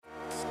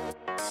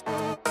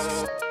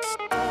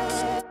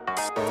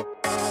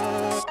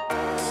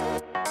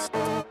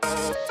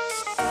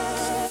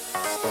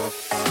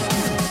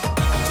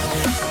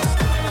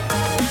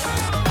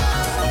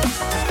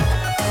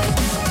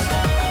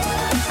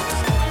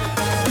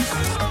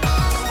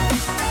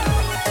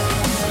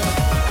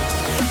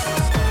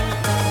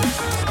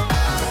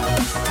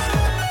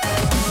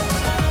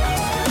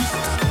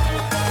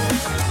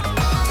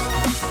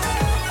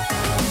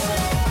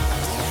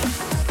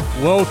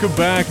Welcome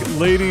back,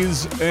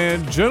 ladies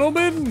and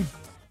gentlemen.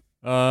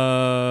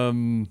 Yeah,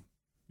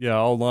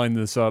 I'll line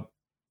this up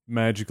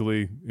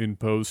magically in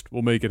post.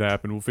 We'll make it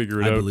happen. We'll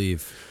figure it out. I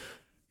believe.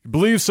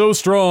 Believe so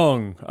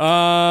strong.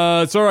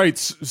 It's all right.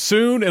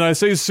 Soon, and I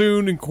say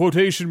soon in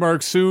quotation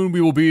marks, soon we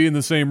will be in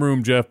the same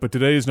room, Jeff, but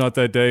today is not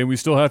that day, and we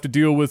still have to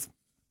deal with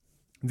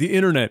the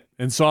internet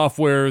and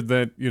software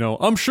that,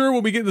 I'm sure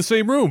when we get in the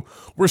same room,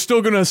 we're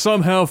still going to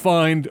somehow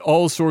find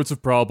all sorts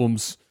of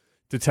problems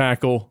to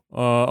tackle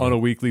on a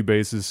weekly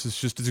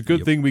basis. It's a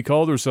good thing we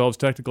called ourselves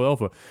Technical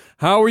Alpha.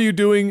 How are you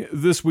doing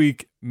this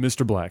week,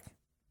 Mr. Black?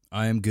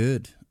 I am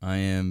good. I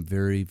am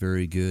very,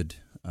 very good.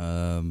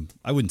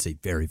 I wouldn't say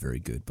very, very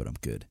good, but I'm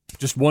good.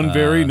 Just one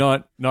very,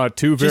 not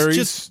two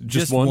varies?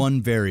 Just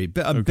one very.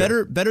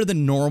 Better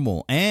than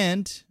normal.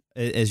 And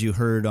as you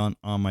heard on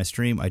my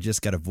stream, I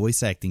just got a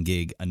voice acting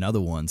gig, another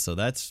one, so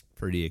that's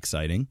pretty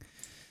exciting.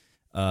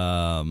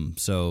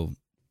 So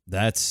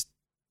that's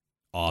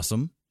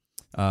awesome.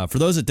 For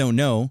those that don't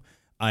know,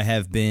 I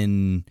have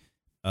been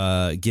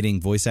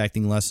getting voice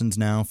acting lessons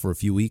now for a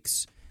few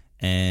weeks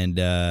and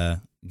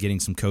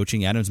getting some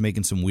coaching. Adam's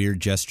making some weird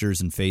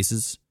gestures and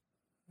faces,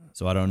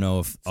 so I don't know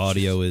if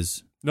audio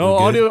is... No,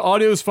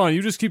 audio is fine.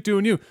 You just keep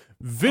doing you.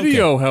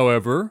 Video,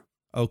 however...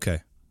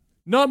 Okay.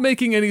 Not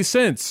making any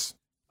sense.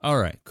 All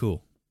right,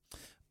 cool.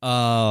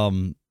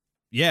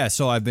 Yeah,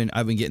 so I've been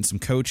getting some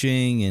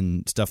coaching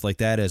and stuff like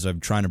that as I'm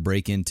trying to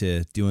break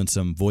into doing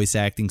some voice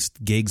acting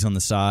gigs on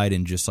the side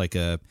and just like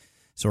a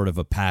sort of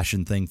a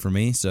passion thing for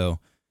me. So,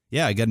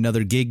 yeah, I got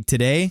another gig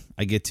today.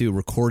 I get to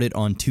record it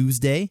on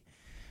Tuesday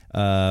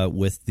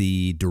with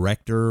the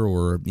director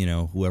or,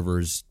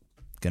 whoever's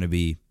going to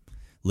be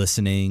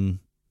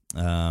listening.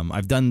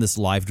 I've done this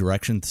live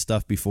direction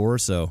stuff before,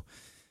 so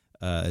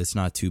it's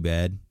not too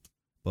bad.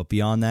 But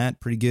beyond that,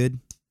 pretty good.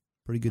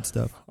 Pretty good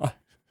stuff.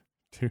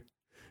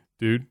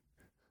 Dude,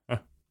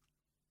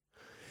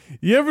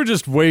 you ever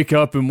just wake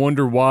up and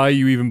wonder why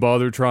you even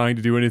bother trying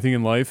to do anything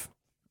in life?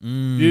 Do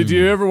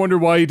you ever wonder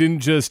why you didn't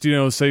just,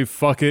 say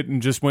fuck it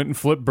and just went and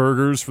flipped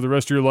burgers for the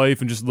rest of your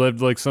life and just lived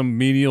like some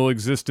menial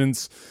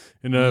existence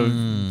in a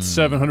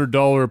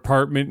 $700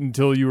 apartment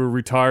until you were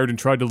retired and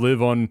tried to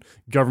live on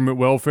government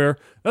welfare?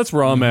 That's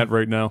where I'm at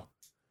right now.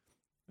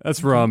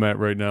 That's where I'm at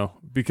right now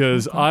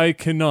because I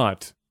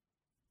cannot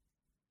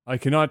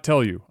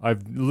tell you.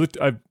 I've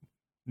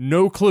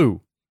no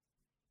clue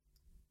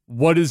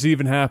what is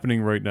even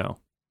happening right now.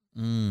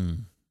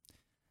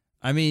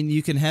 I mean,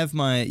 you can have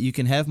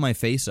my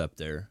face up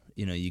there.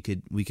 We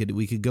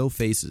could go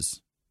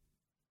faces.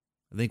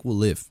 I think we'll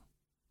live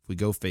if we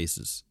go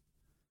faces.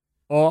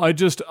 Oh, I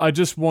just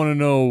want to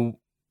know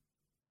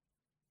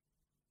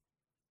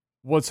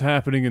what's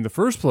happening in the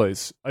first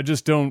place. I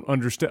just don't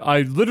understand.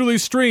 I literally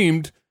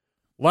streamed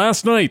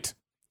last night.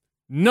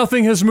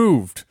 Nothing has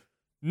moved.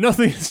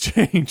 Nothing has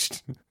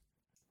changed.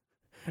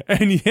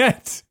 And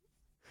yet,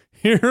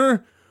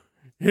 here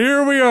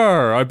we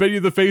are. I bet you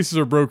the faces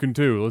are broken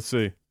too. Let's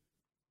see.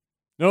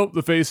 Nope,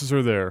 the faces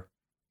are there.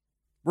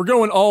 We're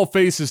going all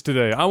faces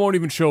today. I won't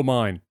even show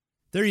mine.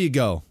 There you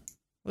go.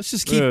 Let's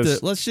just keep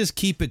it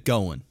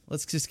going.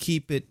 Let's just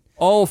keep it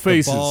all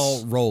faces. The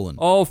ball rolling.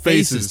 All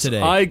faces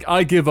today.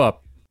 I give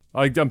up.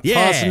 I'm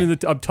tossing in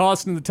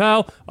the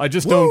towel. I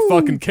just don't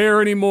fucking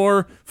care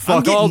anymore.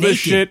 Fuck all this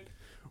shit.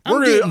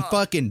 I'm getting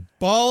fucking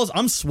balls.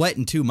 I'm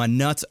sweating too. My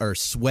nuts are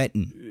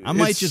sweating. I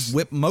might just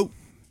whip them out.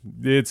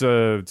 It's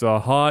a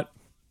hot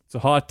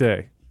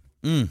day.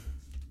 Well,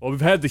 we've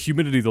had the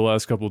humidity the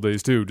last couple of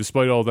days too.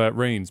 Despite all that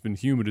rain, it's been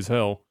humid as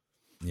hell.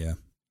 Yeah.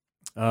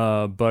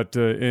 But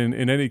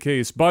in any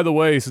case, by the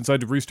way, since I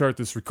had to restart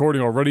this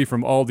recording already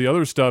from all the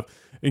other stuff,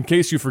 in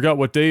case you forgot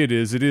what day it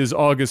is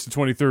August the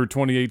 23rd,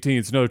 2018.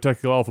 It's another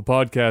Technical Alpha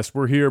podcast.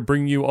 We're here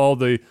bringing you all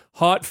the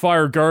hot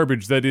fire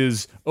garbage that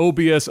is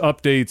OBS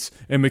updates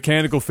and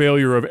mechanical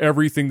failure of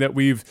everything that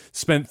we've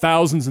spent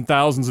thousands and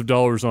thousands of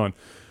dollars on.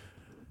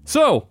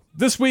 So,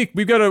 this week,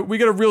 we got a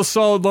real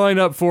solid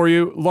lineup for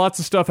you. Lots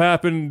of stuff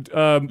happened,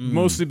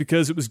 mostly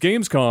because it was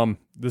Gamescom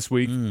this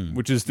week,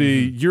 which is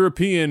the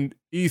European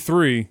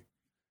E3,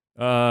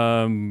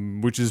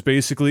 which is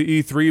basically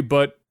E3,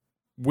 but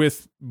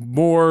with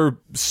more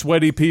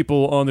sweaty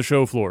people on the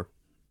show floor.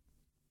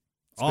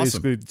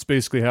 Awesome. It's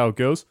basically how it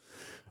goes.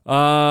 So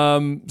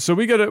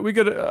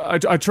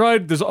I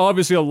tried, there's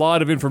obviously a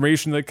lot of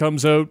information that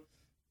comes out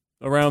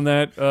around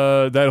that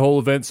whole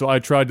event, so I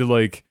tried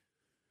to,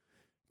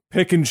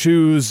 pick and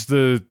choose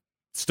the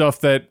stuff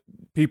that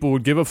people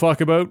would give a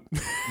fuck about,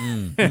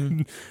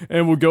 and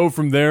we'll go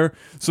from there.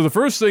 So the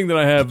first thing that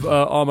I have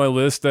on my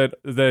list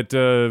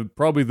that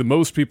probably the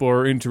most people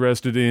are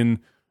interested in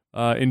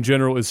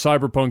general is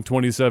Cyberpunk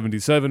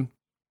 2077.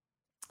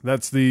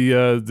 That's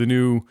the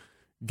new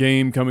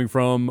game coming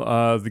from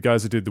the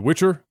guys that did the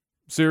Witcher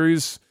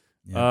series.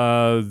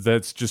 Yeah.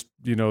 That's just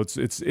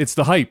it's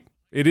the hype.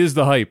 It is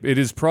the hype. It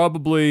is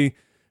probably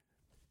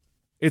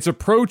it's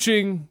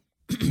approaching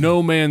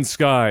No Man's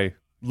Sky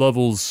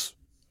levels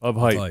of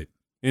hype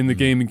in the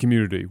gaming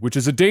community, which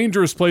is a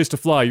dangerous place to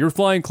fly. You're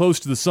flying close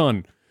to the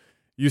sun,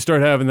 you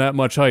start having that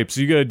much hype.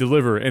 So you got to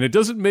deliver. And it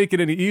doesn't make it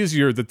any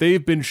easier that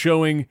they've been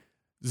showing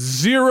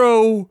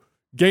zero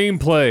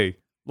gameplay.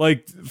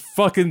 Like,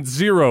 fucking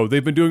zero.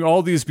 They've been doing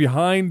all these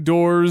behind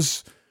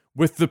doors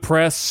with the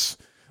press.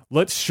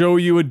 Let's show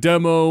you a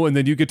demo, and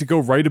then you get to go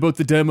write about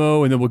the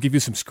demo, and then we'll give you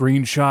some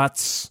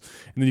screenshots,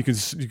 and then you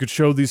could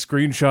show these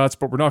screenshots,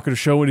 but we're not going to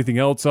show anything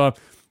else off.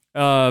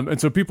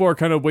 And so people are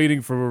kind of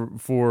waiting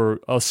for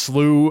a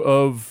slew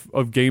of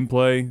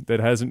gameplay that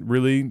hasn't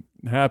really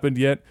happened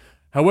yet.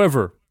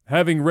 However,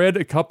 having read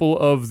a couple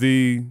of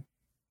the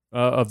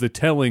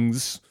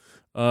tellings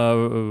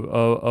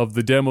of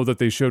the demo that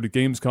they showed at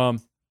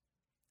Gamescom,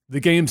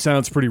 the game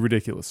sounds pretty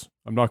ridiculous.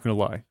 I'm not going to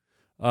lie.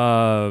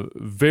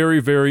 Very,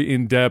 very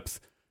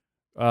in-depth,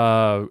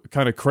 kind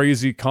of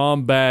crazy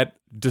combat,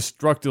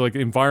 destructive, like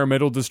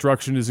environmental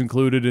destruction is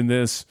included in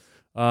this.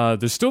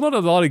 There's still not a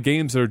lot of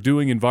games that are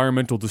doing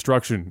environmental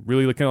destruction.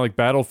 Really, kind of like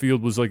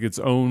Battlefield was like its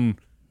own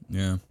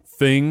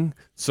thing.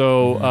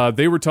 So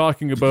they were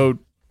talking about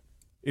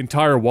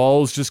entire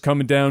walls just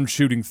coming down,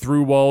 shooting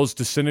through walls,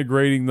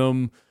 disintegrating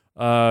them.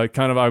 Kind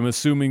of, I'm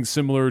assuming,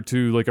 similar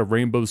to like a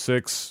Rainbow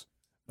Six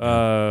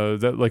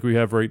that like we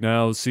have right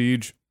now,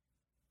 Siege.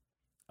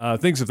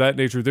 Things of that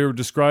nature. They were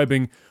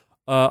describing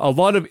a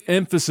lot of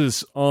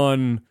emphasis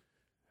on,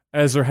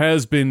 as there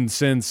has been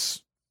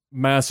since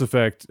Mass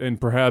Effect and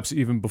perhaps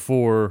even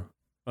before,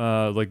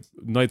 like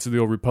Knights of the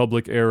Old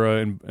Republic era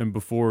and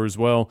before as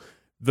well,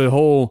 the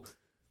whole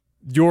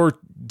your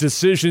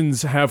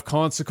decisions have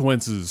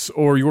consequences,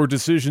 or your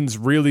decisions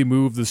really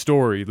move the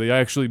story. They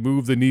actually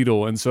move the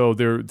needle, and so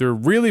they're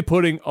really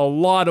putting a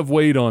lot of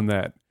weight on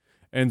that.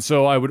 And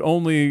so I would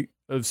only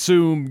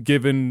assume,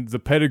 given the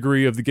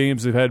pedigree of the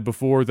games they've had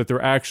before, that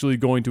they're actually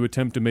going to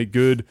attempt to make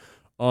good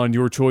on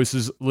your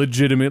choices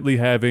legitimately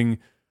having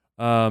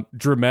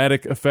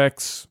dramatic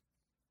effects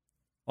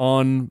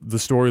on the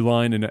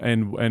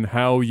storyline and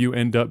how you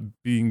end up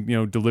being,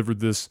 delivered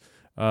this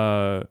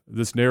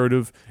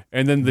narrative.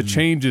 And then the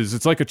changes,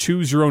 it's like a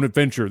choose your own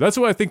adventure. That's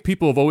what I think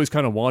people have always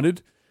kind of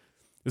wanted.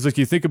 It's like,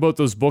 you think about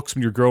those books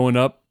when you're growing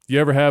up. Do you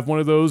ever have one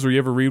of those, or you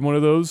ever read one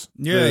of those?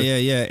 Yeah.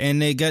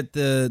 And they got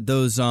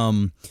those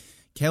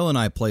Kel and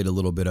I played a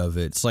little bit of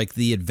it. It's like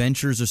the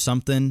Adventures or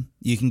something.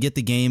 You can get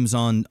the games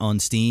on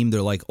Steam.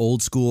 They're like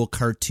old school,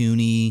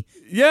 cartoony.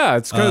 Yeah,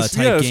 it's kind of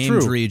type it's games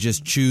true. where you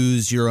just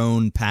choose your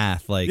own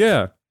path. Like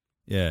yeah.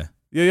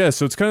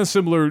 So it's kind of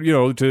similar,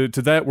 to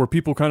that, where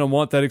people kind of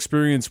want that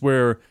experience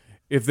where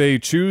if they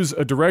choose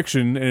a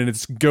direction and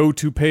it's go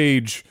to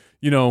page,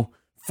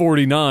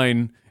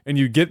 49. And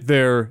you get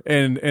there,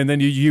 and then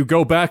you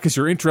go back because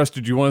you're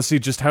interested. You want to see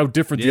just how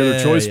different the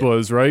other choice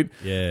was, right?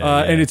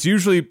 And it's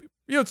usually,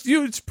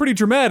 it's pretty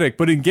dramatic.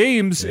 But in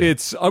games,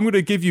 it's, I'm going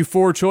to give you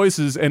 4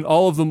 choices, and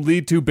all of them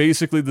lead to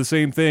basically the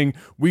same thing.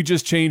 We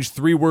just changed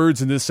 3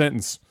 words in this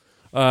sentence.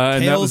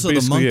 And Tales of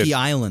the Monkey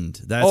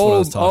Island. That's what I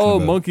was talking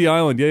about. Monkey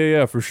Island.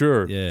 Yeah, for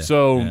sure. Yeah.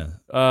 So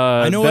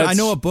I know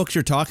what books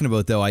you're talking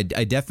about, though. I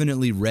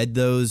definitely read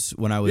those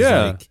when I was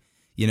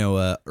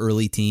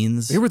early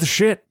teens. They were the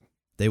shit.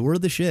 They were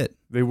the shit.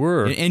 They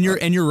were, and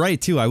you're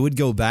right too. I would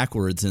go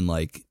backwards and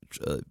like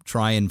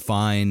try and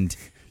find.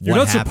 You're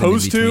not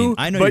supposed to.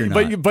 I know but,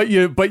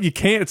 you're not. But you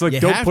can't. It's like,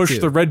 don't push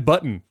the red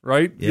button,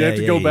 right? You have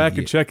to go back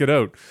and check it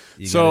out.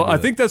 So I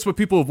think that's what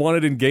people have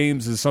wanted in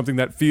games, is something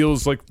that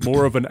feels like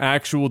more of an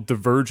actual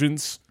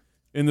divergence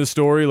in the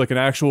story, like an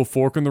actual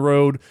fork in the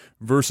road,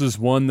 versus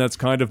one that's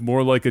kind of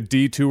more like a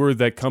detour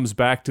that comes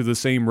back to the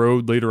same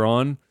road later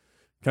on.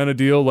 Kind of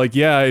deal. Like,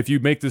 if you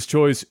make this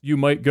choice, you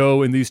might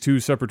go in these 2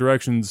 separate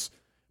directions,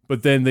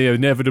 but then they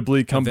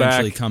inevitably come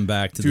back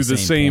to the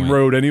same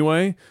road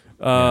anyway.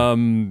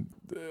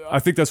 I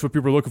think that's what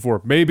people are looking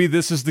for. Maybe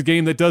this is the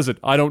game that does it.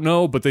 I don't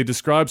know, but they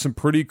describe some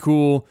pretty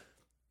cool,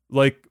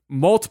 like,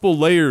 multiple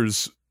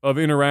layers of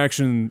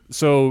interaction.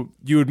 So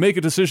you would make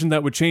a decision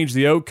that would change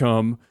the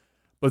outcome,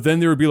 but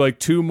then there would be like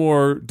 2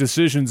 more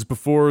decisions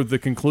before the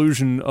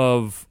conclusion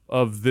of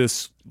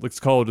this, let's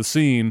call it a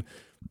scene,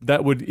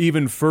 that would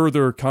even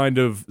further kind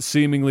of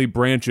seemingly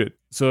branch it.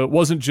 So it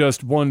wasn't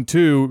just 1,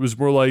 2, it was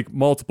more like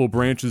multiple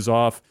branches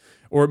off,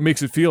 or it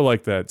makes it feel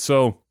like that.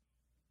 So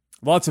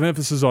lots of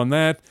emphasis on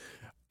that.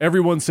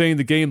 Everyone's saying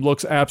the game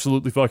looks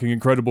absolutely fucking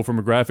incredible from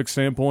a graphics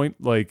standpoint.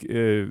 Like,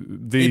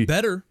 it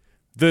better.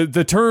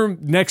 The term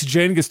next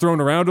gen gets thrown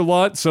around a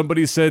lot.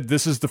 Somebody said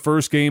this is the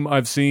first game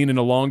I've seen in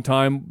a long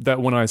time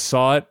that when I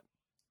saw it,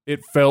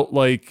 it felt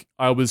like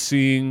I was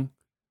seeing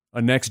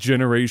a next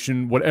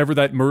generation, whatever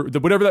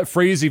that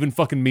phrase even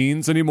fucking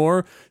means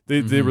anymore.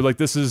 They were like,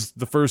 this is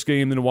the first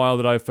game in a while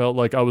that I felt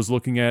like I was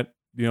looking at,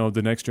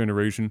 the next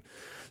generation.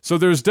 So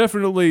there's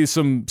definitely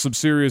some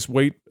serious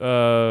weight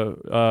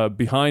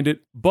behind it,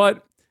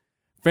 but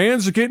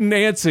fans are getting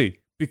antsy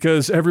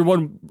because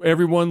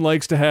everyone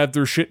likes to have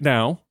their shit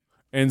now.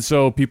 And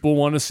so people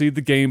want to see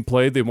the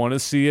gameplay. They want to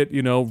see it,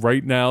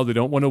 right now. They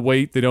don't want to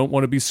wait. They don't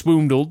want to be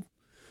swoondled.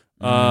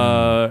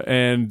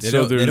 And they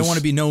so don't want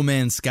to be No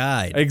Man's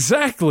Sky.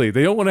 Exactly.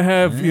 They don't want to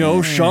have,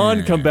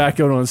 Sean come back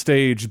out on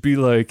stage, be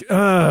like,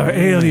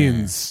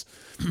 aliens.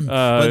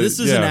 But this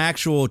is an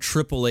actual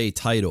AAA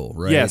title,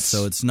 right? Yes.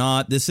 So it's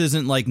not. This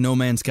isn't like No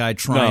Man's Sky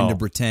trying to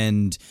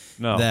pretend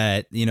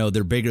that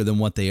they're bigger than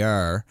what they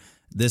are.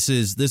 This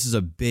is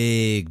a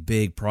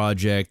big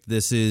project.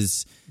 This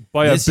is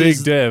by a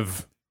big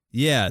dev.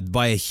 Yeah,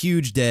 by a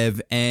huge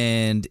dev,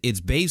 and it's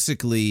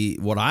basically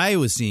what I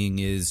was seeing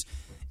is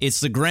it's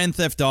the Grand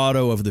Theft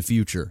Auto of the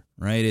future,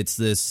 right? It's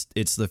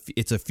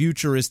a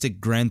futuristic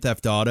Grand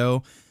Theft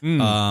Auto.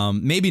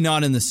 Maybe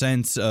not in the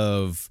sense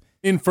of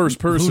in first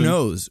person. Who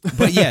knows?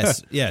 But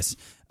yes.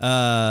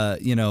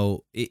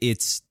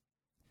 It's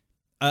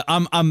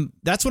I'm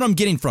that's what I'm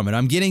getting from it.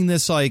 I'm getting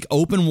this like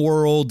open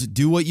world,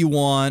 do what you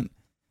want.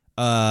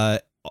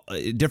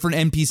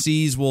 Different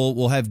NPCs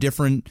will have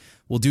different.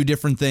 Will do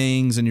different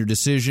things, and your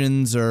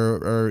decisions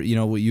are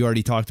you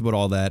already talked about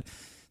all that.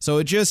 So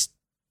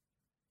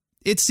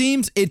it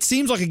seems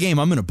like a game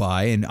I'm going to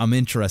buy and I'm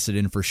interested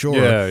in for sure.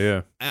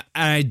 Yeah.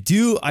 I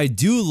do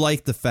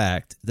like the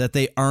fact that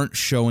they aren't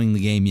showing the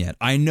game yet.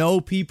 I know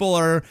people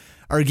are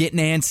getting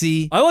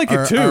antsy. I like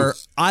it too.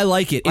 I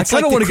like it. It's I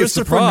like want the to get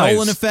Christopher surprised.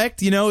 Nolan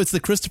effect. It's the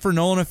Christopher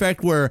Nolan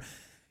effect where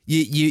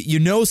you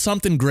know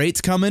something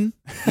great's coming,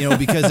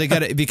 because they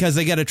got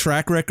a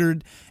track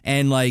record,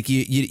 and like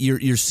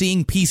you're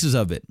seeing pieces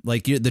of it.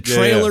 Like the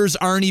trailers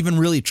aren't even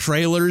really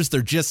trailers;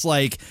 they're just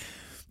like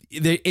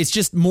it's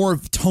just more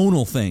of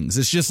tonal things.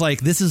 It's just like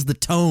this is the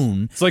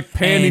tone. It's like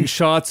panning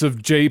shots of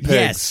JPEGs.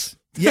 Yes.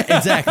 Yeah,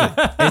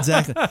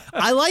 exactly.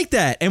 I like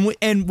that.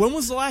 And when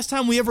was the last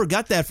time we ever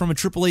got that from a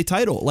AAA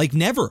title? Like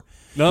never.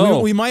 No,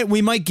 we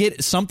might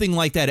get something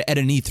like that at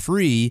an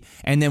E3,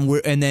 and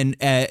then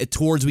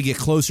towards we get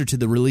closer to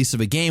the release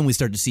of a game, we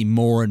start to see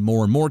more and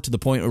more to the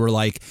point where we're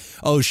like,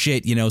 oh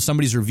shit,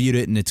 somebody's reviewed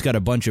it and it's got a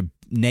bunch of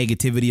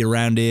negativity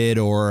around it,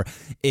 or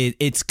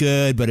it's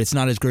good but it's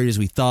not as great as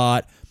we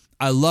thought.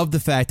 I love the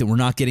fact that we're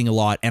not getting a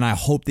lot, and I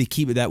hope they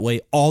keep it that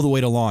way all the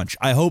way to launch.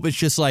 I hope it's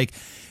just like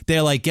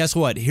they're like, guess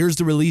what? Here's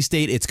the release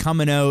date. It's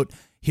coming out.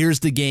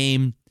 Here's the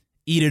game.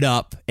 Eat it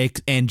up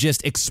and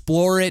just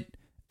explore it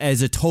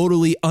as a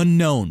totally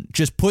unknown.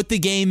 Just put the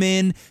game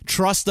in,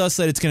 trust us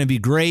that it's going to be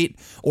great,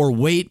 or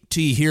wait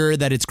till you hear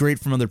that it's great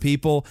from other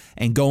people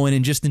and go in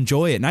and just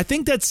enjoy it. And I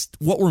think that's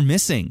what we're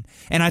missing.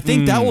 And I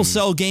think that will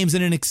sell games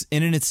in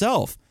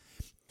itself.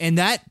 And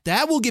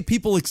that will get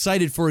people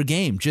excited for a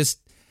game. Just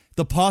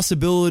the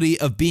possibility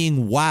of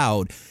being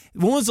wowed.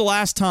 When was the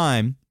last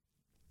time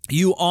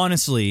you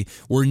honestly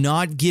were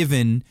not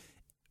given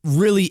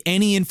really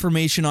any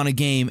information on a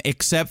game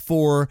except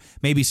for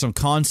maybe some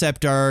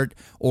concept art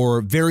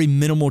or very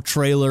minimal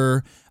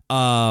trailer?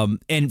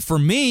 And for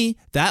me,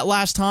 that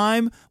last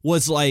time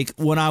was like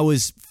when I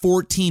was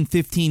 14,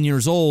 15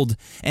 years old,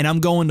 and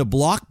I'm going to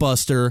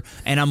Blockbuster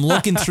and I'm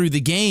looking through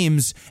the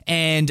games,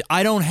 and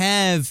I don't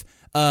have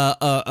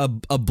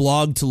a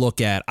blog to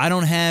look at. I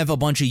don't have a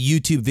bunch of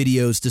YouTube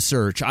videos to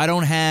search. I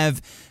don't have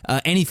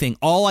anything.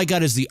 All I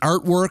got is the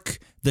artwork,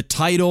 the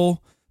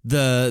title,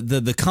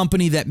 the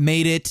company that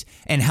made it,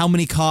 and how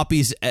many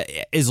copies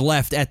is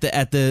left at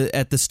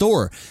the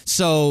store.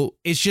 So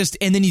it's just,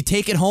 and then you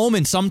take it home,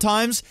 and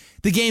sometimes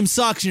the game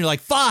sucks, and you're like,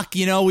 fuck,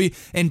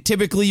 and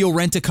typically you'll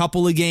rent a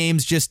couple of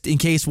games just in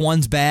case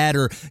one's bad,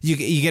 or you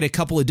get a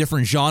couple of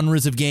different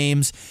genres of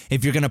games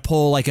if you're gonna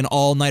pull like an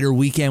all-nighter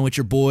weekend with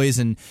your boys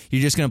and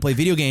you're just gonna play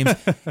video games.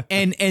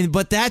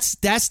 But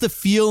that's the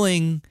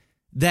feeling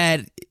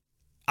that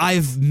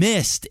I've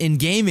missed in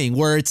gaming,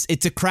 where it's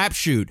a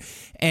crapshoot,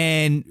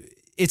 and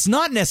it's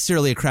not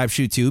necessarily a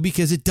crapshoot too,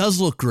 because it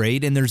does look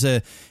great, and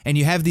and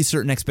you have these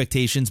certain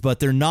expectations, but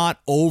they're not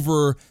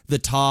over the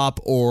top,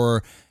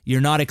 or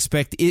you're not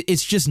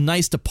it's just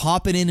nice to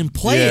pop it in and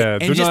play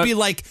it, and just be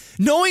like,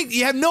 knowing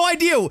you have no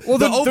idea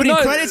the opening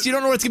credits, you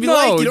don't know what it's gonna be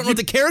like, you don't know what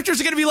the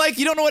characters are gonna be like,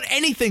 you don't know what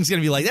anything's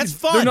gonna be like. That's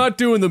fun. They're not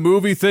doing the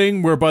movie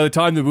thing where by the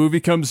time the movie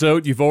comes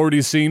out, you've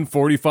already seen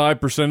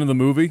 45% of the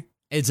movie.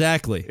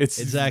 Exactly.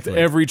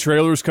 Every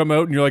trailer's come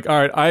out, and you're like,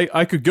 all right,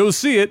 I could go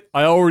see it.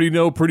 I already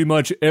know pretty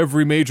much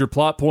every major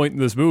plot point in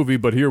this movie,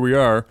 but here we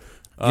are.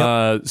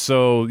 Yep.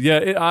 So yeah,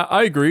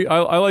 I agree.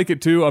 I like it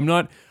too. I'm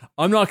not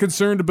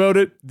concerned about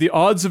it. The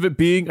odds of it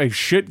being a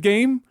shit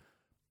game,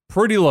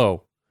 pretty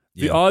low.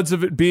 Yeah. The odds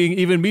of it being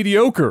even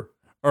mediocre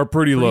are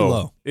pretty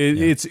low.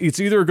 It's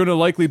either going to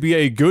likely be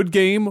a good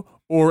game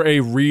or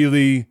a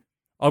really.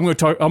 I'm going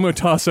to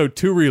toss out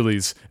two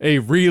reallys. A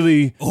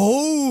really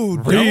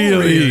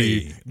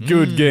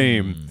good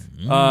game.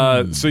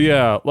 So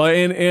yeah,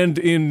 and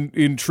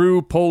in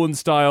true Poland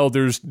style,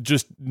 there's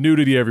just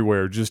nudity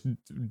everywhere, just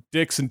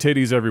dicks and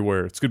titties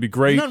everywhere. It's gonna be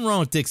great. There's nothing wrong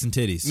with dicks and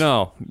titties.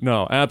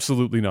 No,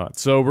 absolutely not.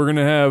 So we're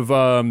gonna have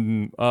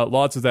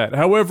lots of that.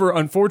 However,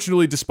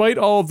 unfortunately, despite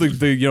all of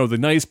the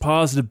nice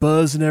positive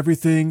buzz and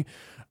everything,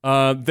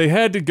 they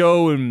had to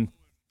go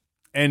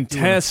and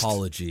test.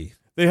 Apology.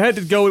 They had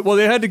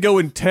to go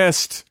and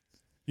test,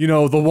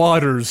 the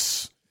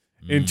waters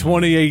in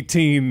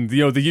 2018,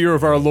 the year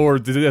of our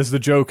Lord, as the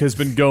joke has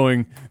been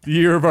going, the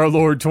year of our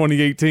Lord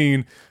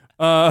 2018,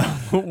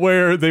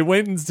 where they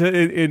went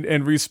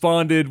and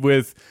responded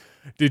with,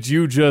 did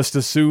you just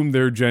assume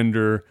their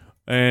gender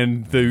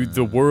and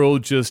the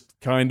world just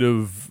kind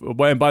of,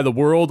 and by the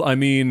world I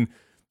mean,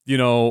 you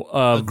know,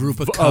 a group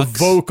of a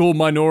vocal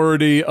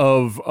minority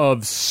of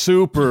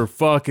super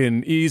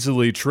fucking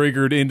easily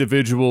triggered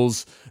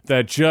individuals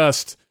that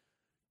just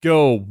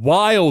go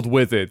wild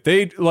with it.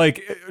 They,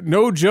 like,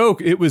 no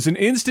joke, it was an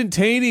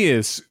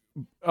instantaneous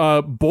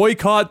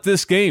boycott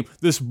this game.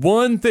 This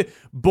one thing,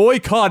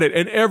 boycott it,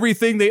 and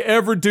everything they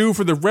ever do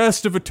for the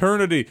rest of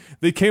eternity.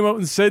 They came out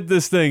and said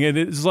this thing, and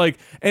it's like,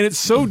 and it's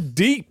so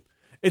deep.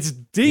 It's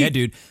deep. Yeah,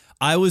 dude.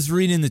 I was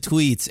reading the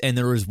tweets, and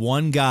there was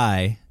one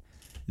guy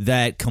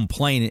that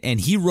complained, and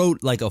he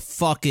wrote like a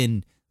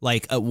fucking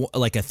like a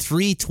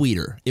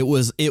 3-tweeter. It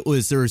was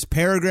there's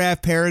paragraph,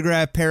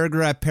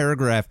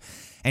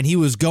 and he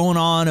was going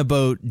on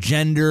about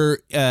gender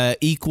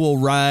equal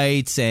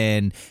rights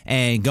and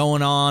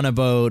going on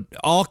about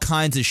all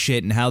kinds of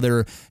shit and how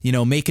they're, you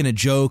know, making a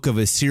joke of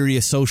a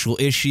serious social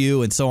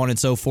issue and so on and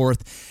so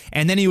forth.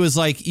 And then he was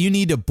like, you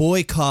need to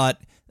boycott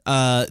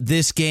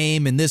this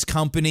game and this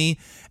company.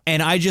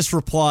 And I just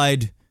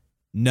replied,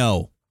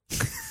 no.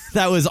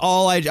 That was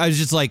all I was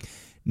just like,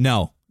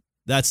 no,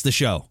 that's the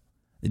show.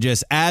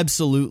 Just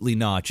absolutely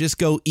not. Just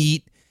go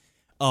eat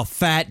a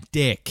fat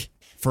dick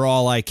for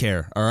all I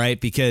care, all right?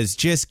 Because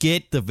just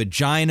get the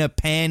vagina,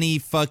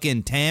 panty,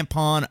 fucking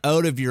tampon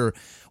out of your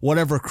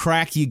whatever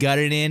crack you got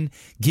it in.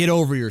 Get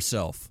over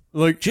yourself.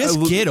 Like, just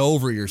get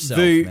over yourself,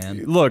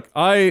 man. Look,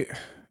 I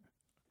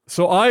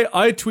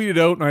tweeted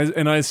out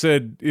and I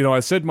said, you know, I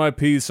said my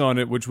piece on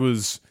it, which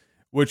was,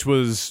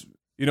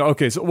 you know,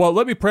 okay, so, well,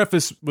 let me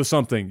preface with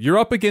something. You're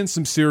up against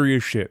some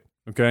serious shit,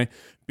 okay?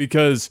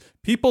 Because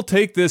people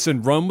take this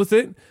and run with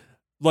it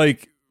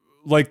like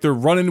they're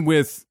running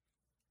with,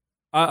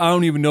 I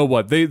don't even know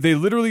what. They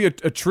literally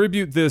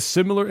attribute this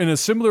in a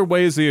similar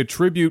way as they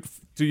attribute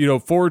to, you know,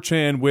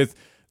 4chan with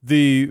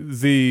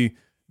the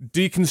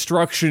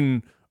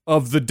deconstruction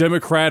of the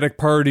Democratic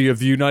Party of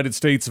the United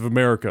States of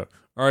America.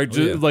 All right,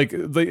 like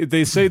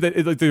they say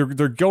that like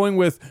they're going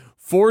with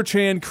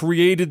 4chan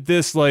created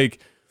this, like,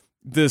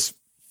 this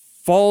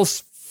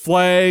false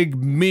flag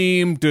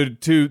meme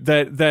to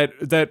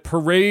that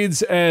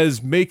parades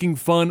as making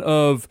fun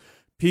of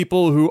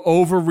people who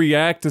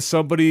overreact to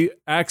somebody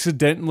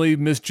accidentally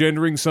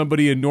misgendering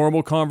somebody in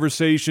normal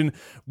conversation,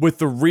 with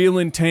the real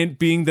intent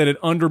being that it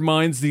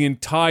undermines the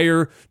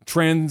entire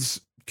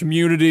trans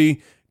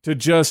community to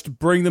just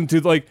bring them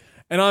to, like,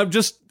 and I'm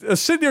just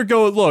sitting there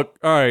going, look,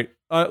 all right,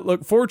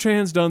 look,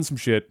 4chan's done some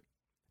shit,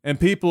 and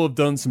people have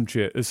done some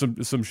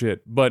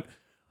shit, but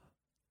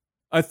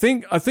I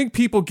think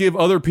people give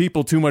other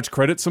people too much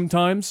credit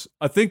sometimes.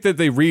 I think that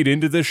they read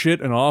into this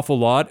shit an awful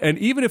lot, and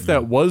even if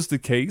that was the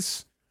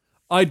case,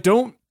 I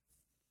don't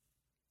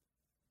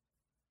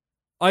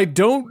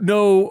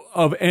know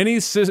of any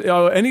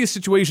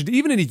situation,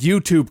 even in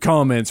YouTube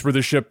comments where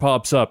this shit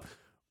pops up,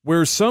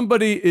 where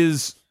somebody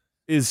is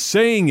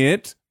saying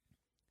it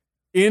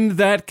in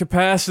that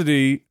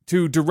capacity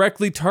to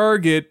directly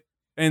target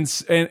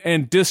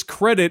and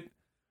discredit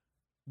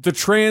the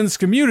trans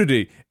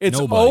community. It's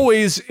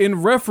always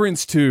in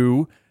reference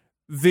to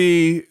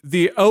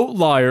the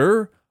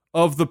outlier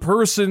of the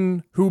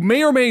person who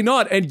may or may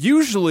not, and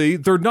usually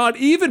they're not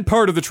even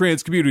part of the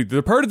trans community.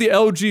 They're part of the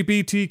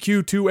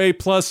LGBTQ2A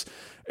plus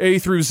A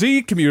through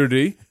Z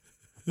community,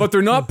 but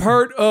they're not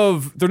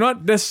they're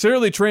not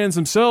necessarily trans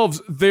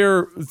themselves.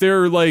 They're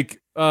like,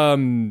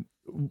 you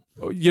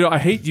know, I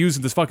hate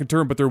using this fucking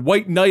term, but they're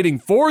white knighting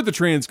for the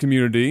trans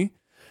community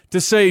to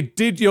say,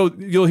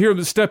 you'll hear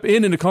them step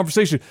in a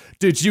conversation.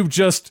 Did you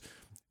just,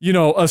 you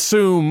know,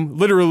 assume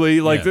literally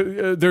like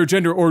their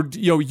gender, or,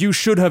 you know, you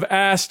should have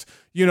asked,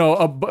 you know,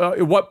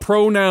 what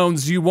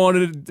pronouns they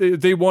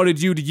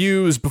wanted you to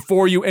use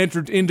before you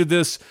entered into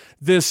this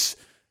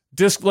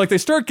like, they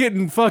start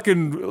getting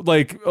fucking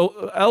like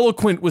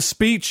eloquent with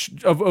speech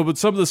of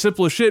some of the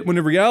simplest shit, when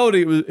in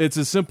reality it's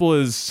as simple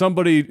as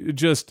somebody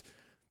just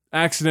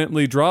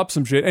accidentally dropped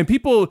some shit. And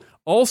people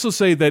also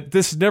say that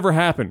this never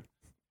happened,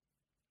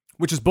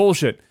 which is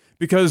bullshit,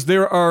 because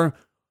there are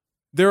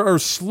a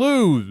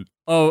slew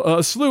of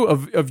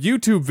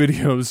YouTube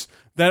videos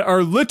that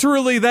are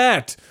literally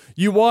that.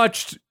 You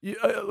watched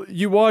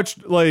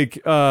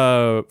like,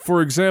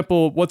 for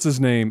example, what's his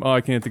name? Oh,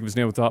 I can't think of his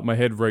name off the top of my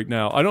head right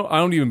now. I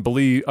don't even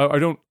believe, I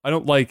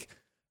don't like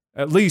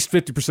at least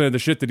 50% of the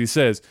shit that he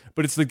says.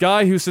 But it's the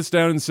guy who sits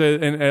down and says,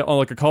 and on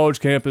like a college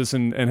campus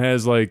and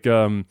has like,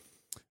 I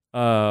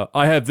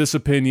have this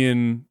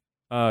opinion,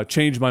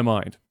 change my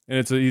mind.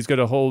 And he's got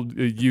a whole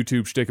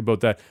YouTube shtick about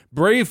that.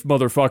 Brave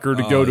motherfucker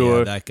to go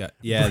to that guy.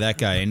 Yeah, that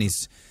guy. And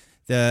he's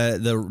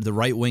the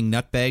right-wing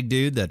nutbag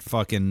dude that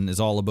fucking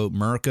is all about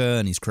America,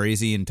 and he's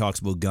crazy and talks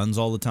about guns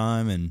all the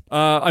time. And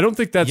I don't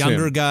think that's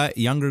younger him.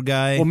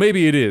 guy. Well,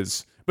 maybe it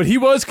is. But he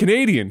was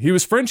Canadian. He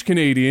was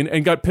French-Canadian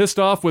and got pissed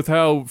off with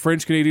how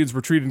French-Canadians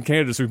were treated in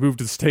Canada, so he moved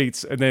to the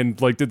States and then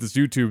like did this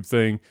YouTube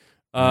thing.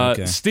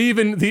 Okay.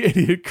 Stephen the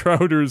Idiot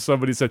Crowder,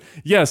 somebody said.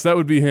 Yes, that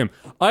would be him.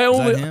 I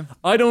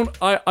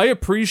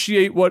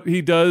appreciate what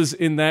he does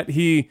in that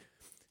he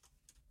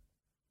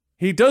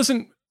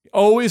doesn't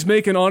always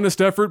make an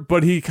honest effort,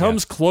 but he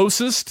comes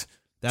closest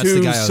That's to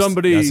the guy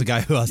somebody. That's the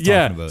guy who I was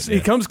talking about.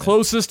 He comes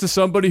closest to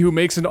somebody who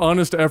makes an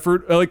honest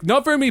effort. Like,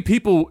 not very many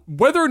people,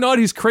 whether or not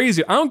he's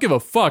crazy, I don't give a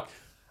fuck.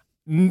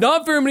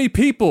 Not very many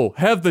people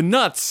have the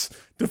nuts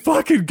to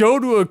fucking go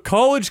to a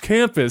college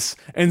campus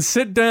and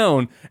sit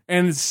down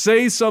and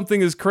say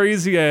something as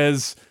crazy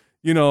as,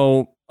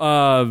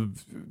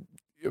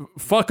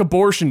 fuck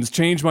abortions,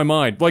 change my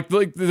mind. Like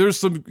there's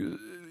some,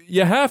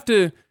 you have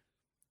to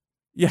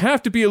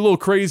be a little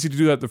crazy to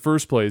do that in the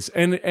first place.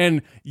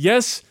 And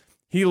yes,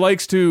 he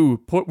likes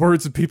to put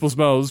words in people's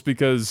mouths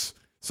because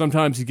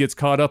sometimes he gets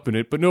caught up in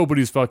it, but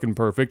nobody's fucking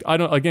perfect. I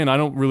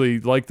don't really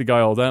like the guy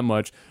all that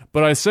much,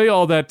 but I say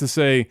all that to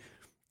say,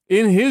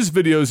 in his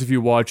videos, if you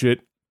watch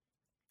it,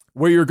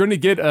 where you're going to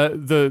get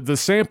the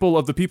sample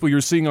of the people you're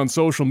seeing on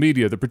social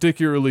media, the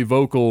particularly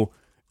vocal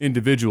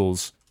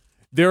individuals,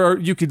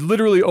 you could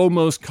literally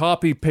almost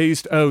copy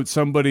paste out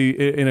somebody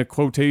in a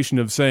quotation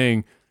of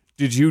saying,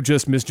 "Did you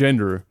just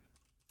misgender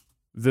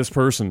this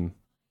person?"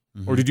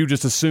 Mm-hmm. Or did you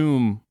just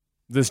assume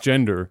this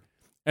gender?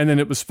 And then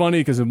it was funny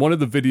because in one of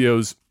the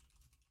videos,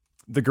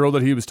 the girl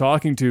that he was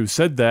talking to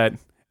said that,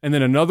 and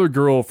then another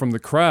girl from the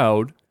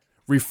crowd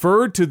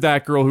referred to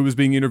that girl who was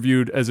being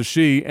interviewed as a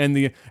she, and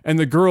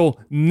the girl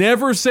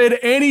never said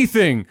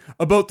anything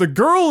about the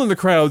girl in the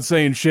crowd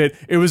saying shit.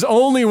 It was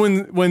only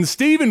when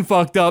Steven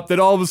fucked up that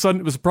all of a sudden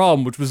it was a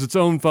problem, which was its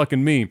own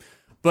fucking meme.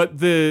 But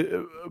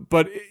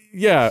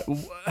yeah.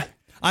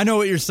 I know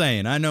what you're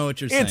saying. I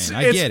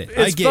get it.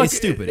 I get it. It's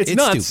stupid. It's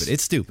nuts.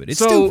 It's stupid.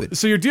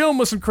 So you're dealing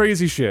with some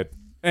crazy shit.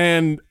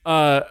 And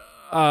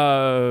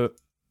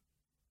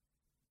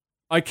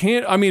I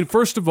can't. I mean,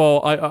 first of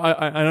all,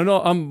 I don't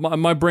know.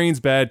 My brain's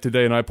bad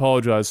today, and I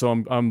apologize. So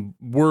I'm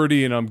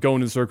wordy and I'm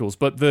going in circles.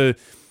 But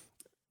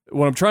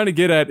what I'm trying to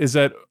get at is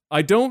that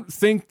I don't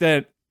think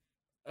that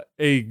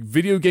a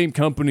video game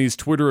company's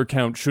Twitter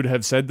account should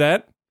have said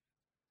that.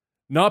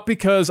 Not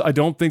because I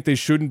don't think they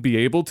shouldn't be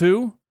able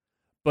to,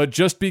 but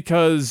just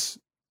because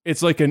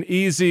it's like an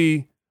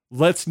easy,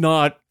 let's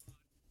not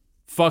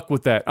fuck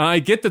with that. I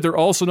get that they're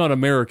also not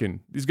American.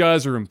 These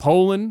guys are in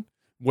Poland,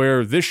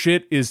 where this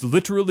shit is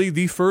literally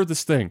the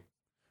furthest thing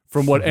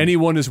from what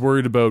anyone is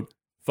worried about,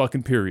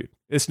 fucking period.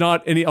 It's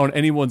not on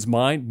anyone's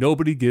mind.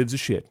 Nobody gives a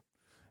shit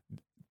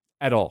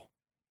at all.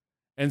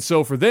 And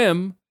so for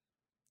them,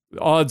 the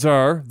odds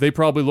are they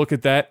probably look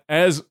at that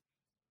as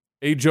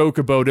a joke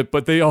about it,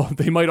 but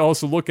they might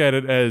also look at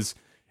it as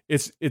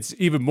it's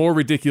even more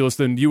ridiculous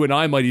than you and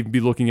I might even be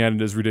looking at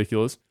it as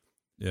ridiculous.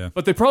 Yeah.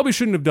 But they probably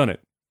shouldn't have done it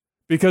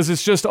because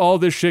it's just all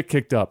this shit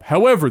kicked up.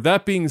 However,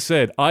 that being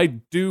said, I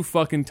do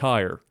fucking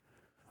tire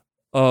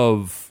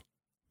of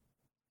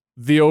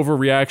the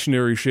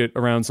overreactionary shit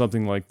around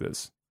something like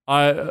this.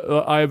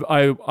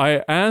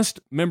 I asked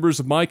members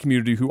of my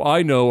community who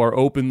I know are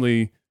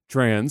openly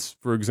trans,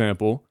 for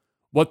example,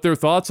 what their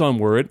thoughts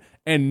on it,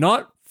 and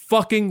not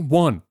fucking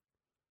one,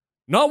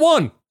 not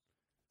one,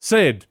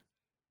 said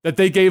that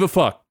they gave a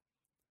fuck.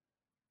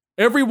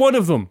 Every one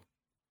of them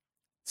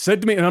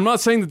said to me, and I'm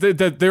not saying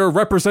that they're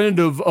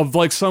representative of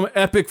like some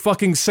epic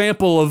fucking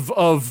sample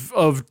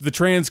of the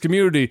trans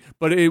community,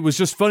 but it was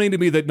just funny to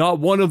me that not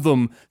one of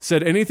them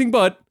said anything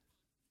but,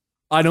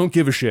 I don't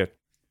give a shit.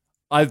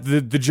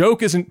 The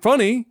joke isn't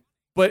funny,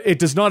 but it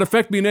does not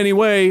affect me in any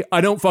way.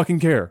 I don't fucking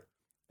care.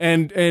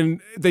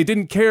 And they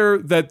didn't care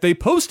that they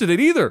posted it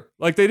either.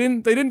 Like they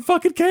didn't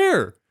fucking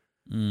care.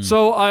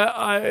 So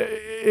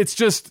it's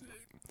just,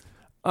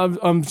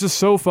 I'm just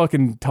so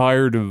fucking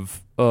tired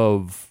of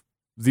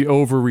the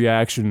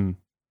overreaction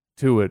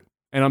to it.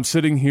 And I'm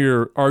sitting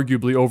here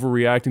arguably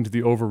overreacting to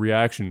the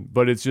overreaction,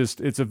 but it's just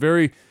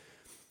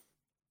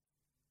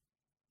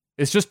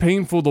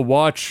painful to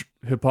watch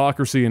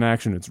hypocrisy in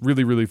action. It's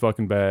really, really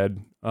fucking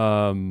bad.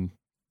 And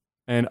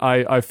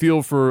I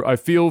feel for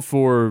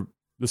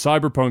the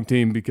Cyberpunk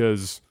team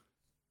because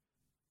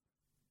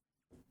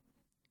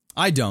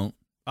I don't.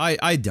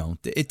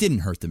 It didn't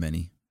hurt them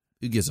any.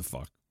 Who gives a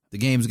fuck? The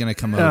game's gonna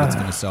come out. It's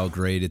gonna sell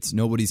great.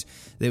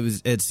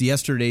 It's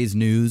yesterday's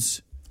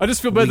news. I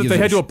just feel bad that they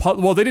had to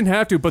well, they didn't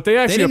have to, but they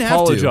actually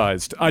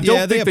apologized. I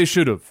don't think they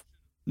should have.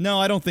 No,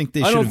 I don't think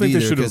they should have. I don't think they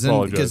should have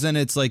apologized. Because then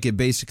it's like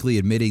basically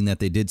admitting that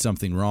they did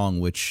something wrong,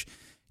 which,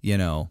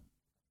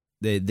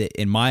 they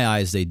in my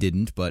eyes they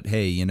didn't. But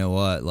hey, you know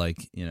what?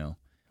 Like,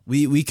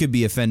 we could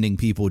be offending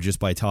people just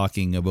by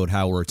talking about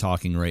how we're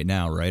talking right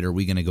now, right? Are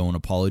we going to go and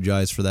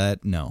apologize for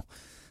that? No.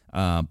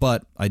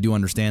 But I do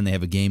understand they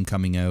have a game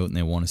coming out and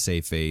they want to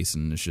save face,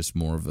 and it's just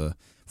more of a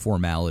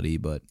formality.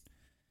 But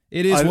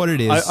it is what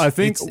it is. I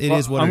think it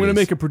is what I'm going to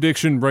make a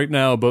prediction right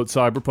now about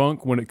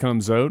Cyberpunk when it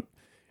comes out.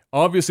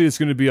 Obviously, it's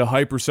going to be a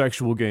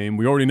hypersexual game.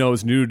 We already know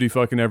there's nudity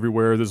fucking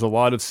everywhere. There's a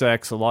lot of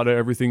sex, a lot of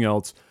everything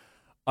else.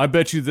 I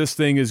bet you this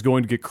thing is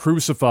going to get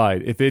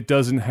crucified if it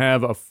doesn't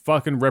have a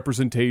fucking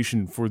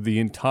representation for the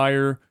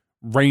entire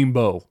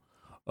rainbow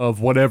of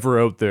whatever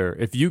out there.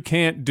 If you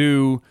can't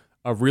do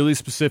a really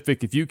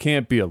specific, if you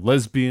can't be a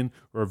lesbian,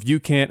 or if you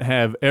can't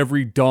have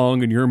every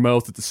dong in your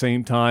mouth at the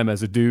same time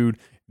as a dude,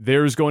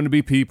 there's going to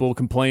be people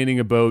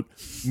complaining about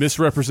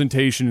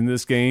misrepresentation in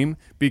this game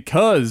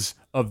because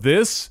of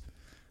this.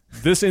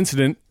 this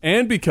incident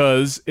and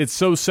because it's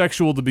so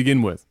sexual to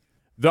begin with.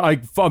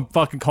 I'm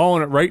fucking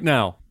calling it right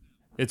now.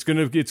 It's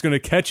gonna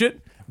catch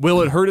it.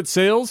 Will it hurt its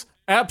sales?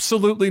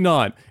 Absolutely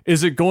not.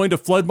 Is it going to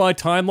flood my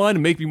timeline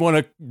and make me want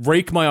to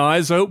rake my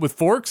eyes out with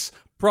forks?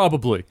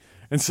 Probably.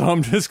 And so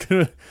I'm just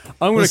gonna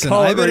call it right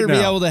now. I better be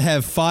able to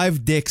have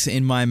 5 dicks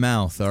in my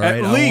mouth. All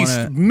right, at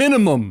least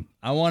minimum.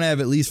 I want to have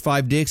at least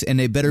 5 dicks, and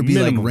they better be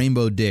like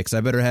rainbow dicks.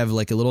 I better have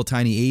like a little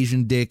tiny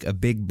Asian dick, a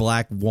big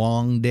black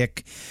Wong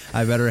dick.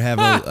 I better have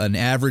an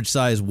average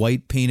size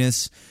white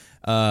penis.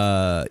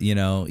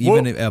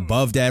 Even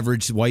above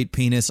average white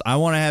penis. I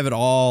want to have it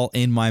all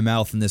in my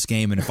mouth in this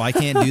game, and if I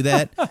can't do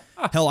that,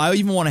 hell, I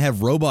even want to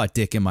have robot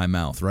dick in my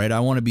mouth. Right?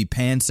 I want to be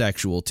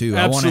pansexual too. Absolutely.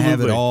 I want to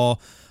have it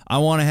all. I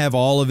want to have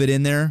all of it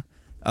in there.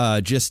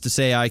 Just to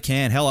say I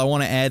can. Hell, I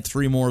want to add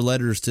 3 more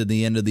letters to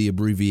the end of the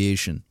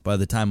abbreviation by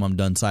the time I'm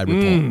done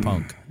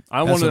Cyberpunk.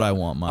 That's what I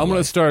want. I'm going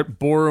to start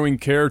borrowing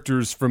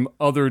characters from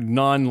other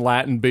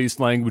non-Latin based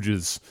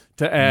languages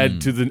to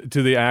add to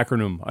the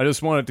acronym. I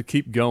just want it to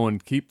keep going,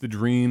 keep the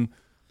dream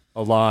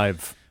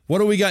alive. What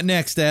do we got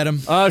next, Adam?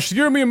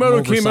 Shigeru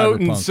Miyamoto came out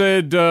and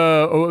said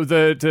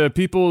that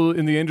people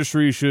in the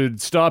industry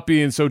should stop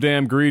being so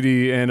damn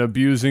greedy and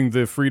abusing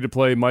the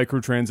free-to-play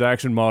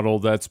microtransaction model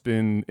that's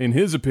been, in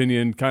his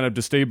opinion, kind of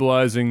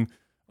destabilizing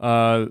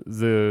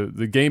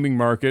the gaming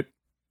market,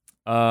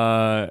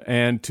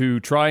 and to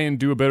try and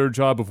do a better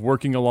job of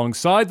working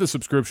alongside the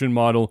subscription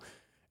model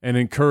and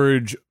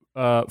encourage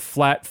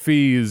flat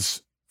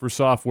fees for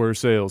software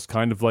sales,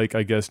 kind of like,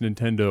 I guess,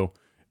 Nintendo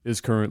is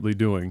currently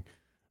doing.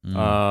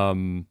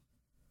 I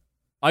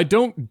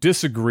don't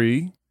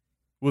disagree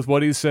with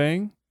what he's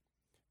saying,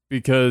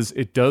 because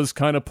it does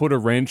kind of put a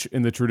wrench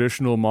in the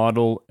traditional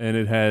model, and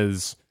it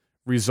has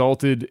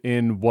resulted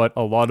in what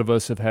a lot of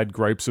us have had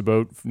gripes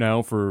about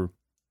now for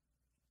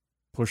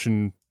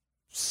pushing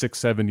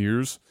 6-7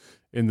 years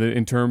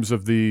in terms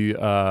of the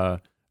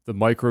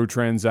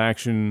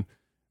microtransaction,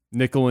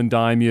 nickel and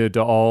dime you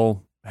to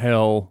all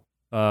hell,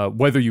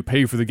 whether you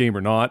pay for the game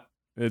or not.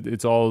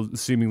 It's all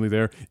seemingly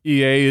there.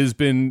 EA has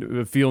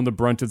been feeling the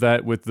brunt of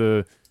that with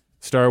the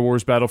Star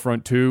Wars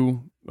Battlefront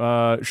 2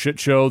 shit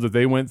show that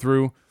they went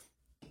through.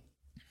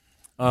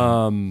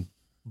 But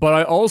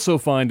I also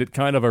find it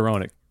kind of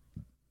ironic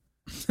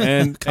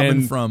and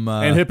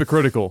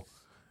hypocritical.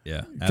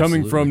 Yeah, absolutely.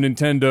 Coming from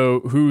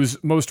Nintendo,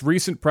 whose most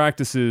recent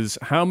practices,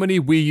 how many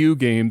Wii U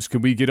games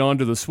can we get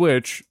onto the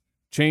Switch,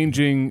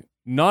 changing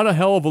not a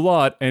hell of a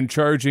lot and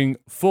charging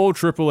full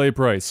AAA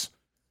price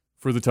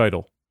for the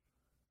title?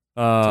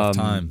 Tough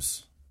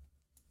times.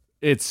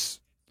 It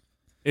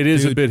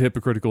is a bit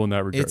hypocritical in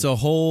that regard.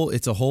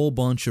 It's a whole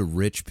bunch of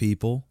rich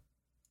people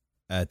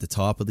at the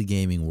top of the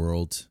gaming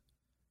world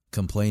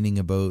complaining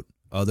about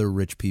other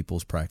rich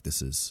people's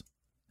practices.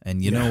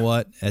 And you know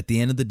what? At the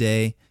end of the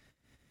day,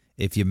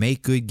 if you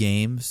make good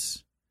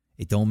games,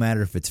 it don't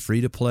matter if it's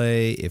free to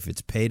play, if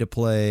it's pay to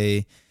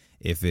play,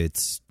 if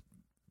it's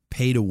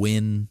pay to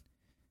win.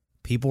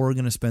 People are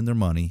going to spend their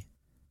money,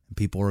 and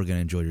people are going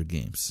to enjoy your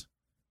games.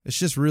 It's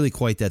just really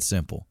quite that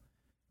simple.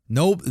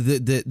 Nope,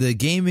 the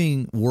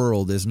gaming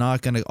world is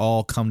not going to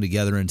all come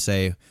together and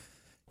say,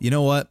 you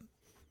know what?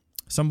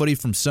 Somebody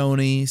from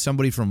Sony,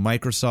 somebody from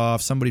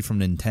Microsoft, somebody from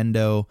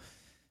Nintendo,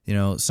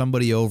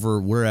 somebody over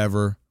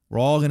wherever, we're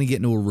all going to get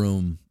into a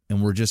room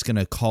and we're just going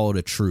to call it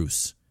a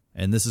truce.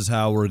 And this is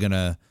how we're going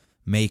to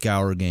make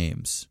our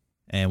games.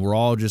 And we're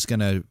all just going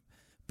to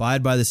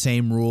abide by the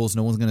same rules.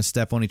 No one's going to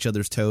step on each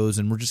other's toes.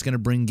 And we're just going to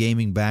bring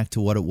gaming back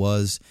to what it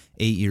was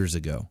 8 years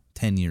ago,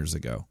 10 years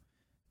ago.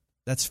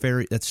 That's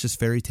just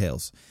fairy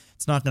tales.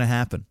 It's not going to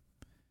happen.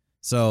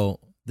 So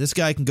this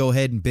guy can go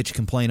ahead and bitch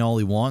complain all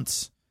he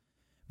wants.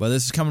 But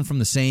this is coming from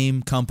the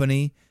same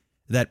company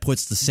that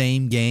puts the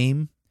same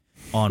game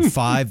on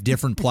 5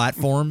 different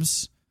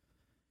platforms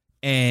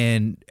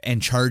and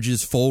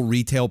charges full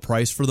retail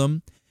price for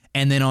them.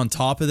 And then on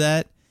top of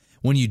that,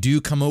 when you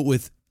do come out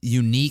with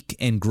unique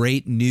and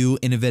great new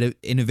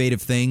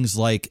innovative things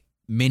like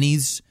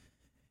minis,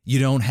 you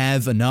don't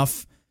have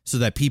enough so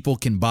that people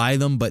can buy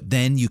them, but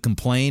then you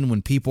complain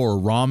when people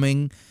are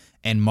ROMing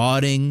and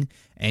modding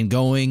and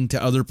going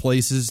to other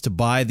places to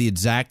buy the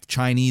exact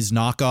Chinese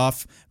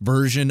knockoff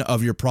version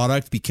of your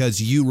product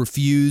because you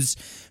refuse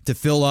to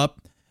fill up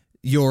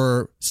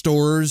your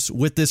stores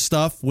with this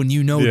stuff when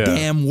you know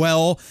damn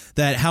well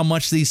that how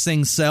much these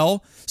things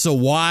sell. So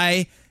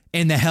why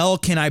in the hell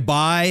can I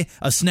buy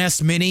a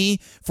SNES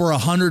Mini for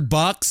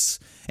 $100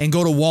 and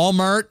go to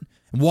Walmart?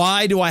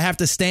 Why do I have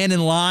to stand in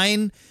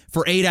line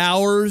for 8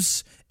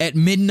 hours at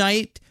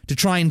midnight to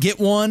try and get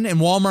one, and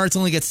Walmart's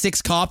only got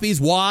 6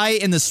 copies? Why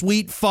in the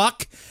sweet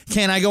fuck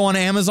can't I go on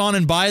Amazon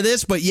and buy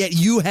this, but yet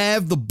you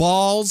have the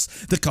balls,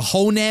 the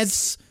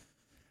cojones,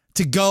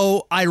 to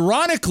go,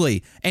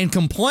 ironically, and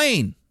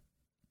complain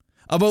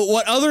about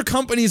what other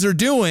companies are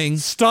doing?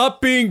 Stop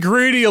being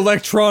greedy,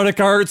 Electronic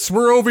Arts.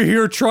 We're over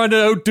here trying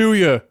to outdo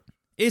you.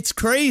 It's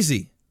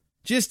crazy.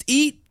 Just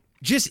eat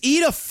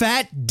a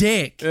fat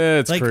dick.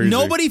 It's crazy.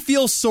 Nobody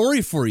feels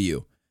sorry for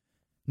you.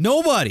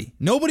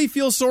 Nobody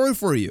feels sorry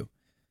for you.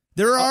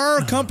 There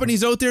are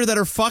companies out there that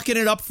are fucking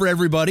it up for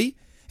everybody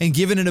and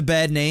giving it a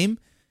bad name,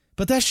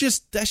 but that's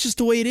just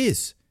the way it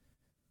is.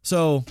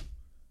 So,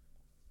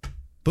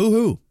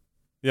 boo-hoo.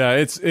 Yeah,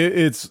 it's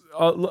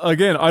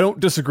again, I don't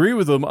disagree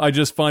with him. I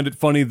just find it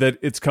funny that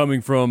it's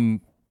coming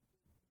from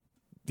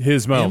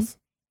his mouth.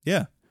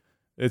 Yeah.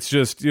 It's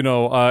just,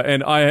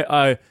 and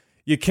I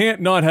you can't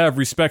not have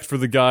respect for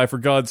the guy. For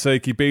God's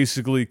sake, he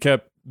basically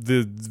kept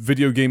the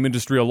video game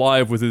industry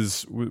alive with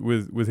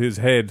his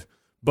head.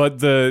 But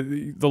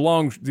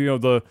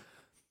the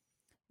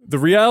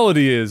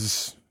reality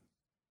is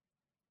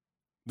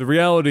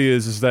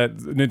that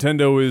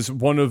Nintendo is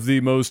one of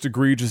the most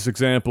egregious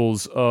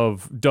examples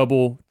of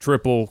double,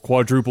 triple,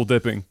 quadruple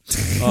dipping.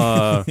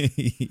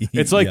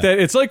 It's like that.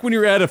 It's like when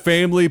you're at a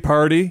family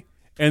party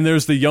and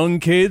there's the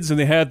young kids and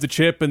they have the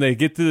chip and they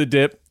get to the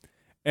dip,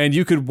 and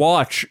you could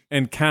watch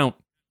and count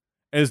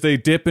as they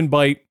dip and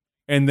bite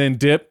and then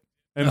dip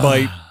and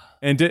bite.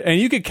 And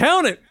you could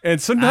count it,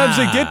 and sometimes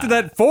they get to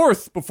that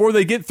fourth before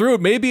they get through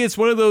it. Maybe it's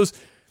one of those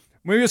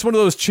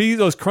cheese,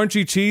 those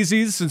crunchy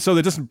cheesies, and so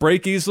it doesn't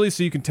break easily,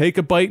 so you can take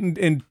a bite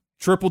and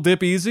triple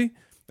dip easy. And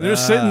they're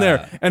just sitting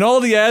there, and all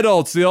the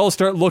adults, they all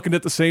start looking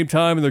at the same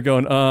time, and they're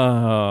going,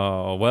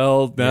 "Oh,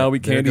 well, now we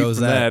can't eat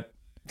from that."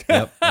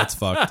 Yep, that's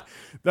fucked.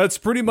 That's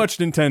pretty much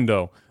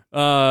Nintendo.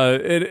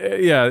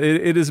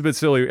 It is a bit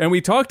silly, and we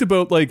talked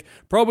about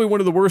probably one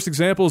of the worst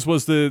examples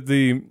was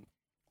the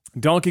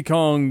Donkey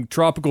Kong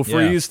Tropical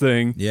Freeze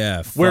thing.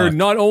 Yeah, where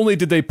not only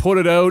did they put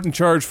it out and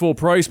charge full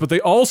price, but they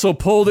also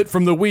pulled it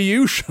from the Wii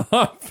U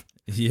shop.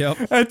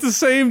 Yep. At the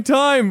same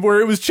time, where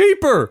it was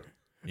cheaper.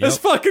 Yep. That's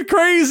fucking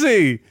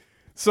crazy.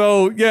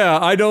 So yeah,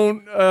 I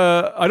don't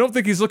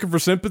think he's looking for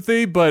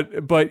sympathy,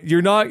 but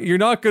you're not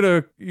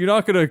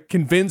gonna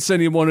convince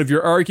anyone of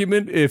your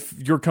argument if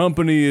your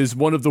company is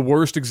one of the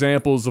worst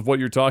examples of what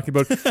you're talking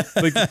about.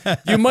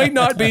 You might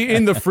not be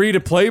in the free to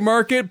play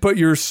market, but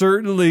you're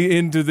certainly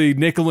into the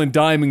nickel and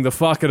diming the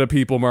fuck out of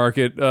people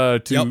market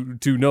to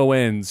no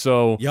end.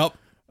 So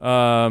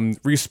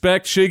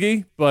respect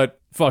Shiggy, but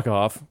fuck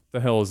off.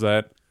 The hell is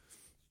that?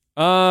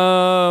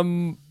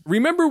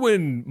 Remember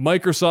when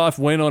Microsoft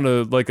went on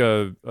a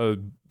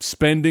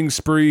spending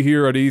spree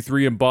here at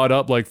E3 and bought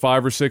up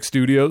 5 or 6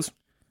 studios?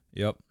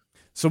 Yep.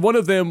 So one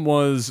of them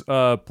was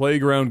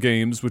Playground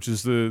Games, which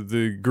is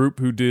the group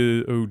who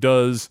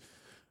does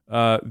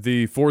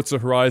the Forza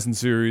Horizon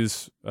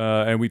series,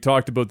 and we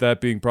talked about that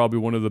being probably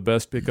one of the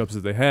best pickups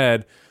that they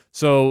had.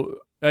 So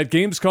at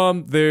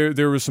Gamescom,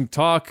 there was some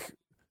talk,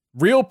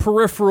 real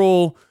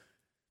peripheral,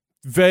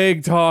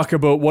 vague talk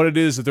about what it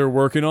is that they're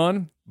working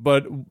on.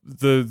 But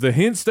the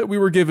hints that we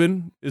were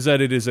given is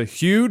that it is a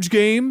huge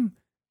game,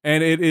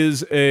 and it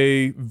is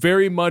a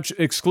very much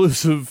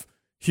exclusive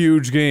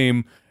huge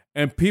game,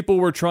 and people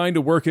were trying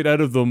to work it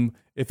out of them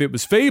if it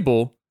was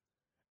Fable,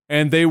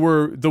 and they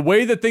were the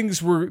way that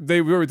things were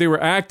they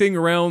were acting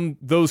around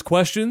those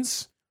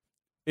questions.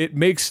 It's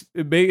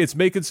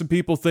making some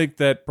people think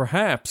that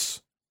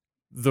perhaps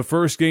the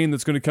first game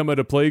that's going to come out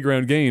of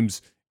Playground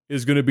Games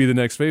is going to be the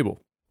next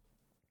Fable.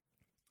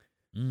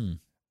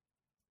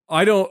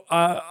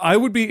 I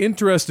would be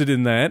interested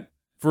in that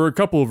for a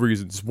couple of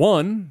reasons.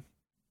 One,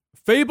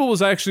 Fable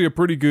was actually a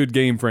pretty good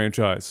game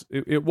franchise.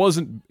 It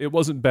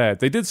wasn't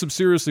bad. They did some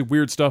seriously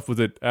weird stuff with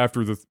it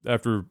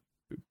after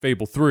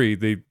Fable 3.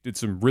 They did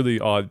some really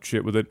odd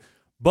shit with it,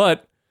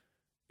 but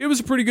it was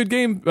a pretty good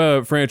game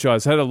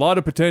franchise. Had a lot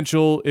of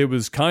potential. It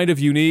was kind of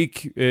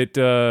unique. It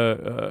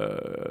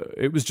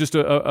was just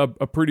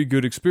a pretty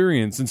good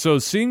experience. And so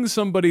seeing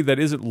somebody that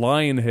isn't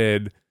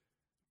Lionhead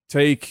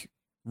take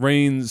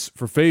reins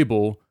for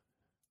Fable,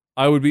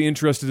 I would be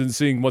interested in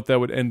seeing what that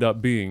would end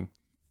up being.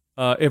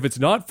 If it's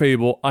not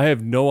Fable, I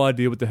have no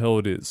idea what the hell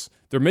it is.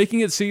 They're making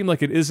it seem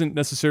like it isn't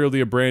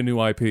necessarily a brand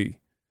new IP.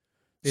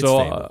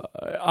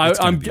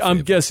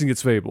 I'm guessing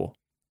it's Fable.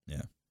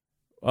 Yeah.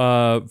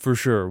 For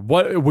sure.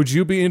 What would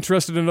you be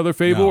interested in another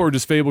Fable, or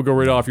does Fable go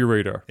right off your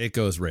radar? It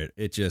goes right.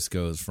 It just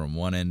goes from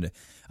one end.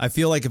 I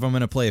feel like if I'm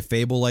going to play a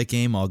Fable-like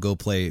game, I'll go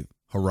play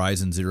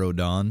Horizon Zero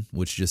Dawn,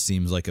 which just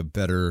seems like a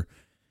better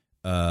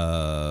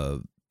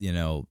type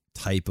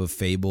of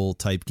Fable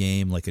type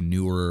game, like a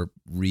newer,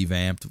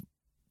 revamped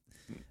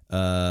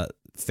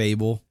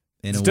Fable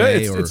in a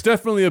way. It's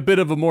definitely a bit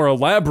of a more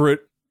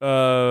elaborate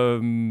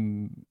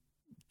kind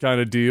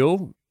of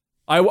deal.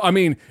 I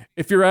mean,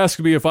 if you're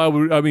asking me if I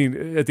would, at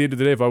the end of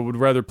the day, if I would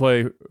rather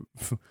play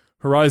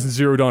Horizon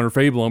Zero Dawn or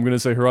Fable, I'm going to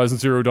say Horizon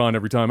Zero Dawn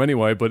every time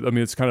anyway. But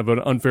it's kind of an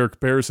unfair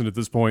comparison at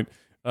this point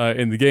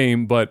in the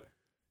game. But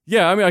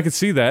yeah, I could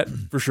see that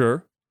for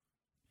sure.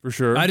 For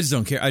sure. I just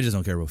don't care. I just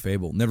don't care about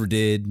Fable. Never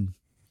did.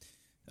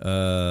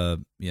 I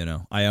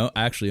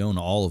actually own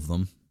all of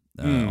them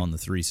on the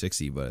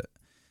 360, but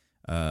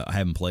I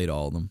haven't played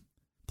all of them.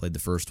 Played the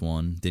first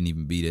one, didn't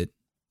even beat it.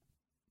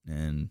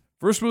 And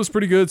first one was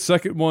pretty good.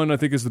 Second one, I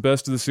think, is the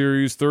best of the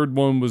series. Third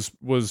one was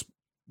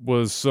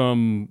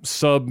some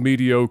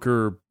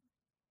sub-mediocre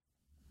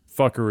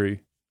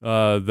fuckery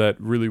that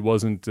really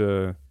wasn't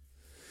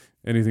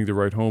anything to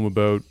write home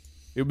about.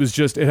 It was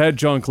just, it had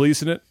John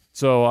Cleese in it.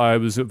 So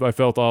I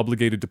felt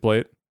obligated to play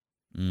it.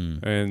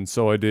 And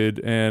so I did,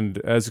 and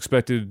as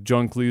expected,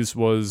 John Cleese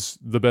was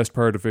the best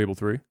part of Fable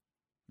 3.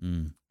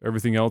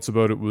 Everything else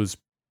about it was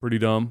pretty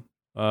dumb.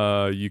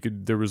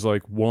 There was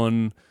like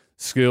one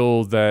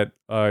skill that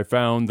I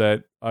found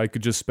that I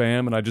could just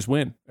spam and I just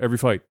win every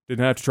fight.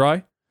 Didn't have to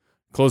try.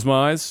 Close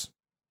my eyes,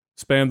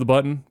 spam the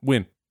button,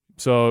 win.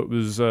 So it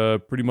was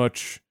pretty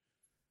much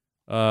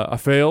a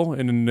fail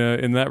in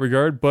that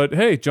regard. But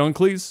hey, John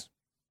Cleese.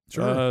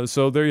 Sure.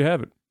 So there you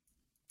have it.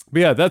 But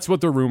yeah, that's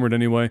what they're rumored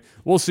anyway.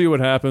 We'll see what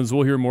happens.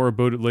 We'll hear more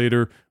about it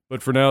later.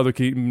 But for now, they're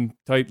keeping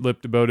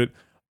tight-lipped about it.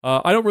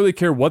 I don't really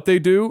care what they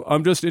do.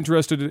 I'm just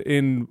interested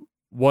in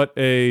what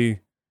a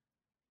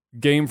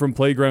game from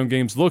Playground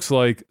Games looks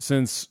like,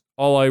 since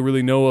all I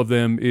really know of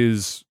them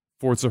is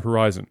Forza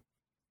Horizon,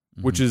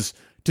 which is,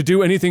 to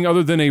do anything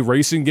other than a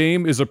racing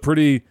game is a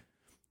pretty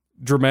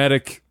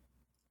dramatic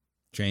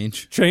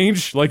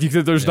change. Like,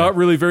 there's not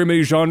really very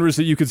many genres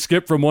that you could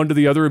skip from one to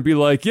the other and be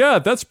like, yeah,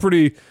 that's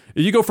pretty.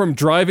 You go from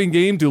driving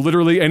game to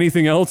literally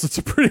anything else. It's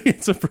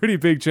a pretty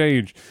big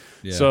change.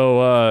 Yeah.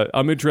 So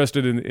I'm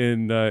interested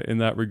in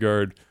that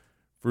regard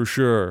for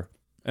sure.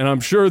 And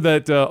I'm sure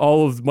that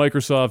all of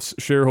Microsoft's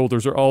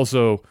shareholders are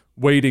also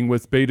waiting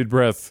with bated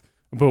breath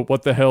about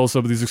what the hell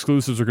some of these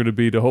exclusives are going to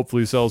be to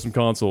hopefully sell some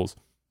consoles.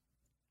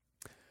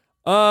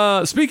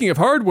 Speaking of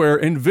hardware,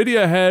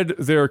 NVIDIA had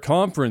their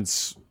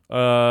conference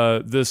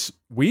this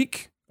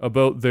week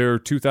about their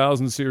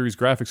 2000 series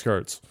graphics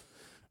cards.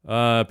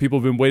 People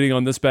have been waiting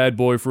on this bad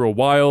boy for a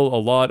while. A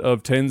lot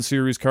of 10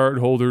 series card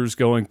holders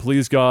going,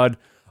 please God,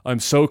 I'm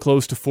so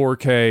close to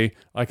 4K.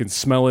 I can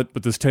smell it,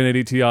 but this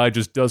 1080 Ti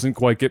just doesn't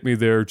quite get me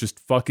there. Just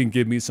fucking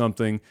give me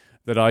something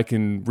that I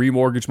can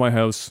remortgage my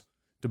house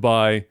to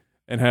buy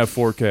and have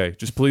 4K.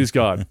 Just please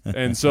God.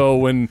 And so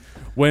when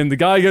the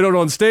guy got out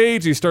on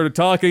stage, he started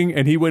talking,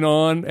 and he went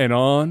on and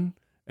on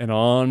and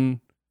on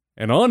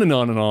and on and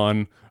on and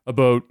on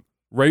about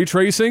ray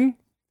tracing.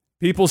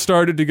 People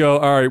started to go,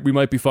 all right, we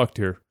might be fucked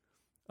here.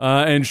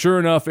 And sure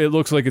enough, it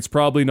looks like it's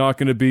probably not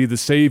going to be the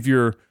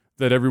savior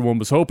that everyone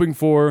was hoping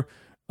for.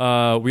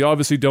 We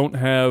obviously don't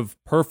have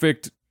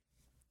perfect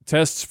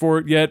tests for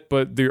it yet,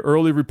 but the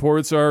early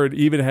reports are it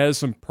even has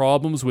some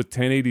problems with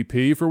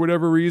 1080p for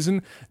whatever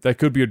reason. That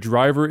could be a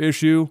driver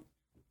issue.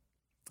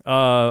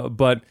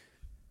 But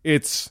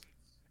it's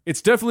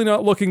definitely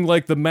not looking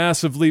like the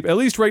massive leap, at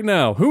least right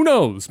now. Who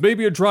knows?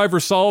 Maybe a driver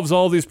solves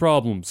all these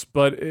problems,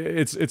 but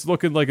it's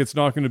looking like it's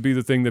not going to be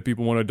the thing that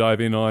people want to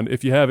dive in on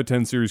if you have a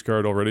 10 series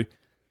card already.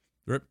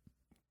 Rip.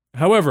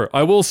 However,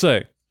 I will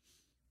say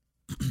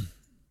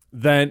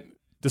that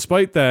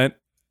despite that,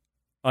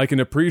 I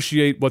can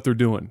appreciate what they're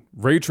doing.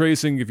 Ray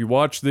tracing, if you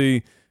watch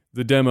the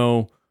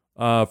demo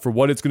for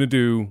what it's going to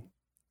do,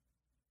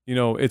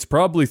 it's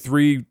probably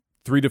three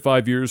to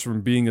 5 years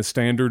from being a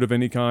standard of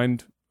any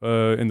kind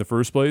in the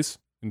first place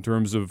in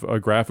terms of a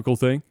graphical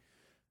thing.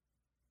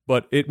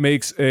 But it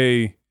makes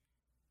a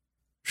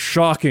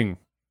shocking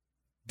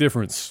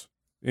difference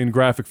in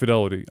graphic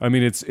fidelity. I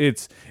mean,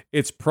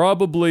 it's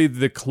probably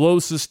the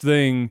closest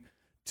thing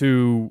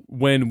to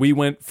when we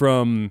went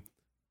from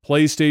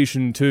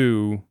PlayStation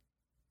 2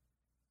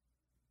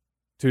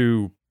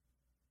 to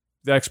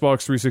the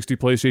Xbox 360,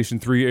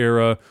 PlayStation 3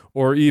 era,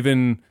 or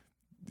even,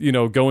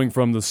 going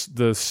from the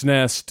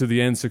SNES to the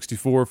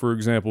N64, for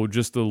example,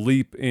 just the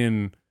leap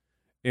in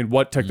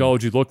what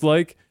technology looked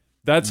like.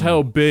 That's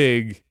how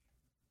big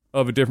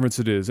of a difference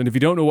it is. And if you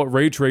don't know what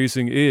ray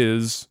tracing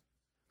is,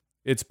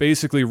 it's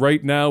basically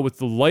right now with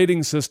the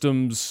lighting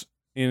systems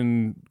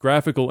in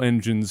graphical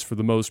engines, for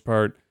the most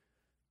part,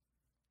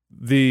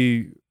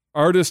 the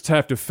artists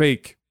have to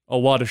fake a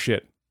lot of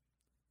shit.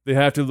 They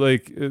have to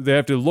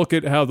look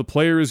at how the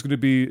player is going to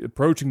be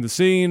approaching the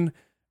scene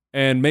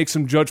and make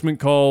some judgment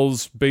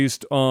calls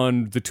based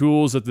on the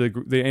tools that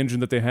the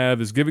engine that they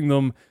have is giving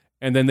them,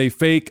 and then they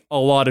fake a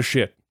lot of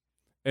shit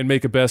and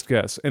make a best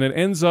guess. And it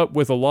ends up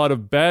with a lot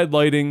of bad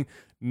lighting,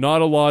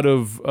 not a lot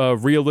of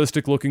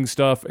realistic looking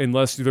stuff,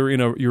 unless you're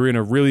in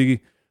a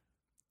really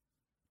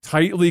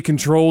tightly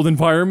controlled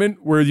environment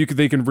where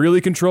they can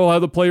really control how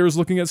the player is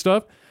looking at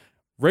stuff.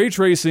 Ray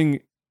tracing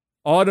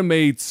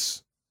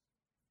automates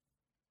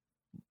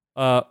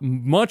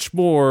much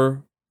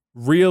more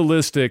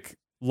realistic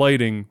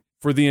lighting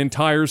for the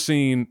entire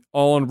scene,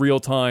 all in real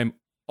time,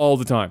 all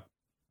the time.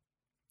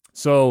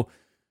 So,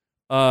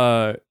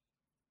 and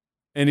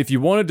if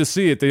you wanted to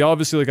see it, they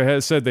obviously, like I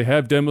had said, they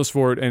have demos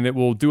for it, and it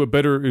will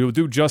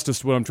do justice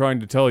to what I'm trying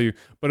to tell you.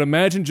 But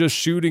imagine just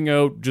shooting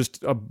out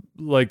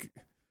millions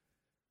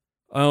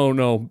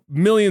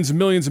and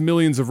millions and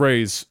millions of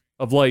rays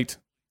of light.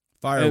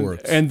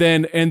 Fireworks. And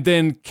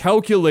then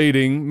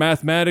calculating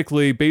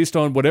mathematically based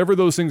on whatever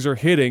those things are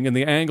hitting and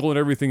the angle and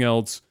everything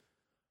else,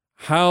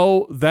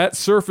 how that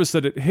surface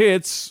that it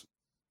hits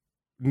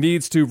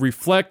needs to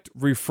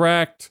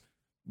refract,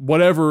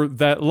 whatever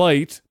that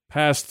light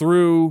pass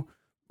through,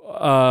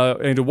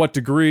 and to what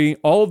degree,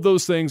 all of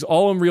those things,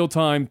 all in real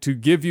time, to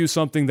give you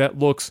something that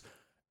looks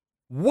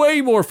way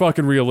more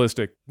fucking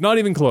realistic. Not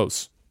even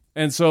close.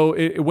 And so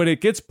when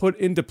it gets put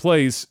into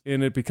place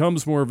and it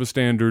becomes more of a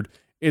standard,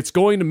 it's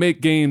going to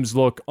make games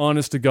look,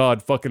 honest to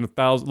God, fucking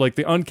 1,000. Like,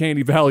 the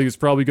uncanny valley is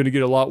probably going to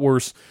get a lot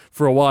worse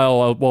for a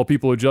while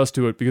people adjust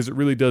to it, because it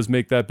really does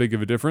make that big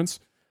of a difference.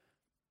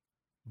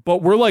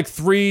 But we're like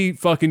 3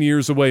 fucking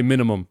years away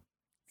minimum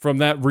from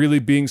that really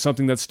being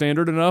something that's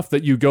standard enough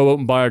that you go out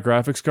and buy a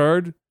graphics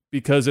card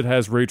because it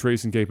has ray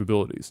tracing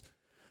capabilities.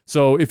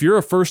 So if you're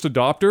a first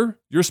adopter,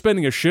 you're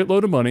spending a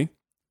shitload of money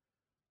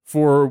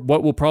for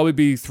what will probably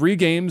be 3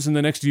 games in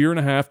the next year and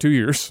a half, 2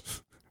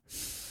 years.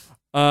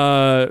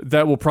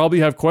 That will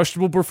probably have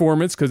questionable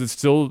performance because it's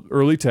still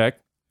early tech.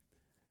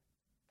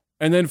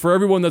 And then for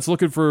everyone that's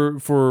looking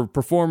for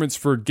performance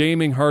for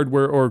gaming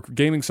hardware or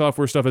gaming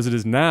software stuff as it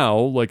is now,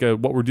 like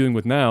what we're dealing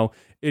with now,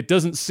 it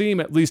doesn't seem,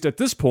 at least at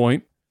this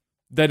point,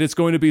 that it's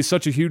going to be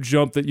such a huge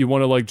jump that you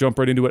want to like jump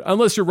right into it.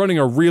 Unless you're running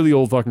a really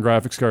old fucking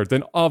graphics card,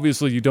 then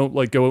obviously you don't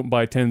like go out and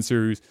buy a 10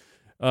 series.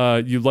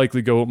 You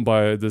likely go out and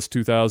buy this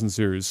 2000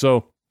 series.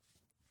 So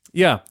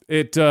yeah,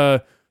 it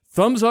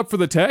thumbs up for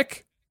the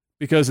tech,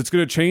 because it's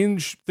going to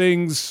change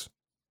things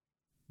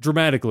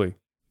dramatically.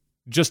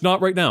 Just not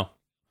right now.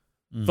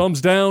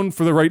 Thumbs down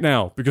for the right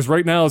now, because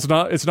right now it's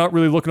not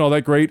really looking all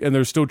that great, and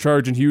they're still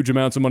charging huge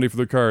amounts of money for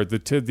the card. The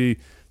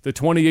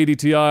 2080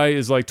 Ti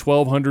is like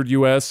 $1,200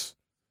 US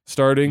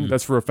starting.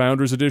 That's for a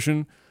Founders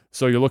Edition.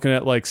 So you're looking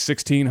at like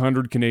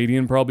 1,600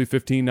 Canadian, probably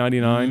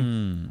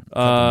 $1,599.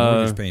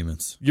 Mortgage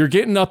payments. You're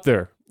getting up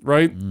there,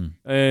 right?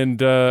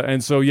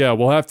 And so yeah,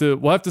 we'll have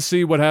to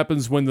see what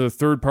happens when the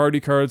third party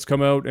cards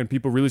come out and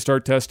people really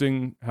start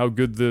testing how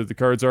good the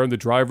cards are and the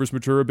drivers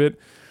mature a bit.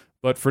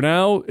 But for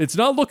now, it's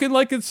not looking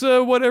like it's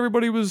what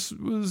everybody was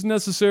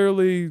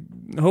necessarily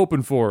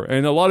hoping for.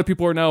 And a lot of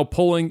people are now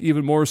pulling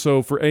even more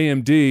so for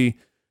AMD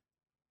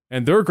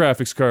and their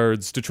graphics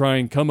cards to try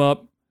and come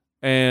up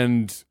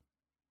and,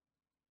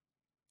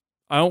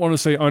 I don't want to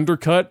say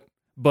undercut,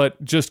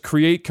 but just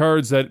create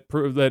cards that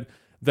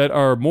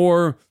are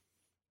more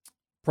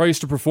price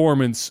to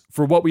performance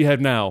for what we have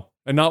now,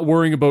 and not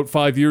worrying about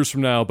 5 years from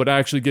now, but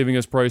actually giving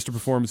us price to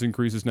performance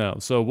increases now.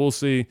 So we'll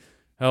see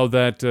how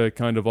that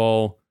kind of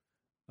all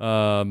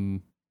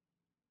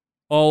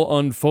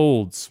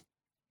unfolds.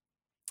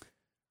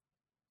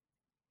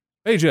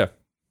 Hey, Jeff.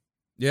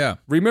 Yeah.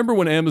 Remember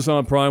when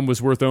Amazon Prime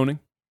was worth owning?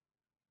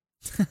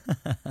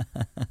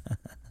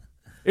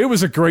 It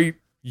was a great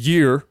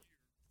year,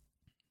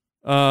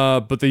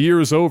 but the year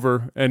is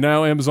over, and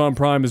now Amazon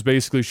Prime is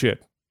basically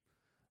shit.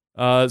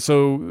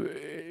 So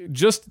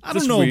just I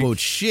don't know about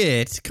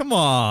shit. Come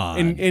on.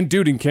 In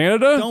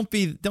Canada, don't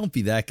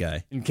be that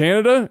guy. In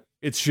Canada,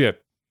 it's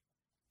shit.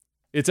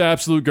 It's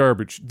absolute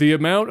garbage. The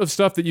amount of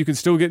stuff that you can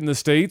still get in the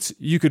States,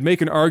 you could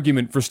make an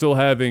argument for still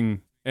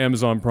having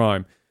Amazon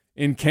Prime.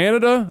 In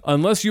Canada,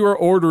 unless you are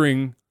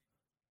ordering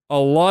a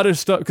lot of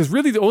stuff, because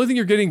really the only thing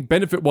you're getting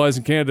benefit-wise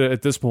in Canada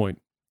at this point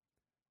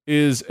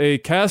is a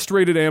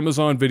castrated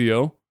Amazon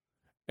video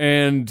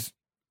and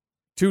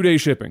 2-day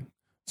shipping.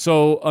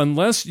 So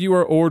unless you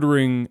are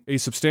ordering a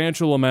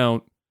substantial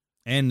amount,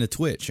 and the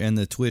Twitch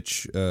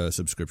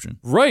subscription,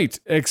 right?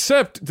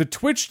 Except the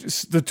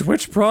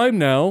Twitch Prime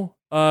now,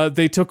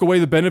 they took away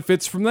the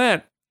benefits from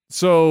that,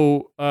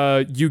 so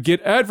you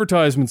get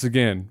advertisements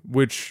again,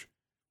 which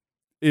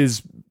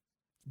is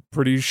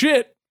pretty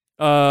shit.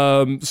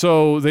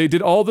 So they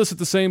did all this at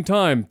the same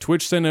time.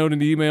 Twitch sent out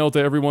an email to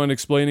everyone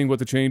explaining what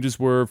the changes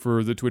were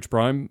for the Twitch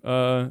Prime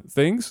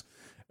things.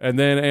 And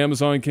then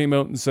Amazon came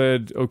out and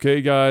said,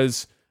 okay,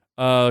 guys,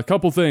 a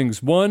couple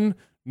things. One,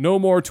 no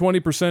more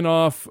 20%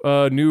 off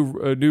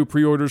new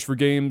pre-orders for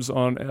games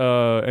on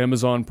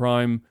Amazon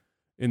Prime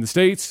in the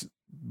States,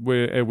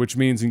 which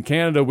means in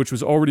Canada, which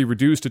was already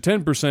reduced to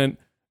 10%,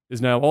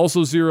 is now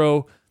also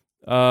 0.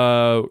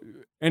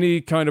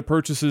 Any kind of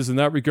purchases in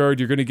that regard,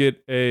 you're going to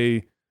get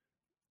a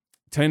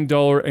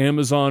 $10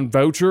 Amazon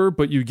voucher,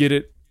 but you get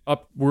it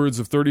upwards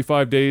of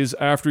 35 days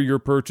after your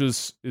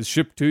purchase is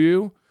shipped to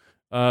you.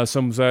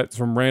 Some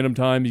random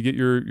time you get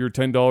your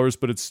 $10,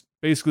 but it's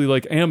basically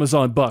like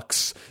Amazon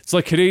bucks. It's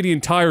like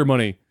Canadian Tire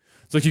money.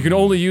 It's like you can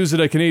only use it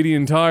at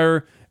Canadian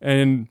Tire,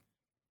 and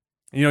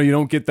you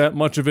don't get that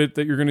much of it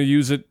that you're going to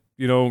use it,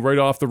 right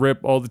off the rip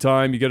all the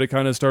time. You got to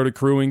kind of start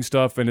accruing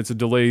stuff, and it's a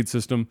delayed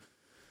system.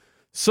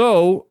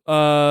 So,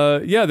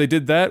 yeah, they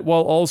did that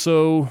while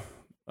also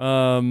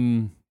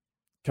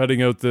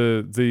cutting out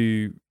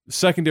the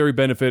secondary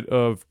benefit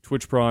of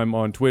Twitch Prime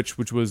on Twitch,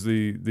 which was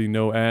the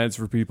no ads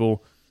for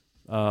people.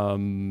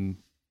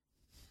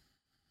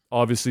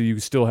 Obviously, you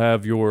still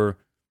have your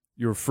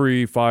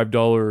free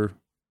 $5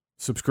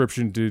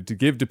 subscription to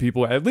give to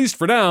people, at least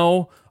for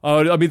now.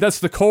 I mean, that's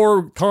the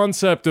core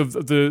concept of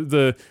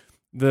the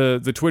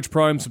Twitch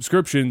Prime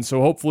subscription.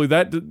 So hopefully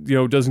that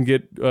doesn't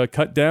get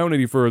cut down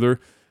any further.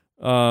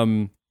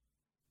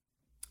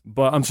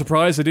 But I'm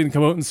surprised they didn't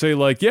come out and say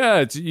like,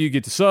 yeah, you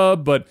get to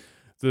sub, but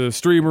the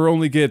streamer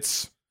only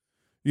gets,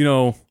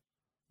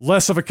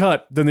 less of a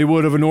cut than they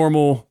would of a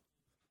normal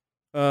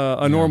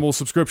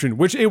subscription,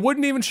 which it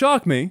wouldn't even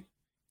shock me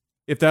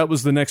if that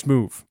was the next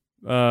move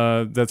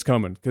that's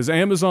coming. Because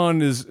Amazon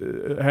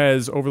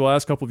has over the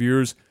last couple of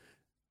years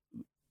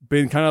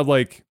been kind of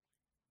like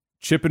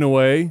chipping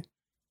away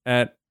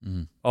at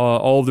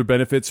all of their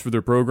benefits for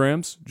their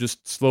programs,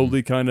 just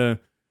slowly kind of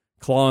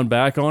clawing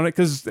back on it,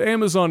 because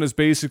Amazon is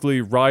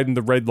basically riding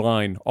the red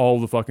line all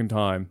the fucking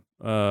time,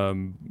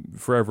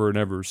 forever and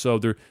ever. So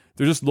they're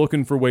just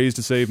looking for ways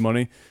to save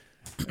money.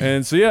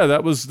 And so yeah,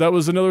 that was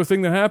another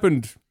thing that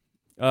happened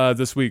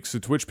this week. So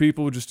Twitch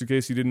people, just in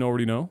case you didn't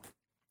already know,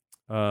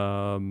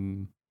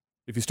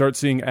 if you start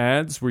seeing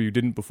ads where you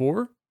didn't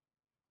before,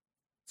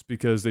 it's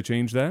because they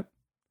changed that.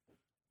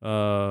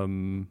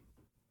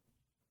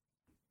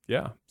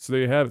 Yeah, so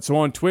there you have it. So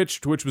on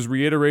Twitch was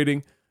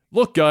reiterating,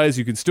 look guys,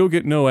 you can still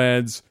get no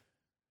ads.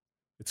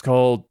 It's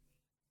called,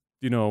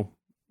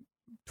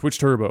 Twitch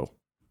Turbo,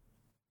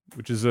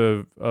 which is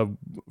a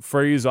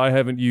phrase I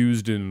haven't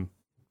used in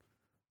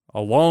a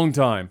long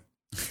time.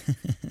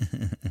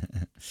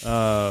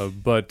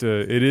 But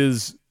it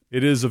is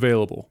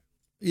available.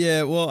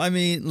 Yeah, well, I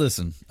mean,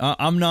 listen,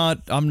 I'm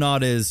not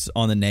as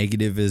on the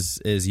negative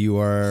as you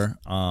are,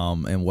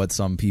 and what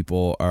some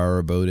people are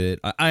about it.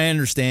 I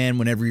understand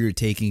whenever you're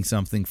taking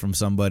something from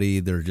somebody,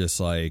 they're just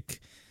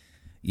like,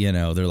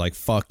 they're like,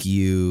 fuck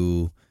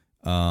you.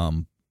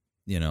 I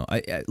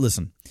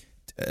listen,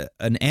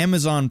 an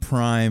Amazon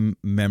Prime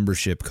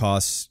membership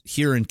costs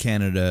here in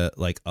Canada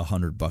like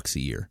 $100 a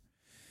year.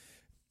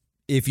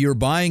 If you're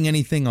buying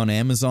anything on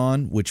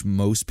Amazon, which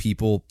most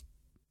people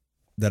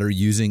that are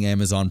using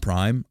Amazon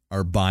Prime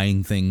are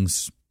buying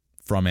things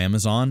from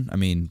Amazon. I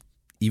mean,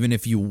 even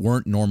if you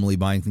weren't normally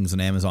buying things on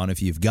Amazon,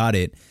 if you've got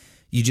it,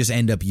 you just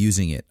end up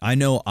using it. I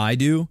know I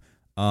do.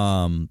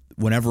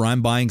 Whenever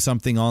I'm buying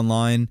something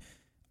online,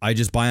 I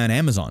just buy on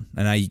Amazon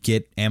and I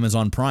get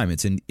Amazon Prime.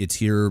 It's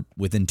here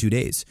within 2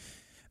 days.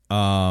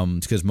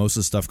 It's because most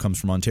of the stuff comes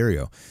from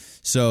Ontario.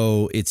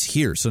 So it's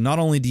here. So not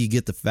only do you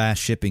get the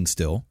fast shipping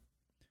still,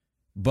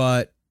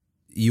 but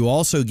you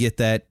also get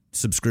that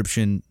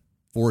subscription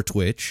for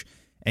Twitch.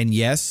 And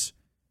yes,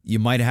 you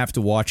might have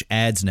to watch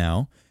ads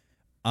now.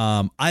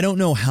 I don't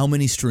know how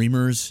many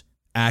streamers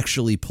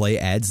actually play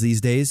ads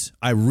these days.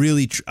 I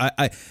really,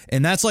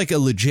 and that's like a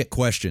legit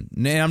question.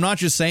 And I'm not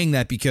just saying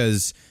that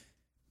because,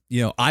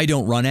 I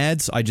don't run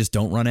ads. I just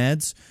don't run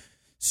ads.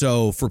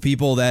 So for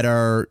people that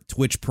are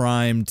Twitch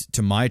primed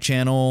to my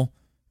channel,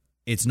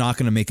 it's not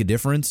going to make a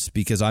difference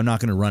because I'm not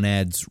going to run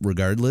ads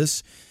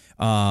regardless.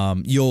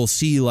 You'll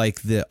see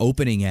like the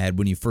opening ad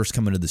when you first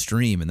come into the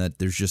stream, and that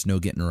there's just no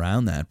getting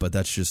around that. But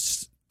that's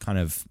just kind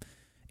of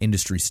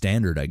industry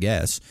standard, I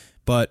guess.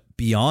 But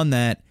beyond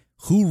that,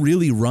 who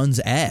really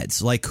runs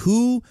ads? Like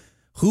who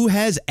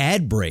has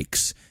ad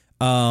breaks?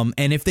 And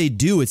if they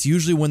do, it's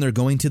usually when they're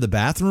going to the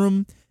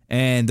bathroom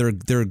and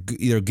they're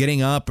either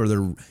getting up or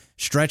they're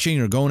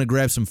stretching or going to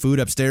grab some food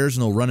upstairs,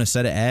 and they'll run a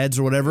set of ads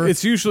or whatever.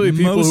 It's usually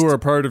people who are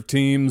part of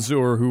teams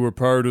or who are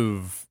part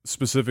of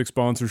specific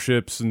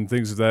sponsorships and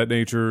things of that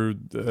nature.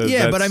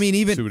 But I mean,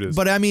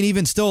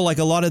 even still, like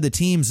a lot of the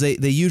teams, they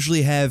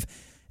usually have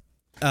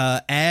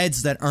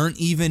ads that aren't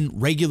even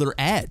regular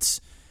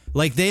ads.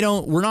 Like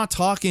we're not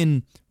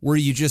talking where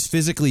you just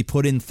physically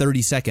put in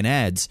 30-second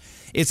ads.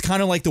 It's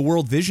kind of like the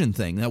World Vision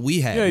thing that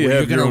we have. Yeah, you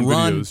have your own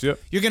videos. Yep.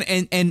 You're gonna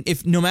and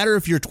if no matter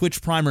if you're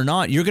Twitch Prime or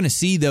not, you're gonna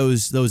see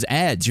those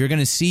ads. You're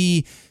gonna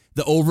see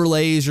the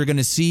overlays. You're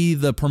gonna see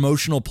the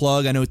promotional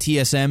plug. I know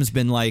TSM's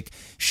been like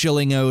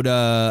shilling out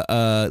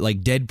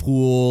like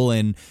Deadpool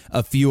and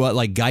a few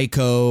like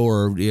Geico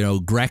or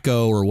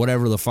Greco or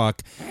whatever the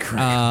fuck.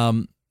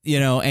 And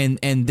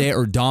they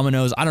or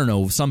Domino's, I don't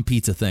know, some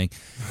pizza thing,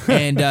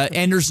 and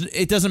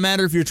it doesn't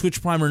matter if you're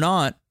Twitch Prime or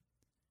not.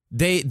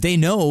 They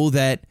know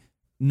that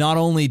not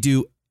only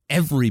do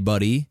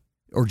everybody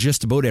or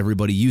just about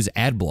everybody use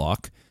ad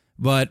block,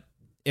 but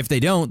if they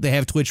don't, they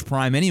have Twitch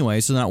Prime anyway,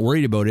 so they're not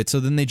worried about it.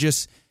 So then they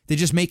just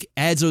make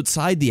ads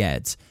outside the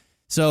ads.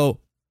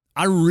 So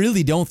I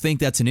really don't think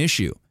that's an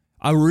issue.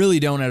 I really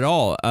don't at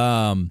all.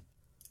 To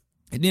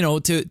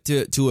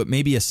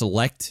maybe a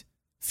select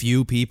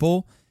few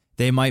people,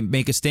 they might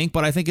make a stink,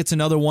 but I think it's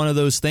another one of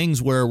those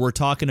things where we're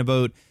talking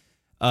about,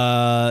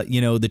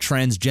 the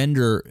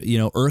transgender,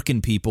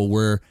 Irkin people,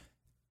 where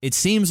it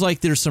seems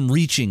like there's some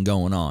reaching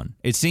going on.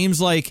 It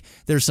seems like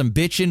there's some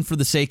bitching for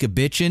the sake of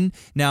bitching.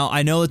 Now,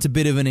 I know it's a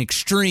bit of an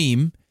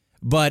extreme,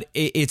 but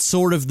it's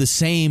sort of the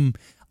same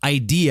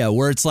idea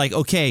where it's like,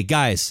 okay,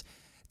 guys,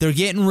 they're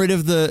getting rid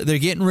of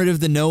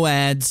the no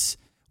ads.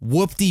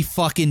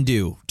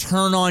 Whoop-de-fucking-do.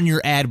 Turn on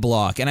your ad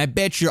block, and I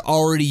bet you're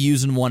already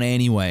using one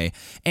anyway.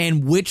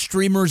 And which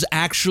streamers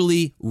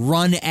actually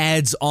run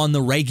ads on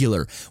the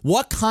regular?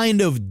 What kind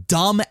of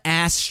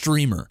dumb-ass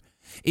streamer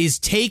is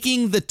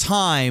taking the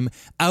time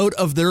out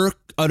of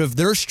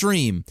their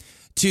stream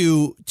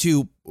to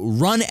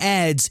run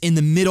ads in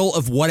the middle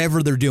of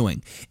whatever they're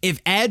doing? If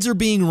ads are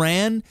being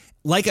ran,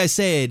 like I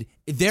said,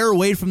 they're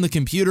away from the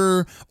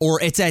computer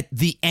or it's at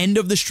the end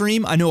of the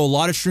stream. I know a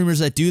lot of streamers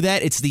that do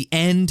that. It's the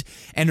end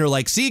and they're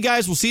like, see you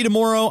guys, we'll see you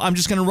tomorrow. I'm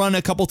just going to run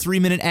a couple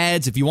 3-minute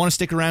ads. If you want to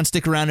stick around,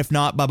 stick around. If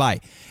not, bye-bye.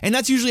 And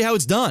that's usually how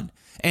it's done.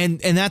 And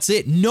that's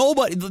it.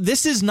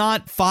 This is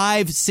not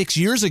 5-6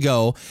 years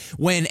ago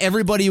when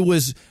everybody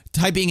was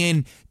typing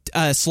in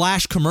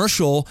slash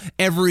commercial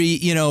every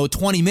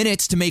 20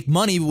 minutes to make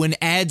money when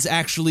ads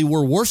actually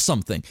were worth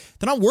something.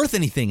 They're not worth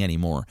anything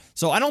anymore.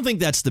 So I don't think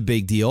that's the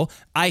big deal.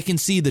 I can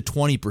see the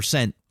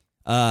 20%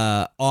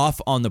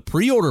 off on the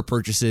pre-order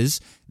purchases.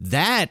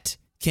 That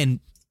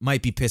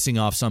might be pissing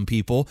off some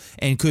people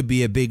and could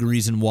be a big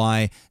reason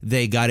why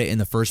they got it in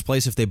the first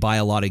place. If they buy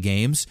a lot of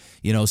games,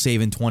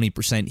 saving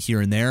 20% here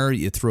and there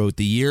throughout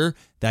the year,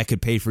 that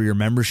could pay for your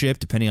membership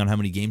depending on how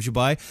many games you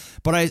buy.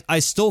 But I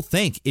still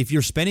think if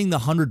you're spending the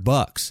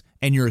 $100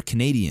 and you're a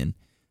Canadian,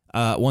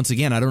 once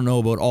again, I don't know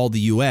about all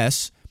the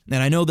US,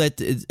 and I know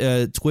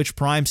that Twitch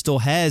Prime still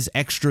has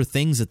extra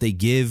things that they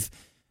give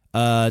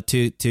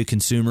to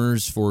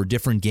consumers for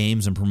different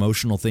games and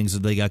promotional things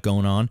that they got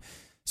going on.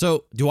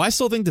 So do I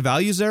still think the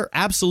value's there?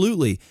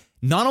 Absolutely.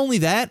 Not only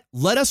that,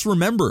 let us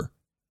remember,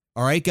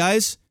 all right,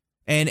 guys,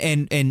 and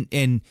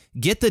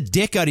get the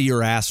dick out of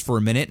your ass for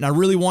a minute. And I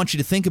really want you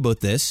to think about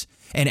this.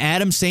 And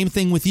Adam, same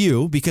thing with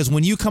you, because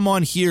when you come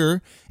on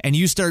here and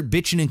you start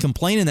bitching and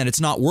complaining that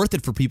it's not worth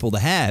it for people to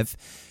have,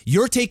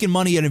 you're taking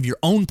money out of your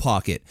own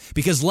pocket.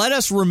 Because let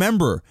us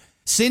remember,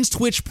 since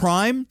Twitch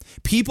Prime,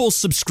 people's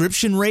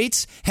subscription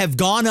rates have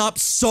gone up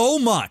so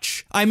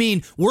much. I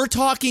mean, we're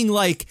talking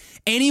like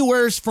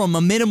anywhere from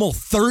a minimal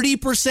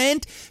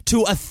 30% to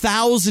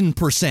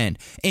 1,000%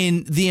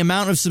 in the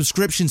amount of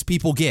subscriptions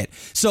people get.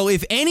 So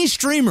if any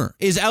streamer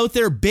is out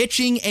there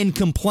bitching and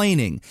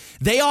complaining,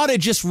 they ought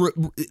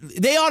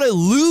to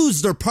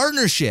lose their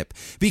partnership,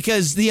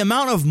 because the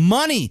amount of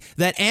money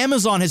that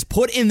Amazon has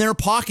put in their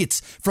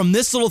pockets from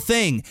this little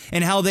thing,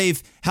 and how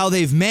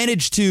they've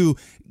managed to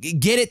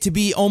get it to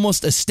be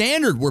almost a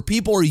standard where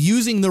people are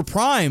using their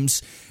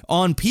primes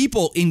on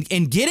people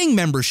and getting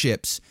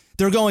memberships.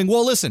 They're going,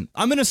 well, listen,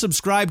 I'm going to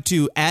subscribe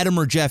to Adam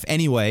or Jeff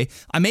anyway.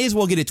 I may as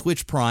well get a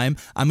Twitch Prime.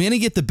 I'm going to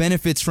get the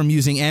benefits from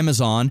using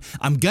Amazon.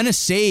 I'm going to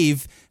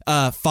save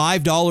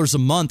 $5 a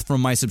month from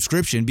my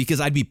subscription,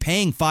 because I'd be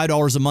paying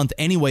 $5 a month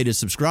anyway to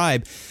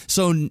subscribe.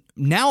 So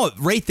now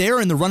right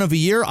there in the run of a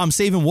year, I'm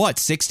saving what,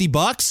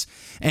 $60?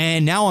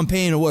 And now I'm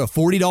paying a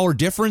 $40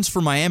 difference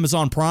for my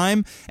Amazon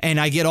Prime, and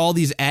I get all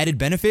these added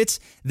benefits.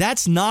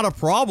 That's not a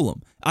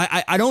problem.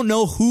 I don't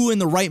know who in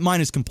the right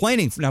mind is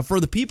complaining. Now, for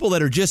the people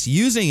that are just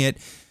using it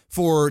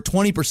for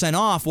 20%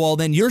 off, well,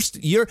 then you're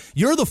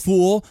the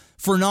fool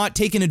for not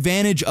taking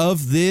advantage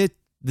of the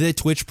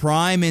Twitch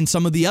Prime and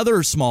some of the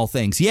other small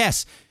things.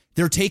 Yes,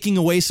 they're taking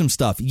away some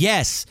stuff.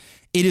 Yes,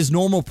 it is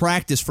normal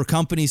practice for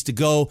companies to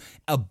go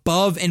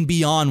above and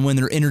beyond when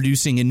they're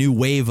introducing a new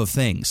wave of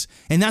things.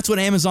 And that's what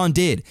Amazon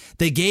did.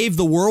 They gave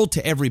the world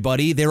to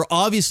everybody. They're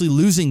obviously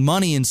losing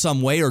money in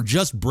some way or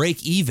just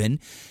break even.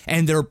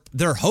 And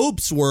their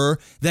hopes were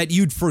that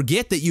you'd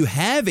forget that you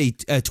have a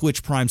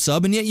Twitch Prime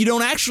sub, and yet you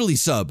don't actually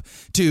sub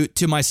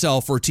to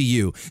myself or to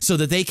you, so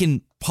that they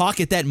can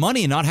pocket that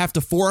money and not have to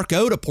fork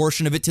out a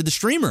portion of it to the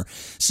streamer.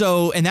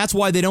 So, and that's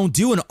why they don't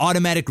do an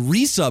automatic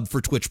resub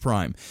for Twitch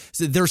Prime.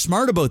 So they're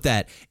smart about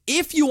that.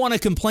 If you want to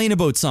complain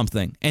about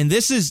something, and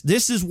this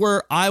is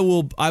where I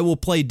will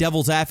play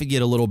devil's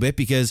advocate a little bit,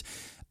 because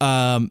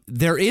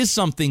there is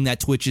something that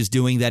Twitch is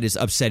doing that is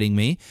upsetting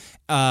me.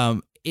 It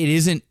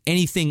isn't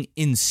anything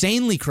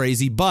insanely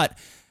crazy, but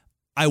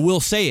I will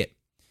say it.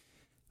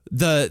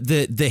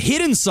 The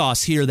hidden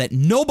sauce here that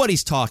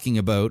nobody's talking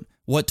about,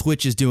 what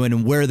Twitch is doing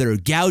and where they're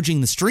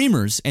gouging the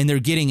streamers and they're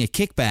getting a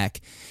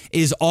kickback,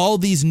 is all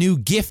these new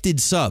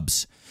gifted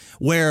subs,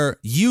 where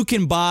you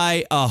can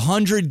buy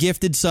 100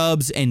 gifted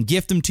subs and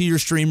gift them to your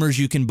streamers.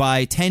 You can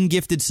buy 10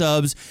 gifted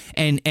subs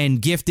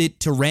and gift it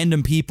to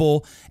random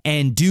people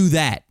and do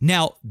that.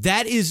 Now,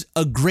 that is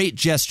a great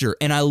gesture,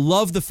 and I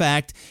love the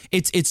fact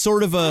it's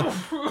sort of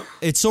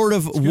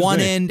one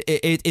end.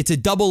 It's a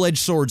double-edged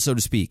sword, so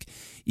to speak.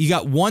 You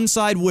got one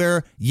side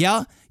where,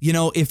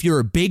 if you're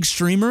a big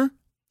streamer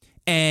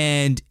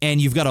and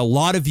you've got a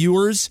lot of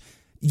viewers,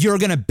 you're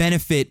going to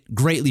benefit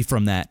greatly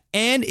from that.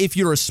 And if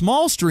you're a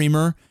small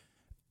streamer,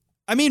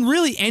 I mean,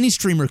 really any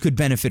streamer could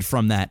benefit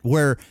from that,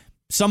 where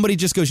somebody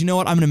just goes, you know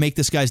what, I'm going to make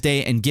this guy's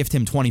day and gift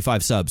him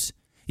 25 subs.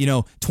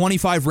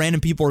 25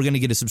 random people are going to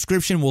get a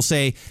subscription. We'll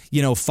say,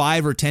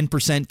 5 or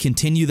 10%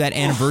 continue that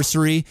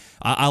anniversary.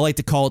 I like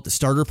to call it the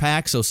starter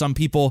pack. So some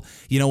people,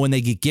 when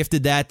they get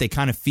gifted that, they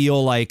kind of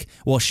feel like,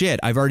 well, shit,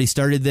 I've already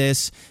started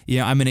this.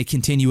 I'm going to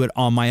continue it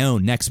on my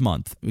own next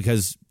month,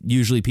 because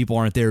usually people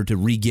aren't there to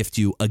re-gift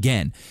you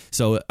again.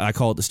 So I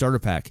call it the starter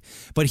pack.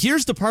 But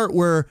here's the part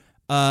where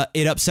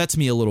it upsets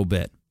me a little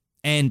bit.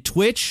 And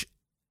Twitch,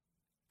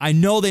 I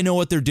know they know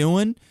what they're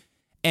doing.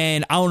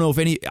 And I don't know if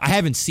I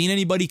haven't seen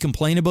anybody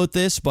complain about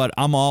this, but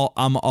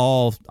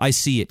I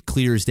see it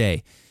clear as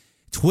day.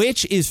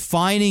 Twitch is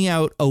finding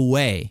out a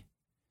way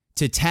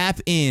to tap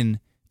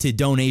in to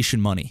donation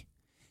money.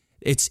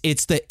 It's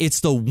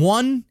the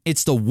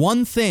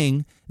one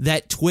thing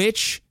that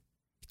Twitch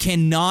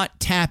cannot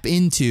tap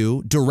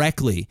into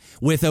directly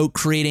without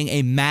creating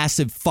a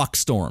massive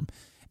fuckstorm.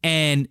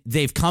 and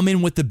they've come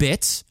in with the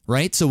bits,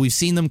 right? So we've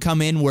seen them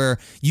come in where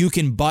you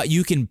can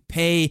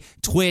pay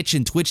Twitch,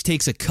 and Twitch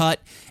takes a cut,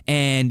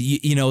 and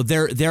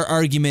their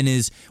argument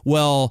is,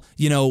 well,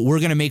 we're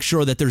going to make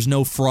sure that there's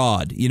no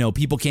fraud.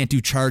 People can't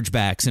do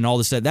chargebacks and all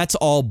this stuff. That's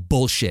all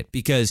bullshit,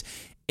 because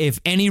if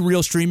any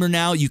real streamer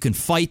now, you can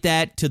fight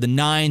that to the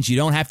nines. You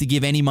don't have to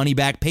give any money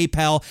back.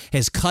 PayPal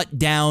has cut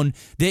down.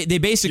 They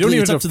basically,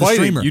 it's up to the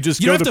streamer. You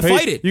just don't have to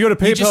fight it. You go to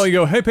PayPal, you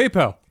go, hey,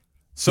 PayPal,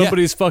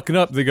 somebody's fucking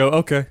up. They go,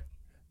 okay.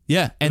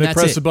 Yeah, and they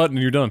press a button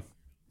and you're done.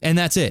 And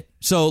that's it.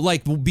 So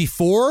like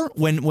before,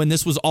 when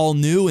this was all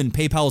new and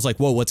PayPal was like,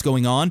 whoa, what's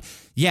going on?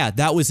 Yeah,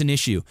 that was an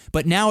issue.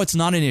 But now it's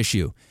not an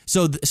issue.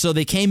 So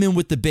they came in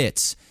with the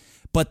bits.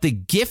 But the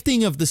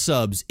gifting of the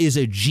subs is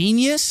a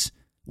genius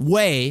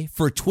way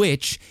for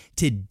Twitch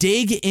to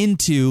dig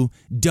into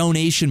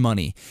donation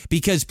money,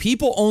 because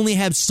people only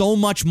have so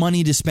much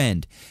money to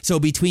spend. So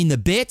between the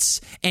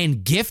bits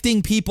and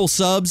gifting people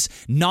subs,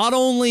 not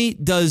only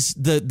does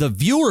the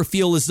viewer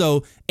feel as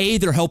though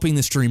they're helping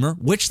the streamer,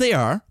 which they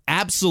are,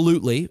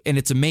 absolutely, and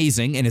it's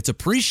amazing and it's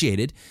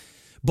appreciated,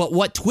 but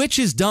what Twitch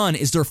has done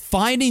is they're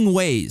finding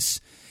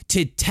ways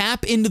to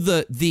tap into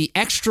the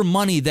extra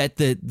money that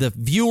the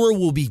viewer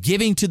will be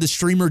giving to the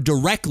streamer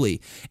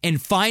directly,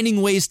 and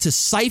finding ways to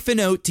siphon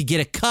out to get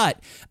a cut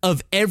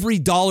of every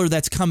dollar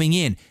that's coming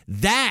in.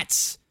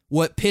 That's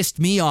what pissed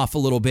me off a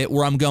little bit,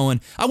 where I'm going,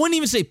 I wouldn't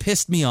even say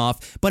pissed me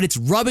off, but it's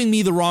rubbing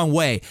me the wrong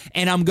way.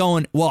 And I'm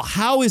going, well,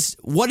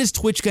 what is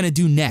Twitch going to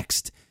do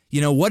next?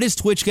 What is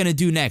Twitch going to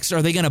do next?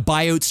 Are they going to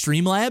buy out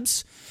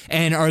Streamlabs?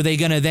 And are they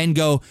going to then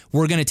go,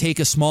 we're going to take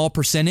a small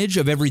percentage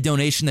of every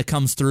donation that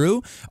comes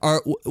through?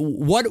 Or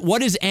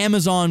what is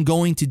Amazon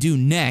going to do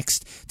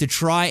next to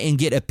try and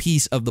get a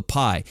piece of the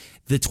pie?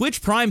 The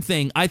Twitch Prime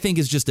thing, I think,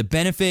 is just a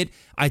benefit.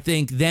 I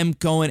think them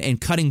going and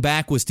cutting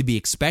back was to be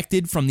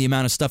expected from the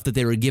amount of stuff that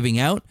they were giving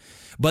out.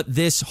 But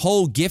this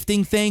whole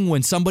gifting thing,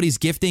 when somebody's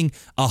gifting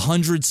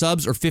 100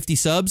 subs or 50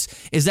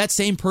 subs, is that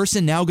same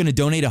person now going to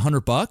donate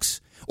 $100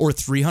 or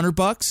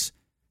 $300?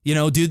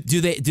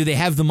 Do they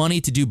have the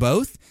money to do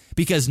both?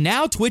 Because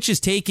now Twitch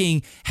is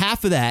taking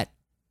half of that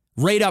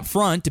right up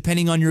front,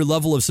 depending on your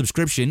level of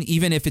subscription,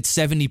 even if it's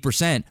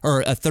 70%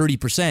 or a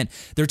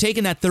 30%. They're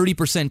taking that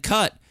 30%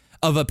 cut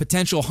of a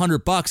potential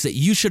 $100 that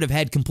you should have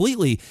had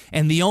completely,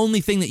 and the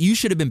only thing that you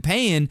should have been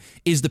paying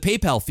is the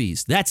PayPal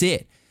fees. That's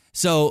it.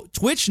 So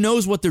Twitch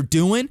knows what they're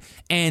doing,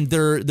 and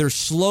they're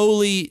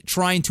slowly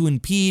trying to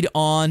impede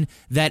on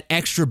that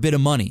extra bit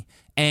of money.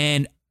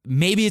 And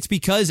maybe it's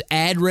because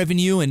ad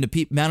revenue and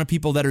the amount of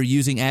people that are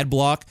using ad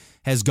block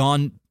has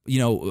gone,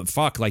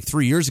 like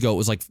 3 years ago, it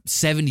was like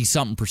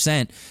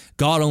 70-something%.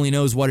 God only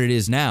knows what it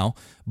is now.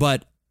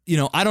 But,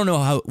 I don't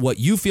know what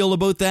you feel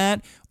about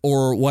that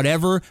or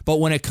whatever. But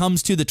when it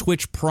comes to the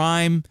Twitch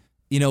Prime,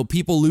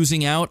 people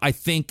losing out, I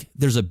think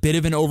there's a bit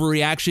of an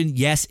overreaction.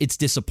 Yes, it's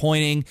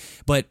disappointing,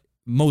 but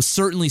most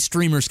certainly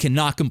streamers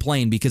cannot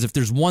complain, because if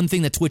there's one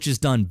thing that Twitch has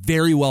done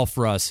very well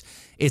for us,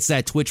 it's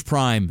that Twitch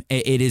Prime.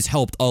 It has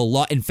helped a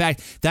lot. In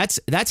fact,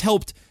 that's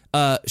helped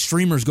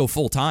streamers go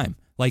full time.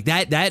 Like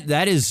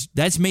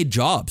that's made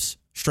jobs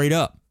straight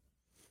up.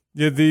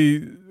 Yeah,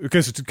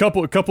 because it's a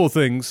couple of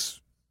things.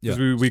 Yeah.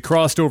 We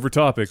crossed over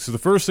topics. So the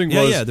first thing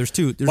was there's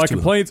two. My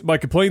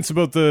complaints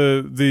about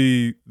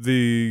the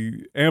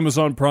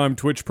Amazon Prime,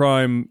 Twitch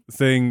Prime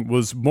thing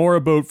was more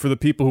about for the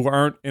people who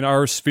aren't in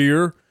our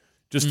sphere,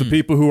 just the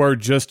people who are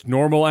just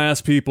normal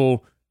ass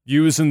people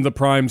using the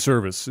Prime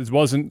service. It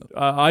wasn't.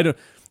 I don't.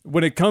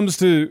 When it comes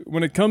to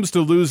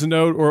losing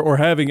out or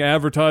having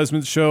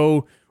advertisements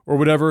show or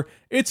whatever,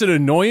 it's an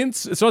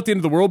annoyance. It's not the end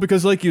of the world,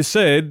 because, like you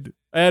said,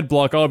 ad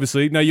block.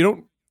 Obviously, now you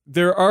don't.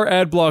 There are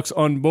ad blocks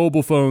on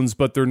mobile phones,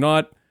 but they're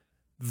not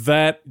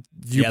that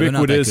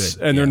ubiquitous,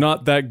 they're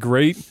not that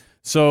great.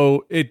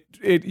 So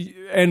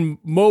and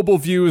mobile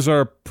views are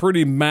a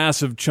pretty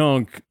massive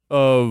chunk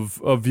of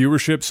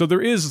viewership. So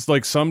there is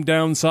like some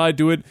downside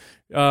to it.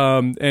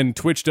 And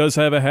Twitch does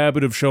have a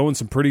habit of showing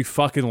some pretty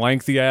fucking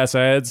lengthy ass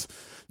ads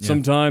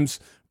sometimes.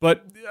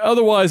 But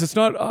otherwise, it's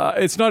not.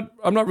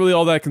 I'm not really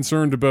all that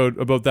concerned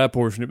about that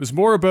portion. It was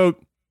more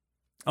about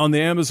on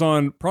the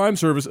Amazon Prime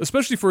service,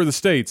 especially for the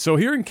States. So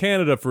here in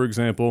Canada, for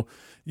example,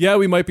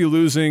 we might be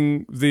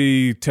losing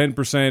the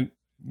 10%,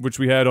 which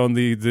we had on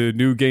the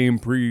new game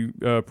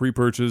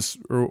pre-purchase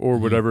or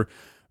whatever.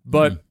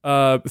 But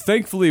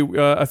thankfully,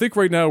 I think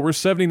right now we're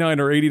 $79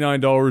 or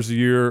 $89 a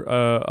year.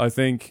 I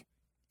think.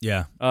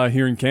 Yeah.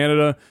 Here in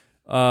Canada,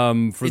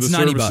 for it's the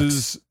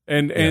services,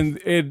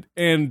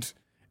 and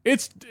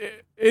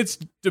it's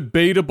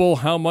debatable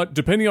how much,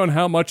 depending on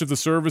how much of the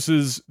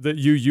services that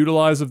you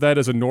utilize of that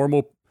as a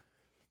normal.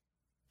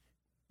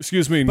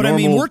 Excuse me, but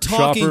normal I mean,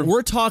 shopper.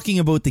 we're talking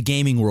about the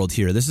gaming world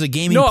here. This is a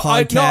gaming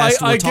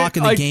podcast. We're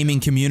talking the gaming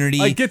community.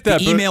 I get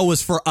that. The email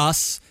was for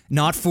us,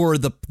 not for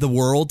the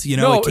world. It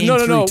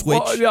came through Twitch.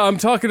 Well, yeah, I'm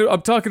talking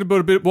about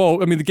a bit.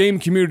 Well, I mean, the game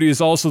community is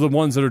also the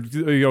ones that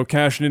are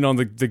cashing in on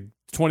the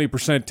 20%,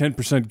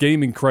 10%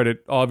 gaming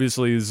credit.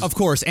 Obviously, is of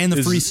course, and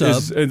the free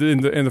sub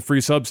and the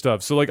free sub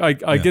stuff. So like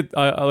I get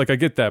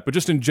that, but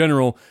just in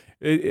general,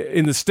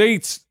 in the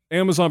States,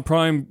 Amazon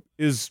Prime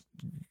is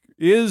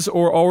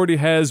or already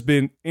has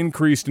been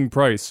increased in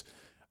price.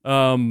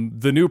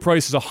 The new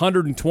price is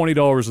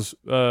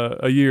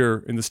 $120 a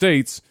year in the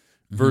States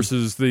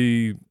versus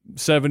the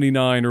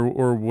 $79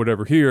 or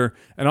whatever here.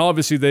 And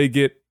obviously they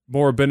get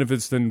more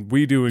benefits than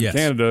we do in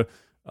Canada.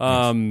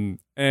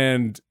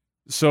 And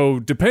so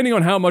depending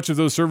on how much of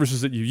those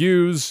services that you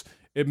use,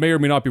 it may or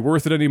may not be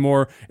worth it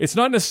anymore. It's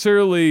not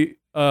necessarily,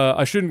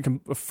 I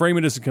shouldn't frame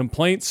it as a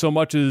complaint so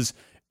much as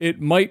it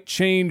might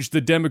change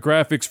the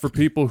demographics for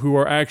people who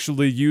are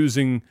actually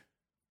using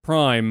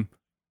Prime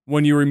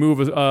when you remove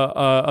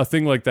a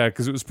thing like that,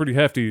 because it was pretty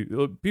hefty.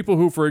 People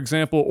who, for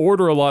example,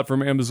 order a lot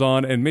from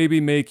Amazon and maybe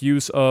make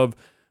use of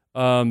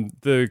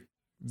the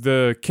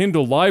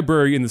Kindle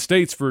library in the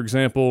States, for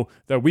example,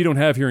 that we don't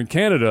have here in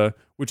Canada,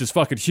 which is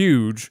fucking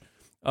huge,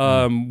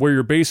 where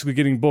you're basically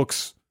getting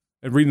books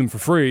and reading them for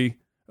free,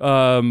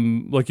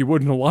 like you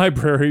would in a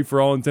library for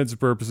all intents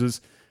and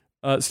purposes.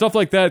 Stuff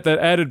like that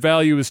added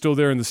value is still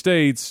there in the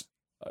States,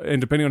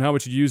 and depending on how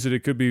much you use it,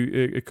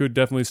 it could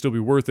definitely still be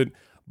worth it.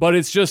 But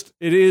it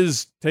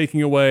is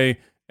taking away,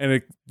 and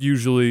it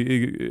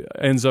usually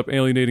ends up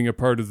alienating a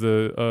part of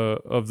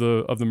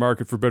the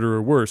market for better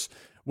or worse.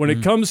 When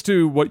it comes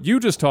to what you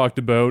just talked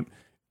about,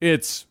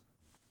 it's,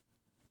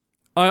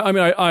 I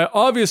mean,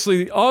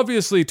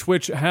 obviously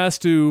Twitch has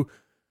to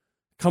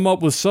come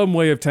up with some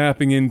way of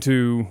tapping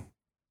into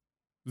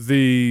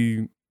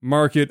the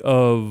market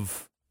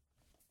of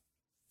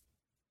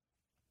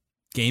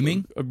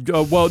gaming. Of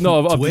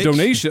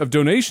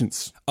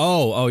donations.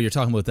 Oh, you're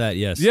talking about that?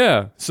 Yes.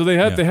 Yeah. So they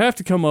have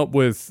to come up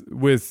with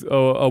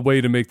a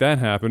way to make that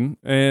happen,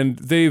 and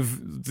they've,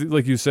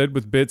 like you said,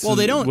 with bits. Well,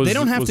 they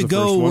don't have to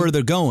go where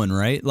they're going,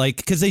 right? Like,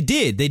 because they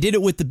did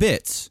it with the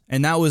bits,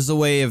 and that was the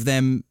way of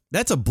them.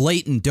 That's a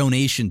blatant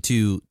donation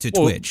to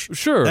Twitch.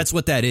 Sure, that's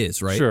what that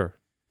is, right? Sure.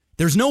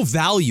 There's no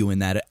value in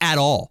that at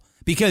all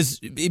because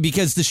the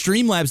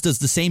Streamlabs does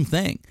the same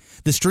thing.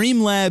 The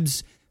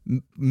Streamlabs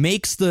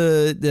makes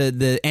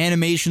the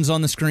animations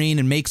on the screen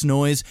and makes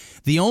noise.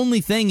 The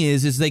only thing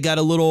is they got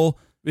a little,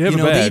 they have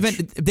a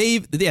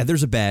badge.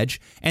 There's a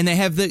badge, and they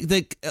have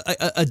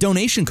a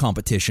donation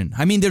competition.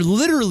 I mean, they're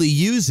literally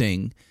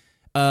using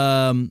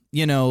the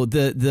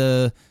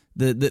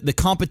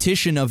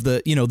competition of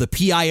the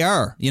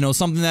PIR,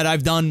 something that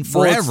I've done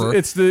forever.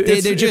 Well,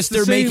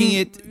 they're making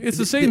it. It's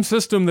the same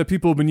system that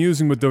people have been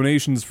using with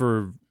donations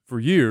for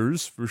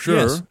years, for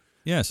sure.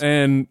 Yes.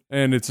 And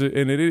it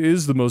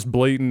is the most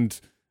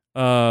blatant,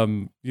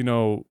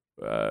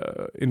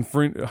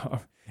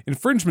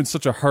 infringement's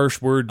such a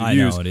harsh word to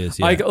use. I know it is.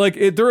 Yeah.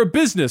 They're a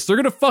business. They're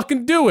gonna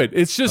fucking do it.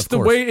 It's just the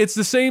way. It's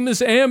the same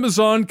as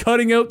Amazon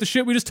cutting out the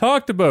shit we just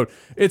talked about.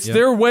 It's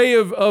their way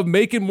of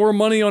making more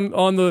money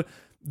on the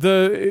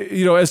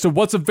as to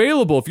what's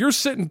available. If you're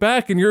sitting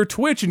back and you're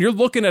Twitch and you're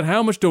looking at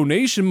how much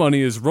donation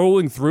money is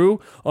rolling through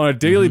on a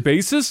daily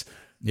basis,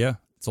 yeah,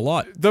 it's a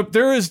lot.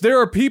 There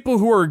are people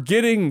who are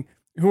going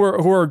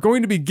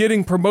to be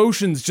getting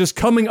promotions just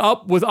coming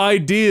up with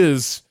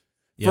ideas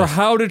for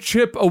how to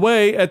chip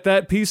away at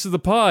that piece of the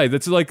pie.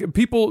 That's like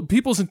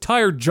people's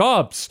entire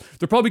jobs.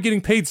 They're probably getting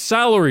paid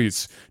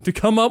salaries to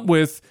come up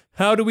with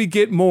how do we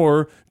get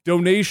more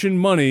donation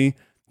money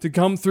to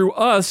come through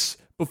us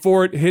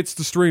before it hits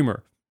the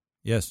streamer.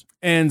 Yes.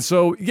 And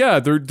so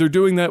they're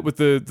doing that with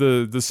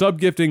the sub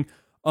gifting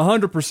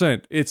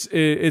 100%.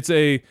 It's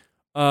a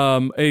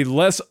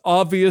less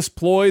obvious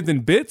ploy than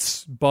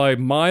bits by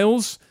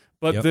miles.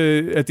 But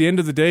at the end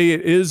of the day,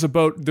 it is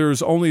about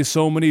there's only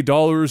so many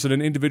dollars that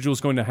an individual is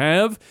going to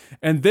have.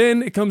 And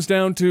then it comes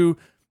down to,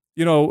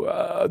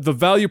 the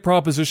value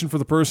proposition for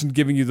the person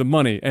giving you the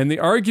money. And the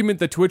argument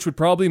that Twitch would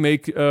probably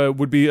make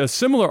would be a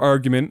similar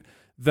argument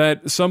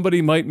that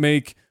somebody might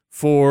make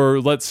for,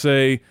 let's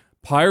say,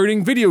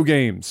 pirating video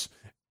games.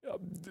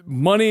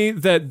 Money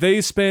that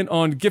they spent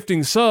on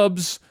gifting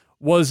subs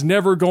was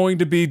never going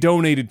to be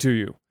donated to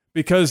you.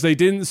 Because they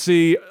didn't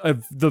see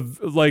the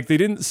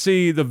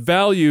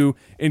value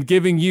in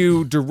giving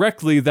you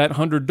directly that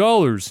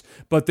 $100,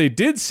 but they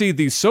did see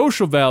the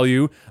social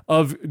value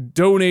of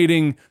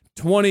donating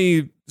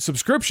 20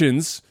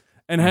 subscriptions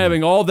and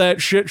having all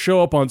that shit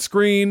show up on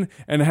screen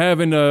and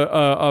having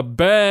a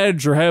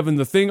badge or having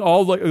the thing,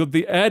 all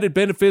the added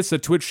benefits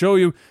that Twitch show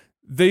you.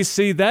 They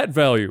see that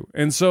value,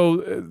 and so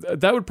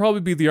that would probably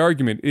be the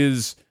argument: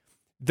 is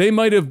they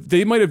might have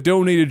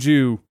donated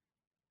you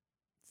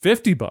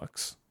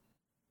 $50.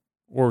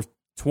 Or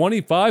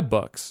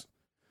 $25,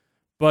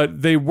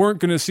 but they weren't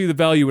going to see the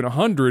value in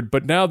 100.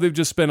 But now they've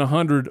just spent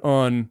 100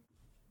 on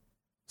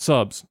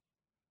subs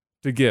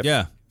to gift.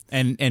 Yeah,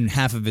 and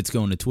half of it's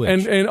going to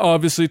Twitch. And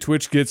obviously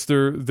Twitch gets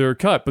their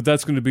cut, but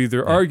that's going to be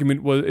their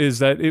argument is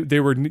that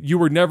you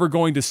were never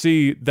going to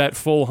see that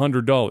full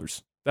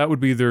 $100. That would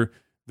be their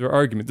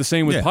argument. The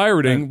same with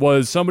pirating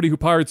was somebody who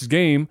pirates a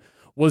game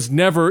was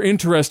never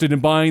interested in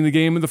buying the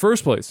game in the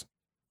first place.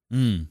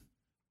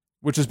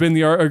 Which has been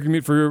the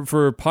argument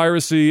for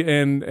piracy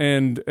and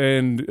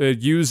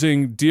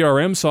using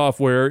DRM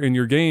software in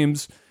your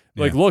games.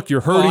 Like, look,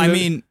 you're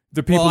hurting.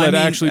 the people that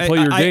actually play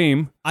your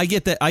game. I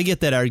get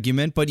that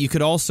argument, but you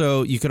could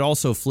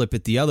also flip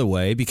it the other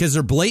way because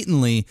they're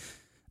blatantly,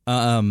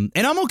 and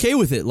I'm okay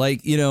with it.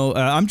 Like,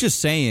 I'm just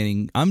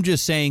saying,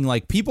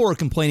 like, people are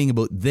complaining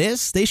about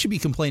this. They should be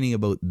complaining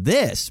about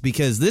this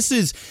because this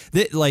is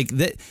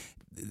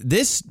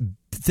this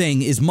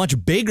thing is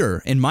much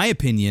bigger, in my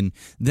opinion,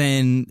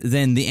 than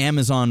the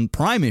Amazon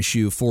Prime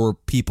issue for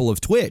people of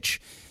Twitch.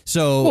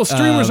 So,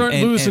 streamers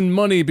aren't losing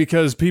money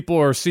because people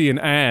are seeing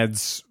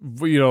ads,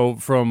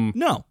 from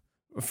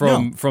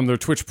their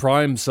Twitch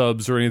Prime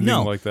subs or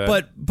anything like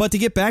that. But to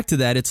get back to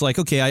that, it's like,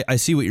 okay, I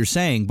see what you're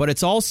saying, but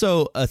it's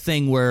also a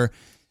thing where,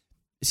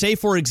 say,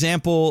 for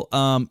example,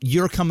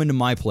 you're coming to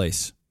my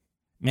place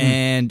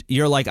and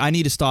you're like, I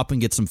need to stop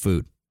and get some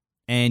food,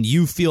 and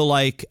you feel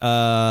like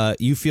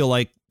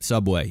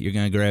Subway. You're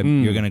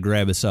gonna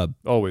grab a sub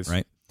always,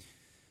 right?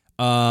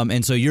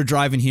 And so you're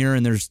driving here,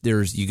 and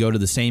there's you go to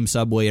the same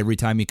Subway every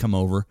time you come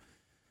over,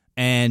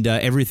 and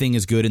everything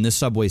is good, and this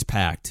Subway's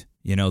packed.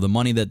 The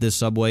money that this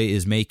Subway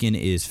is making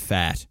is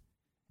fat.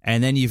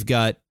 And then you've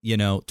got,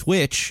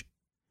 Twitch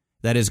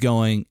that is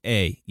going,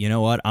 hey, you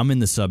know what? I'm in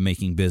the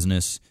sub-making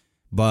business,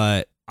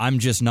 but I'm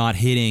just not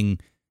hitting,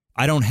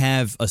 I don't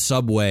have a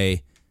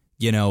Subway,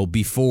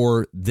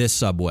 before this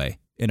Subway.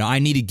 I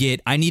need to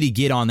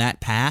get on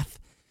that path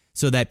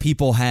so that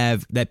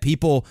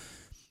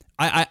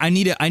I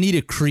need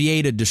to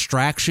create a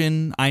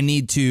distraction. I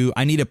need to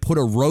put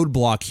a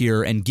roadblock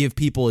here and give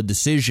people a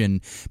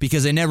decision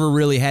because they never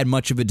really had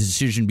much of a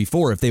decision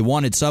before. If they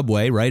wanted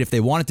Subway, right? If they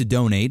wanted to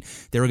donate,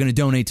 they were going to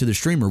donate to the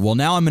streamer. Well,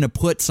 now I'm going to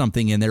put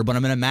something in there, but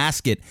I'm going to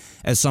mask it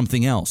as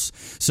something else.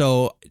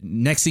 So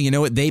next thing you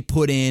know, they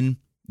put in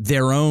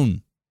their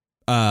own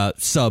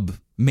sub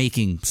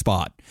making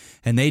spot,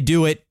 and they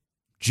do it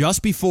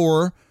just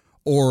before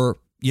or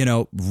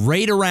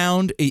right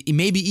around,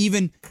 maybe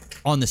even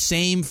on the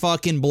same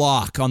fucking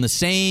block, on the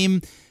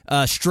same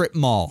strip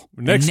mall.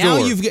 Next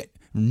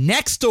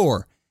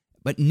door.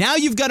 But now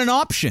you've got an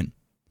option.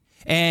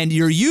 And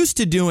you're used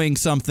to doing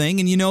something,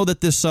 and you know that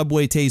this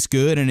Subway tastes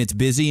good and it's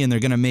busy and they're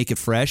going to make it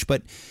fresh.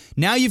 But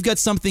now you've got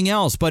something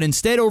else. But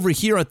instead, over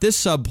here at this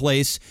sub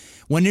place,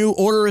 when you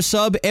order a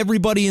sub,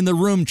 everybody in the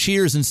room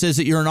cheers and says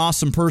that you're an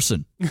awesome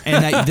person.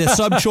 And that the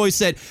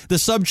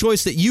sub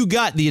choice that you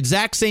got, the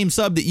exact same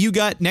sub that you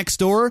got next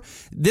door,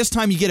 this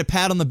time you get a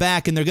pat on the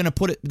back, and they're going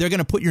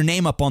to put your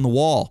name up on the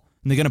wall,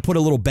 and they're going to put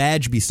a little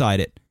badge beside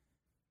it.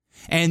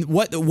 And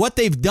what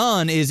they've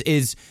done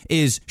is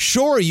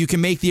sure, you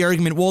can make the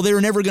argument, well, they were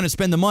never going to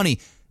spend the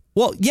money.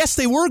 Well, yes,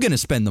 they were going to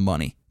spend the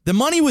money. The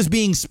money was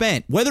being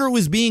spent, whether it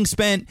was being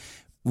spent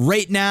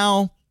right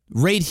now,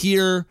 right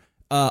here,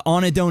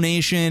 on a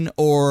donation,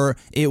 or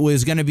it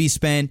was going to be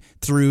spent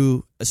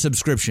through a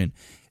subscription.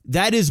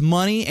 That is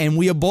money, and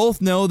we both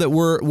know that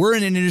we're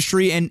in an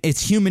industry, and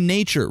it's human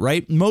nature,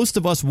 right? Most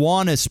of us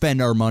want to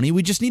spend our money.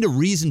 We just need a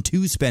reason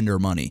to spend our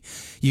money.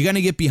 You're going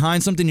to get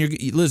behind something.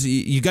 Listen,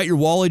 you got your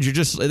wallet. You're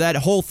just that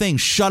whole thing.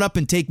 Shut up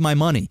and take my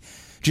money.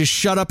 Just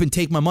shut up and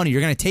take my money. You're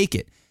going to take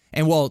it.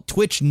 And while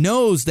Twitch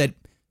knows that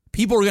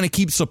people are going to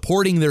keep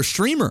supporting their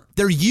streamer,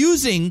 they're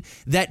using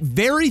that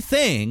very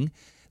thing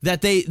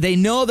that they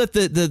know that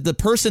the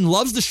person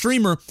loves the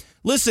streamer.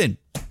 Listen.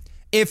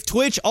 If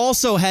Twitch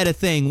also had a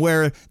thing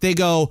where they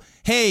go,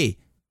 hey,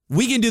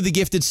 we can do the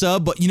gifted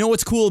sub, but you know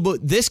what's cool about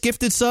this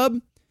gifted sub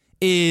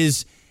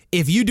is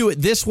if you do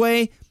it this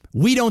way,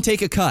 we don't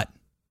take a cut.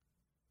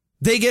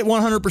 They get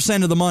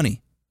 100% of the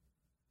money.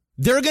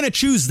 They're going to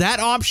choose that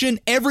option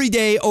every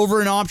day over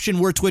an option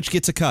where Twitch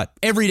gets a cut.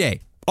 Every day.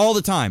 All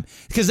the time.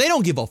 Because they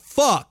don't give a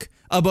fuck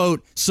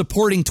about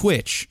supporting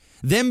Twitch.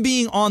 Them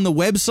being on the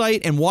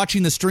website and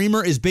watching the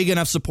streamer is big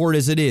enough support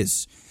as it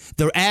is.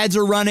 Their ads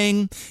are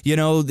running,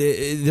 they're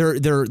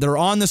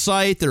on the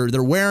site,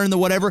 they're wearing the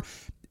whatever.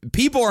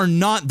 People are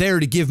not there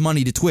to give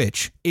money to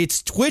Twitch.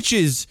 It's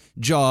Twitch's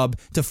job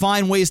to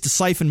find ways to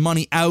siphon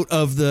money out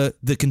of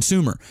the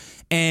consumer.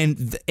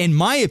 And in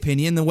my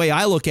opinion, the way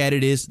I look at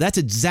it is that's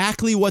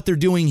exactly what they're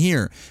doing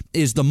here.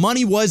 Is the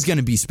money was going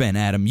to be spent,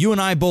 Adam. You and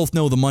I both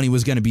know the money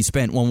was going to be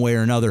spent one way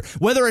or another.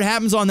 Whether it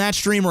happens on that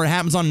stream or it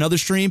happens on another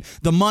stream,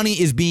 the money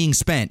is being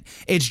spent.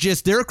 It's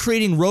just they're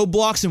creating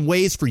roadblocks and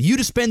ways for you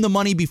to spend the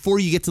money before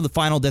you get to the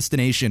final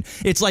destination.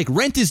 It's like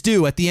rent is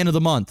due at the end of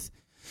the month.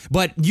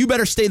 But you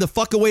better stay the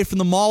fuck away from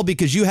the mall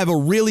because you have a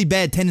really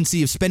bad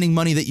tendency of spending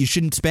money that you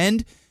shouldn't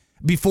spend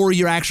before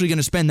you're actually going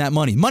to spend that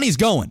money. Money's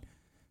going.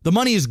 The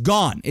money is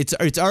gone. It's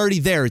already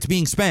there. It's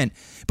being spent.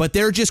 But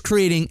they're just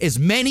creating as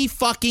many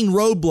fucking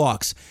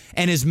roadblocks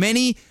and as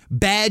many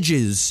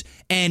badges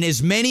and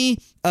as many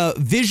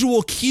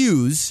visual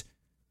cues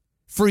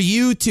for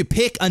you to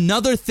pick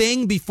another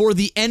thing before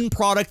the end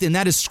product, and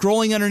that is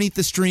scrolling underneath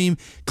the stream,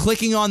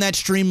 clicking on that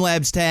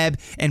Streamlabs tab,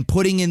 and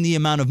putting in the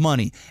amount of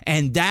money.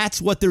 And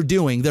that's what they're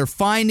doing. They're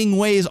finding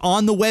ways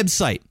on the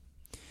website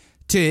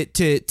to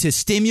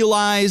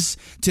stimulize,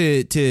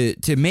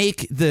 to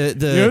make the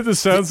You know what this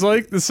sounds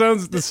like? This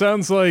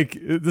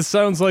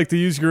sounds like to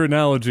use your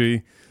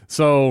analogy.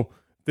 So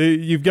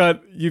you've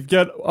got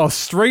a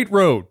straight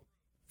road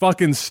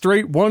fucking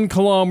straight 1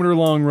 kilometer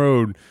long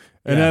road.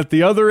 And Yeah. at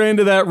the other end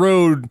of that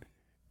road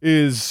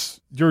is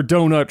your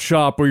donut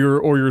shop or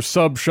your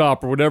sub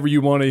shop or whatever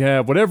you want to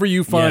have. Whatever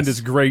you find Yes.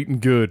 is great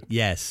and good.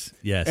 Yes.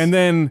 Yes. And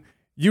then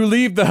you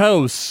leave the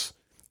house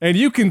and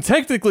you can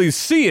technically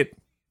see it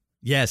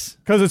yes.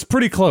 because it's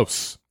pretty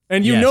close.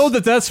 And you Yes. know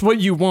that that's what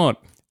you want.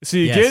 So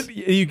Yes.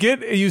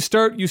 you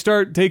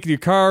start taking your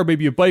car,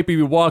 maybe you bike, maybe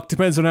you walk,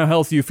 depends on how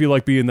healthy you feel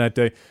like being that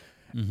day.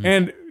 Mm-hmm.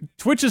 And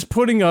Twitch is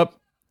putting up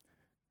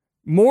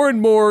more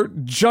and more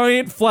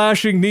giant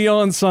flashing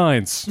neon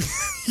signs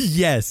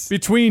Yes.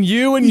 between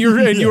you and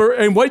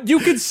and what you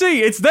can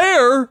see. It's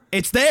there.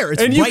 It's there.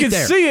 It's And you right can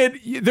there. see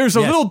it. There's a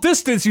Yes. little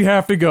distance you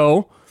have to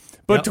go.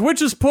 But Yep.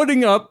 Twitch is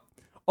putting up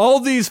all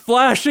these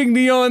flashing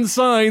neon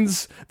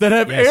signs that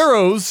have Yes.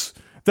 arrows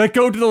that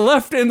go to the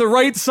left and the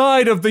right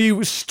side of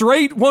the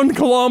straight 1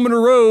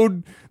 kilometer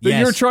road that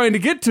Yes. you're trying to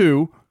get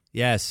to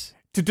Yes.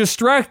 to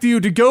distract you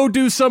to go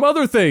do some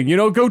other thing. You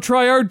know, go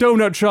try our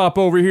donut shop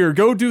over here.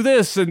 Go do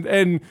this.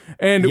 And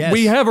Yes.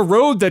 we have a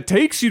road that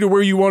takes you to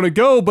where you want to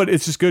go, but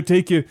it's just going to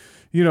take you,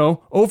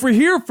 over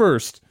here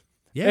first.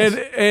 Yes.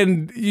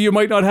 And you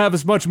might not have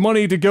as much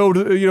money to go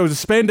to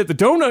spend at the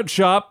donut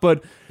shop,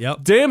 but Yep.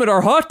 damn it,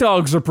 our hot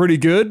dogs are pretty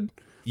good.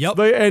 Yep.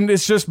 And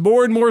it's just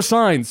more and more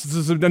signs. This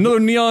is another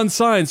neon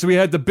sign. So we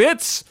had the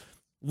bits,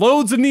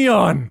 loads of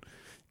neon.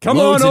 Come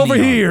Loads on of over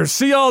neon. here.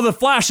 See all the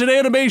flashing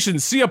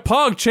animations. See a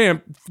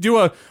PogChamp do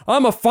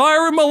I'm a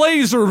firing my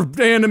laser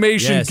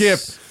animation Yes.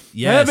 gif.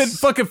 Yes. Have it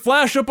fucking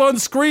flash up on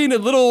screen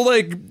and little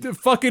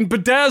fucking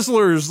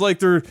bedazzlers like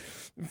they're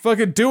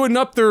fucking doing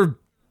up their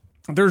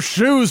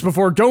shoes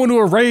before going to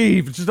a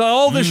rave. Just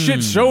all this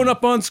shit showing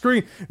up on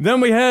screen.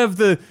 Then we have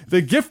the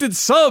gifted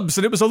subs,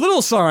 and it was a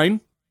little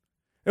sign.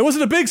 It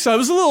wasn't a big sign, it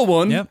was a little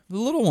one. Yep. The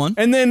little one.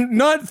 And then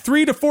not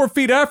 3 to 4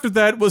 feet after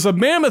that was a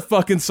mammoth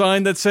fucking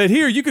sign that said,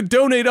 here, you could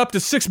donate up to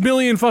 6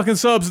 million fucking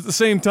subs at the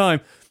same time.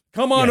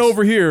 Come on Yes.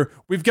 over here.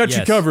 We've got you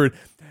Yes. covered.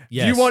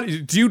 Yes.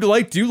 Do you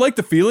like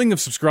the feeling of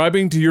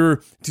subscribing to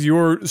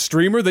your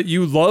streamer that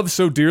you love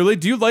so dearly?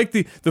 Do you like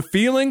the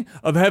feeling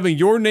of having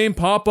your name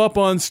pop up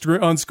on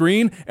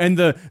screen and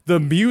the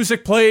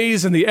music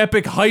plays and the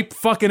epic hype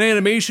fucking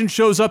animation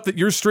shows up that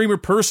your streamer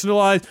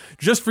personalized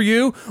just for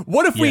you?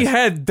 What if we Yes.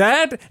 had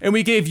that and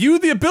we gave you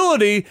the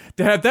ability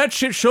to have that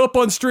shit show up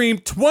on stream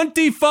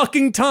 20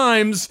 fucking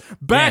times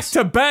back Yes.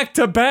 to back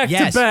to back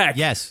Yes. to back?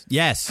 Yes.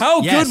 Yes.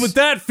 How Yes. good would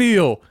that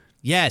feel?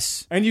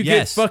 Yes. And you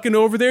Yes. get fucking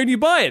over there and you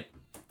buy it.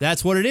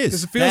 That's what it is.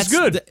 'Cause it feels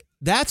good.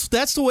 That's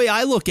the way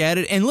I look at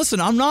it. And listen,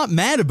 I'm not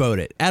mad about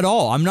it at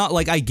all. I'm not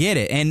like, I get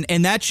it.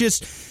 And that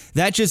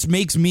just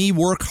makes me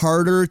work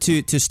harder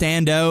to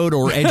stand out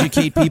or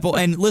educate people.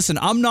 And listen,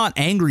 I'm not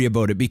angry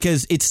about it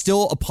because it's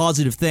still a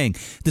positive thing.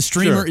 The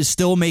streamer Sure. is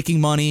still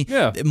making money.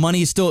 Yeah.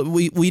 Money is still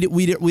we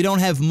don't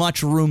have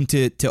much room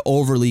to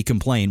overly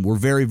complain. We're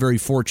very, very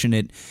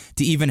fortunate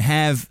to even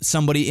have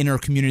somebody in our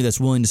community that's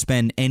willing to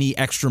spend any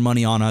extra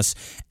money on us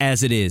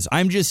as it is.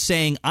 I'm just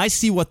saying I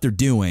see what they're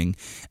doing,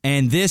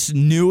 and this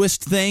newest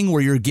thing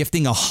where you're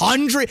gifting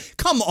 100,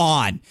 come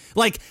on.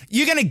 Like,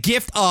 you're gonna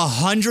gift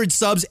 100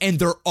 subs and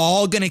they're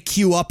all gonna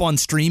queue up on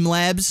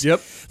Streamlabs.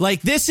 Yep.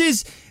 Like, this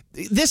is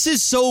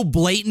so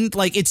blatant,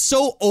 like it's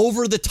so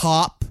over the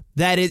top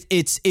that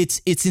it's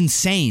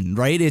insane,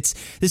 right?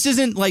 This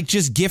isn't like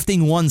just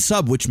gifting one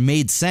sub, which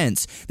made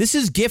sense. This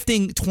is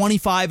gifting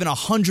 25 and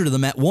 100 of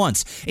them at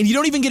once, and you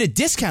don't even get a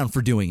discount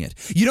for doing it.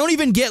 You don't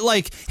even get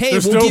like, hey,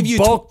 There's we'll no give you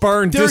bulk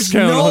burn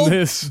discount on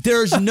this.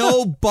 There's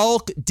no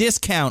bulk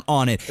discount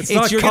on it.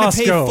 Not you're gonna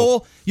pay Costco.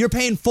 full. You're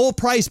paying full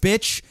price,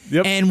 bitch.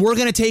 Yep. And we're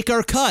gonna take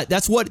our cut.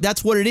 That's what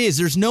it is.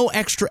 There's no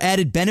extra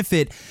added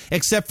benefit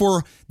except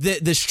for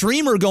the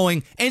streamer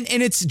going, and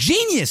it's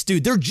genius,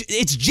 dude.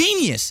 It's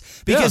genius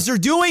because they're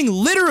doing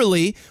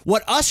literally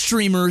what us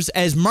streamers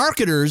as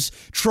marketers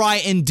try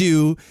and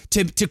do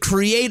to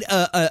create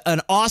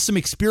an awesome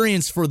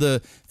experience for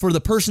the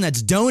person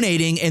that's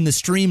donating and the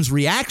stream's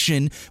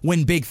reaction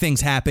when big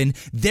things happen.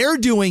 They're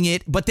doing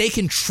it, but they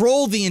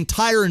control the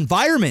entire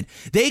environment.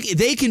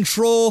 They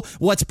control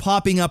what's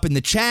popping up in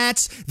the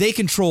chats. They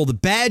control the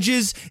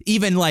badges,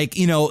 even like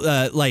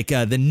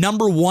the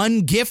number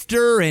one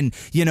gifter, and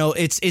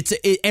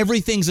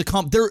everything's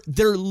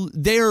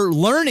they're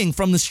learning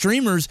from the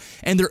streamers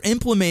and they're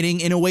implementing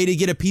in a way to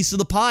get a piece of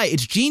the pie.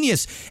 It's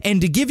genius.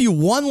 And to give you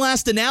one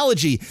last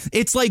analogy,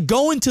 it's like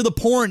going to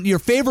your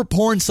favorite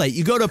porn site.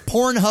 You go to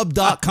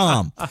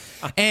Pornhub.com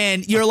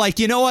and you're like,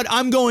 you know what?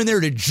 I'm going there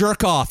to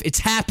jerk off. It's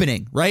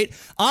happening, right?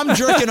 I'm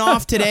jerking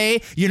off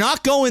today. You're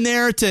not going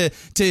there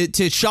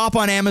to shop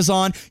on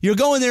Amazon. You're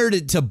going there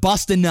to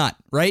bust a nut,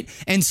 right?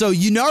 And so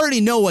you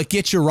already know what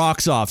gets your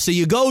rocks off. So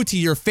you go to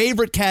your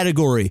favorite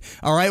category.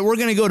 All right, we're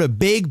going to go to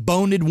big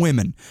boned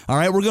women. All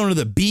right, we're going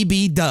to the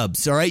BB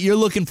dubs. All right, you're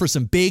looking for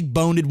some big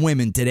boned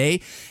women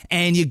today.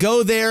 And you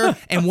go there,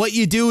 and what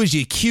you do is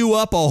you queue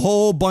up a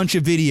whole bunch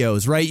of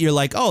videos, right? You're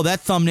like, oh,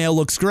 that thumbnail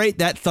looks great.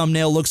 That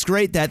thumbnail looks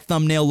great. That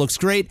thumbnail looks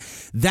great.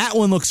 That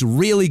one looks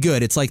really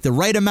good. It's like the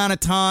right amount of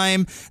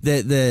time.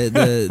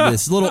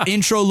 This little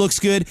intro looks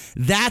good.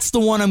 That's the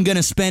one I'm going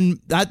to spend.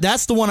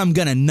 That's the one I'm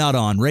going to nut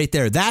on right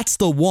there. That's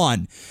the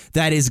one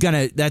that's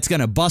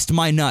going to bust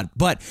my nut.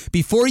 But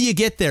before you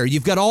get there,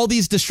 you've got all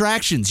these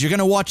distractions. You're going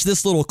to watch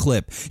this little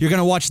clip. You're going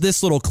to watch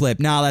this little clip.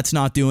 No, that's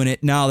not doing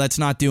it. No, that's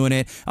not doing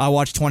it. I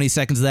watched 20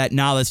 seconds of that.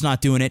 No, that's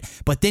not doing it.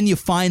 But then you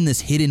find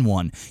this hidden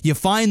one. You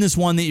find this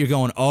one that you're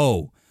going,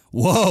 oh,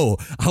 whoa,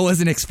 I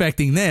wasn't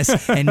expecting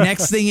this. And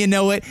next thing you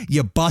know it,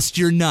 you bust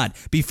your nut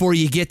before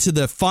you get to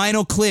the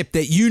final clip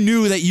that you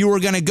knew that you were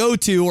going to go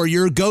to, or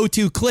your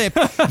go-to clip.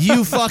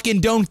 You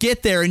fucking don't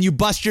get there and you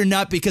bust your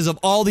nut because of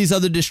all these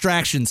other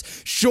distractions.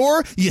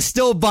 Sure, you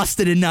still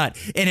busted a nut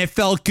and it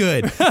felt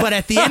good. But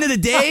at the end of the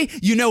day,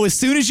 you know, as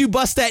soon as you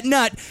bust that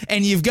nut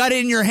and you've got it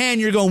in your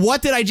hand, you're going,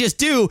 what did I just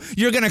do?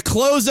 You're going to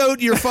close out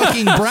your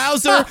fucking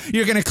browser.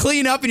 You're going to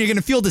clean up and you're going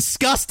to feel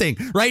disgusting,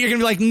 right? You're going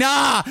to be like,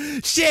 nah,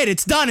 shit,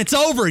 it's done. It's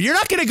over. You're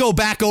not going to go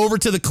back over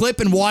to the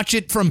clip and watch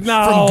it from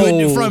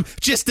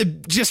just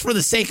for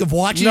the sake of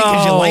watching it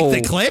because you like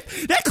the clip.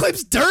 That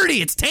clip's dirty.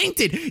 It's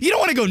tainted. You don't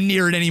want to go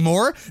near it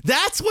anymore.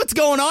 That's what's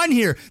going on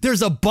here.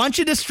 There's a bunch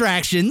of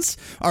distractions,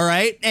 all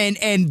right,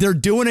 and they're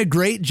doing a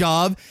great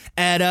job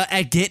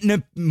at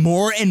getting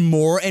more and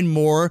more and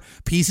more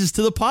pieces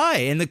to the pie.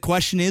 And the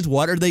question is,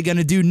 what are they going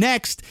to do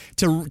next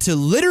to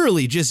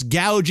literally just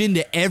gouge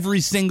into every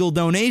single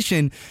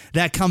donation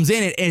that comes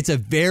in? It's a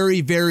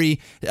very, very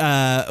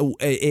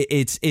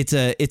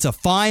it's a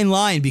fine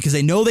line because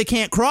they know they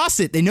can't cross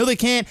it. They know they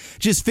can't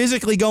just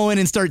physically go in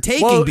and start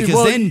taking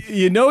then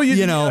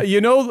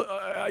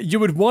you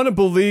would want to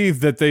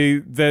believe that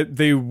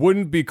they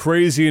wouldn't be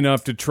crazy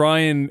enough to try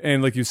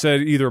and like you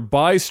said, either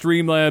buy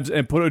Streamlabs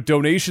and put a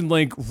donation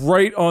link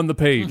right on the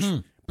page.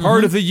 Mm-hmm.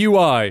 Part of the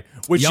UI,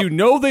 which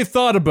they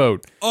thought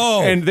about.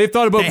 Oh, and they've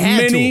thought about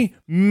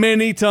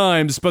many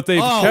times, but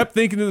they've kept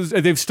thinking,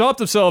 they've stopped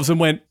themselves and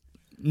went,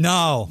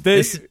 no,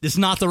 this is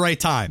not the right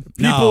time.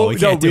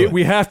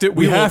 We have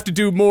to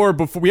do more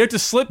before we have to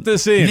slip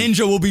this in.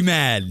 Ninja will be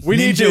mad.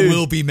 Ninja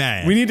will be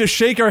mad. We need to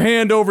shake our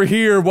hand over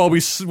here while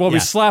we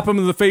slap him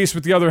in the face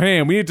with the other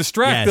hand. We need to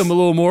distract them a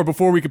little more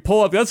before we can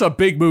pull up. That's a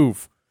big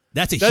move.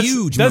 That's a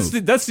huge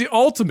move. That's the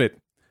ultimate.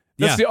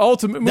 That's the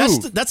ultimate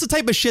move. That's the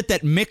type of shit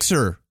that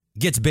Mixer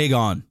gets big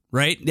on.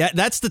 Right?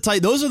 That's the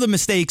type. Those are the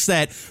mistakes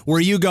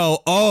where you go,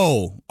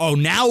 oh,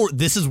 now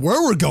this is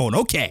where we're going.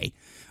 Okay,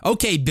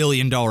 $1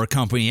 billion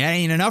company, that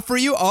ain't enough for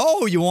you?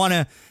 Oh, you want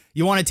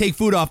to take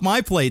food off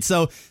my plate.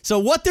 So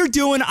what they're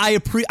doing, I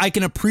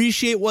can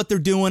appreciate what they're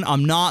doing.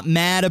 I'm not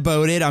mad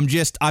about it.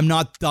 I'm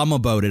not dumb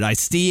about it. I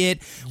see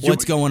it.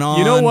 What's going on?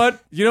 You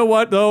know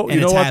what though?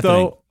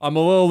 I'm a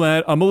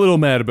little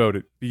mad about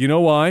it. You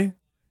know why?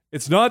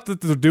 It's not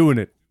that they're doing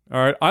it. All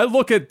right. I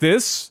look at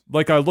this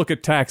like I look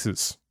at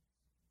taxes.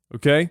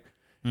 Okay?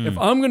 If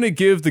I'm going to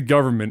give the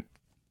government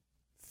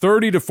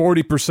 30 to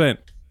 40%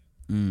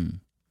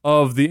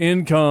 of the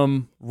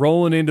income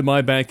rolling into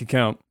my bank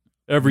account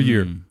every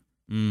year,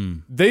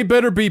 they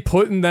better be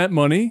putting that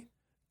money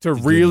to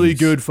really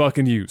good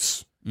fucking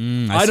use.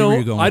 I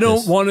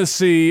don't want to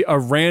see a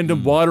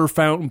random water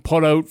fountain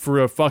put out for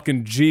a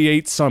fucking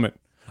G8 summit.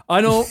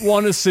 I don't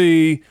want to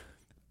see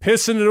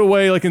pissing it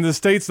away like in the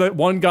States that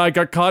one guy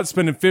got caught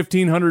spending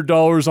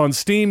 $1,500 on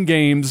Steam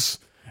games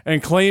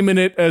and claiming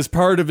it as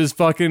part of his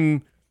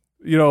fucking,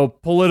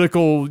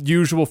 political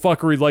usual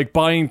fuckery, like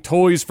buying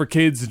toys for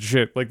kids and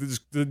shit. Like,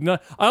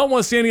 I don't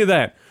want to see any of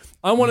that.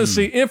 I want to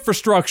see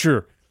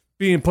infrastructure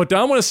being put down.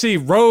 I want to see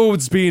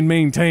roads being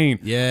maintained.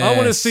 Yes. I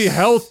want to see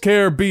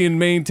healthcare being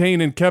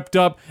maintained and kept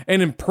up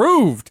and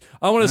improved.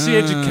 I want to see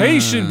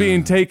education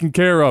being taken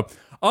care of.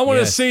 I want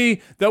to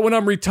see that when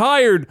I'm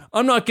retired,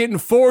 I'm not getting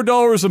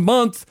 $4 a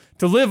month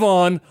to live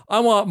on. I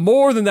want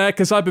more than that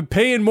because I've been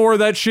paying more of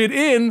that shit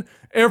in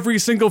every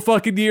single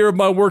fucking year of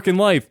my working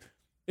life.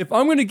 If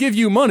I'm going to give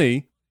you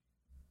money,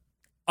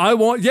 I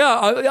want,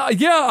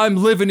 I'm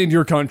living in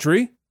your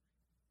country.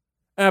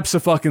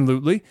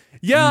 Abso-fucking-lutely.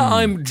 Yeah,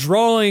 I'm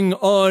drawing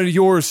on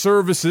your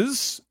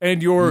services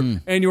and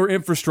your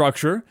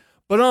infrastructure,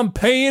 but I'm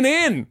paying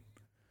in.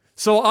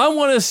 So I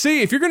want to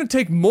see, if you're going to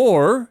take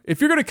more, if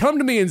you're going to come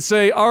to me and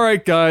say, all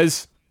right,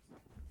 guys,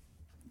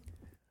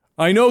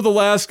 I know the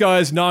last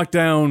guys knocked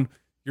down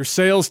your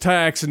sales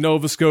tax in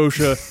Nova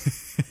Scotia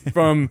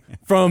from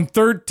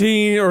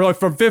 13 or like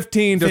from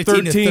 15 to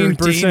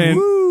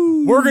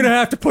 13%. We're going to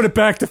have to put it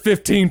back to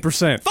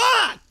 15%.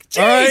 Fuck!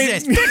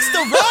 Jesus! Right? Fix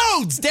the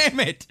roads, damn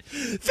it!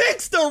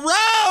 Fix the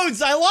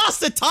roads! I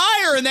lost a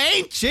tire and they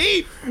ain't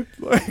cheap!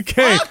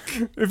 Okay,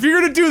 if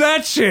you're going to do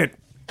that shit,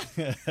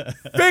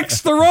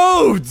 Fix the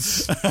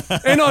roads.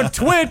 And on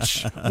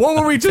Twitch, what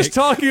were we just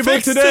talking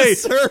about today?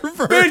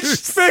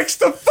 Fix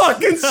the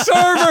fucking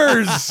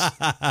servers.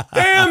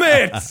 Damn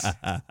it.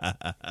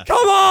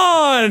 Come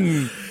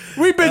on.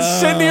 We've been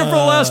sitting here for the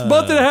last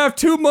month and a half,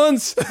 2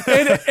 months,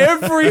 and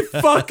every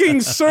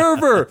fucking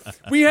server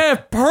we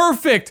have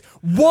perfect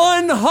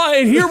one hop.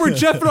 And here where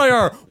Jeff and I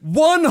are,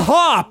 one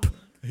hop.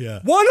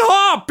 Yeah. One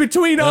hop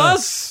between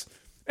us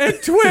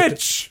and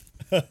Twitch.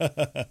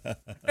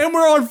 And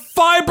we're on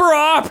fiber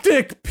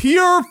optic,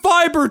 pure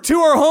fiber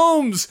to our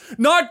homes,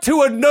 not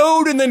to a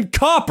node and then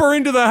copper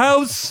into the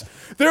house.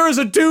 There is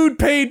a dude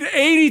paid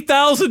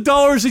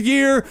 $80,000 a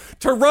year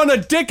to run a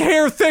dick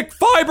hair thick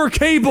fiber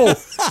cable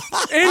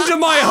into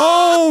my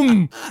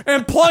home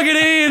and plug it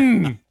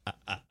in.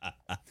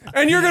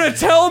 And you're going to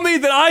tell me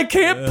that I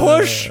can't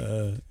push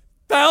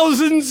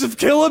thousands of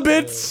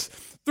kilobits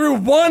through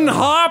one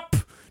hop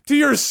to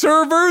your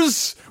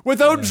servers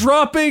without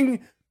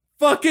dropping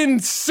fucking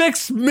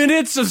 6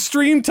 minutes of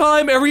stream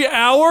time every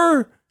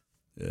hour?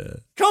 Yeah.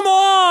 Come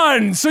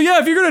on! So yeah,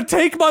 if you're gonna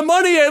take my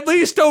money, at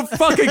least don't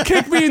fucking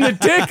kick me in the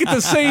dick at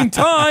the same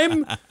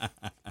time.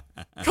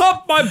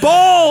 Cup my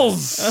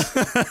balls!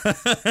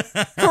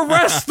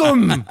 Caress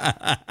them!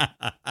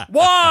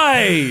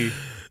 Why?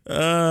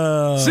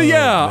 So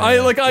yeah,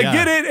 man. I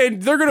get it,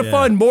 and they're gonna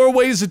find more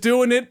ways of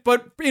doing it,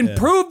 but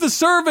improve the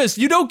service.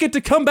 You don't get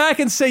to come back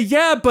and say,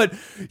 yeah, but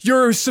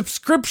your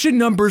subscription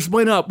numbers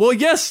went up. Well,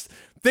 yes,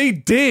 they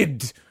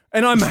did,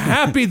 and I'm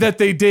happy that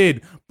they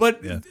did.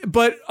 But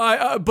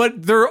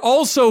they're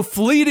also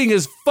fleeting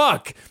as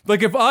fuck.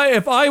 Like if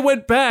I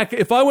went back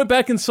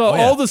and saw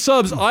all the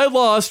subs I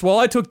lost while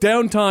I took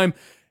downtime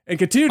and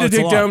continue to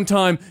take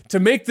downtime to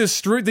make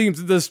this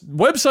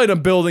website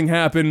I'm building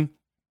happen,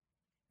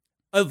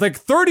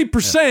 like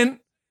 30%.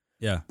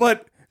 Yeah.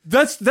 But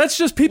that's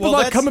just people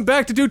not coming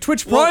back to do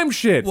Twitch Prime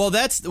shit. Well,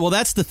 that's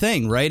the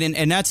thing, right?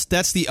 And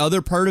that's the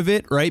other part of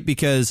it, right?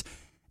 Because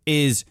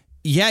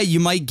you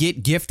might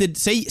get gifted.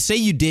 Say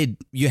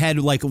you had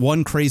like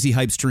one crazy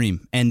hype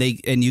stream and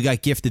you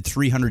got gifted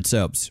 300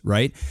 subs,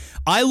 right?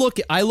 I look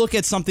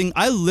at something.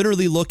 I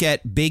literally look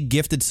at big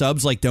gifted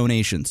subs like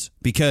donations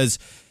because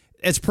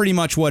it's pretty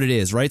much what it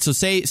is, right? So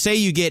say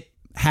you get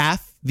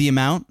half the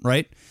amount,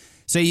 right?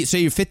 Say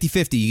you're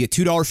 50-50, you get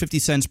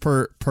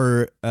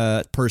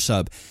 $2.50 per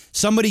sub.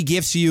 Somebody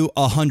gifts you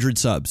 100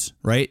 subs,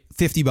 right?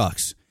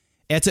 $50.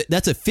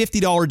 That's a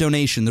 $50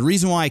 donation. The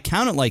reason why I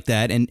count it like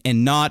that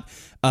and not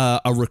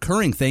a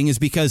recurring thing is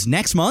because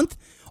next month,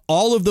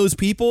 all of those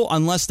people,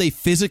 unless they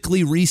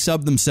physically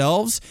resub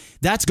themselves,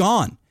 that's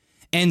gone.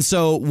 And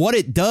so what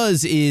it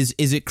does is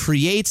it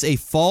creates a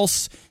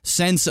false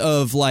sense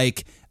of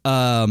like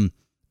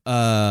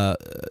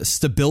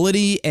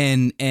stability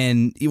and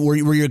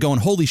where you're going,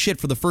 holy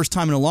shit, for the first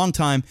time in a long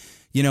time,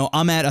 you know,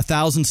 I'm at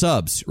 1,000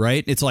 subs,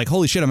 right? It's like,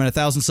 holy shit, I'm at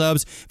 1,000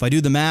 subs. If I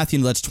do the math, you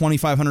know, that's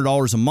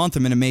 $2,500 a month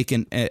I'm going to make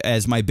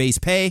as my base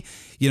pay.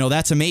 You know,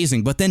 that's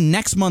amazing. But then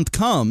next month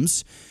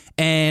comes,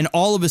 and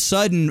all of a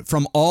sudden,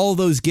 from all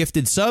those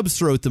gifted subs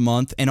throughout the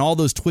month and all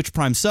those Twitch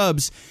Prime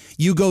subs,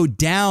 you go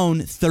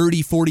down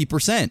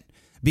 30-40%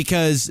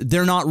 because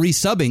they're not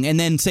resubbing. And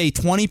then say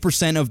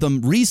 20% of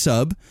them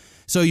resub.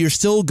 So you're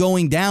still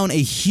going down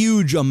a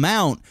huge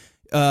amount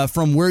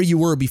from where you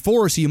were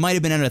before. So you might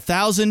have been at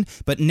 1,000,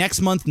 but next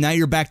month now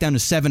you're back down to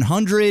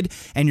 700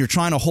 and you're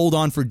trying to hold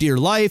on for dear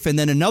life. And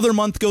then another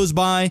month goes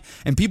by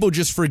and people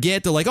just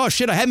forget. They're like, oh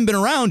shit, I haven't been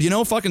around, you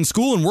know, fucking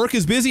school and work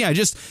is busy. I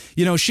just,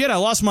 you know, shit, I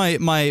lost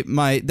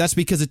my that's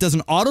because it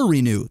doesn't auto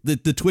renew.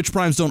 The Twitch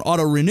Primes don't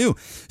auto renew.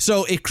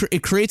 So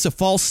it creates a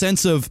false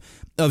sense of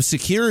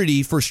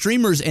security for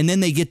streamers, and then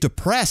they get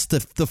depressed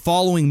the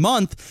following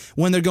month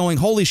when they're going,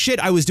 holy shit,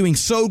 I was doing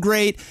so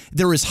great,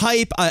 there was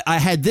hype, I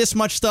had this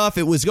much stuff,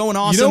 it was going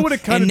awesome, you know what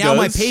it kind of and now does?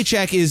 My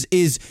paycheck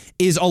is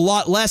a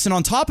lot less, and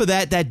on top of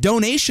that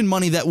donation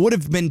money that would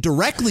have been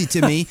directly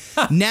to me,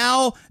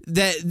 now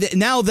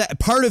that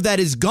part of that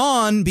is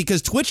gone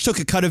because Twitch took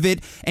a cut of it,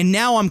 and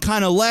now I'm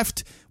kind of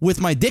left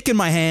with my dick in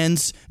my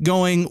hands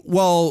going,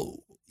 well,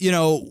 you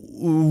know,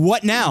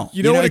 what now?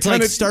 You know what it's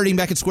like starting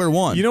back at square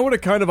one. You know what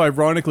it kind of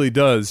ironically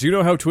does? You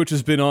know how Twitch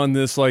has been on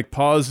this like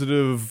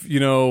positive, you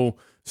know,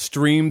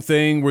 stream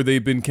thing where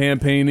they've been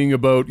campaigning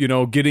about, you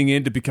know, getting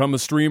in to become a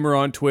streamer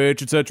on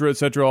Twitch, et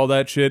cetera, all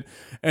that shit.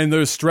 And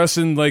they're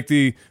stressing like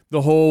the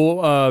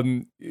whole,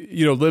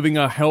 you know, living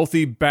a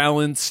healthy,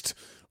 balanced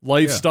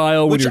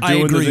lifestyle when which you're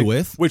doing I agree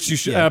with, which you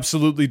should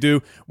absolutely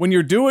do. When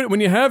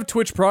you have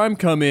Twitch Prime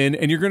come in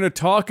and you're going to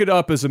talk it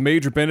up as a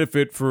major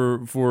benefit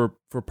for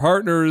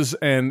partners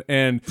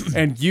and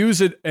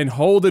use it and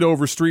hold it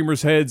over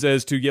streamers' heads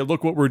as to, yeah,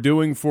 look what we're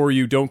doing for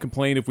you, don't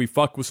complain if we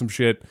fuck with some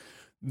shit,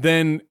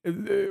 then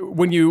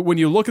when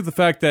you look at the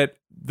fact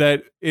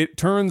that it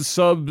turns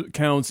sub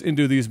counts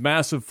into these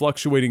massive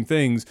fluctuating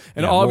things,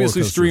 and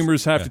obviously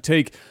streamers have to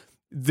take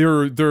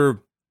their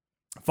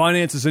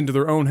finances into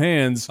their own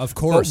hands. Of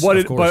course.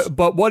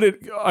 But what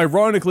it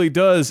ironically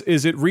does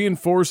is it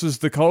reinforces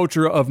the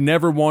culture of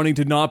never wanting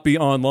to not be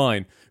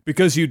online,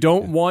 because you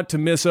don't want to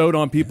miss out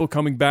on people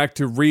coming back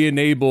to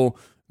re-enable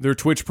their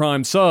Twitch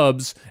Prime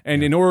subs,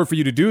 and in order for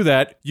you to do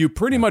that, you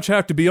pretty much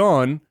have to be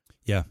on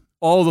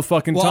all the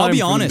fucking time. I'll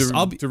be honest.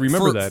 To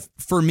remember that.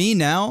 For me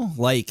now,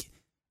 like,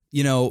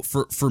 you know,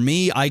 for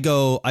me, I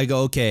go,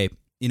 okay,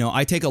 you know,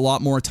 I take a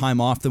lot more time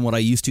off than what I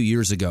used to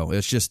years ago.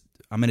 It's just,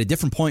 I'm at a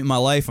different point in my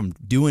life. I'm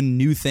doing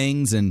new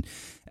things and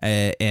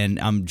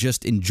I'm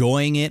just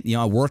enjoying it. You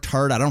know, I worked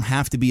hard. I don't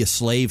have to be a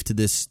slave to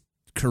this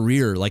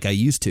career like I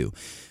used to.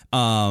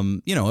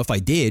 You know, if I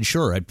did,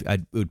 sure,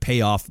 it would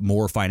pay off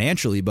more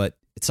financially, but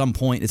at some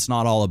point it's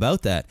not all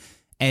about that.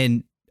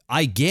 And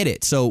I get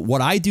it. So what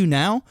I do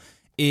now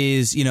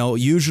is, you know,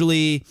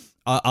 usually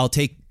I'll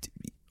take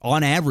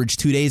on average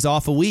 2 days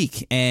off a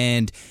week.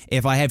 And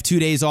if I have 2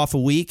 days off a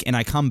week and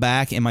I come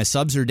back and my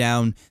subs are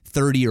down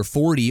 30 or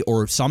 40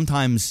 or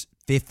sometimes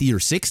 50 or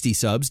 60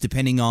 subs,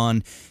 depending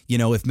on, you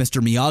know, if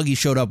Mr. Miyagi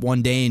showed up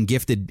one day and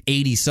gifted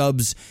 80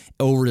 subs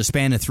over the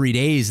span of 3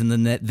 days, and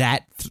then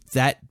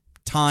that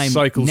time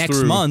cycles next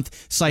through.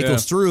 month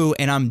cycles through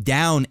and I'm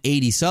down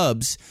 80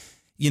 subs,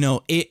 you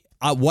know,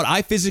 what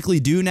I physically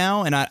do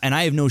now, and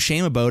I have no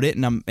shame about it,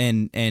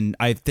 and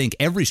I think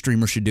every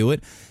streamer should do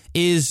it,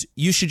 is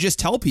you should just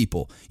tell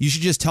people. You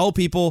should just tell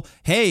people,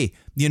 hey,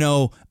 you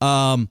know,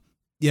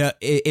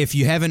 if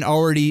you haven't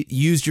already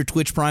used your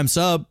Twitch Prime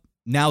sub,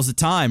 now's the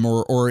time,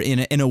 or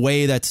in a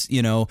way that's,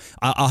 you know,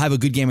 I'll have a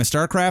good game of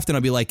StarCraft and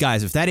I'll be like,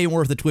 guys, if that ain't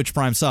worth a Twitch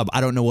Prime sub,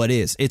 I don't know what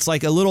is. It's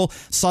like a little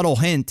subtle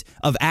hint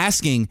of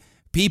asking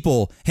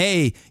people,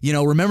 hey, you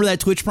know, remember that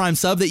Twitch Prime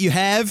sub that you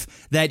have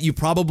that you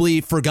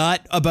probably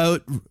forgot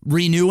about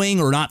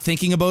renewing or not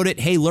thinking about it?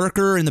 Hey,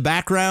 lurker in the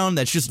background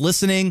that's just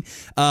listening,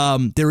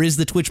 there is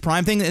the Twitch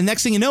Prime thing. And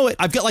next thing you know it,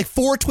 I've got like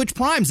 4 Twitch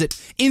Primes that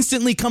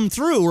instantly come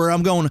through where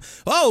I'm going,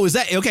 oh, is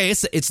that okay?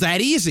 It's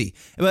that easy.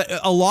 But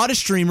a lot of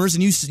streamers,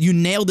 and you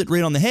nailed it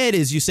right on the head,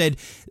 is you said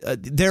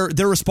they're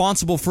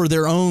responsible for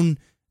their own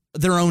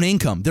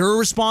income. They're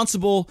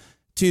responsible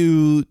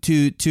to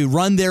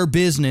run their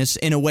business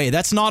in a way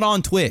that's not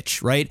on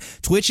Twitch, right?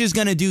 Twitch is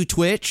going to do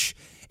Twitch.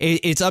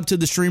 It's up to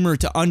the streamer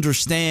to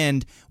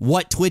understand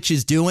what Twitch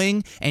is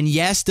doing. And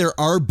yes, there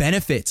are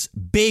benefits,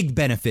 big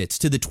benefits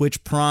to the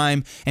Twitch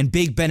Prime, and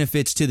big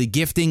benefits to the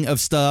gifting of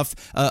stuff,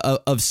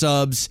 of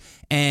subs,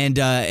 and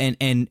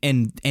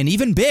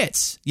even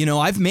bits. You know,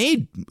 I've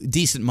made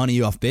decent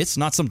money off bits.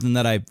 Not something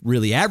that I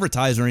really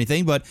advertise or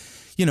anything, but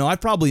you know,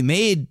 I've probably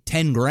made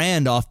 10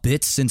 grand off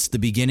bits since the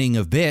beginning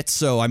of bits.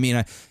 So, I mean,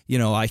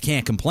 I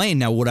can't complain.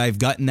 Now, would I have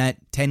gotten that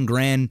 10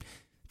 grand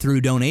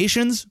through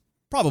donations?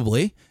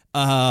 Probably.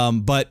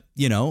 But,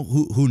 you know,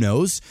 who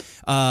knows?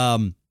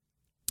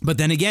 But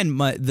then again,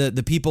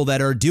 the people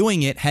that are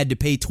doing it had to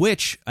pay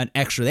Twitch an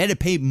extra. They had to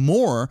pay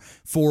more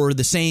for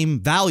the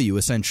same value,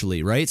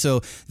 essentially, right?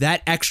 So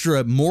that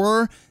extra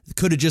more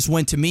could have just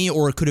went to me,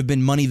 or it could have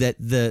been money that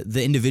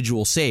the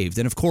individual saved.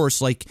 And of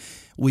course, like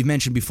we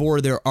mentioned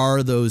before, there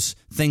are those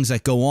things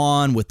that go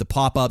on with the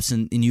pop-ups,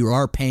 and you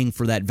are paying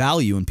for that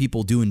value, and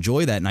people do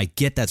enjoy that. And I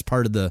get that's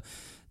part of the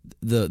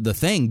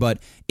thing, but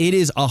it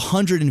is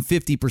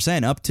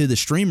 150% up to the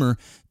streamer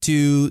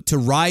to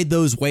ride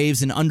those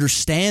waves and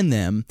understand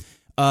them,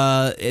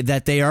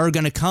 that they are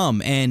going to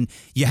come, and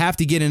you have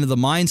to get into the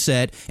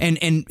mindset.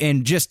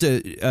 And just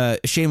to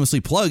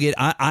shamelessly plug it,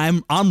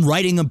 I'm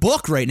writing a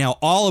book right now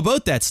all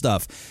about that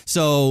stuff.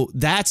 So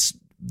that's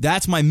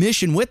my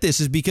mission with this,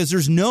 is because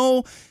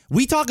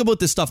we talk about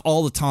this stuff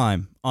all the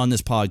time on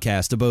this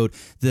podcast, about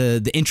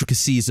the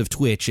intricacies of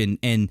Twitch,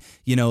 and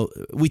you know,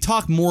 we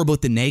talk more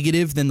about the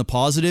negative than the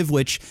positive,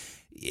 which,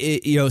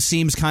 you know,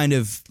 seems kind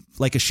of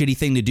like a shitty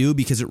thing to do,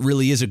 because it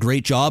really is a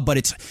great job, but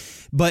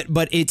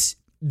it's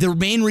the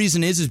main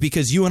reason is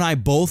because you and I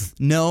both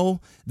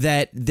know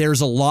that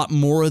there's a lot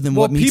more than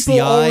what meets the eye.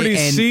 People already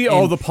see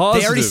all the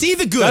positives. They already see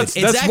the good.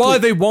 That's why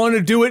they want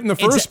to do it in the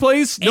first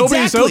place.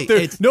 Nobody's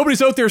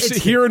out there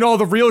hearing all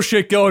the real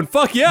shit going,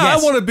 fuck yeah, I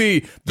want to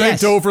be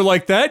bent over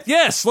like that.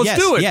 Yes, let's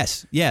do it.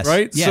 Yes.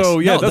 Right? Yes. So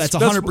yeah, that's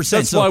 100%.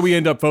 That's why we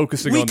end up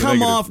focusing on the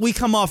negative. We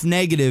come off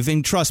negative,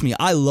 and trust me,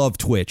 I love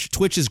Twitch.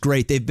 Twitch is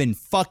great. They've been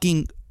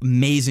fucking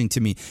amazing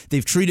to me.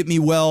 They've treated me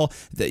well.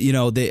 You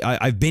know,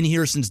 I've been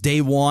here since day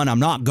one. I'm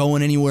not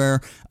going anywhere.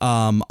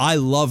 I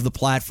love the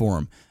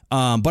platform.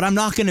 But I'm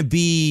not going to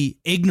be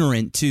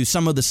ignorant to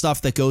some of the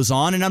stuff that goes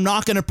on, and I'm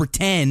not going to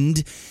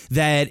pretend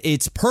that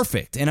it's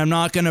perfect, and I'm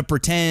not going to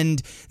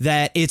pretend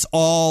that it's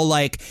all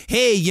like,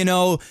 hey,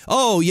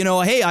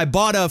 hey, I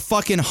bought a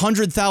fucking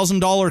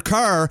 $100,000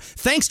 car.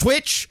 Thanks,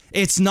 Twitch.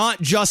 It's not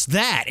just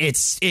that.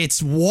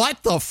 It's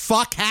what the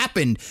fuck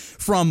happened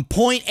from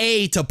point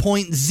A to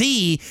point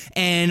Z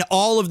and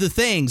all of the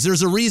things.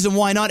 There's a reason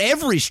why not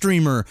every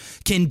streamer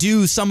can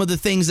do some of the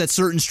things that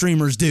certain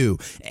streamers do.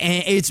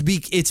 And it's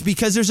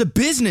because there's a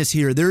business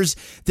here. There's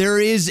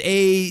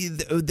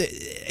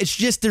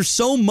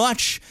so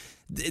much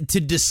to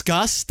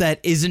discuss that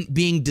isn't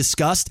being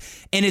discussed,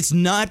 and it's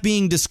not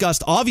being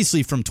discussed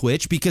obviously from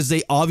Twitch because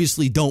they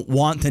obviously don't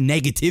want the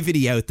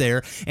negativity out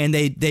there, and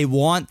they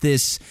want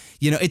this,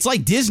 it's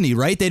like Disney,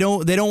 right? They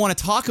don't want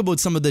to talk about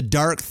some of the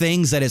dark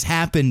things that has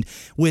happened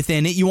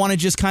within it. You want to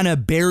just kind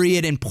of bury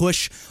it and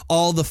push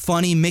all the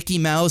funny Mickey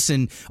Mouse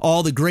and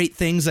all the great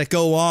things that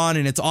go on,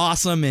 and it's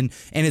awesome and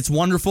it's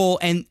wonderful,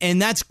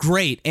 and that's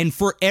great. And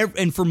for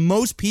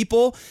most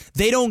people,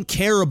 they don't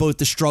care about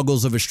the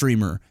struggles of a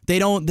streamer. They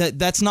don't.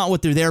 That's not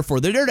what they're there for.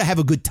 They're there to have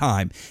a good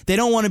time. They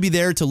don't want to be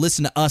there to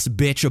listen to us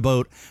bitch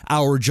about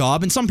our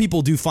job. And some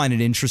people do find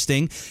it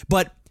interesting,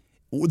 but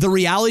the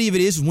reality of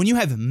it is, when you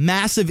have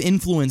massive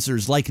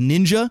influencers like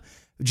Ninja,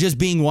 just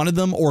being one of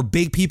them, or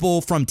big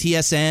people from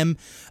TSM,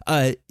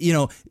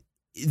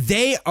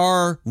 they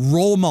are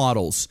role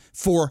models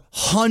for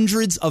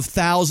hundreds of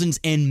thousands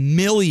and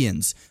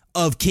millions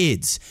of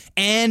kids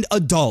and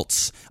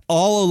adults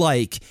all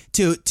alike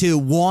to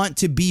want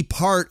to be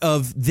part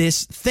of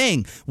this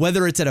thing,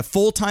 whether it's at a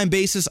full-time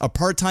basis, a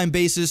part-time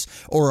basis,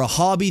 or a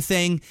hobby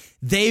thing.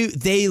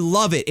 They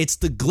love it. It's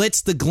the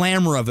glitz, the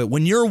glamour of it.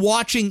 When you're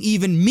watching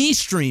even me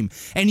stream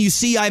and you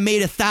see I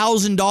made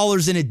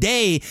 $1,000 in a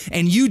day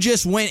and you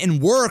just went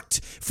and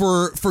worked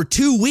for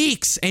 2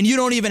 weeks and you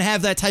don't even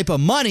have that type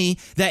of money,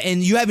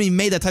 and you haven't even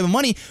made that type of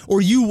money,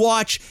 or you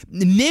watch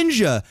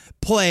Ninja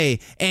play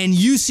and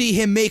you see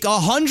him make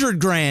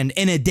 $100,000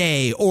 in a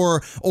day,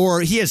 or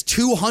he has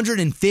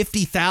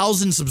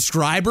 250,000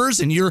 subscribers,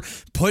 and you're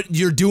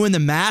doing the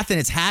math and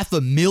it's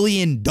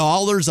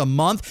 $500,000 a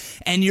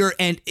month,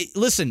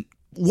 listen,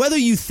 whether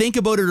you think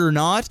about it or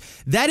not,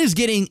 that is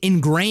getting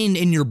ingrained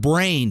in your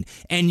brain,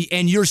 and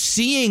you're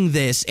seeing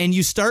this, and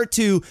you start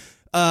to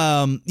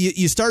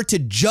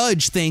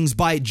judge things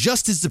by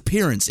just its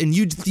appearance, and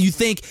you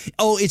think,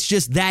 oh, it's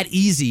just that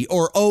easy,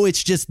 or oh,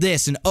 it's just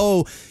this, and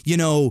oh,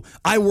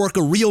 I work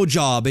a real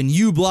job, and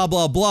you blah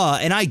blah blah.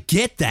 And I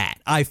get that.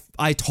 I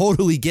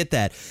totally get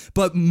that.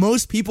 But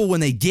most people, when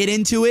they get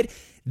into it,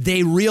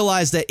 they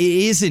realize that it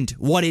isn't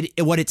what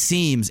it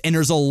seems, and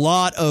there's a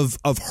lot of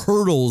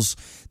hurdles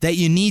that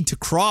you need to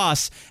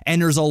cross,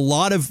 and there's a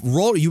lot of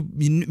roll. You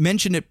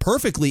mentioned it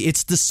perfectly.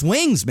 It's the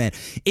swings, man.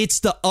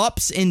 It's the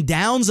ups and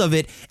downs of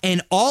it,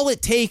 and all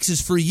it takes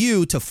is for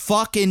you to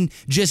fucking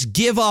just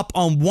give up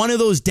on one of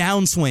those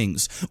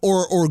downswings,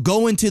 or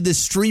go into this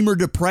streamer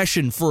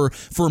depression for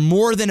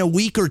more than a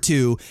week or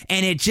two,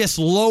 and it just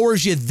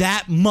lowers you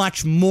that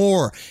much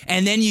more.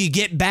 And then you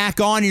get back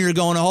on and you're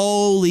going,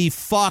 holy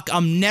fuck,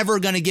 I'm never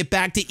going to get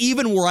back to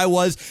even where I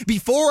was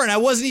before, and I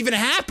wasn't even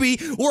happy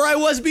where I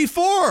was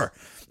before.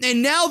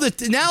 And now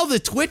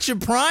the Twitch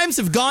and Primes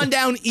have gone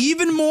down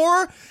even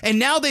more, and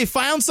now they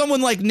found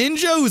someone like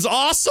Ninja who's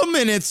awesome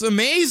and it's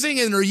amazing,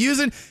 and they're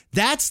using.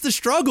 That's the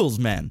struggles,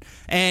 man.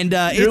 And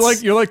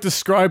you're like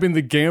describing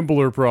the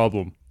gambler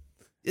problem.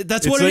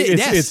 That's what it is.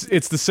 Yes.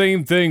 It's the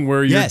same thing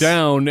where you're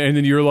down, and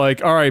then you're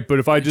like, all right, but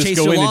if I just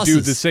go in and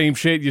do the same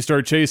shit, you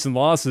start chasing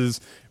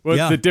losses.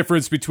 But the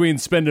difference between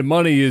spending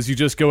money is you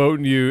just go out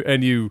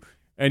and you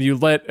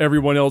let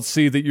everyone else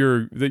see that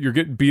you're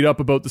getting beat up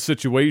about the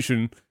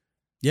situation.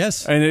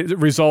 Yes. And it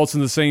results in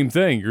the same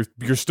thing.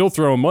 You're still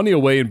throwing money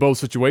away in both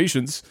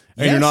situations,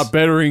 and you're not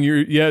bettering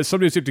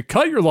sometimes you have to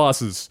cut your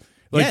losses.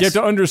 You have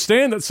to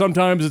understand that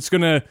sometimes it's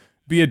going to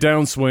be a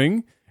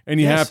downswing, and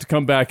you have to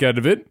come back out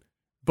of it.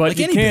 But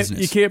you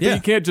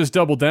can't just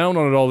double down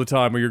on it all the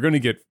time, or you're going to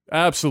get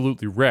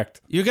absolutely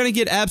wrecked. You're going to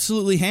get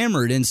absolutely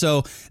hammered. And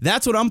so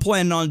that's what I'm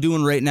planning on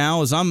doing right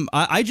now is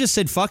I just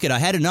said, fuck it. I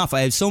had enough.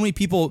 I had so many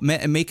people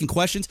making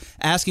questions,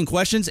 asking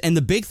questions. And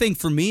the big thing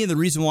for me, and the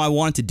reason why I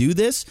wanted to do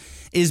this,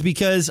 is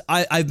because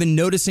I've been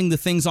noticing the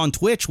things on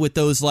Twitch with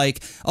those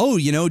like, oh,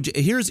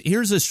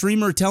 here's a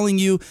streamer telling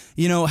you,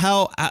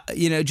 how,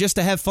 just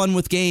to have fun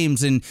with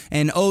games, and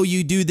oh,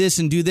 you do this,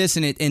 and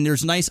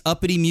there's nice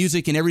uppity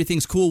music and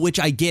everything's cool, which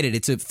I get it.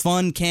 It's a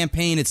fun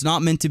campaign. It's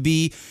not meant to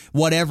be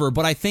whatever,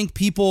 but I think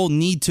people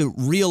need to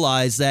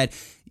realize that,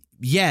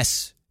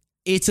 yes,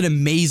 it's an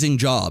amazing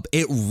job.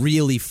 It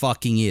really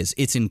fucking is.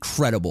 It's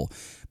incredible.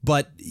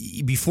 But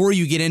before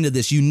you get into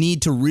this, you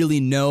need to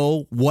really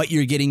know what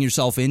you're getting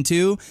yourself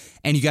into,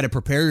 and you got to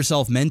prepare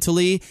yourself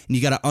mentally, and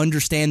you got to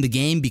understand the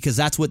game, because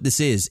that's what this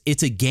is.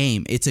 It's a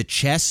game. It's a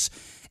chess.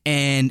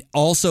 And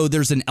also,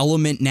 there's an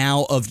element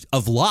now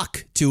of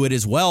luck to it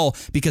as well,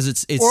 because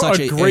it's such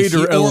a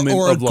greater element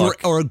of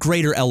luck, or a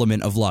greater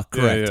element of luck.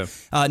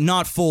 Correct. Yeah.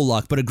 Not full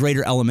luck, but a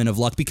greater element of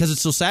luck, because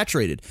it's so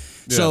saturated.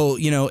 Yeah. So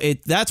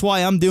that's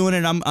why I'm doing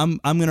it.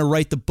 I'm going to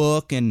write the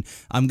book, and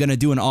I'm going to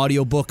do an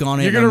audio book on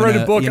it. You're going to write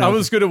a book.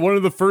 One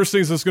of the first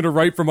things I was going to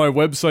write for my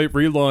website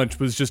relaunch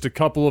was just a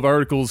couple of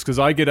articles, because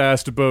I get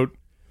asked about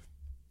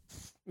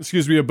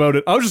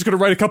it. I was just going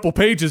to write a couple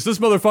pages. This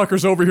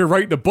motherfucker's over here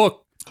writing a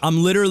book.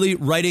 I'm literally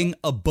writing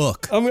a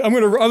book. I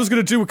was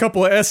gonna do a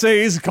couple of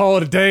essays and call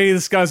it a day.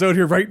 This guy's out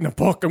here writing a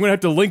book. I'm gonna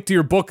have to link to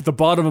your book at the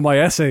bottom of my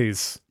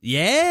essays.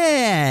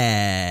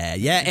 Yeah,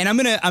 and I'm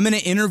gonna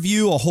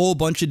interview a whole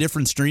bunch of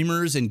different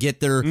streamers and get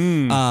their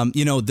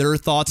their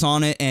thoughts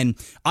on it. And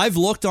I've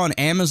looked on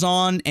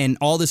Amazon and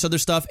all this other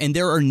stuff, and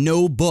there are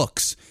no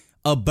books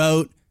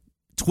about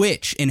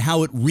Twitch and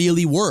how it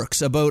really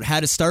works, about how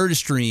to start a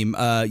stream.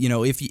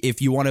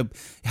 If you want to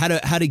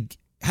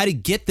how to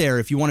get there,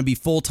 if you want to be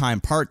full-time,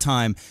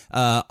 part-time,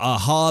 a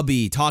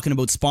hobby, talking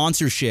about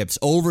sponsorships,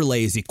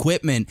 overlays,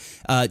 equipment,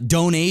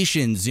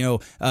 donations,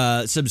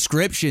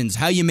 subscriptions,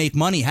 how you make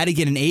money, how to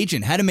get an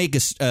agent, how to make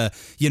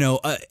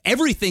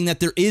everything that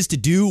there is to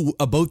do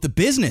about the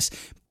business.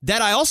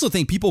 That I also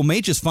think people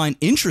may just find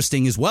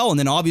interesting as well, and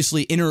then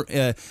obviously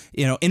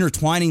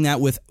intertwining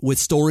that with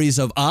stories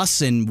of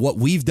us and what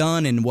we've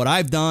done and what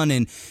I've done,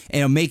 and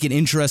make it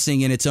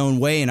interesting in its own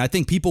way. And I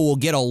think people will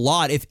get a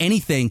lot. If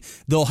anything,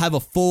 they'll have a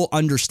full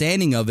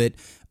understanding of it.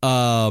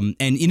 And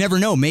you never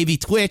know, maybe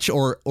Twitch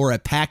or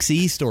at PAX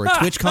East or at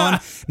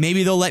TwitchCon,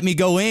 maybe they'll let me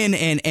go in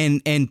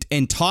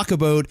and talk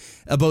about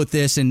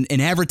this and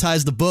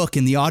advertise the book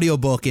and the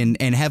audiobook and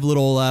have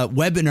little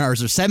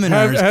webinars or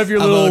seminars. Have your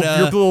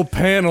little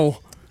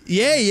panel.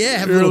 Yeah,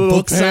 have a little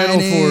book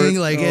signing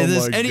like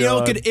this, and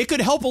it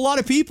could help a lot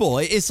of people.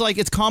 It's like,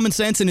 it's common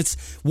sense, and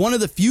it's one of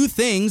the few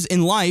things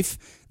in life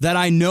that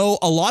I know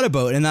a lot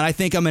about and that I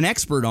think I'm an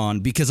expert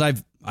on because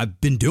I've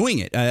been doing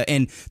it.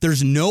 And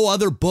there's no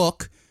other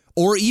book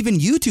or even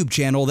YouTube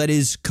channel that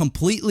is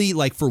completely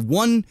like for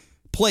one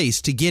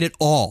place to get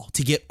all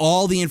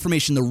the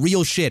information, the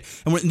real shit.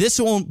 And this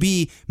won't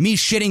be me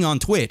shitting on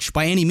Twitch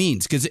by any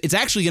means, because it's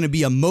actually going to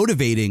be a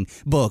motivating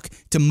book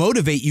to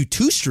motivate you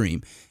to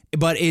stream.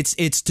 But it's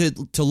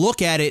to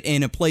look at it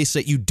in a place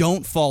that you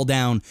don't fall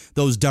down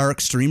those dark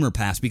streamer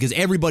paths, because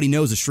everybody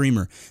knows a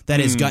streamer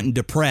that has gotten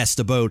depressed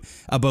about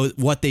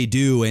what they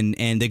do, and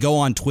they go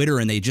on Twitter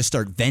and they just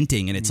start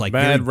venting, and it's like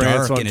Bad very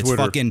dark, and it's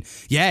Twitter. fucking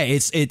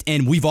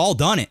and we've all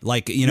done it,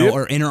 like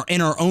or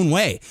in our own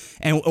way,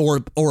 and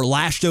or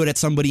lashed out at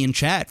somebody in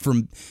chat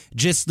from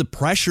just the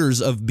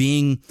pressures of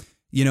being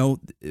an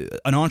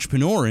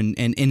entrepreneur and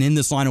in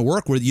this line of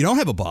work where you don't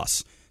have a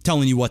boss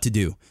telling you what to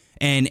do.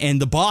 And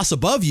the boss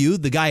above you,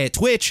 the guy at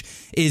Twitch,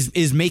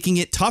 is making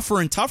it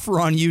tougher and tougher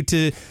on you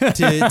to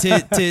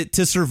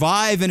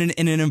survive in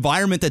an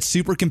environment that's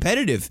super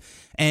competitive.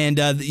 And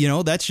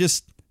that's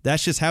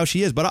just how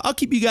she is. But I'll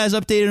keep you guys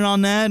updated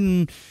on that,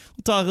 and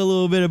we'll talk a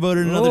little bit about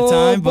it another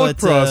time. But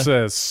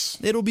process.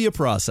 It'll be a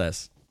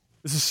process.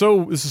 This is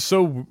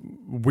so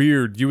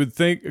weird. You would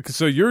think,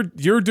 so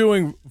you're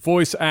doing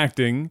voice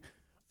acting.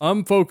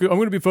 I'm going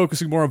to be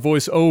focusing more on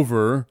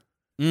voiceover.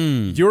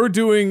 You're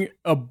doing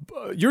a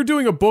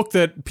book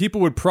that people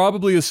would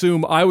probably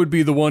assume I would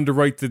be the one to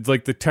write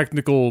the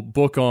technical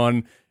book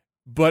on,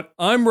 but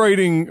I'm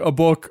writing a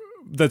book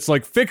that's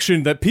like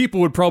fiction that people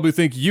would probably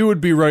think you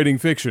would be writing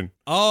fiction.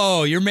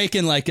 Oh, you're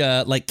making like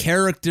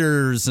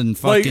characters and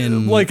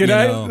fucking we're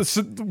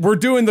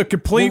doing the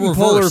complete and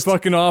polar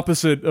fucking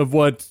opposite of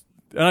what.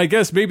 And I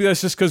guess maybe that's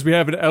just because we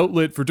have an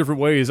outlet for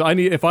different ways.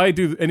 If I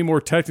do any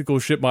more technical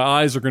shit, my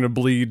eyes are going to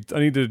bleed. I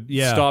need to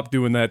stop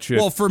doing that shit.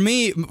 Well, for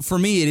me,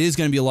 it is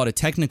going to be a lot of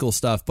technical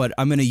stuff, but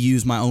I'm going to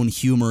use my own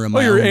humor and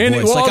my own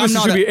voice. Well, obviously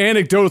it's going to be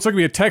anecdotes. It's not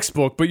going to be a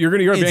textbook, but you're going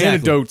to have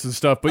anecdotes and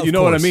stuff. But you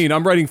know what I mean?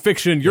 I'm writing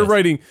fiction. You're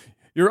writing.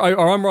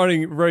 I'm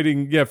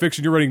writing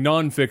fiction. You're writing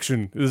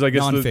nonfiction. Is I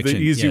guess the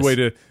easy way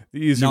to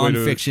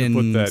nonfiction,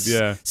 put that.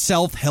 Yeah,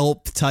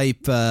 self-help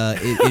type,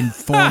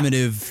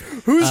 informative.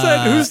 Who's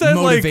that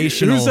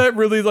motivational? Who's that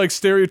really like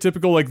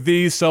stereotypical like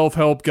the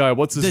self-help guy?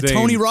 What's his name?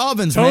 Tony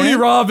Robbins. Tony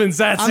Robbins.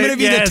 That's I'm going to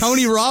be the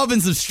Tony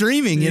Robbins of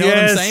streaming. You know what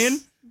I'm saying?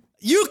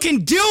 You can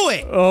do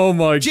it. Oh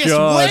my God.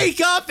 Just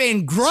wake up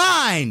and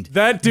grind.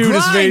 That dude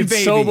has made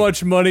so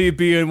much money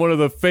being one of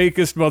the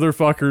fakest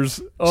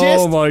motherfuckers.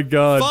 Oh my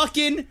God.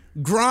 Fucking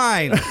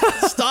grind.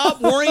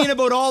 Stop worrying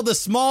about all the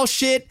small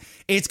shit.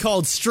 It's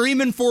called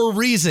streaming for a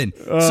reason.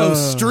 So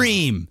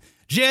stream.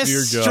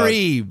 Just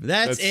stream.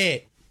 That's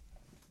it.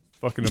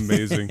 Fucking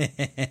amazing.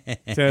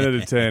 10 out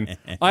of 10.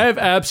 I have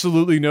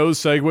absolutely no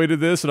segue to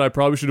this, and I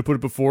probably should have put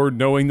it before,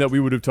 knowing that we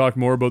would have talked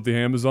more about the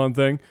Amazon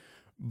thing.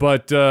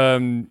 But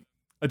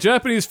a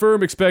Japanese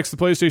firm expects the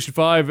PlayStation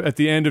 5 at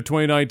the end of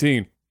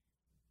 2019.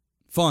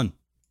 Fun.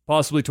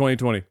 Possibly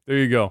 2020. There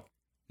you go.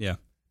 Yeah.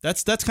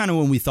 That's kind of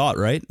when we thought,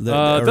 right?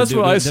 That's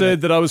what I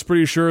said, that I was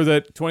pretty sure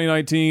that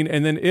 2019,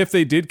 and then if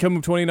they did come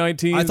with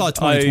 2019... I thought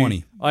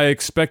 2020. I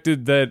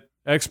expected that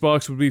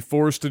Xbox would be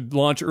forced to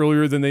launch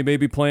earlier than they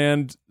maybe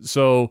planned,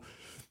 so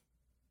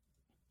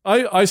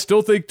I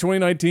still think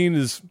 2019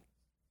 is...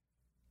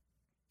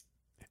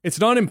 It's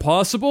not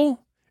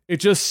impossible, it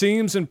just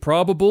seems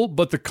improbable,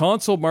 but the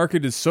console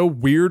market is so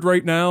weird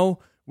right now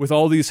with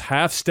all these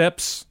half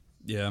steps.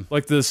 Yeah,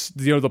 like this,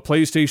 the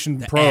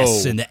PlayStation Pro,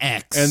 S and the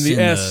X, and the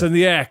S and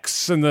the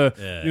X, and the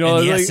and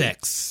the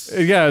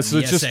SX. Yeah, so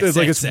it's just it's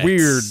like it's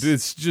weird.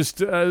 It's just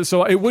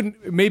so it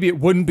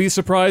wouldn't be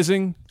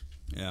surprising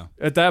Yeah.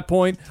 At that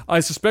point, I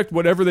suspect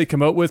whatever they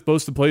come out with,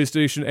 both the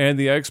PlayStation and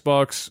the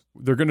Xbox,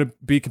 they're going to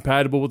be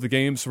compatible with the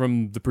games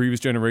from the previous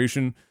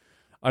generation.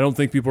 I don't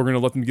think people are going to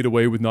let them get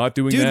away with not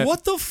doing that. Dude,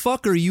 what the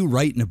fuck are you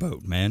writing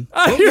about, man?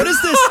 What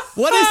is this?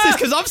 What is this?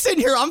 Because I'm sitting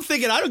here, I'm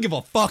thinking, I don't give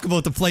a fuck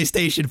about the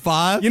PlayStation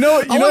 5.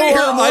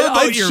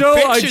 I'd show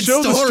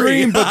the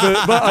stream, but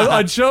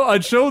I'd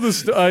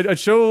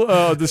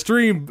show the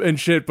stream and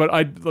shit.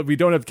 But we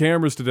don't have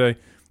cameras today.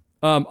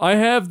 I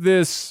have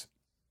this.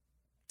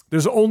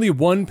 There's only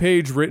one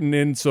page written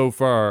in so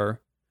far,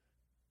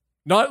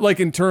 not like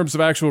in terms of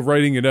actual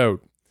writing it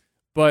out,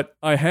 but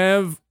I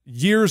have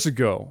years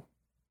ago.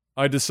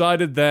 I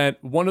decided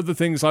that one of the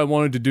things I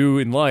wanted to do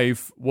in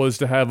life was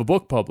to have a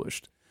book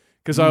published.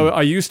 Because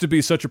I used to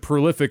be such a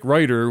prolific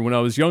writer when I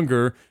was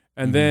younger,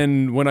 and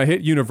then when I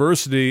hit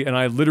university and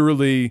I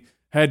literally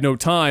had no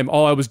time,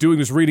 all I was doing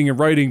was reading and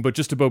writing, but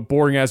just about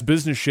boring-ass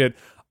business shit.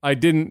 I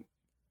didn't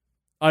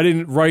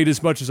write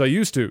as much as I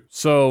used to.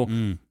 So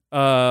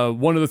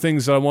one of the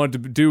things that I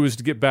wanted to do is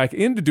to get back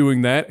into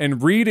doing that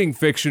and reading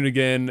fiction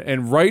again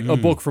and write a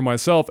book for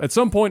myself at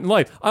some point in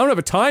life. I don't have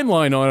a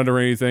timeline on it or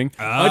anything.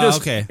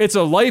 It's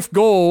a life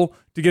goal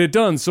to get it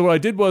done. So what I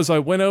did was I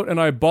went out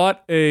and I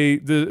bought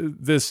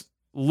this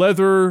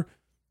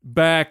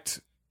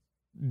leather-backed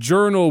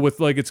journal with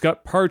it's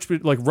got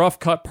parchment, like rough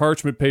cut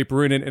parchment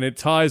paper in it, and it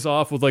ties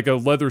off with like a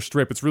leather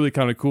strip. It's really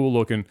kind of cool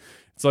looking.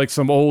 It's like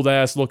some old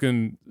ass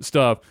looking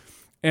stuff.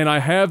 And I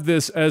have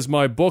this as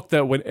my book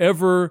that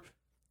whenever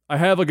I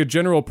have like a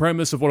general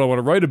premise of what I want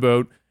to write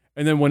about,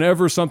 and then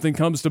whenever something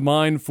comes to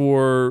mind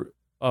for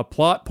a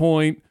plot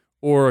point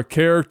or a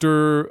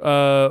character,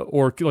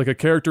 or like a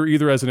character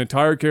either as an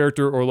entire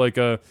character or like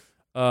a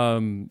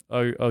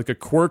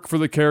quirk for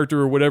the character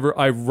or whatever,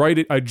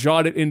 I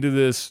jot it into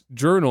this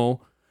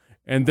journal,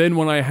 and then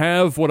when I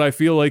have what I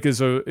feel like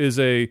is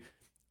a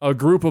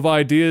group of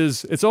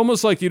ideas, it's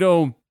almost like,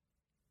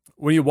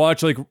 when you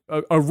watch like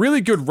a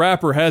really good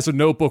rapper has a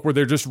notebook where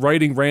they're just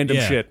writing random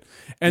shit.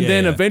 And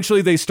then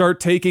eventually they start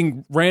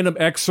taking random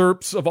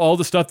excerpts of all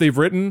the stuff they've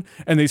written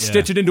and they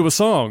stitch it into a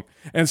song.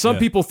 And some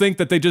people think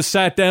that they just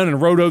sat down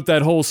and wrote out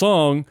that whole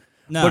song.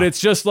 No. But it's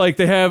just like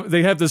they have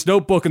this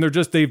notebook and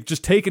they've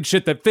just taken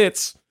shit that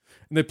fits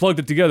and they plugged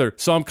it together.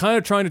 So I'm kind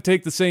of trying to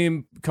take the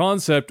same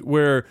concept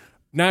where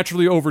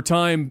naturally over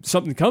time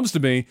something comes to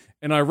me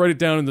and I write it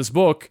down in this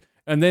book.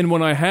 And then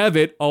when I have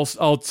it, I'll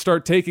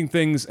start taking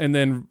things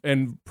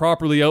and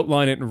properly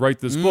outline it and write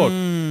this book.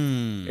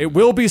 It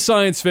will be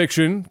science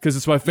fiction because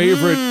it's my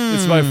favorite.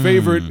 It's my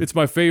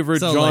favorite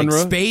so genre.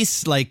 Like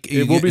space, like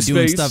it will be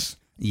doing space stuff.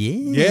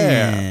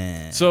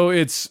 Yeah. So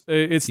it's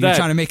You're that.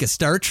 trying to make a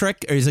Star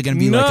Trek, or is it going to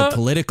be like a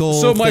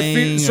political thing?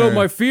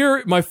 My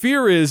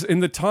fear is in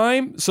the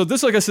time. So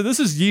this, like I said, this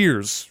is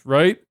years,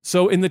 right?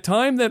 So in the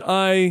time that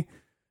I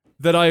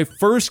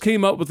first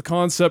came up with the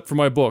concept for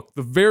my book,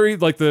 the very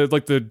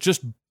the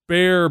just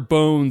bare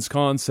bones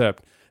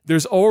concept.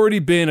 There's already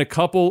been a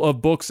couple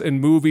of books and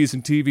movies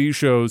and TV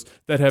shows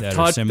that have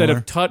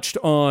touched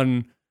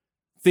on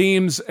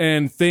themes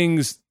and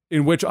things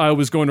in which I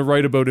was going to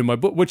write about in my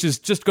book, which is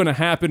just going to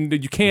happen.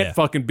 You can't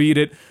fucking beat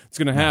it. It's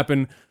going to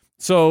happen.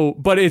 So,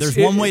 but there's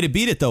one way to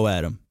beat it though,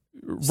 Adam.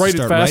 Write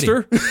it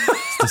faster.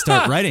 To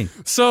start writing.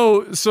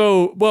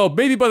 So, well,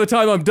 maybe by the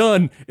time I'm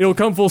done, it'll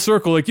come full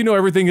circle. Like,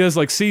 everything has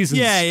like seasons.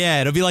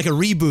 Yeah, it'll be like a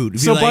reboot.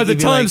 So by the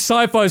time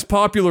sci-fi's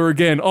popular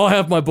again, I'll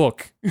have my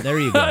book. There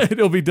you go.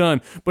 It'll be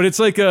done. But it's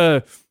like if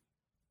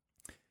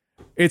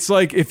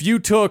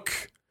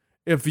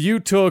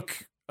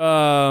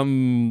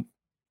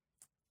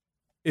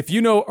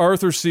you know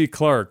Arthur C.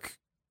 Clarke,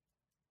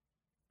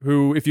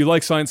 who, if you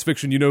like science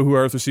fiction, you know who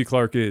Arthur C.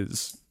 Clarke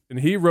is.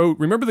 And he wrote,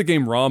 remember the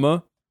game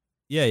Rama?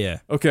 Yeah.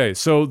 Okay,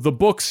 so the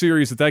book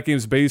series that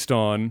game's based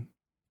on,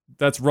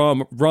 that's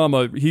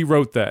Rama. He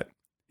wrote that.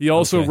 He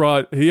also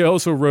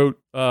wrote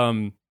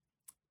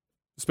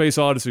Space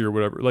Odyssey or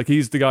whatever. Like,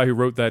 he's the guy who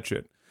wrote that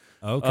shit.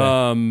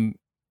 Okay.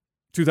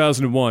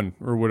 2001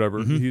 or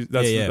whatever.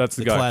 That's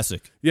the guy.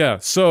 Classic. Yeah.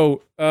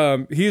 So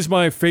he's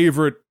my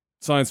favorite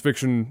science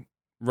fiction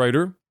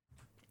writer,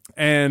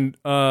 and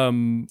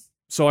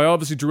so I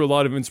obviously drew a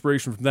lot of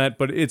inspiration from that.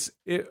 But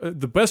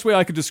the best way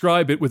I could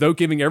describe it without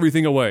giving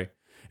everything away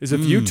is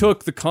if you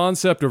took the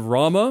concept of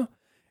Rama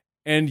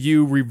and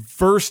you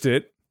reversed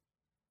it.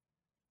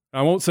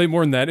 I won't say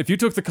more than that. If you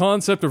took the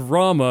concept of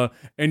Rama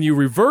and you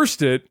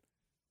reversed it,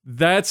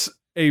 that's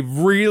a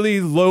really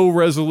low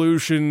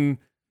resolution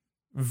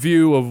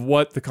view of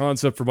what the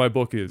concept for my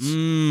book is.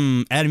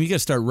 Adam, you got to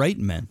start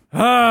writing, man.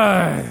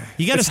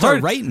 You got to start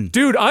start writing.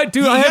 Dude, I got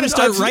to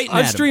start writing.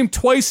 I've streamed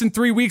twice in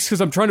 3 weeks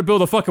because I'm trying to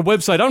build a fucking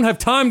website. I don't have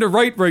time to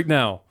write right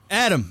now.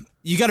 Adam,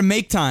 you got to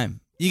make time.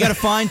 You got to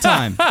find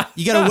time.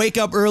 You got to wake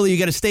up early. You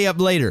got to stay up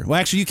later. Well,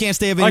 actually, you can't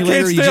stay up any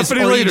later. You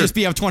just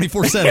be up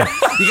 24/7.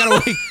 You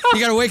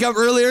got to wake up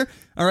earlier.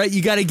 All right,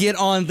 you got to get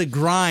on the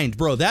grind,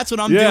 bro. That's what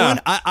I'm doing.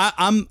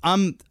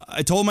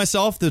 I told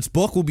myself this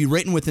book will be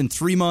written within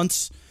 3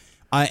 months.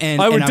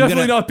 I would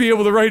definitely not be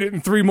able to write it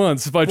in 3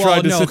 months if I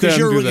tried to sit down and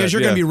do that. Because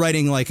you're going to be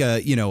writing like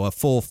a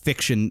full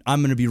fiction.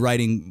 I'm going to be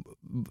writing,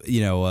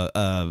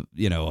 a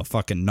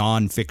fucking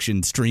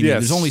nonfiction streaming.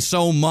 Yes. There's only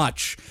so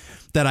much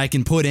that I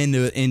can put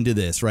into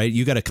this, right?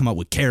 You got to come up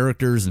with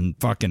characters and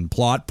fucking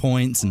plot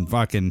points and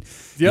fucking,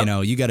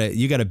 Yep. you got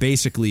to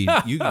basically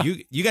you got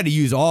to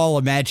use all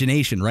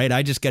imagination, right?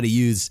 I just got to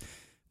use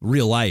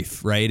real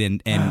life, right?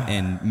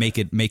 And make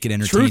it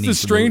entertaining. Truth is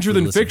stranger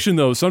than fiction,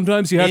 though.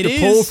 Sometimes you have to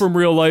pull from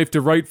real life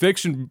to write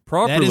fiction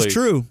properly.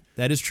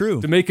 That is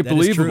true. To make it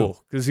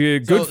believable, because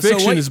good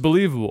fiction is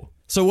believable.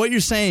 So what you're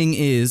saying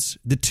is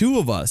the two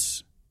of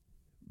us,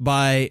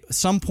 by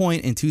some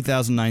point in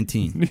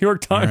 2019, New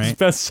York Times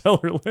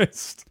bestseller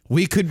list.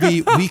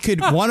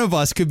 One of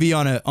us could be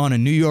on a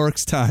New York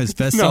Times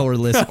bestseller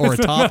list or a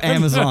top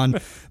Amazon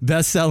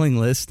best-selling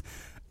list,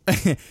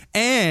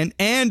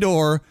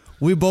 or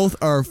we both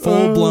are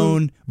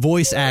full-blown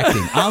voice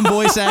acting. I'm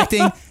voice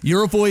acting.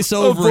 You're a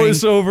voiceover.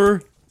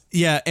 Voiceover.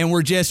 Yeah, and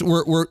we're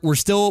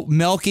still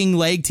milking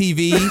Leg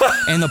TV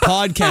and the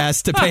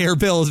podcast to pay our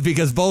bills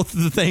because both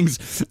of the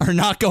things are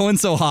not going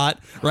so hot,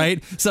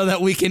 right? So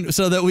that we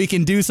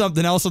can do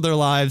something else with our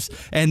lives,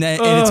 and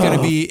it's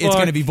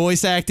gonna be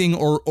voice acting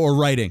or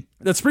writing.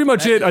 That's pretty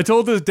much it. I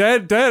told this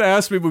dad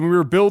asked me when we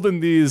were building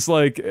these,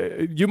 like,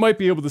 you might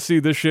be able to see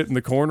this shit in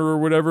the corner or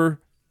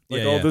whatever.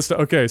 Like this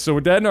stuff. Okay, so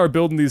when Dad and I are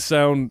building these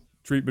sound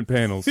treatment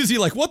panels. Is he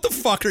like, what the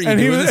fuck are you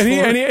doing this for?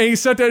 And he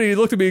sat down and he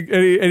looked at me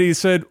and he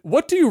said,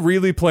 what do you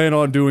really plan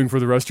on doing for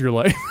the rest of your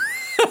life?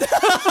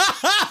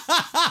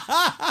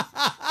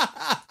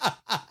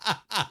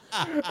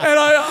 And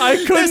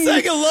I couldn't. It's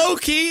like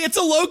it's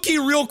a low key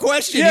real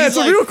question. Yeah, it's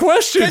a real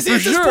question. Because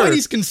at this point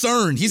he's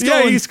concerned. He's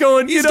going,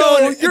 you're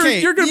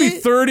going to be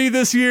 30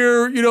 this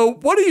year.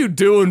 What are you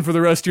doing for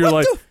the rest of your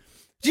life?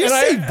 Did you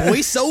say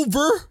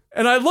voiceover?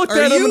 And I looked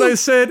at him and I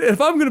said,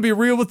 if I'm going to be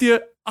real with you,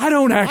 I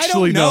don't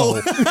actually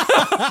know.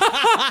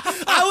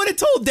 I would have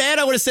told Dad,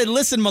 I would have said,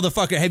 listen,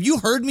 motherfucker, have you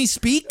heard me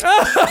speak?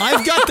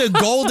 I've got the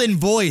golden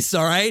voice,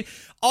 all right?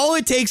 All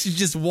it takes is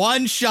just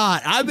one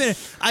shot.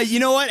 You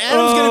know what?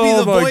 Adam's going to be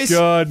the voice.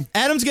 God.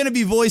 Adam's going to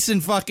be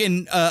voicing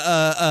fucking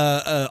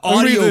audiobooks.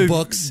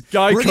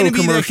 We're going to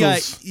be that guy.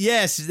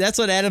 Yes, that's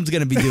what Adam's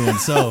going to be doing.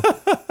 So,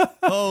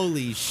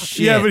 holy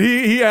shit. Yeah, but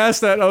he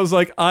asked that. And I was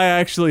like, I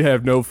actually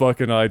have no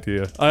fucking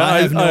idea.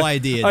 I have no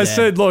idea. I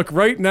said, look,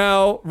 right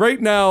now,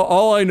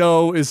 all I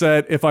know is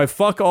that if I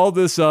fuck all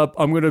this up,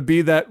 I'm going to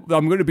be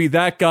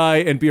that guy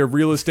and be a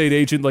real estate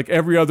agent like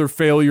every other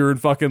failure in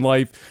fucking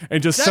life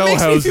and just sell houses.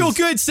 That makes me feel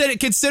good.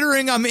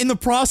 Considering I'm in the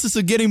process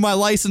of getting my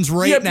license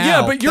now.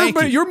 Yeah, but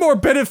you're more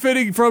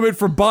benefiting from it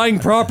for buying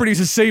properties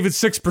and saving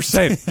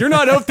 6%. You're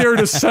not out there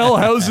to sell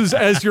houses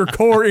as your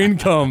core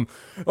income.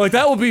 Like,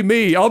 that will be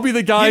me. I'll be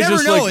the guy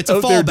just like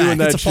out there doing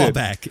that shit.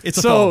 It's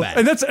a fallback.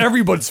 And that's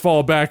everyo's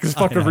fallback is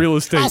fucking real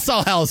estate. I'll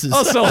sell houses.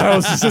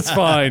 It's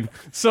fine.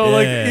 So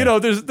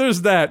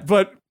there's that.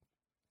 But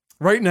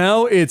right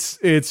now it's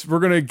we're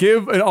gonna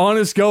give an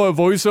honest go at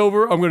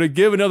voiceover. I'm gonna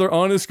give another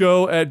honest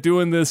go at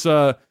doing this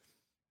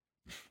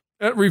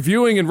at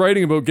reviewing and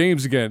writing about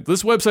games again.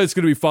 This website's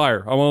going to be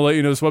fire. I want to let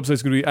you know this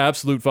website's going to be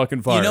absolute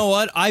fucking fire. You know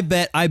what? I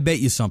bet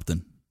you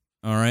something.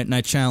 All right, and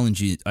I challenge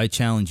you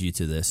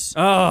to this.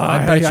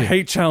 I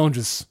hate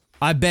challenges.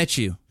 I bet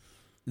you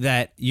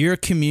that your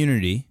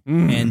community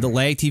and the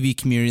Lag TV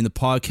community and the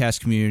podcast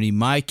community,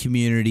 my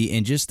community,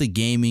 and just the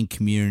gaming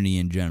community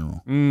in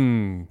general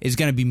is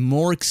going to be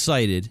more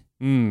excited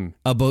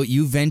about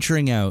you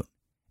venturing out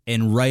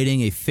and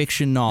writing a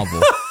fiction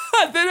novel.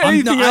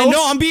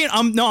 I'm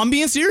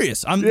being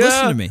serious.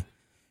 Listen to me.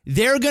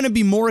 They're going to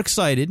be more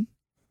excited.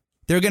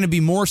 They're going to be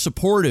more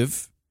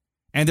supportive,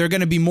 and they're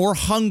going to be more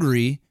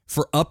hungry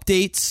for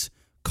updates,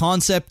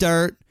 concept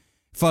art,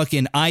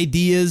 fucking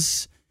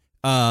ideas,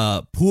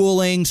 straw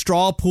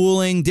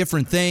pooling,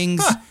 different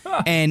things,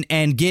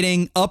 and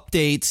getting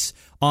updates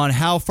on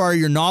how far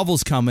your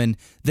novel's coming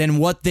than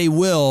what they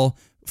will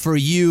for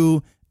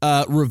you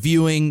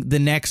reviewing the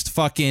next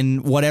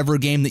fucking whatever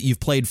game that you've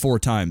played 4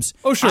 times.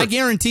 Oh, sure. I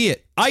guarantee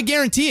it.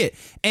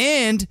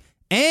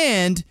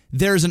 And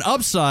there's an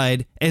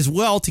upside as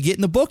well to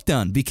getting the book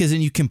done, because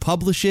then you can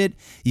publish it,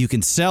 you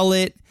can sell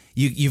it,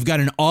 you've got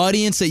an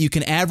audience that you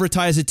can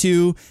advertise it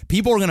to.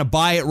 People are going to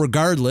buy it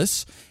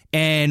regardless.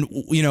 And,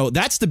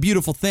 that's the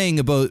beautiful thing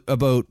about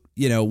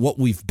what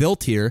we've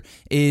built here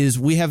is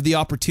we have the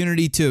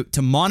opportunity to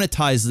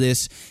monetize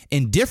this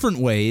in different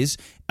ways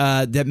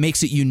that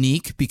makes it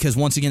unique, because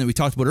once again, that we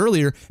talked about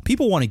earlier,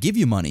 people want to give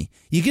you money.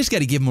 You just got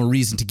to give them a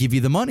reason to give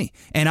you the money.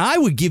 And I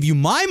would give you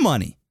my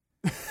money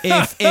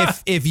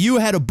if you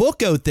had a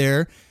book out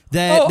there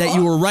that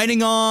you were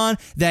writing on,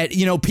 that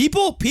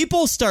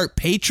people start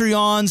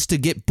Patreons to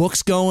get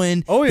books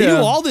going. Oh, yeah. They do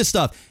all this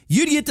stuff.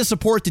 you'd get the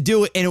support to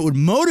do it, and it would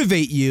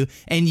motivate you,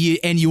 and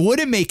you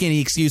wouldn't make any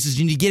excuses,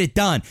 and you get it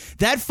done.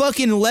 That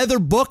fucking leather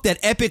book, that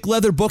epic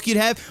leather book you'd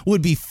have,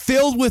 would be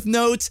filled with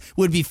notes,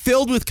 would be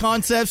filled with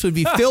concepts, would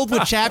be filled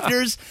with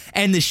chapters,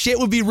 and the shit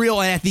would be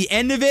real. And at the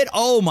end of it,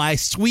 oh my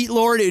sweet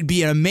Lord, it would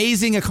be an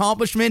amazing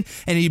accomplishment,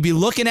 and you'd be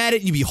looking at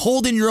it, you'd be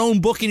holding your own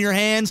book in your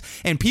hands,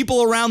 and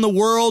people around the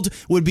world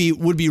would be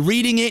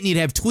reading it, and you'd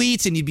have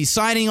tweets, and you'd be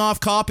signing off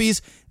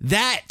copies.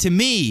 That, to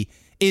me,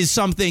 is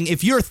something.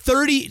 If you're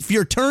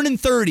turning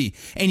 30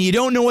 and you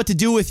don't know what to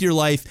do with your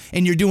life,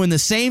 and you're doing the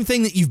same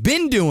thing that you've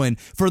been doing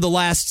for the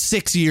last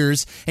 6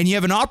 years, and you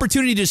have an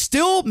opportunity to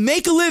still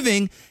make a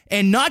living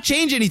and not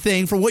change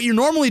anything for what you're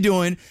normally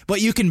doing, but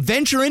you can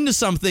venture into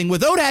something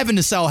without having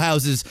to sell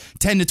houses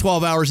 10 to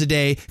 12 hours a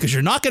day, because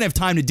you're not going to have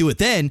time to do it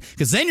then,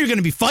 because then you're going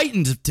to be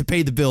fighting to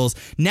pay the bills.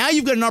 Now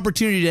you've got an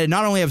opportunity to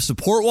not only have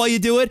support while you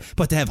do it,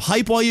 but to have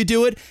hype while you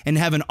do it, and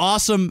have an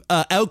awesome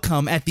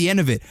outcome at the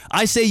end of it.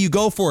 I say you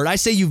go for it. I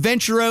say you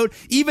venture out,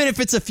 even if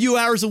it's a few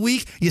hours a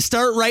week. You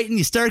start writing,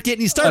 you start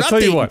updating. I'll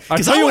tell you what.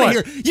 Because I want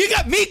to hear. You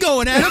got me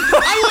going, Adam.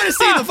 I want to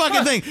see the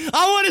fucking thing.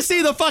 I want to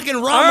see the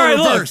fucking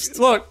Rama reversed.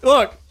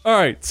 Look. All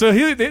right, so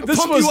this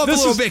pump was you up this a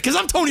little is, bit, because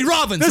I'm Tony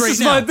Robbins this right is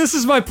now. This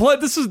is my plan.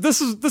 This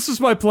is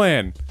my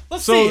plan.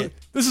 Let's see it.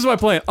 This is my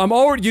plan. I'm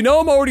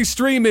already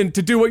streaming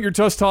to do what you're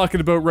just talking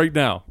about right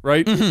now,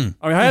 right?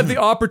 Mm-hmm. I mean, I had the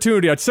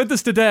opportunity. I said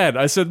this to Dad.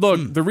 I said,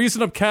 look, the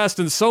reason I'm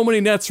casting so many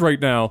nets right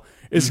now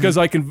is because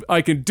I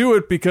can do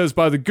it because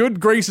by the good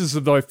graces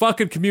of my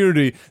fucking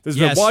community that's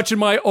been watching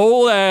my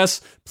old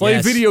ass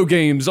play video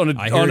games on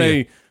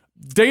a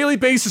daily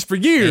basis for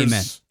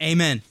years.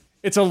 Amen.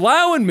 It's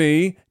allowing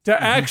me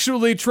to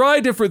actually try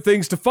different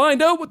things to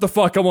find out what the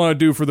fuck I want to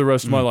do for the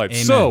rest of my life.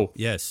 Amen. So,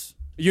 yes.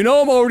 I'm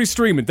already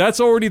streaming. That's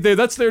already there.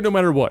 That's there no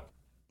matter what.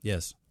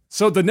 Yes.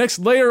 So the next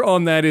layer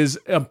on that is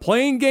I'm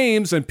playing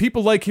games, and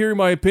people like hearing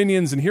my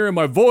opinions and hearing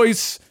my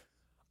voice.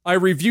 I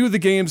review the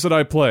games that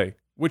I play,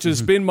 which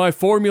has been my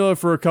formula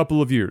for a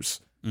couple of years.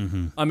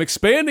 I'm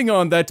expanding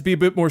on that to be a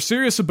bit more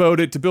serious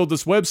about it, to build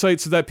this website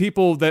so that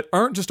people that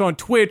aren't just on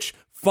Twitch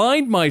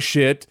find my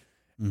shit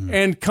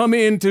and come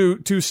in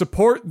to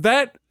support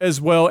that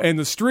as well. And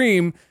the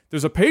stream,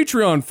 there's a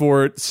Patreon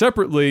for it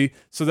separately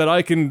so that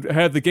I can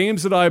have the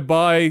games that I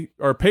buy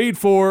are paid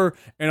for,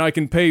 and I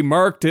can pay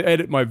Mark to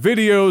edit my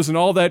videos and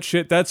all that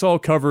shit. That's all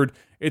covered.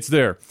 It's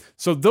there.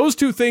 So those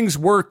two things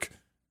work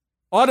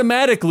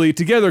automatically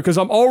together because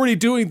I'm already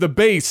doing the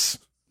base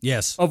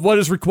of what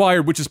is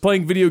required, which is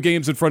playing video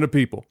games in front of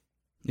people.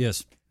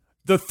 Yes.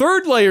 The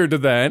third layer to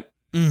that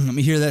let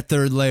me hear that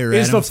third layer.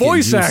 Is Adam's the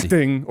voice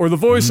acting or the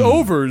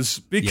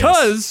voiceovers,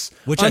 because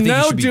which I I'm think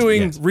now should be,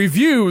 doing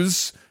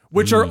reviews,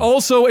 which are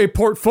also a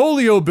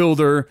portfolio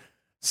builder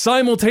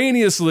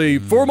simultaneously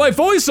for my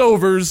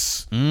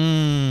voiceovers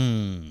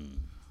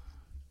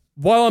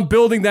while I'm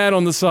building that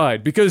on the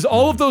side. Because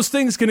all of those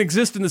things can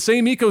exist in the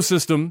same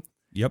ecosystem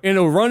in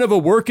a run of a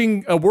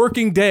working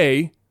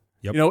day,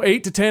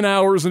 8 to 10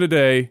 hours in a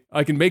day.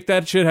 I can make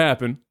that shit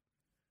happen.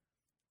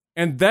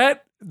 And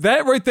that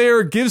right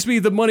there gives me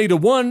the money to,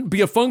 one,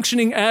 be a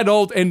functioning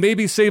adult and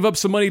maybe save up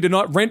some money to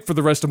not rent for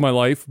the rest of my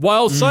life,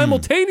 while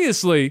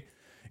simultaneously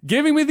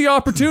giving me the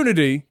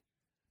opportunity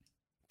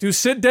to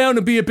sit down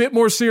and be a bit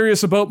more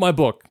serious about my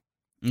book.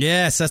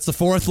 Yes, that's the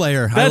fourth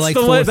layer. I like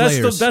fourth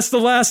layers. That's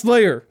the last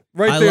layer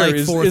right there.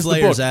 Like fourth is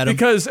layers, the book. Adam.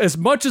 Because as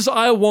much as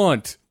I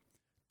want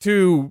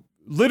to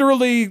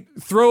literally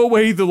throw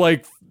away the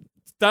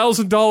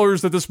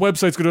 $1,000 that this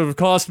website's going to have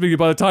cost me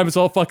by the time it's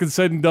all fucking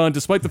said and done,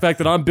 despite the fact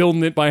that I'm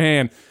building it by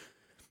hand.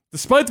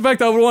 Despite the fact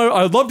that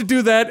I'd love to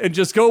do that and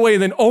just go away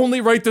and then only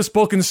write this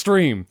book and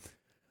stream.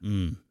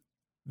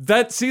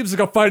 That seems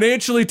like a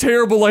financially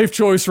terrible life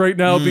choice right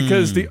now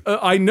because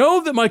I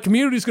know that my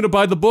community is going to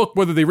buy the book,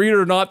 whether they read it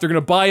or not. They're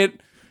going to buy it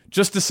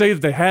just to say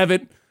that they have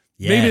it.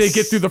 Yes. Maybe they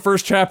get through the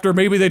first chapter.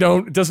 Maybe they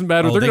don't. It doesn't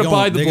matter. They're going to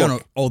buy the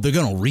book. They're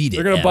going to read it.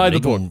 They're going to buy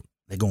the book.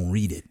 They're going to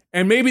read it.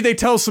 And maybe they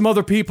tell some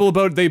other people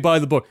about it, they buy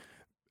the book.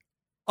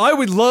 I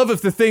would love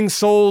if the thing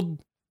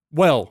sold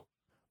well,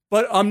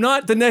 but I'm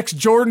not the next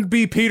Jordan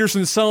B.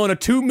 Peterson selling a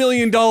 $2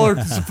 million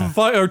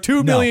or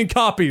 2 million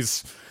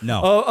copies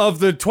of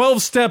the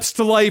 12 Steps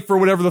to Life or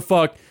whatever the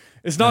fuck.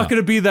 It's not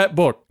going to be that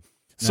book.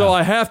 So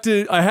I have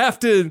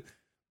to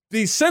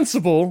be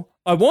sensible.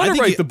 I want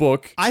to write the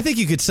book. I think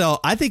you could sell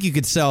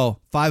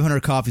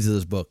 500 copies of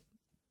this book.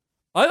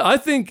 I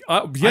think yes.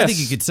 I think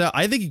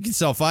you could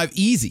sell 5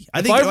 easy.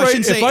 I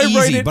shouldn't say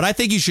easy, but I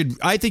think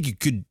you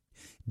could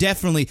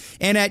definitely.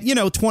 And at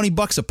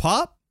 $20 a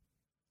pop,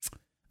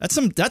 that's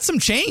some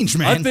change,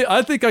 man.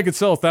 I think I could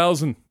sell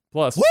 1,000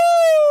 plus.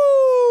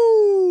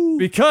 Woo!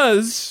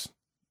 Because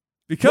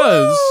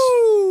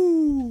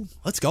Woo!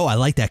 Let's go. I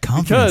like that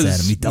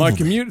confidence,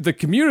 Adam. The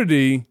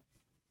community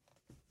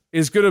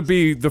is going to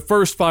be the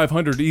first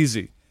 500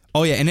 easy.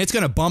 Oh, yeah, and it's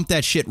going to bump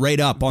that shit right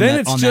up on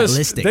that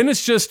listing. Then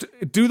it's just,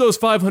 do those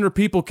 500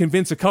 people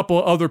convince a couple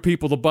of other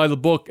people to buy the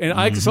book?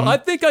 And so I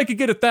think I could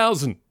get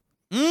 1,000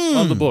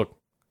 on the book.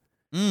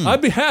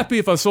 I'd be happy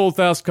if I sold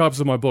 1,000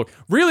 copies of my book.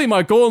 Really,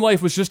 my goal in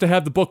life was just to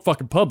have the book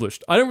fucking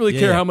published. I don't really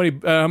care how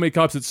many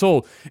copies it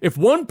sold. If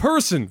one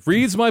person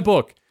reads my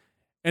book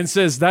and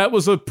says that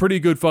was a pretty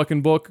good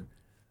fucking book,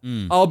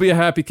 I'll be a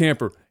happy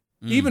camper.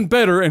 Even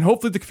better, and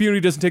hopefully the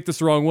community doesn't take this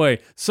the wrong way,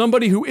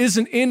 somebody who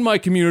isn't in my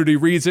community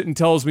reads it and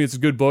tells me it's a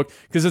good book,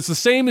 because it's the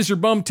same as your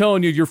mom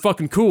telling you you're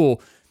fucking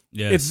cool.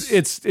 Yes.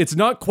 It's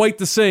not quite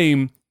the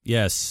same.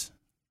 Yes.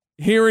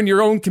 Hearing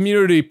your own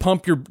community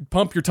pump your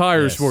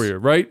tires for you,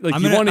 right? Like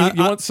you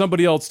want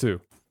somebody else to.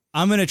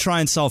 I'm gonna try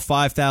and sell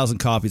 5,000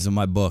 copies of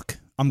my book.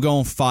 I'm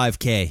going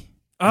 5K.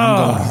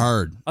 I'm going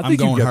hard. I'm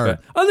going hard.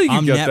 I think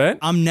you get that.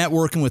 I'm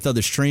networking with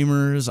other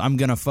streamers. I'm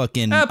gonna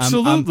fucking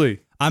absolutely.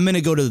 I'm gonna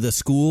go to the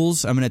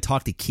schools. I'm gonna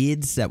talk to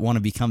kids that want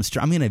to become.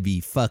 I'm gonna be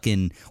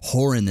fucking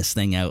whoring this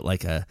thing out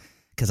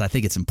because I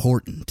think it's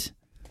important.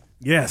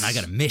 Yes, and I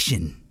got a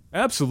mission.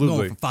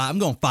 Absolutely. I'm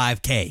going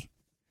 5K.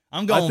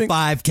 I'm going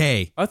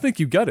 5K. I think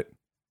you got it.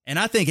 And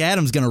I think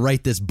Adam's going to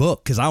write this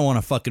book because I want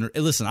to fucking...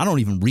 Listen, I don't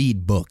even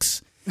read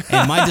books.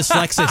 And my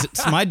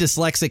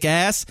dyslexic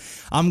ass,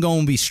 I'm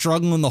going to be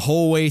struggling the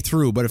whole way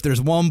through. But if there's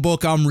one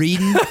book I'm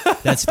reading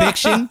that's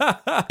fiction,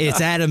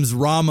 it's Adam's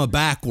Rama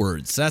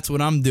backwards. That's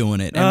what I'm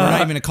doing it. And we're not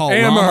even going to call it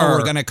Rama.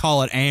 We're going to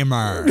call it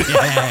Amar.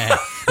 Yeah,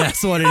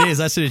 that's what it is.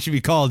 That's what it should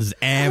be called, is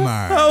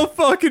Amar. How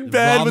fucking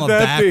bad Rama would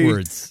that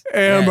backwards. be?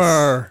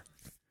 Amar.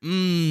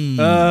 Yes.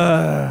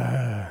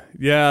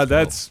 Yeah,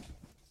 that's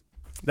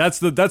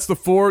the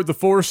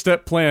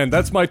 4-step plan.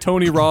 That's my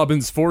Tony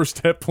Robbins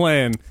 4-step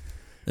plan.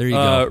 There you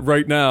go.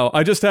 Right now, I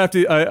half-assed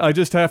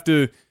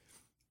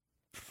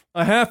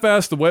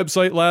the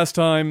website last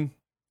time.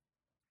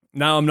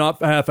 Now I'm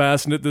not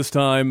half-assing it this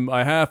time.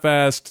 I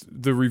half-assed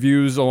the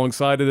reviews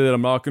alongside of it.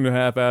 I'm not going to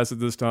half-ass it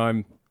this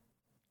time.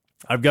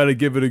 I've got to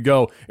give it a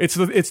go. It's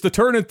the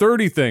turning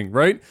 30 thing,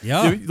 right?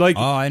 Yeah.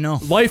 I know.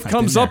 Life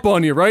comes up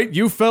on you, right?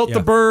 You felt the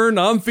burn.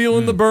 I'm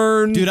feeling the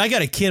burn. Dude, I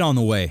got a kid on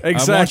the way.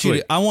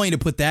 Exactly. I want you to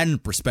put that in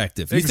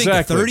perspective. You exactly.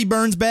 think the 30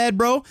 burns bad,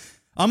 bro?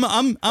 I'm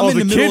in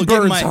the middle kid of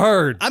getting burns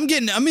hard. I'm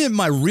in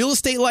my real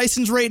estate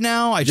license right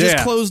now. I just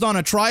closed on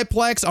a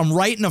triplex. I'm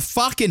writing a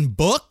fucking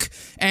book,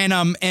 and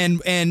I'm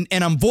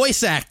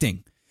voice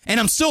acting, and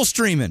I'm still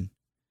streaming.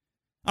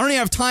 I don't even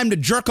have time to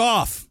jerk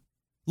off.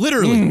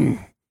 Literally.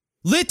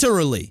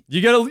 Literally. You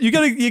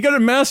gotta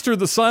master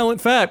the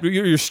silent fat.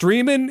 You're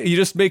streaming, you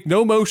just make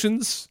no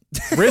motions.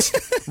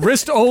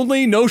 Wrist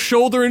only, no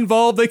shoulder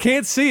involved. They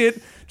can't see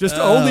it. Just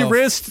only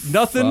wrist,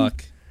 nothing.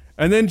 Fuck.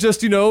 And then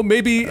just,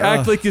 maybe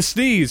act like you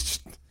sneezed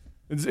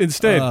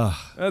instead.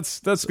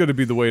 That's gonna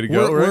be the way to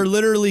go. We're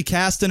literally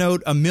casting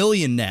out a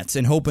million nets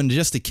and hoping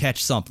just to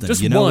catch something.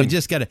 Just one. We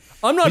just gotta.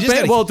 I'm not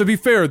bad. Well, to be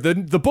fair,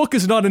 the book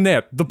is not a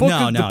net. The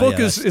book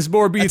is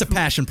more it's a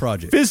passion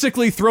project.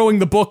 Physically throwing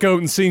the book out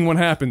and seeing what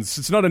happens.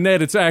 It's not a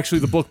net. It's actually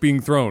the book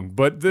being thrown.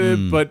 But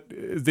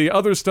the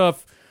other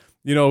stuff,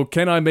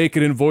 can I make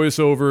it in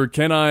voiceover?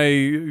 Can I,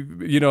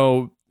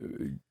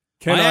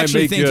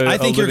 I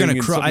think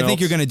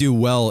you're gonna do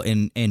well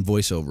in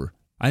voiceover.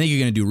 I think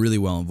you're going to do really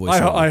well in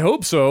voiceover. I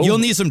hope so. You'll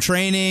need some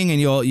training, and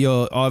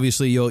you'll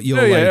obviously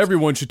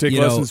everyone should take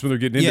lessons when they're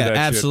getting into that.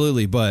 Yeah,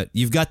 absolutely. Shit. But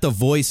you've got the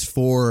voice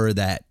for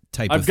that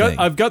type of thing.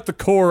 I've got the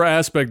core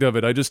aspect of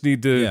it. I just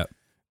need to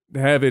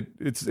have it.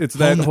 It's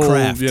that whole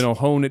craft.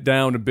 Hone it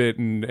down a bit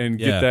and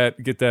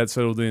get that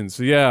settled in.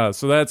 So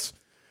so that's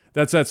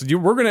that. So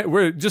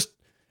we're just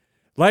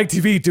Lag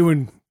TV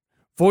doing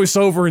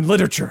voiceover and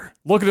literature.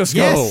 Look at us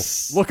go.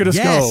 Look at us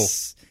go.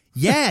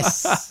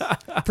 Yes.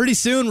 Pretty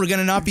soon we're going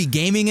to not be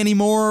gaming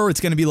anymore. It's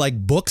going to be like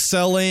book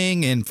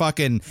selling and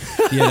fucking,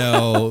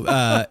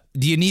 do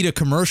you need a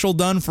commercial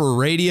done for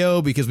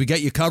radio? Because we got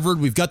you covered.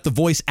 We've got the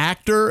voice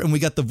actor and we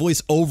got the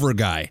voice over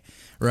guy.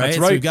 Right? That's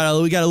right. So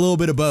we got a little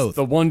bit of both.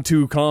 The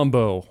 1-2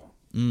 combo.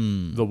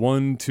 The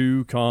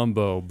 1-2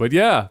 combo. But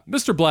yeah,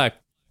 Mr. Black.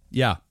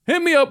 Yeah.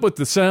 Hit me up with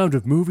the sound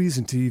of movies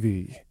and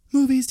TV.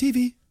 Movies,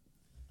 TV.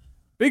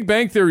 Big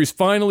Bang Theory's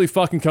finally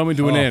fucking coming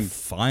to an end.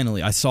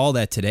 Finally. I saw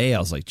that today. I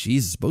was like,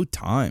 Jesus, about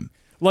time.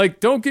 Like,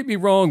 don't get me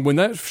wrong. When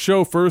that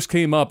show first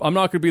came up, I'm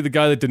not going to be the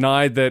guy that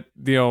denied that,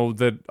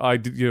 that I,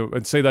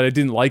 and say that I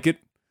didn't like it.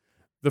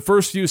 The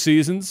first few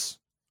seasons,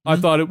 I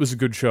thought it was a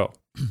good show.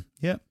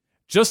 Yeah.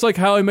 Just like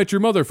How I Met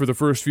Your Mother for the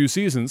first few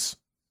seasons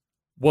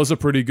was a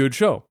pretty good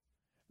show.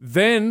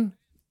 Then,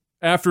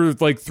 after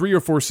like 3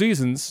 or 4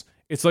 seasons,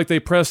 it's like they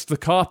pressed the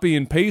copy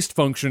and paste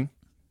function.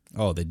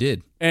 Oh, they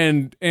did.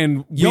 And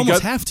you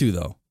almost have to,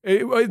 though.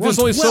 There's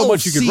only so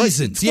much you can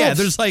write. Yeah,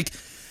 there's like,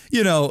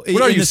 in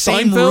the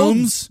same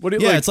rooms.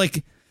 It's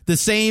like the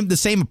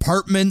same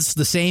apartments,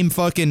 the same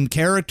fucking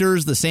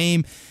characters, the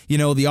same,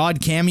 the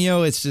odd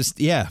cameo. It's just,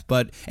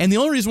 but, and the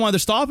only reason why they're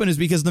stopping is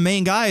because the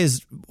main guy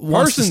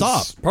wants to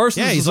stop.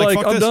 Parsons he's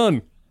like, I'm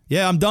done.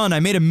 Yeah, I'm done. I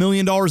made $1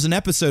 million an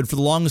episode for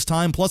the longest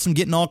time. Plus, I'm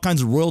getting all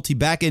kinds of royalty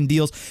back-end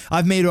deals.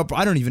 I've made up,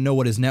 I don't even know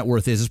what his net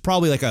worth is. It's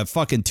probably like a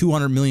fucking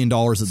 $200 million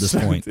at this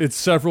point. It's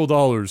several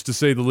dollars, to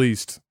say the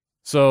least.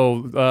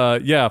 So,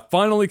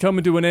 finally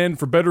coming to an end,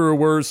 for better or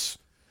worse.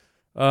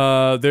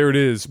 There it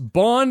is.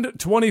 Bond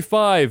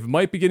 25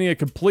 might be getting a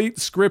complete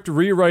script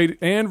rewrite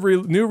and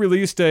new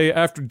release day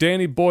after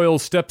Danny Boyle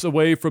steps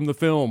away from the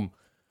film.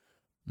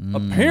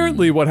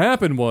 Apparently what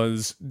happened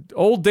was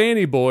old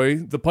Danny boy,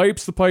 the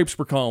pipes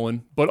were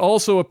calling, but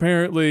also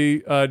apparently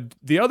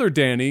the other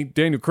Danny,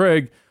 Daniel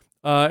Craig,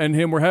 and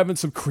him were having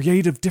some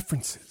creative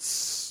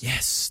differences.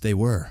 Yes, they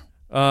were.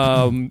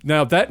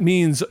 Now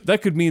that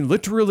could mean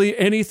literally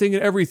anything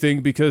and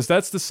everything, because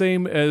that's the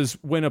same as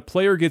when a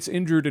player gets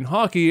injured in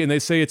hockey and they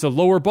say it's a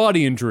lower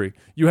body injury.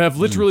 You have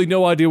literally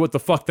no idea what the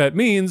fuck that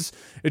means.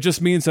 It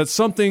just means that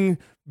something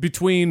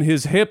between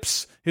his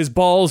hips, his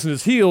balls, and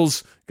his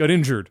heels got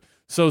injured.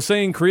 So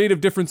saying creative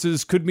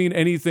differences could mean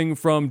anything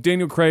from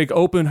Daniel Craig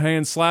open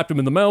hand slapped him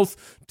in the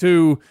mouth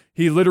to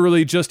he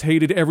literally just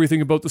hated everything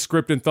about the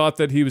script and thought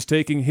that he was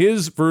taking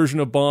his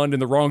version of Bond in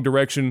the wrong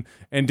direction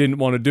and didn't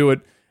want to do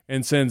it.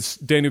 And since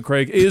Daniel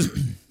Craig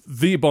is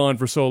the Bond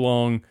for so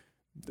long,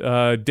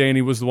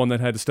 Danny was the one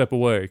that had to step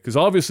away. Because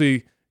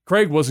obviously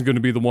Craig wasn't going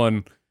to be the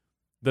one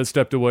that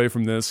stepped away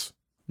from this.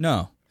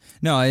 No,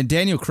 and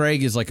Daniel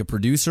Craig is like a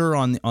producer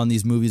on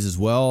these movies as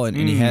well, and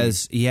he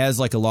has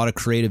like a lot of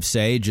creative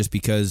say just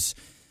because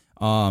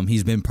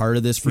he's been part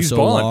of this for so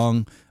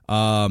long.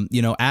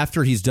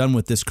 After he's done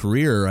with this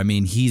career, I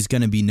mean, he's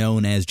going to be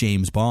known as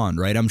James Bond,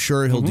 right? I'm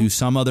sure he'll do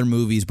some other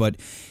movies, but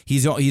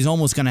he's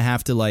almost going to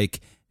have to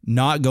like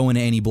not go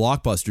into any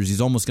blockbusters. He's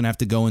almost going to have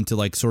to go into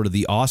like sort of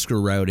the Oscar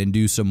route and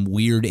do some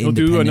weird independent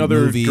movies. He'll do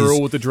another movies.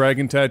 Girl with the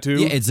Dragon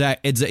Tattoo. Yeah,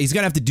 exactly. He's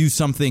going to have to do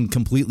something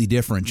completely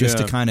different just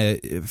to kind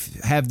of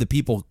have the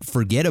people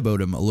forget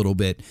about him a little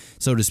bit,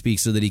 so to speak,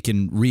 so that he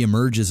can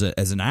reemerge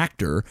as an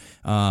actor.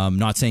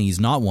 Not saying he's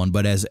not one,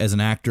 but as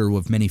an actor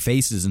with many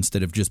faces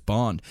instead of just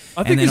Bond.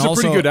 I think he's a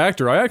pretty good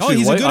actor. I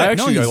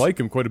like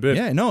him quite a bit.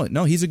 Yeah,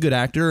 no, he's a good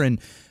actor, and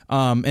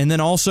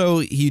then also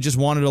he just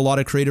wanted a lot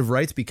of creative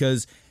rights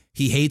because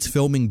he hates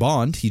filming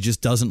Bond. He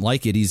just doesn't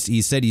like it.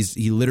 He said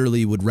he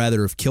literally would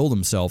rather have killed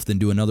himself than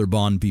do another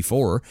Bond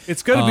before.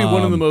 It's got to be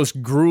one of the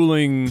most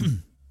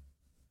grueling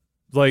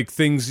like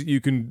things you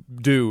can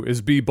do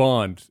is be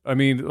Bond. I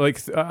mean,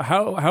 like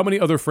how many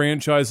other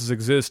franchises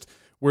exist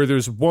where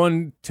there's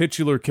one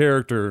titular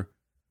character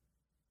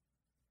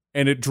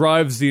and it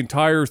drives the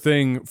entire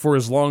thing for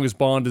as long as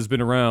Bond has been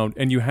around,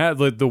 and you have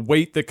the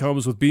weight that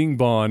comes with being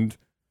Bond.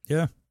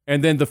 Yeah.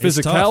 And then the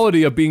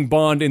physicality of being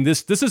Bond in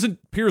this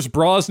isn't Pierce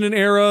Brosnan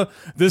era.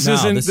 This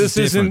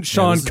isn't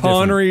Sean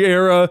Connery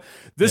era.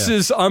 This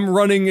is I'm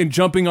running and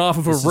jumping off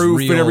of a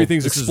roof and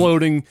everything's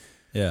exploding.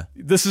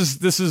 This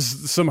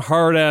is some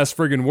hard ass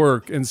friggin'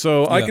 work. And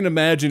so I can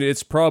imagine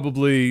it's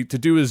probably to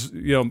do his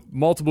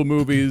multiple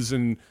movies,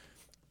 and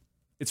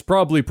it's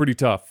probably pretty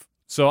tough.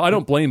 So I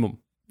don't blame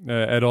him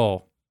at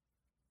all.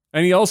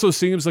 And he also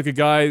seems like a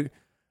guy.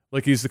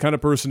 Like, he's the kind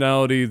of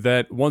personality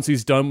that once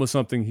he's done with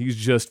something, he's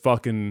just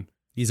fucking...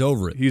 He's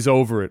over it. He's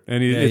over it.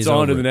 And it's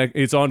on to the next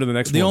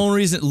one.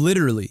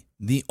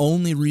 The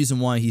only reason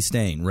why he's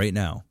staying right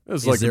now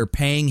is they're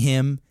paying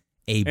him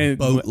a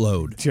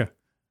boatload. Yeah.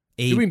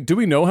 Do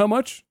we know how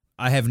much?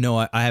 I have no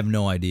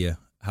idea.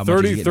 How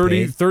much he's getting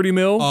paid. 30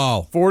 mil?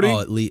 Oh, 40?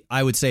 At least,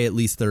 I would say at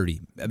least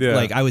 30. Yeah.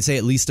 Like, I would say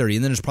at least 30.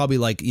 And then there's probably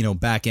like,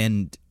 back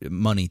end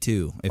money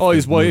too.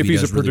 If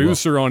he's a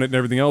producer on it and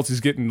everything else,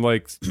 he's getting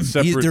like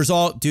separate.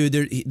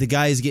 The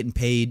guy is getting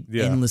paid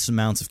endless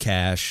amounts of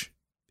cash.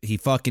 He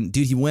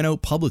went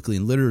out publicly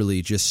and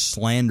literally just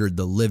slandered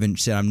the living,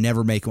 said, I'm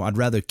never making, I'd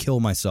rather kill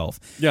myself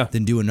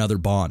than do another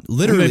Bond.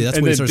 Literally, that's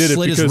what he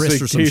slit his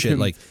wrist or some shit.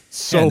 Like,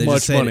 so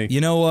much money.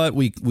 You know what?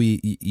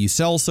 You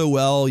sell so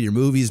well, your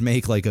movies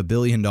make like $1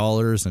 billion,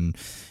 and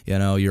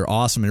you're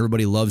awesome and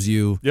everybody loves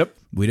you. Yep.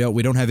 We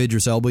don't have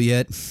Idris Elba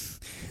yet.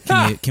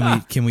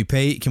 Can we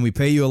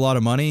pay you a lot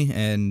of money?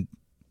 And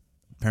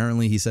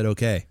apparently he said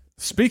okay.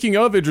 Speaking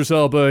of Idris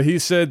Elba, he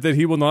said that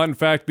he will not, in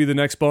fact, be the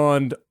next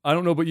Bond. I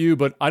don't know about you,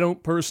 but I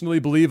don't personally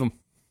believe him.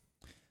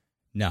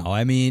 No,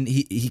 I mean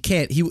he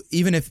can't.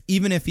 Even if he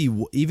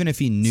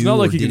knew it's not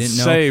like or didn't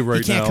know,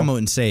 he can't come out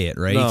and say it,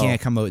 right? No. He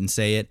can't come out and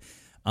say it.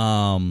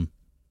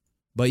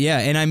 But yeah,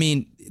 and I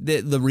mean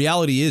the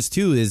reality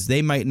is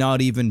they might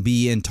not even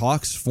be in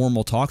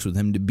formal talks with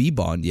him to be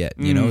Bond yet.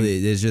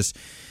 There's just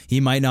he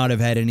might not have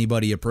had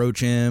anybody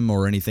approach him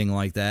or anything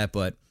like that,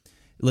 but.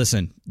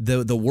 Listen,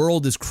 the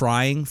world is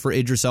crying for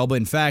Idris Elba.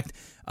 In fact,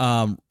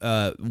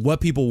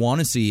 what people want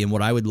to see and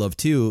what I would love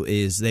too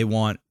is they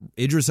want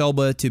Idris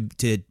Elba to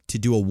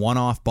do a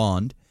one-off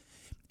Bond,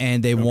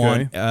 and they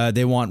want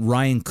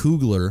Ryan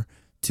Coogler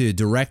to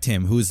direct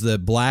him, who's the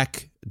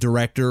black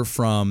director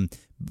from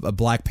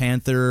Black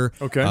Panther.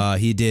 Okay.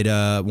 He did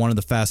one of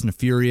the Fast and the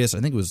Furious.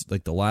 I think it was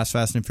like the last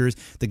Fast and the Furious.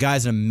 The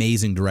guy's an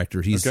amazing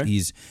director.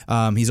 He's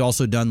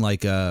also done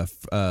like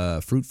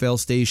Fruitvale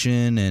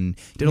Station and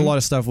did a lot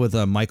of stuff with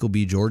Michael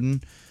B.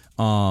 Jordan.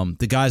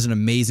 The guy's an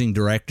amazing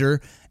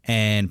director,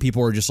 and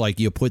people are just like,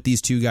 you put these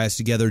two guys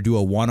together, do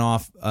a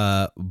one-off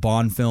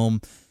Bond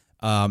film,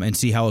 and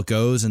see how it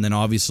goes. And then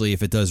obviously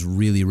if it does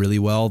really, really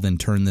well, then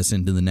turn this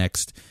into the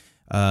next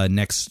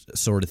next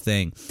sort of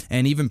thing.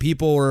 And even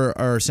people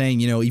are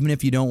saying, even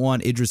if you don't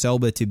want Idris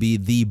Elba to be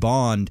the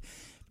Bond,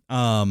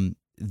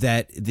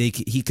 that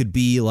he could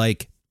be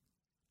like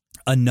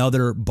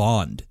another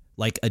Bond,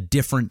 like a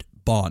different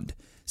Bond.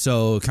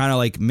 So kind of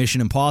like Mission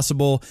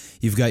Impossible,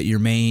 you've got your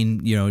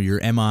main, your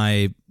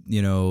MI,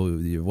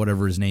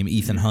 whatever his name,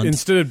 Ethan Hunt.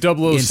 Instead of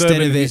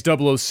 007, he's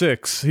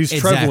 006. He's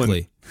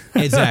Trevlin.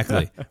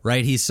 Exactly.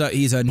 Right. He's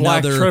another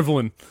Black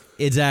Trevlin.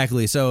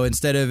 Exactly. So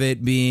instead of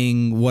it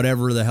being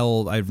whatever the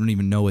hell, I don't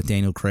even know what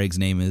Daniel Craig's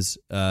name is,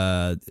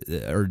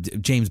 or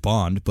James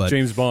Bond, but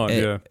James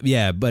Bond,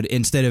 yeah. But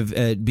instead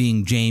of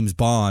being James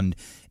Bond,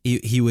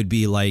 he would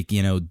be like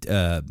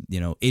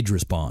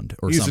Idris Bond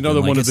or he's something.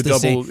 Another like one of the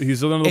double.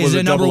 He's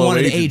another one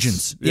of the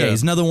agents. Yeah,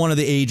 he's another one of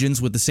the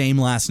agents with the same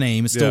last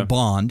name. It's still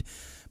Bond,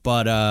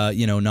 but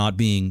not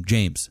being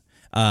James.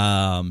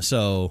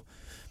 So.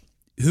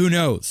 Who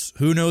knows?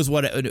 Who knows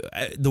what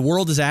the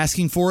world is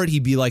asking for it?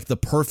 He'd be like the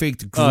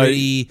perfect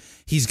gritty.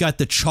 He's got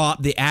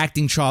the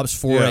acting chops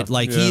for it.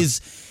 Like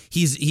he's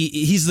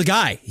the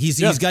guy.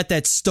 He's got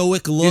that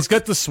stoic look. He's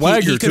got the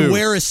swagger. He could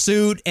wear a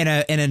suit and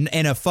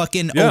a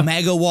fucking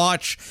Omega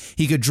watch.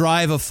 He could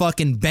drive a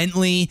fucking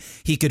Bentley.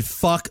 He could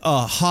fuck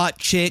a hot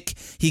chick.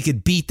 He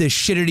could beat the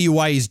shit out of you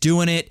while he's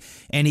doing it.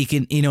 And he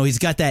can, he's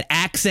got that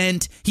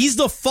accent. He's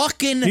the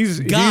fucking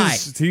guy.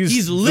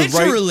 He's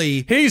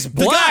literally he's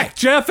black, guy.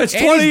 Jeff. It's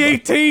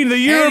 2018, the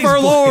year of our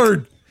black.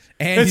 Lord.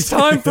 And it's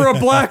time for a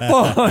black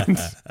Bond.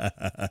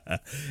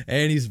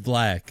 And he's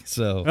black.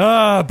 So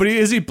but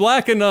is he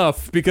black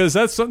enough? Because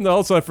that's something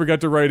else I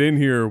forgot to write in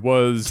here.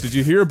 Did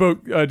you hear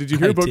about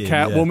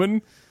Catwoman? Yeah.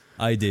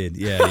 I did.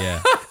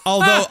 Yeah.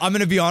 Although I'm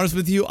going to be honest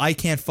with you, I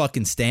can't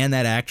fucking stand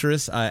that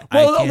actress. I'm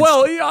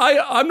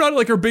not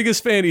like her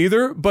biggest fan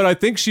either, but I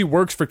think she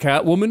works for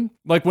Catwoman.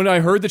 Like when I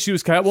heard that she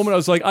was Catwoman, I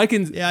was like, I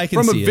can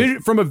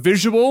from a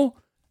visual.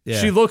 Yeah.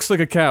 She looks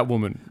like a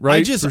Catwoman, right?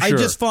 I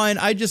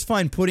just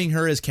find putting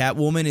her as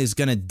Catwoman is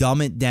gonna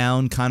dumb it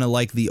down, kind of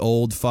like the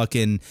old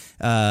fucking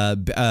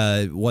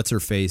what's her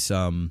face,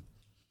 Halle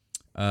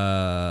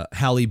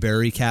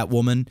Berry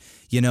Catwoman.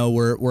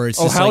 Where it's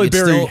just Halle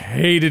Berry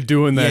hated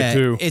doing that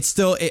too. It's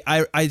still,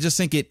 I just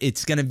think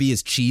it's gonna be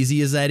as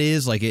cheesy as that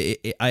is. Like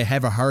I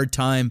have a hard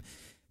time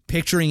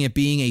picturing it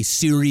being a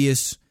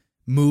serious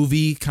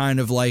movie, kind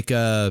of like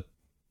a.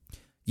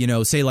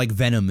 Say like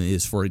Venom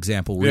is, for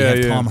example, where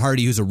you have Tom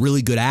Hardy, who's a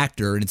really good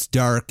actor, and it's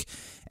dark,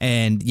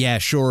 and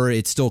sure,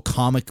 it's still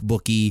comic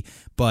booky,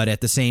 but at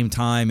the same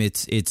time,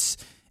 it's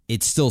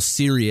still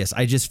serious.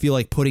 I just feel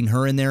like putting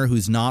her in there,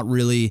 who's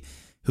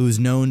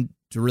known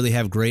to really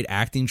have great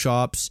acting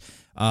chops.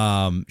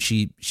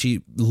 She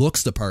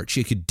looks the part.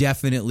 She could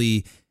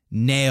definitely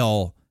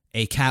nail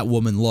a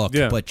Catwoman look,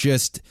 but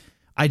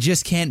I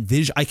just can't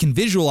I can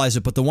visualize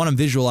it, but the one I'm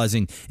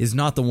visualizing is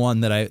not the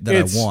one that I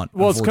want.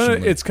 Well,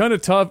 it's kind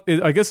of tough.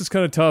 I guess it's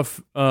kind of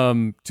tough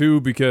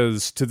too,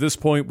 because to this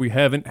point we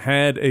haven't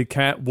had a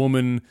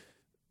Catwoman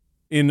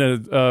in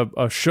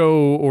a show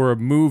or a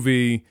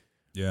movie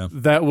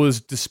that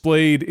was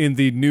displayed in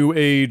the new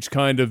age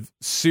kind of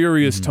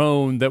serious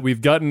tone that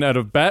we've gotten out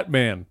of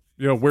Batman.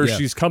 Where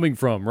she's coming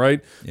from,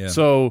 right? Yeah.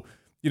 So.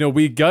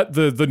 We got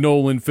the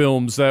Nolan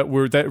films that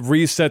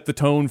reset the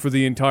tone for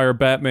the entire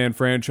Batman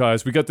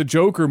franchise. We got the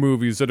Joker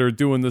movies that are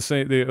doing the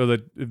same.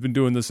 That have been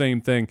doing the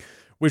same thing,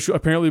 which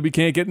apparently we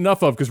can't get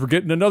enough of because we're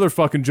getting another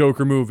fucking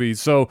Joker movie.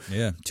 So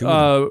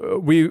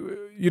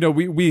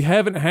we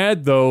haven't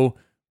had though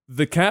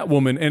the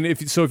Catwoman, and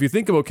if you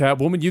think about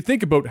Catwoman, you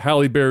think about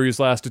Halle Berry's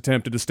last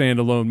attempt at a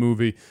standalone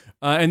movie,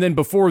 and then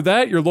before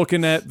that you're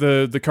looking at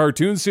the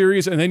cartoon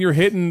series, and then you're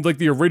hitting like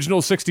the original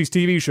 '60s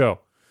TV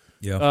show.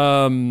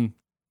 Yeah.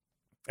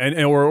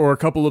 Or a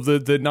couple of the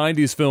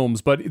 90s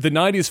films, but the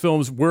 90s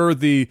films were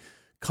the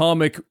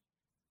comic,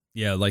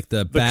 like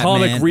the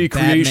comic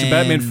recreation,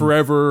 Batman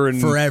Forever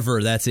and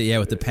Forever. That's it,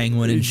 with the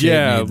penguin and shit.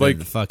 Yeah, like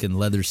the fucking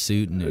leather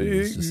suit and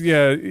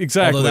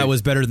exactly. Although that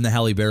was better than the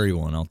Halle Berry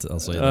one, I'll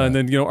say that. And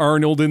then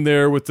Arnold in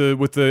there with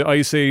the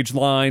Ice Age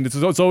line.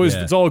 It's always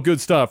it's all good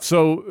stuff.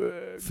 So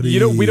we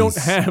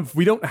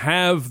don't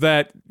have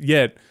that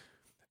yet.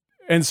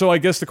 And so I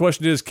guess the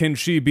question is, can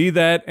she be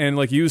that? And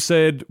like you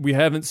said, we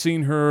haven't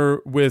seen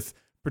her with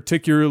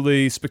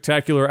particularly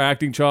spectacular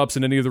acting chops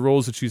in any of the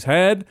roles that she's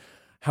had.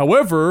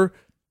 However,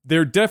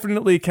 they're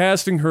definitely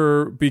casting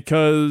her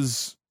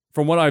because,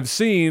 from what I've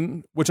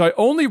seen, which I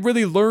only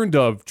really learned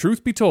of,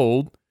 truth be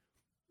told,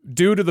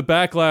 due to the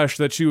backlash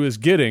that she was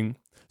getting.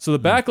 So the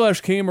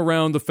backlash came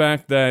around the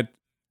fact that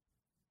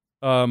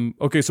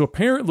so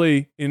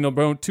apparently in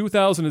about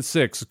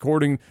 2006,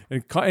 and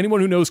anyone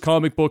who knows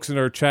comic books in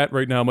our chat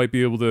right now might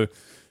be able to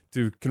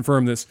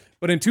confirm this,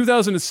 but in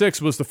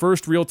 2006 was the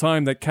first real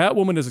time that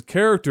Catwoman as a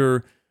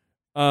character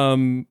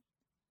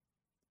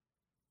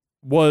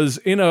was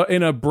in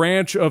a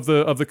branch of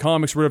the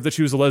comics where that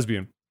she was a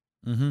lesbian.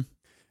 Mm-hmm.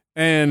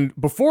 And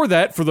before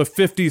that, for the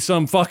 50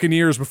 some fucking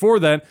years before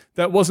that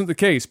wasn't the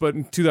case. But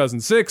in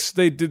 2006,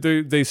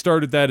 they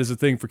started that as a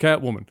thing for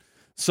Catwoman.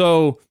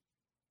 So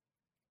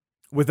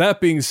with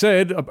that being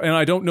said, and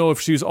I don't know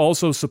if she's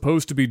also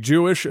supposed to be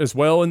Jewish as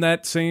well in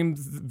that same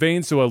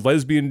vein, so a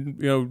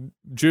lesbian,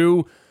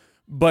 Jew,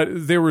 but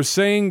they were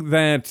saying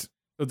that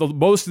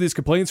most of these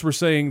complaints were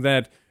saying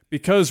that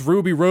because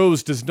Ruby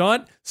Rose does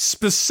not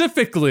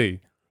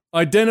specifically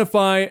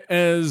identify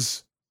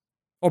as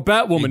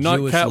Batwoman, not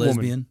Catwoman.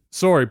 Lesbian.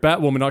 Sorry,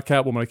 Batwoman, not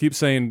Catwoman. I keep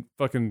saying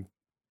fucking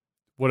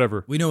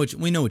whatever. We know what you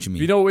mean.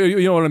 You know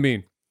what I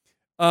mean.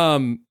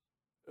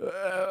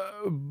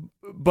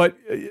 But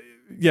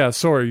yeah,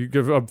 sorry.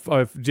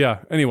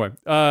 Anyway,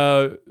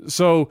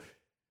 so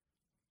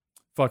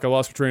fuck, I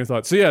lost my train of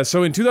thought. So yeah,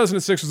 so in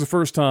 2006 was the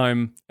first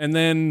time, and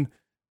then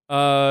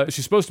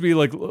she's supposed to be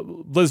like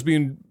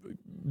lesbian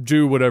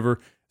Jew, whatever.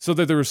 So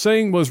that they were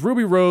saying was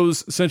Ruby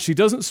Rose, since she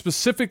doesn't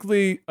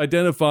specifically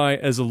identify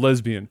as a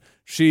lesbian,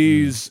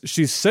 she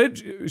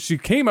said she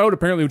came out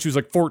apparently when she was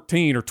like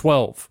 14 or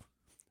 12,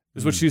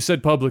 is what she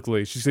said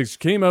publicly. She said she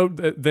came out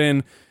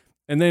then,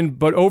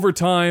 but over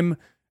time,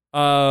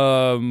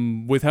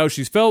 with how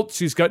she's felt,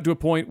 she's got to a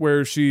point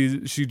where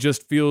she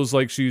just feels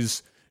like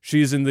she's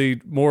in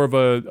the more of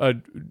a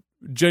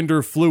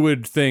gender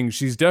fluid thing.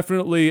 She's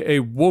definitely a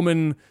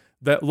woman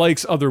that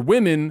likes other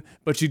women,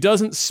 but she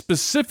doesn't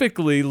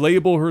specifically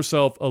label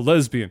herself a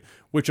lesbian,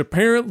 which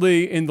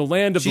apparently in the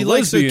land of the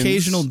lesbians... She likes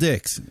occasional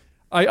dicks.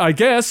 I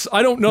guess.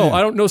 I don't know. Yeah.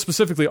 I don't know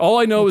specifically. All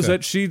I know is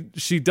that she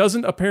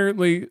doesn't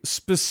apparently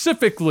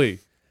specifically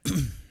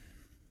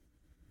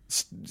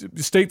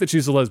state that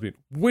she's a lesbian,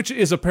 which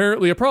is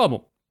apparently a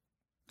problem.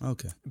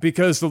 Okay.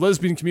 Because the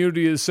lesbian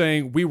community is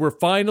saying we were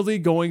finally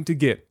going to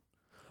get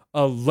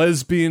a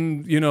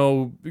lesbian,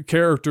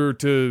 character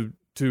to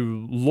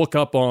look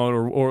up on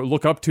or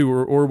look up to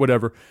or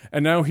whatever.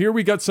 And now here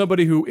we got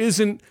somebody who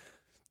isn't,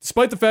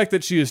 despite the fact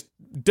that she is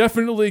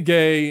definitely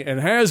gay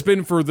and has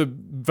been for the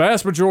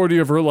vast majority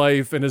of her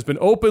life and has been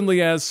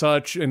openly as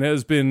such and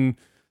has been,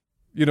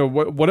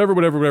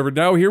 whatever.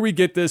 Now here we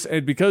get this,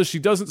 and because she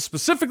doesn't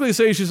specifically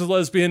say she's a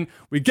lesbian,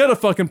 we get a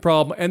fucking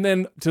problem. And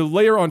then to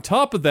layer on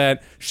top of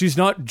that, she's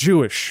not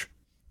Jewish.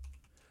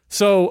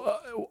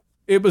 So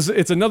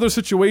it's another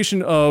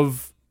situation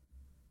of,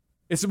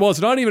 it's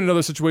not even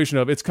another situation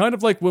of, it's kind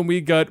of like when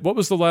we got, what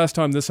was the last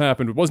time this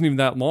happened? It wasn't even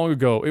that long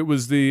ago. It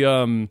was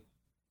the,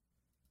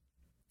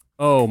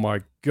 oh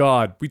my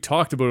God, we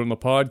talked about it on the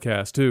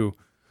podcast too.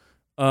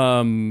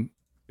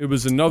 It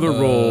was another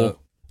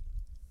role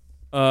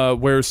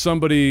where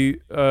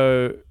somebody,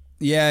 yeah.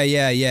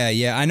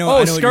 I know.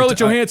 Oh, Scarlett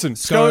Johansson.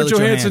 Scarlett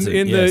Johansson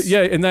in yes.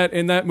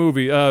 in that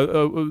movie.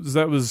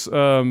 That was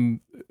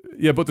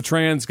about the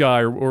trans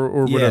guy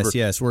or whatever.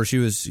 Yes, where she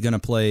was gonna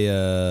play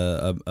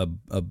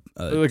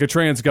like a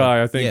trans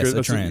guy, I think. Yes,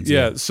 a trans.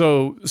 Yeah.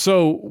 So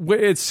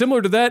it's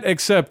similar to that,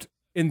 except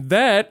in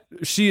that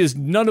she is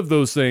none of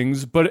those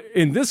things. But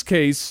in this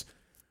case,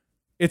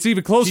 it's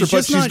even closer.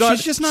 She's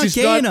just not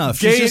gay enough.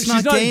 She's just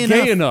not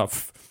gay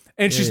enough.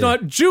 And she's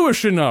not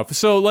Jewish enough.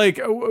 So like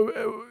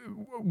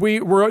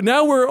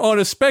we're on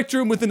a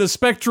spectrum within a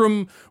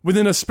spectrum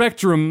within a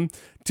spectrum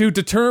to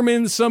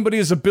determine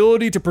somebody's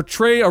ability to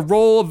portray a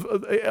role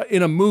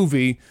in a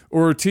movie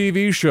or a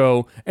TV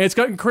show, and it's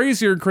gotten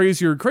crazier and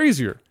crazier and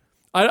crazier.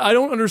 I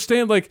don't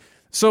understand.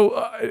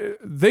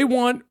 They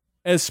want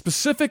as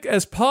specific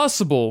as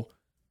possible.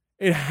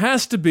 It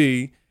has to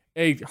be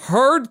a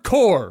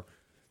hardcore,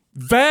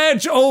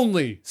 vag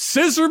only,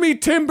 scissor me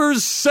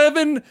timbers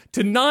 7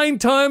 to 9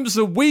 times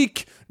a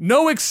week.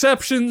 No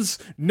exceptions,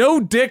 no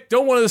dick,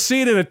 don't want to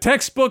see it in a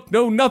textbook,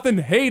 no nothing,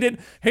 hate it,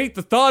 hate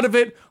the thought of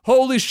it,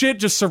 holy shit,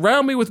 just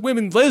surround me with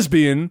women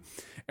lesbian,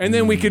 and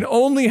then we can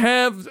only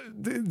have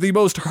the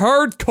most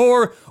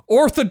hardcore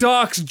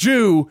Orthodox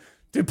Jew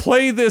to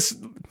play this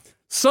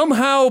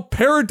somehow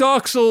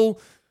paradoxical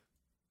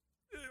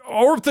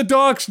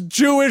Orthodox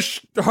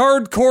Jewish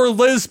hardcore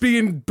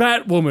lesbian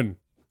Batwoman.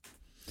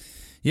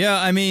 Yeah,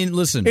 I mean,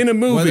 listen. In a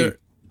movie.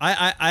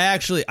 I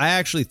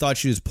actually thought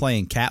she was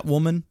playing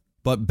Catwoman.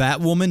 But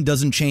Batwoman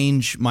doesn't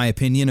change my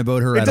opinion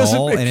about her at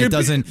all, and it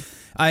doesn't.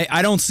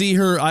 I don't see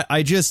her.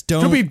 I just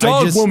don't. Could be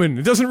Dog Woman.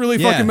 It doesn't really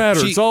fucking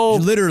matter. It's all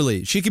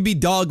literally. She could be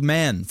Dog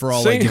Man for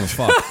all I give a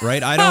fuck.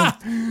 Right? I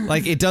don't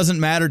like. It doesn't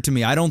matter to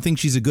me. I don't think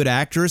she's a good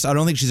actress. I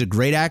don't think she's a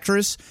great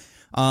actress.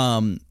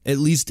 At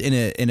least in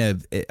a.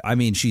 I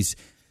mean,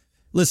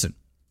 listen.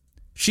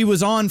 She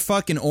was on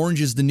fucking Orange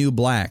is the New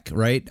Black,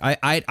 right?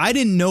 I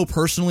didn't know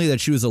personally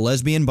that she was a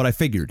lesbian, but I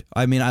figured.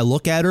 I mean, I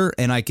look at her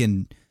and I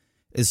can.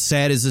 As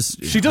sad as this,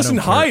 she doesn't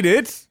hide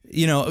it.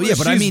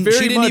 But I mean,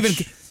 she didn't even.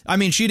 I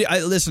mean,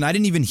 listen. I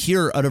didn't even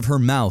hear out of her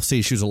mouth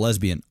say she was a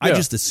lesbian. Yeah. I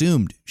just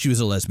assumed she was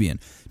a lesbian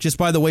just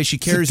by the way she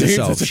carries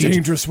herself. That's a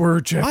dangerous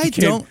word, Jeff.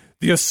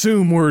 The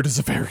assume word is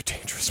a very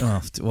dangerous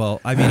word. Well,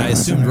 I mean, I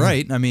assumed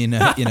right. I mean,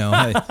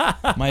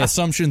 my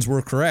assumptions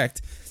were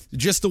correct.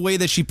 Just the way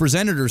that she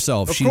presented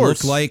herself, she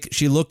looked like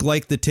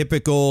the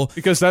typical,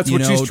 because that's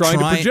what she's trying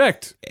to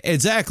project.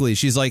 Exactly.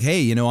 She's like,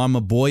 hey, I'm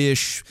a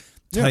boyish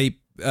type.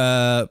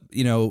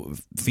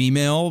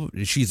 Female.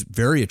 She's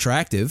very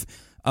attractive.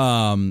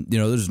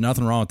 There's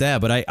nothing wrong with that.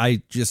 But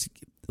I just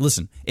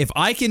listen, if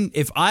I can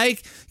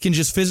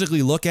just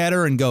physically look at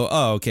her and go,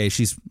 oh, okay,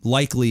 she's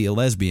likely a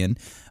lesbian,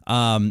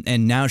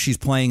 and now she's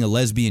playing a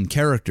lesbian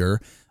character,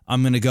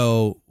 I'm going to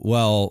go,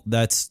 well,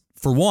 that's,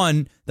 for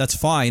one, that's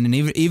fine. And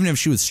even if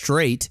she was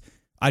straight,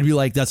 I'd be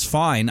like, that's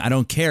fine. I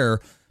don't care.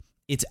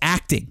 It's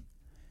acting.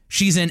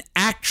 She's an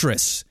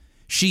actress.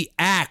 She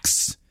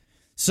acts.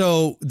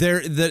 So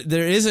there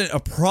isn't a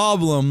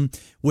problem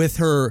with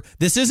her.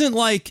 This isn't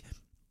like,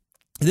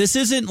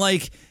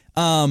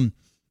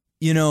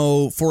 you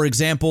know, for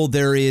example,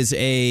 there is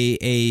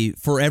a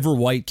forever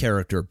white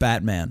character,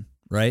 Batman,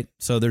 right?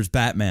 So there's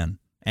Batman,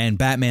 and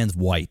Batman's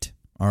white.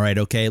 All right,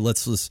 okay,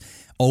 let's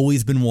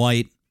always been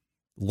white,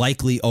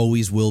 likely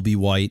always will be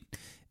white.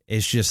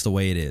 It's just the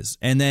way it is.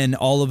 And then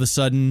all of a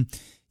sudden,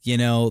 you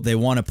know, they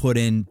want to put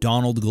in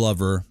Donald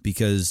Glover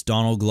because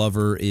Donald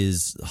Glover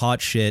is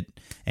hot shit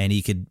and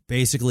he could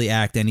basically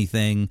act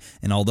anything.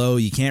 And although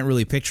you can't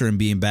really picture him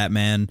being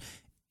Batman,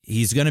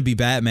 he's going to be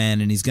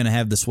Batman and he's going to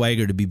have the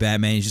swagger to be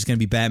Batman. He's just going to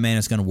be Batman.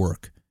 It's going to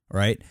work,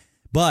 right?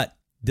 But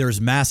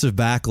there's massive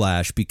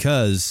backlash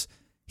because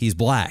he's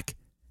black.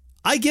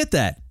 I get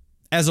that.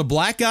 As a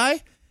black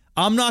guy,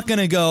 I'm not going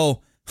to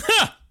go,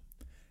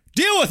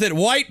 deal with it,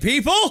 white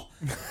people.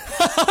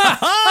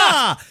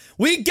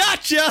 We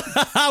got you.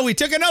 We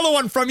took another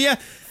one from you.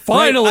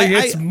 Finally,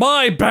 it's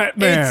my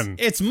Batman.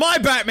 It's my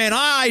Batman.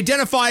 I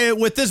identify it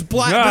with this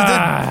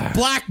black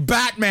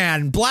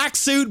Batman. Black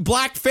suit,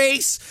 black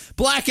face,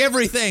 black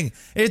everything.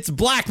 It's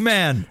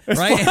Blackman,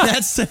 right? And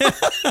that's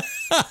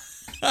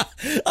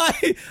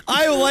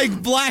I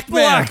like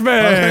Blackman.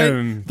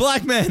 Blackman.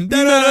 Blackman.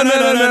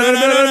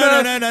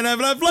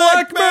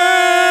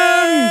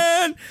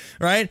 Blackman.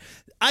 Right?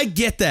 I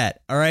get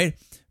that, all right?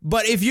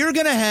 But if you're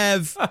going to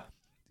have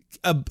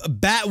a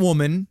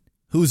Batwoman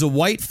who's a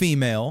white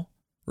female,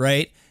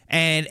 right?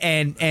 And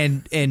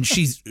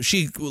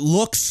she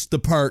looks the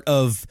part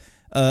of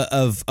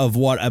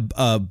what a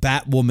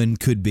Batwoman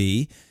could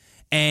be.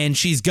 And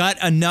she's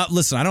got enough.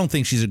 Listen, I don't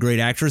think she's a great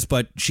actress,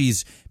 but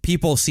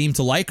people seem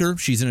to like her.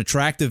 She's an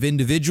attractive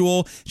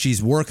individual.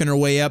 She's working her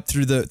way up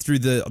through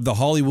the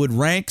Hollywood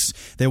ranks.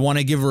 They want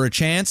to give her a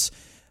chance.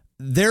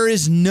 There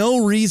is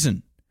no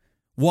reason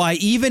why,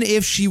 even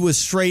if she was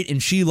straight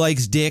and she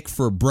likes dick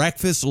for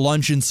breakfast,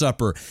 lunch, and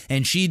supper,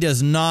 and she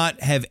does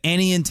not have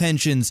any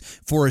intentions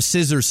for a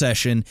scissor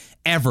session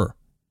ever,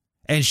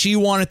 and she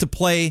wanted to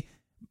play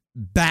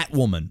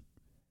Batwoman,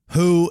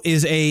 who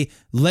is a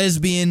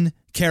lesbian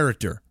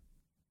character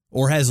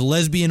or has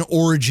lesbian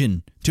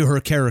origin to her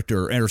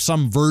character or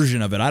some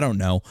version of it, I don't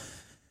know,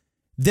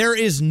 there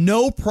is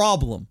no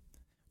problem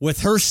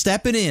with her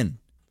stepping in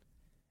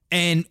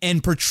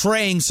and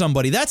portraying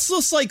somebody. That's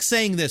just like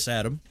saying this,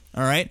 Adam.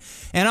 All right.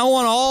 And I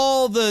want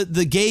all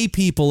the gay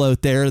people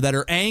out there that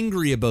are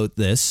angry about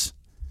this.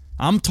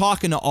 I'm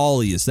talking to all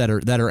of you that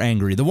are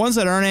angry. The ones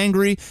that aren't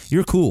angry,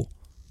 you're cool.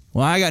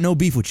 Well, I got no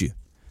beef with you.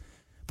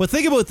 But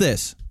think about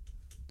this.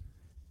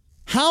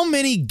 How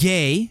many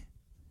gay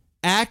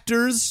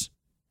actors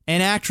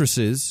and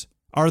actresses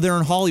are there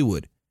in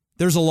Hollywood?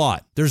 There's a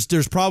lot.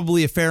 There's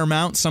probably a fair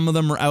amount. Some of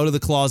them are out of the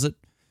closet.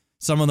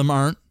 Some of them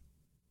aren't.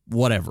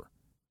 Whatever.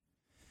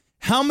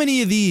 How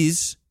many of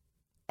these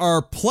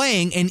are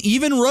playing, and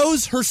even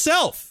Rose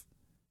herself,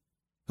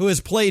 who has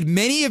played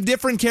many of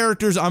different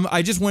characters.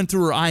 I just went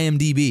through her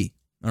IMDb.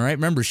 All right,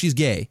 remember, she's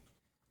gay.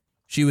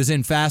 She was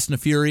in Fast and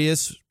the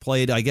Furious,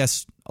 played, I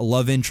guess, a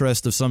love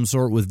interest of some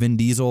sort with Vin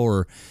Diesel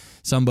or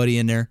somebody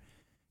in there.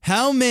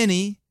 How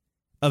many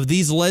of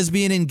these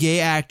lesbian and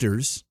gay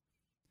actors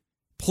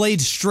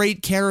played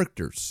straight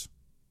characters?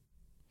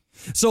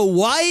 So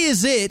why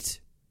is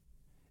it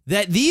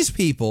that these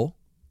people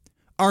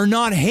are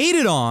not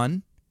hated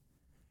on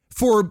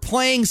for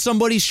playing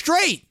somebody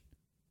straight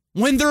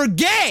when they're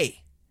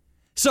gay?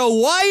 So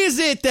why is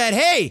it that,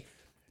 hey,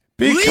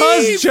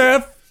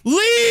 Jeff,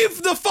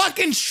 leave the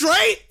fucking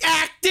straight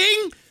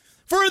acting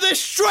for the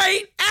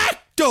straight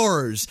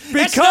actors?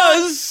 Because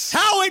that's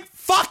not how it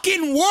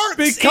fucking works.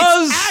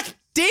 Because it's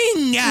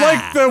acting.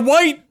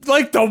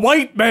 Like the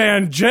white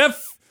man,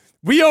 Jeff.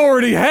 We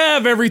already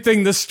have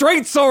everything. The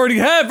straights already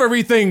have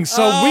everything.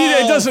 So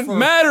it doesn't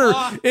matter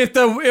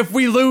if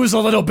we lose a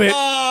little bit.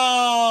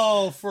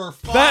 Oh, for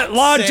fuck's that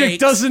logic sakes.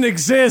 Doesn't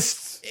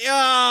exist.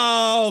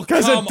 Oh,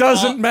 because it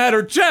doesn't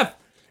matter. Jeff,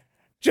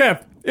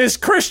 is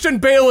Christian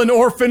Bale an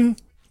orphan?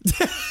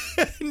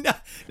 No,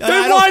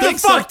 then why the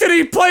fuck did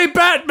he play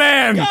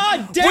Batman?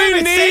 God damn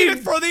it, save it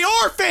for the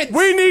orphans!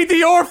 We need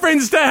the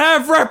orphans to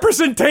have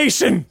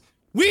representation.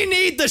 We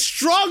need the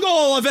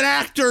struggle of an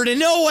actor to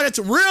know what it's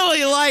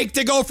really like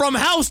to go from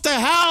house to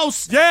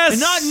house. Yes.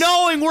 And not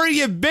knowing where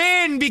you've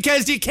been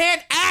because you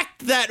can't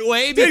act that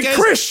way. Because did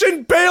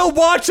Christian Bale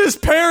watch his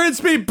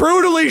parents be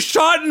brutally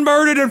shot and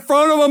murdered in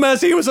front of him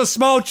as he was a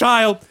small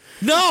child?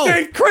 No.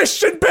 Did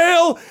Christian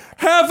Bale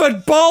have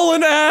a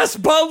ballin'-ass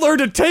butler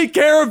to take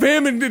care of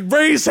him and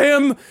raise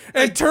him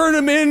and turn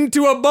him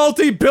into a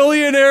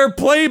multi-billionaire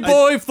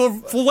playboy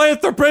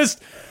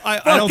philanthropist? I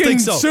don't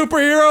think so.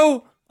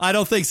 Superhero? I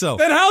don't think so.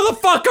 Then how the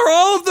fuck are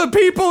all of the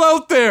people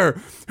out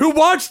there who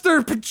watched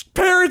their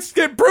parents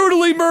get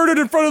brutally murdered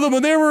in front of them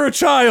when they were a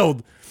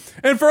child.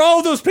 And for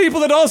all those people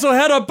that also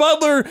had a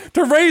butler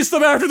to raise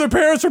them after their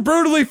parents were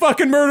brutally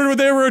fucking murdered when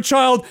they were a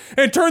child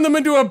and turn them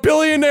into a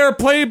billionaire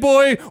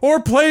playboy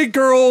or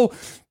playgirl,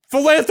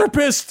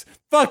 philanthropist,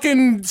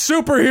 fucking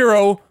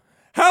superhero,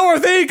 how are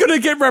they going to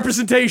get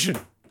representation?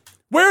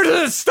 Where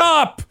does it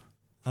stop?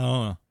 I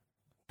don't know.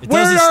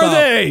 Where are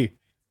they?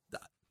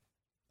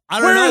 I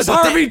don't know. Where's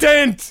Harvey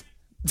Dent?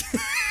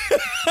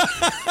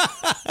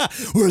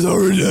 Where's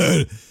Harvey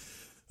Dent?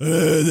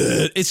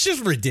 It's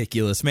just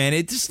ridiculous, man.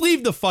 Just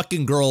leave the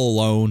fucking girl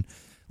alone.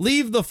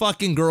 Leave the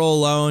fucking girl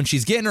alone.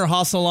 She's getting her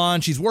hustle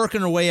on. She's working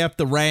her way up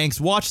the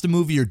ranks. Watch the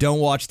movie or don't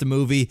watch the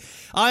movie.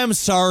 I am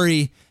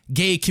sorry,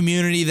 gay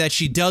community, that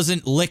she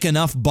doesn't lick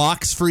enough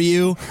box for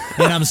you.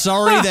 And I'm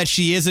sorry that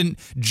she isn't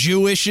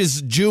Jewish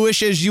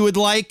as you would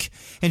like.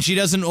 And she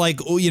doesn't,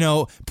 like, you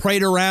know,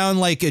 parade around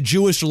like a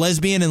Jewish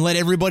lesbian and let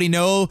everybody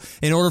know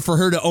in order for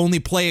her to only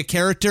play a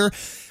character.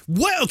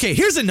 What? Okay,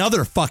 here's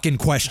another fucking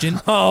question.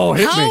 Oh,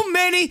 hit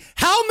me.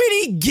 How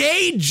many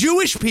gay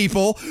Jewish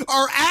people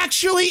are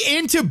actually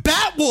into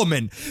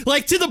Batwoman?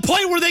 Like, to the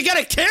point where they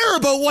gotta care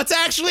about what's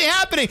actually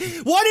happening.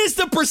 What is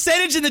the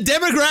percentage in the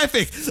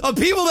demographic of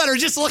people that are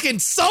just looking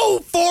so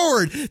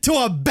forward to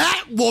a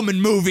Batwoman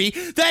movie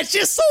that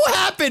just so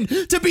happen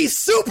to be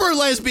super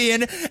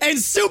lesbian and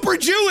super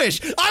Jewish?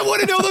 I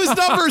want to know those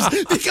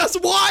numbers, because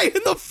why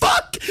in the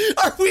fuck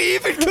are we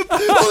even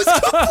who's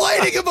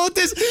complaining about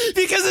this?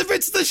 Because if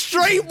it's the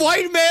straight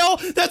white male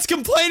that's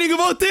complaining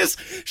about this,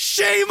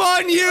 shame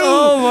on you.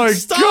 Oh my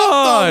Stop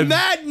God. the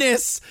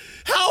madness.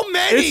 How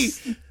many?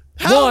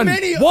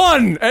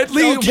 One, at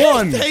least Okay,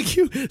 one. Thank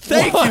you,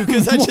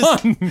 because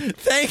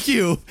thank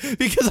you,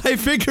 because I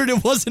figured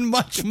it wasn't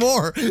much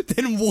more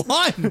than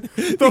one.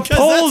 The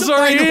polls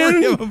are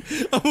in.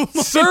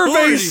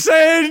 Survey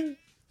said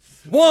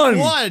one.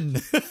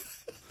 One.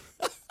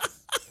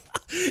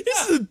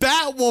 This is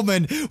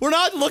Batwoman. We're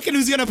not looking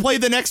who's going to play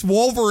the next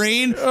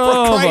Wolverine.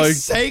 For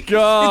Christ's sake.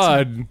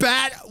 God. It's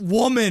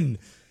Batwoman.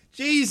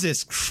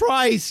 Jesus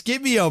Christ.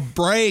 Give me a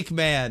break,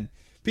 man.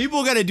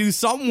 People got to do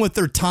something with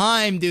their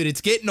time, dude.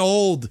 It's getting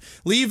old.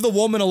 Leave the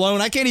woman alone.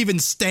 I can't even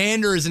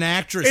stand her as an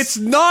actress. It's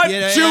not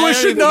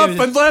Jewish enough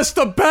unless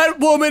the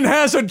Batwoman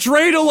has a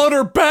dreidel on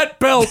her bat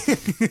belt.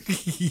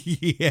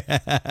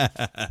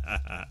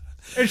 Yeah.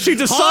 And she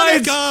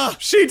decides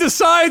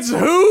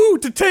who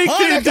to take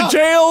to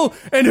jail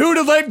and who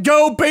to let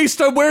go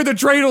based on where the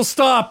dreidel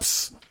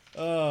stops.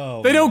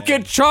 Oh, they don't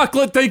get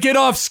chocolate, they get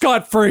off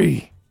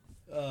scot-free.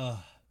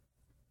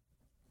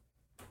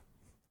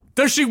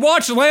 Does she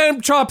watch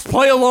lamb chops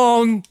play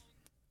along?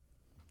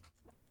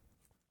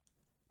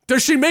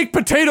 Does she make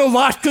potato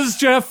latkes,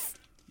 Jeff?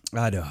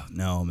 I don't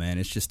know, man.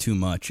 It's just too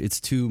much.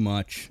 It's too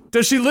much.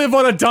 Does she live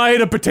on a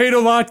diet of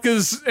potato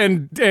latkes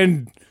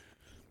and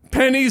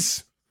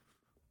pennies?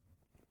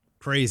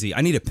 Crazy.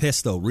 I need a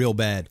piss, though, real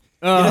bad.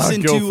 Get us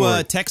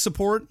into tech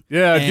support.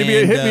 Yeah,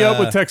 hit me up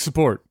with tech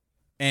support.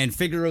 And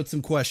figure out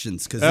some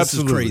questions, because this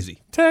is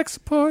crazy. Tech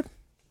support.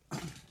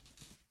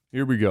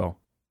 Here we go.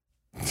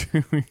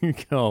 Here we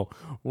go.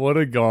 What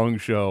a gong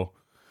show.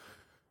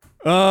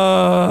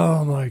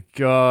 Oh, my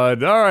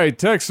God. All right,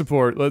 tech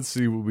support. Let's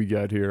see what we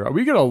got here.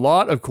 We got a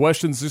lot of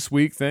questions this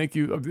week. Thank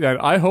you. And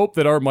I hope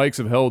that our mics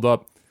have held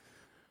up,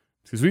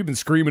 because we've been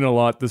screaming a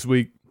lot this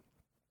week,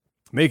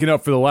 making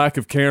up for the lack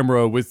of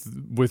camera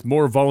with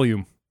more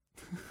volume.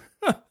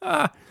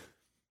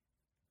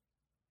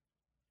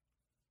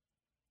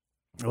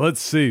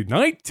 Let's see.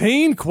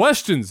 19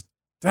 questions.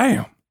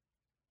 Damn.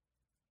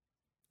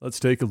 Let's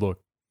take a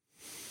look.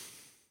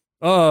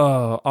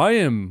 I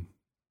am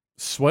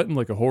sweating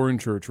like a whore in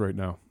church right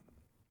now.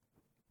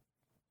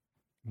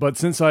 But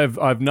since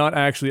I've not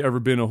actually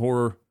ever been a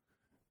whore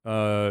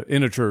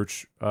in a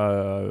church,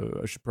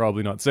 I should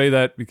probably not say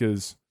that,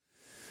 because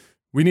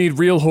we need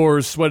real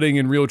whores sweating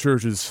in real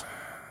churches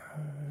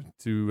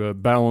to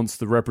balance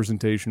the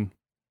representation.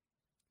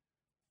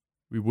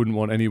 We wouldn't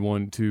want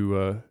anyone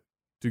to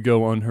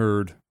go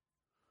unheard.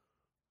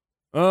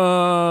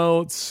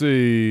 Let's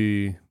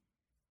see.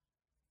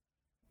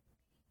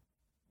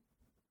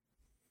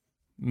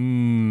 All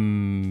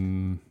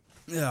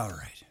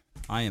right.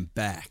 I am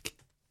back.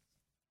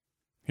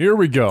 Here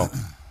we go.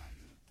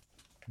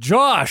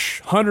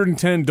 Josh,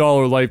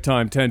 $110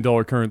 lifetime,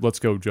 $10 current. Let's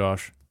go,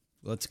 Josh.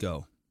 Let's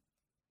go.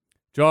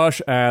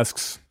 Josh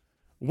asks,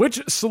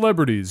 which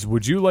celebrities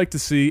would you like to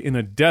see in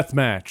a death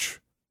match?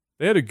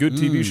 They had a good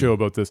TV show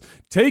about this.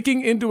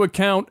 Taking into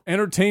account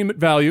entertainment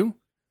value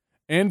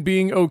and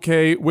being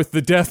okay with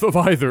the death of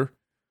either.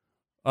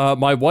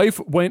 My wife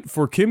went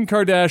for Kim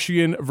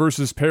Kardashian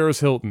versus Paris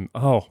Hilton.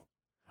 Oh,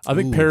 I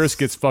think Paris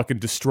gets fucking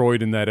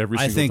destroyed in that every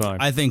single time.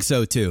 I think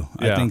so too.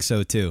 Yeah. I think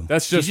so too.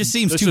 She just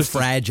seems too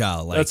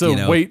fragile. Like,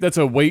 That's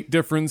a weight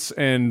difference,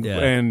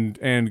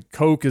 and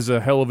coke is a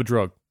hell of a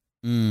drug.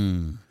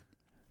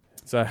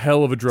 It's a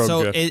hell of a drug.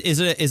 So Jeff. is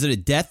it a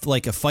death,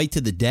 like a fight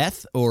to the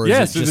death, or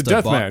yes, is it just it's a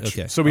death match?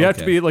 Okay. So we have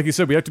to be, like you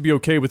said, we have to be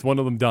okay with one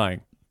of them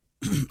dying.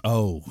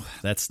 Oh,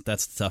 that's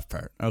the tough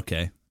part.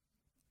 Okay.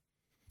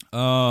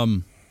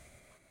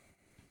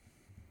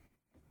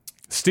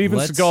 Steven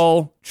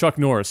Seagal, Chuck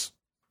Norris.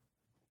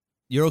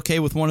 You're okay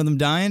with one of them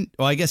dying?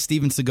 Well, I guess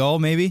Steven Seagal,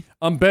 maybe?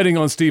 I'm betting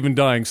on Steven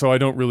dying, so I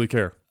don't really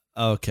care.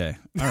 Okay.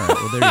 All right.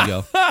 Well, there you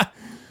go.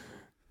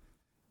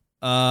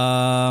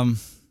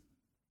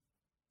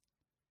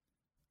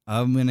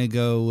 I'm going to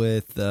go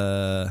with...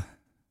 oh,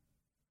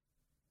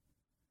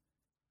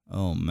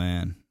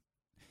 man.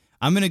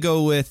 I'm going to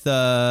go with...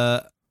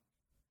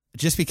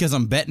 just because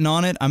I'm betting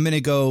on it, I'm going to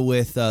go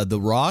with The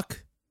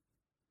Rock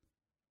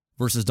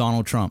versus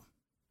Donald Trump.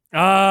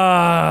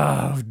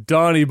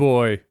 Donnie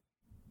boy.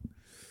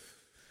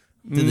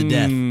 To the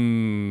death.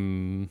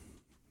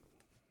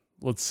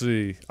 Let's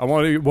see. I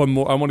want to get one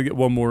more. I want to get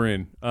one more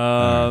in.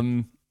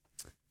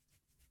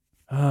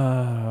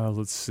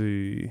 Let's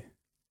see.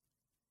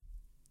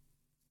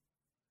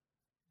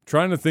 I'm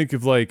trying to think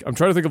of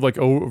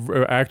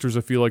actors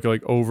I feel like are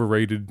like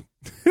overrated.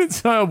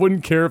 I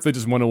wouldn't care if they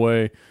just went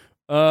away.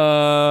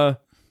 Oh,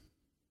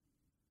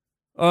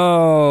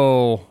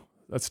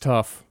 that's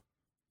tough.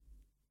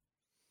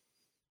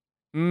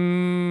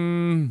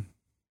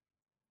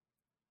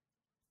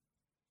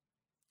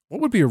 What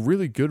would be a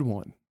really good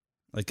one?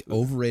 Like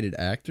overrated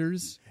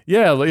actors?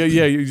 Yeah,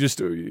 you just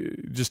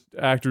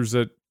actors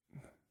that.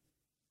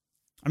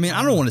 I mean,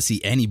 I don't want to see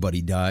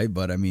anybody die,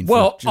 but I mean,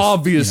 well,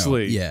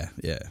 obviously, yeah,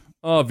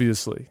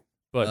 obviously,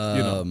 but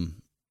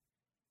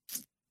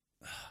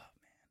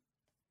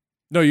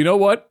no, you know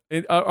what?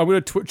 I'm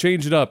going to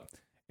change it up.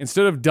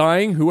 Instead of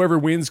dying, whoever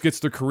wins gets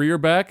their career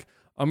back.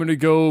 I'm going to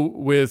go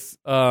with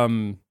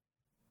one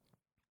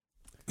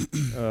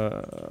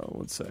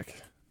sec.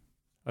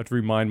 I have to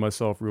remind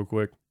myself real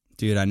quick.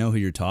 Dude, I know who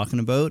you're talking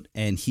about,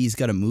 and he's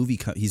got a movie.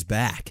 He's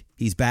back.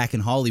 He's back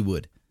in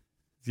Hollywood.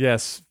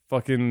 Yes,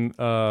 fucking.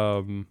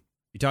 You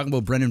talking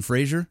about Brendan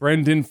Fraser?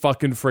 Brendan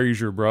fucking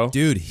Fraser, bro.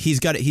 Dude, he's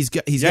got a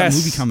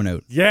movie coming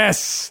out.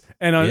 Yes,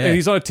 and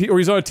he's on a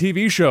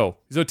TV show.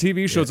 He's on a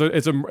TV show. Yeah.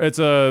 It's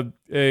a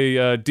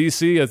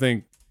DC, I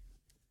think.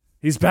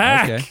 He's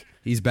back. Okay.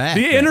 He's back.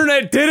 The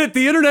internet did it.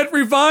 The internet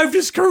revived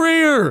his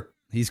career.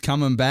 He's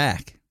coming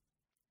back.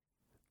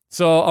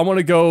 So I want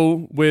to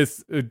go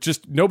with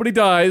just nobody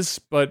dies,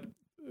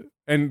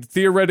 and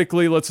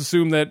theoretically, let's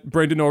assume that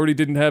Brendan already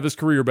didn't have his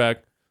career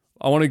back.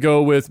 I want to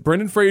go with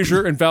Brendan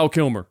Fraser and Val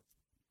Kilmer.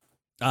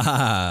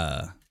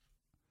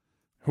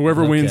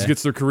 Whoever wins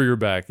gets their career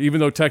back,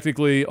 even though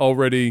technically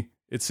already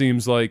it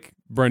seems like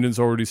Brendan's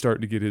already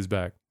starting to get his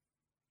back.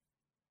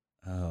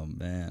 Oh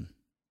man.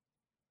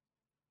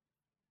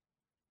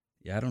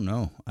 Yeah, I don't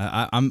know.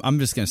 I'm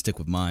just gonna stick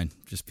with mine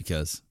just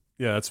because.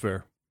 Yeah, that's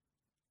fair.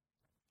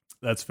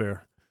 That's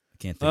fair. I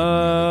can't think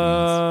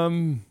of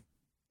any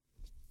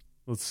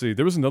let's see.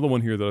 There was another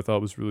one here that I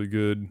thought was really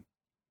good.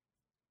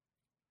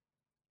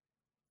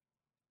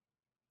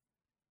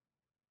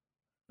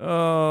 Oh.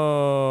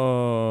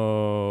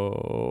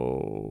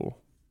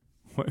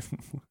 What?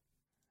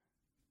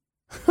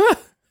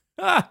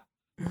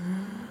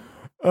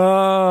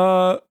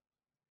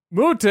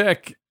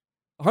 Motek,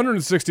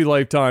 160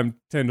 lifetime,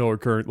 $10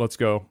 current. Let's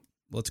go.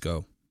 Let's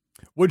go.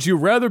 Would you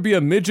rather be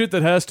a midget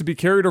that has to be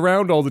carried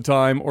around all the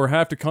time or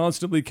have to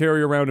constantly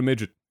carry around a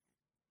midget?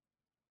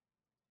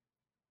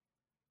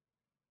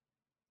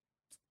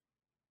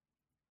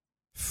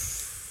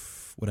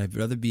 Would I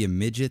rather be a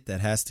midget that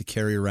has to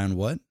carry around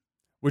what?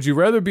 Would you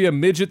rather be a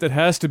midget that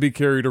has to be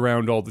carried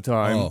around all the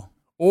time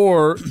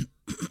or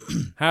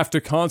have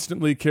to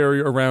constantly carry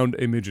around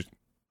a midget?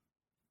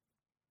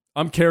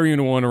 I'm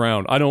carrying one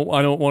around. I don't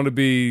want to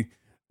be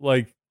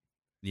like...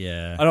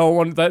 Yeah. I don't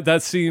want that.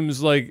 That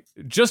seems like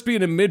just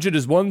being a midget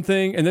is one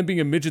thing, and then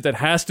being a midget that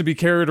has to be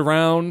carried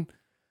around.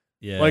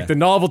 Yeah. Like the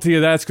novelty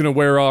of that's going to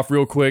wear off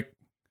real quick.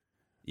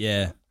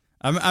 Yeah.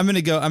 I'm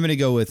gonna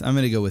go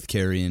with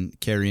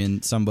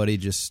carrying somebody.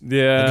 Just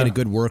yeah. Get a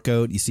good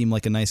workout. You seem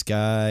like a nice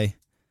guy.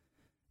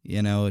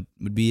 You know, it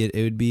would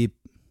be.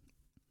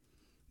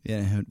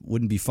 Yeah, it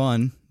wouldn't be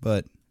fun,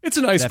 but it's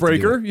an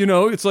icebreaker. You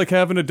know, it's like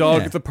having a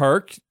dog at the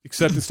park,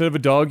 except instead of a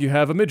dog, you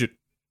have a midget.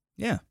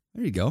 Yeah,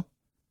 there you go.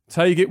 That's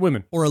how you get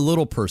women. Or a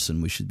little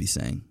person, we should be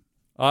saying.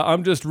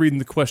 I'm just reading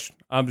the question.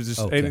 I'm just,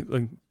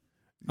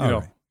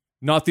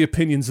 not the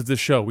opinions of this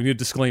show. We need a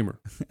disclaimer.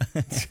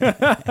 We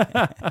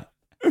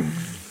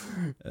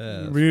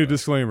need a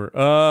disclaimer.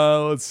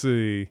 Let's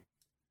see.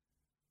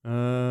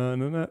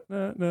 No.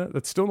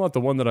 That's still not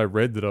the one that I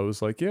read that I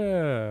was like,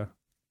 yeah.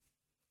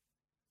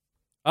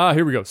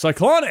 Here we go.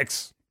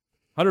 Cyclonics.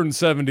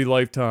 170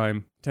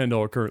 lifetime,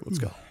 $10 current. Let's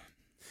go.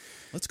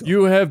 Let's go.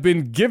 You have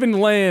been given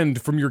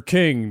land from your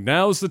king.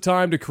 Now's the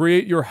time to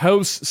create your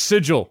house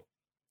sigil.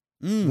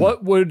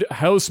 What would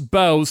House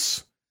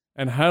Bouse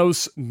and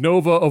House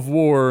Nova of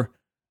War,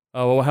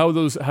 how would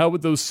those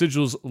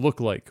sigils look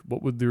like?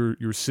 What would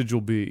your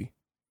sigil be?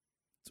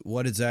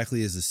 What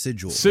exactly is a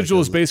sigil? Sigil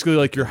is basically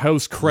like your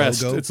house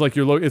crest. Logo? It's like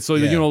your it's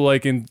like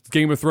like in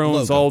Game of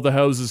Thrones, all the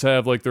houses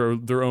have like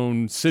their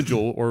own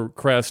sigil or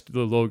crest, the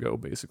logo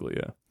basically,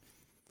 yeah.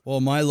 Well,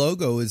 my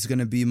logo is going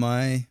to be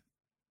my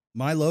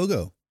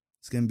logo.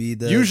 It's going to be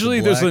the there's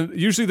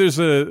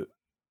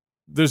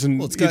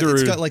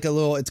got like a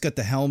little, it's got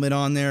the helmet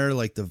on there,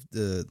 like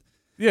the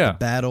Yeah.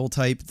 battle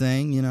type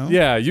thing, you know?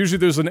 Yeah, usually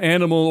there's an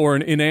animal or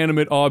an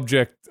inanimate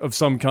object of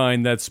some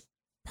kind that's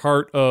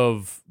part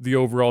of the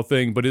overall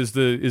thing. But is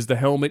the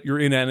helmet your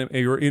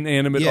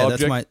inanimate Yeah,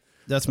 object?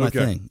 that's my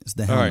thing. Is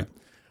the All helmet.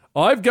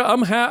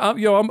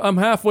 right. I'm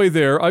halfway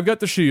there. I've got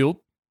the shield,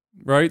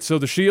 right? So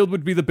the shield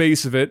would be the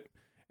base of it.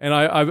 And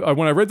I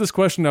when I read this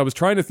question, I was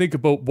trying to think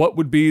about what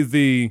would be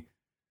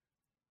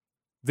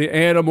the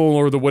animal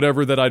or the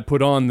whatever that I'd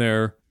put on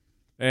there.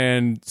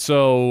 And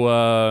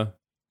so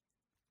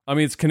I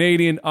mean, it's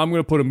Canadian. I'm going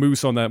to put a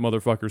moose on that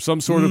motherfucker.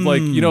 Some sort of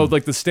like,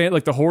 like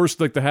the horse,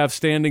 like the half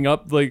standing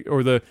up, like,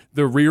 or the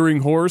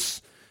rearing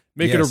horse.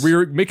 Make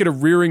it a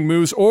rearing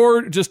moose,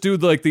 or just do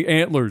like the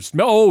antlers.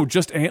 Oh,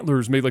 just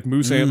antlers, made like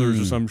moose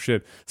antlers or some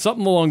shit.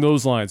 Something along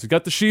those lines. We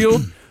got the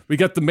shield. We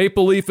got the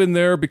maple leaf in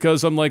there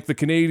because I'm like the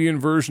Canadian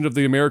version of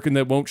the American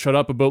that won't shut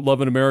up about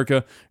loving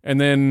America, and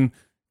then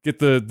get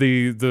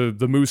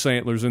the moose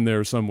antlers in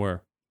there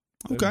somewhere.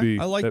 Okay,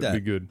 I like that.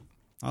 That'd be good.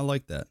 I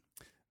like that.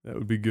 That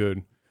would be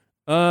good.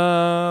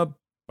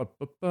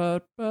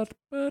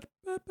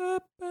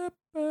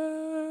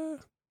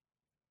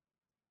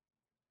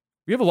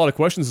 We have a lot of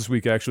questions this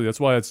week, actually. That's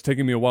why it's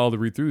taking me a while to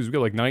read through these. We've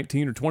got like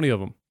 19 or 20 of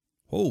them.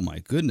 Oh, my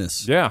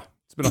goodness. Yeah.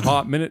 It's been a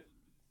hot minute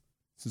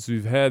since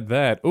we've had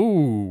that.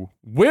 Ooh.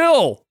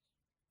 Will!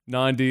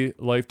 90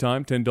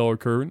 lifetime, $10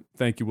 current.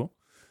 Thank you, Will.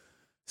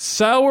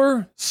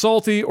 Sour,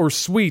 salty, or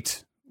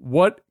sweet?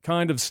 What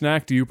kind of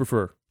snack do you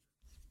prefer?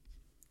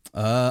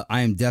 I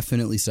am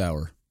definitely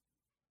sour.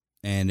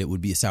 And it would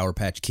be a Sour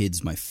Patch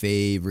Kids, my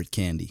favorite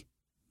candy.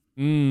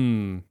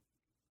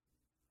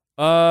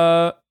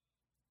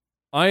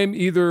 I am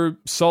either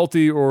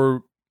salty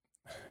or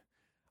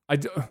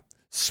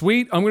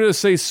sweet. I'm going to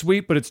say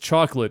sweet, but it's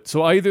chocolate.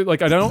 So I either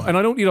like I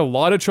don't need a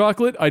lot of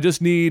chocolate. I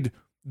just need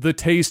the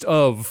taste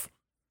of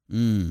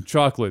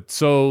chocolate.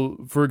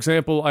 So, for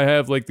example, I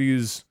have like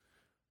these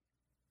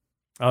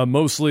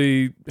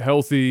mostly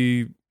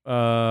healthy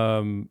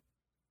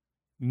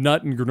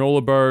nut and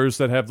granola bars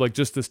that have like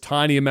just this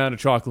tiny amount of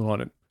chocolate on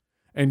it.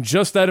 And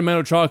just that amount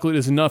of chocolate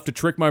is enough to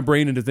trick my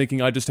brain into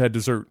thinking I just had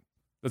dessert.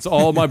 That's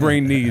all my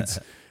brain needs,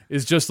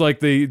 is just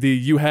like the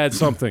you had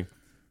something.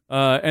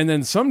 And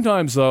then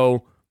sometimes,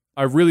 though,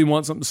 I really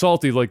want something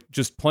salty, like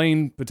just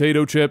plain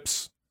potato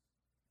chips.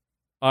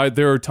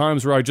 There are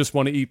times where I just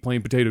want to eat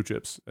plain potato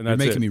chips, and that's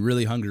You're making me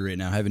really hungry right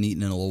now. I haven't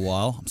eaten in a little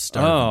while. I'm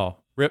starving. Oh,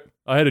 rip!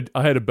 I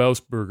had a Bouse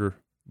burger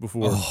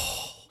before.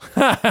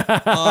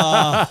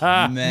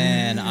 Oh,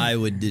 man, I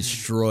would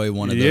destroy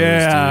one of those,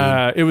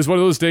 Yeah, dude. it was one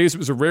of those days. It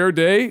was a rare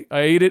day.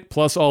 I ate it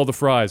plus all the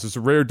fries. It was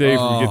a rare day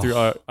for me to get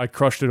through. I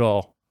crushed it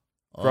all.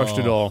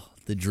 It all.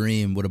 The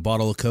dream. What, a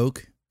bottle of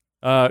Coke?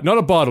 Not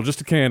a bottle,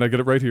 just a can. I got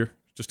it right here.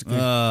 Just a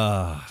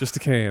can. Just a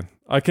can.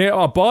 I can't.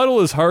 A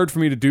bottle is hard for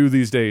me to do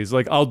these days.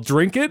 Like, I'll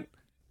drink it,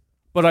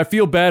 but I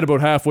feel bad about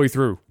halfway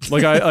through.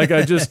 Like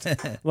I just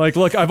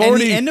look. I've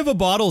already. And the end of a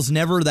bottle is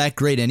never that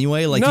great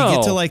anyway. Like No. you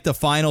get to like the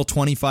final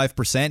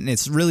 25%, and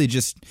it's really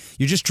just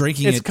you're just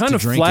drinking It's it. kind to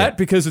of drink flat it.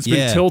 because it's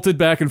been tilted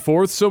back and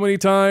forth so many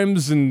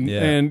times, and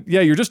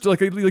you're just like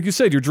you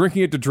said, you're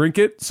drinking it to drink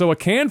it. So a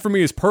can for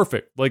me is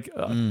perfect. Like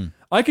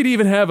I could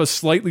even have a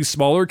slightly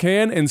smaller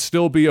can and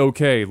still be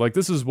okay. Like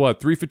this is what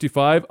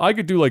 355. I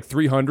could do like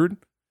 300,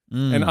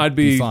 and I'd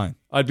be fine.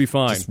 I'd be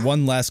fine. Just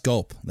one last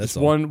gulp. That's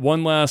all.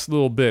 One last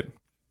little bit.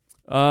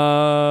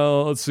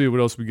 Let's see what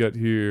else we got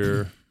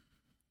here.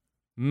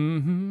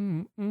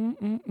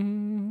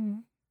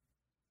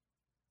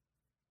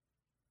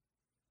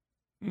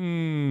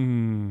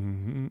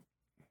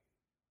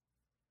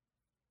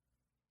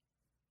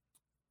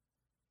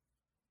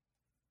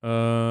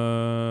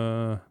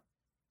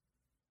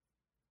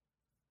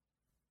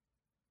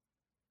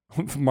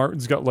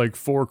 Martin's got like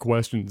 4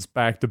 questions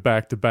back to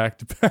back to back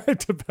to back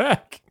to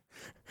back.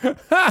 What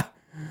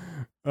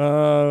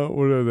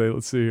are they?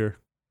 Let's see here.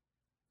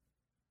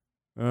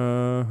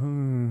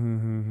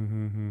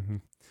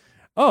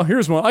 Oh,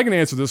 here's one. I can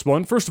answer this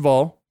one. First of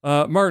all,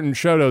 Martin,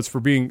 shoutouts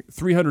for being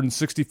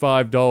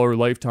 $365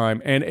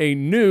 lifetime and a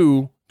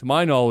new, to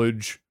my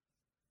knowledge,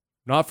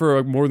 not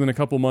for more than a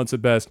couple months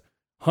at best,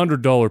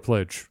 $100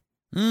 pledge.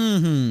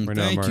 Right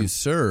Thank you,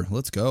 sir.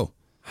 Let's go.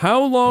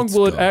 How long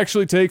will it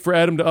actually take for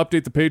Adam to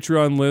update the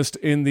Patreon list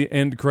in the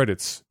end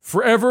credits?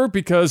 Forever,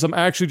 because I'm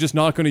actually just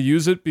not going to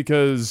use it,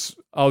 because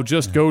I'll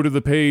just go to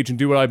the page and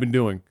do what I've been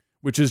doing,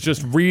 which is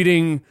just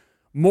reading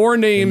more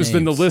names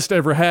than the list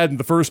ever had in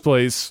the first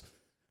place,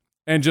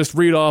 and just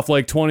read off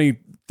like 20,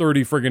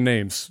 30 friggin'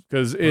 names,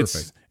 because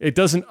it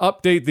doesn't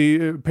update.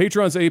 The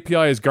Patreon's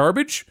API is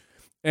garbage,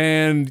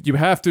 and you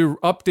have to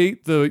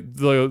update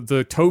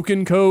the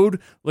token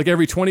code like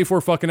every 24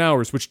 fucking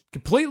hours, which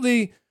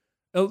completely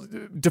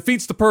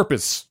defeats the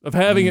purpose of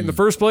having it in the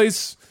first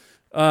place.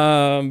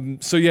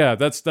 So yeah,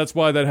 that's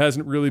why that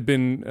hasn't really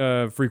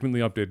been frequently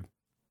updated.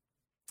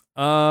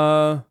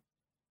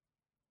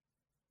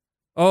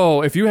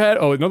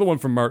 Another one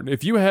from Martin.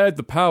 If you had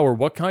the power,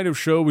 what kind of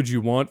show would you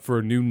want for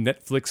a new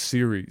Netflix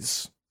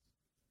series?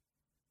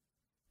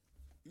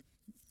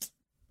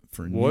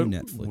 for new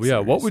Netflix. Yeah,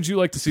 series. what would you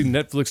like to see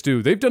Netflix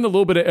do? They've done a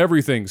little bit of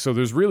everything, so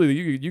there's really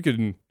you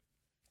can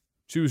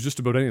choose just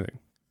about anything.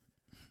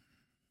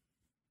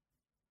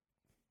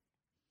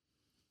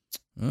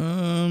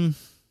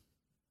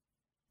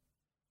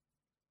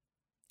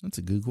 That's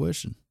a good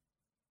question.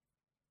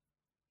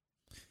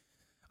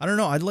 I don't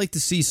know. I'd like to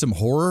see some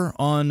horror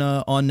on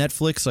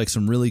Netflix, like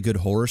some really good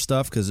horror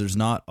stuff, because there's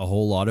not a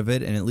whole lot of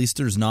it, and at least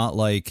there's not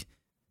like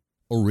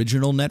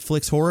original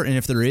Netflix horror. And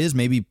if there is,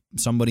 maybe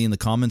somebody in the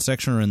comment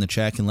section or in the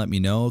chat can let me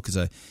know, because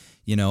I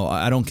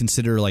don't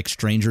consider like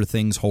Stranger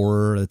Things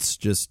horror. It's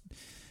just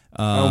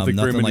I don't think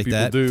very nothing many like people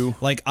that. do.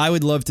 Like, I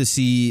would love to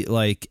see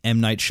like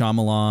M. Night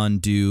Shyamalan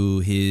do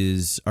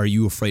his "Are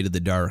You Afraid of the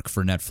Dark"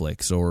 for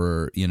Netflix,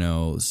 or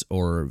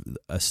or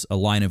a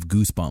line of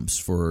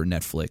Goosebumps for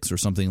Netflix, or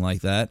something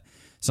like that.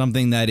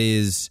 Something that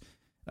is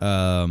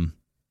has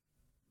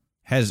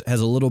a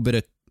little bit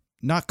of,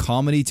 not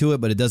comedy to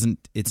it, but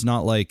it's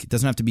not like, it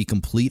doesn't have to be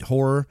complete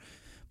horror,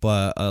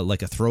 but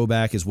like a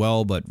throwback as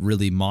well, but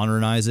really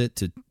modernize it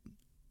to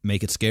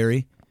make it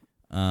scary.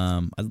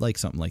 I'd like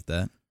something like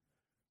that.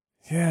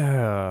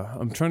 Yeah,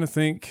 I'm trying to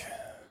think.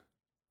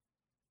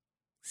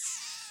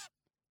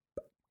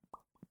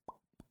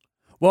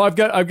 Well, I've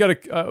got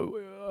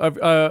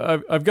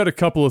a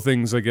couple of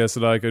things, I guess,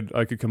 that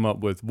I could come up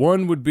with.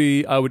 One would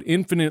be, I would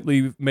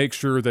infinitely make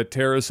sure that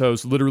Terrace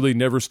House literally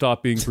never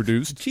stopped being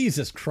produced.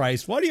 Jesus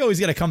Christ! Why do you always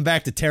got to come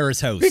back to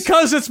Terrace House?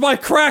 Because it's my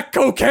crack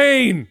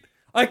cocaine.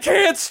 I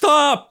can't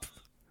stop.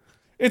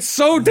 It's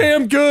so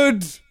damn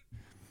good.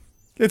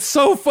 It's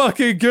so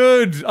fucking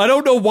good. I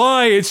don't know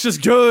why. It's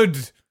just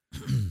good.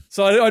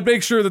 So I'd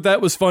make sure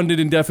that was funded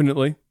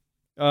indefinitely.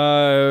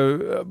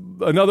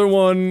 Another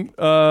one,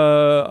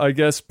 I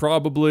guess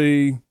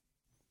probably,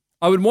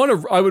 I would want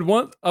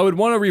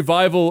a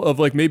revival of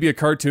like maybe a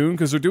cartoon,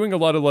 because they're doing a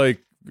lot of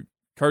like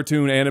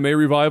cartoon anime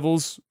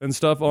revivals and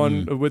stuff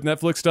on with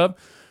Netflix stuff.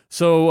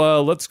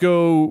 So let's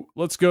go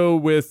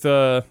with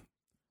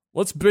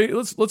let's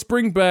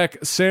bring back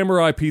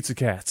Samurai Pizza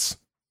Cats.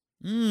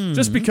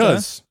 Just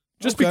because.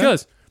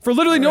 Because. For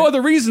literally no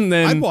other reason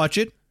than I'd watch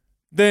it.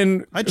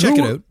 Then I'd check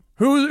it out.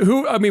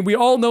 Who? I mean, we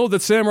all know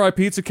that Samurai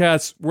Pizza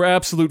Cats were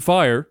absolute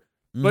fire,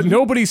 but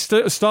nobody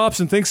stops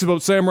and thinks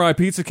about Samurai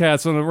Pizza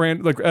Cats on a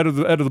like out of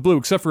the blue,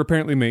 except for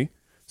apparently me.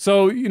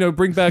 So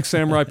bring back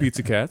Samurai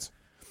Pizza Cats,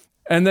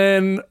 and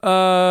then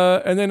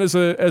as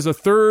a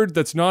third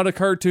that's not a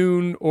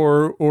cartoon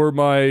or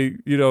my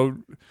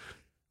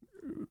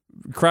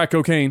crack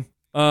cocaine.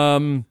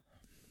 I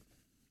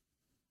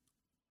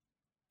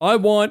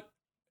want.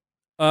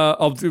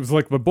 I'll do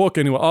like my book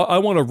anyway. I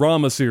want a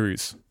Rama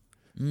series.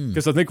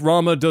 Because I think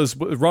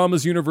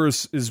Rama's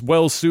universe is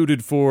well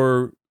suited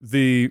for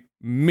the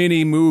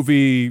mini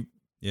movie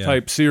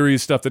type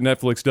series stuff that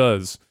Netflix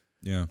does.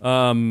 Yeah.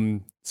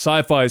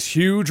 Sci-fi is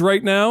huge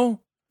right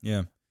now.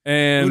 Yeah.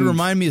 And it would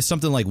remind me of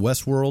something like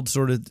Westworld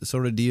sort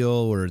of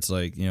deal, where it's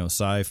like,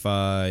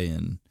 sci-fi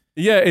and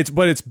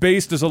but it's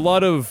based. There's a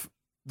lot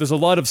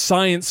of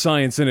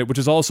science in it, which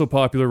is also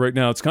popular right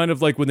now. It's kind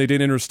of like when they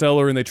did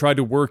Interstellar and they tried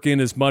to work in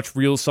as much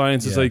real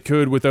science as they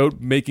could without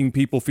making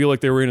people feel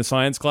like they were in a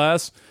science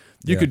class.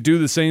 You could do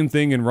the same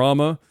thing in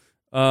Rama,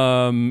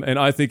 and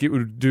I think it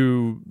would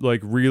do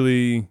like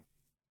really,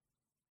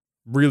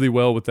 really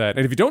well with that.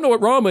 And if you don't know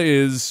what Rama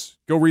is,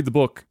 go read the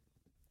book,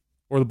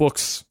 or the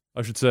books,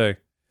 I should say.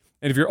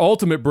 And if you're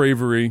Ultimate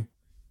Bravery,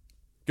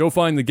 go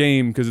find the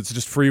game, because it's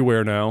just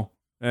freeware now.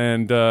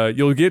 And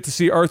you'll get to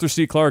see Arthur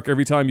C. Clarke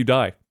every time you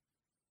die.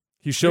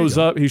 He shows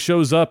up,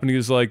 and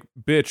he's like,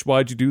 "Bitch,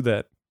 why'd you do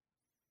that?"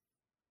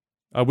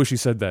 I wish he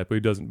said that, but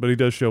he doesn't. But he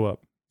does show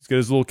up. He's got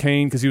his little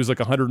cane, because he was like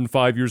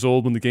 105 years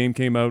old when the game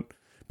came out.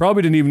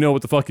 Probably didn't even know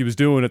what the fuck he was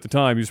doing at the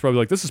time. He was probably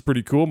like, "This is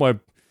pretty cool. My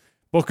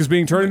book is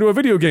being turned into a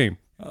video game.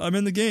 I'm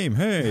in the game.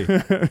 Hey."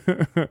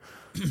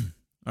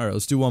 All right,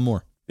 let's do one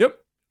more. Yep.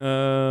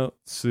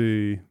 Let's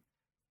see.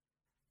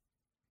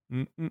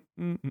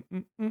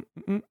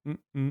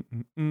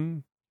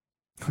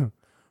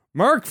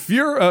 Mark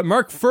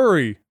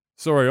Furry.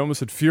 Sorry, I almost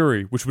said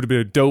Fury, which would have been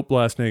a dope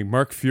last name.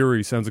 Mark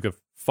Fury sounds like a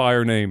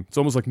fire name. It's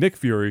almost like Nick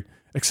Fury,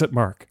 except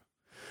Mark.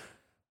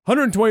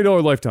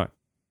 $120 lifetime.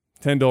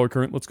 $10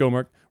 current. Let's go,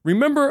 Mark.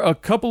 Remember a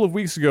couple of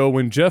weeks ago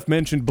when Jeff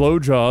mentioned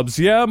blowjobs?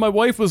 Yeah, my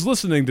wife was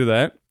listening to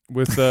that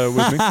with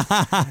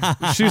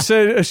me. She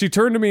said, she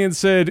turned to me and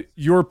said,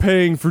 "You're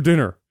paying for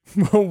dinner."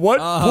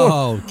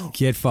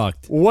 Get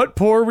fucked. What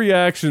poor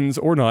reactions,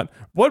 or not,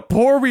 what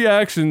poor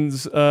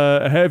reactions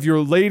have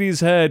your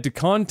ladies had to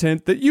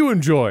content that you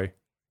enjoy?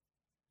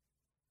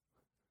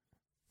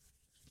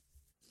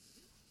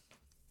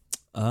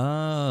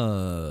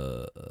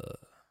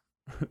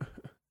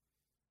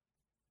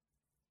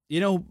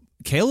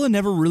 Kayla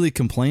never really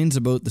complains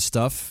about the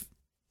stuff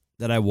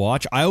that I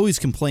watch. I always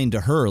complain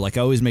to her. Like,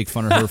 I always make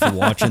fun of her for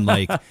watching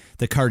like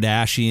the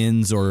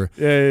Kardashians, or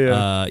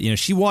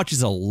she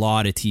watches a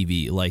lot of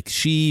TV. Like,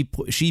 she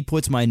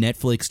puts my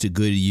Netflix to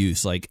good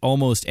use. Like,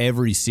 almost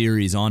every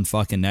series on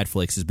fucking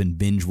Netflix has been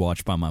binge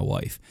watched by my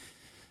wife.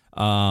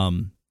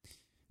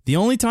 The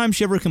only time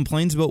she ever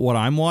complains about what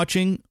I'm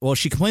watching, well,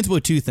 she complains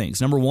about two things.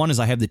 Number one is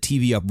I have the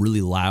TV up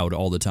really loud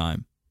all the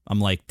time. I'm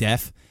like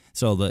deaf.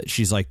 So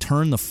she's like,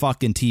 turn the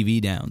fucking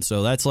TV down.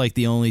 So that's like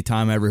the only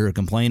time I ever hear her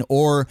complain.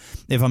 Or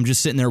if I'm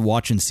just sitting there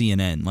watching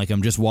CNN, like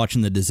I'm just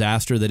watching the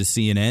disaster that is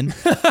CNN,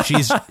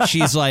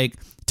 she's like,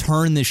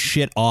 turn this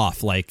shit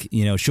off. Like,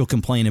 you know, she'll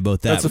complain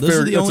about that. That's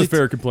a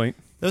fair complaint.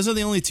 Those are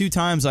the only two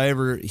times I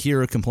ever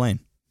hear her complain.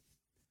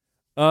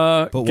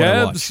 But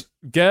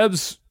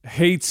Gabs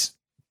hates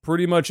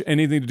pretty much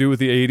anything to do with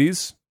the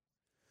 80s.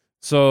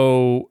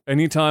 So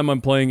anytime I'm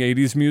playing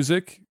 80s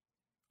music,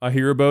 I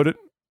hear about it.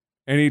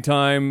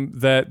 Anytime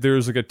that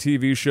there's like a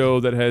TV show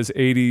that has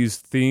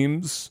 80s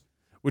themes,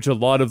 which a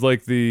lot of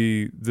like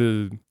the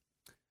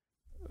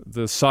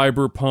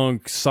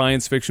cyberpunk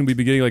science fiction we'd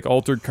be getting, like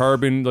Altered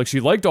Carbon. Like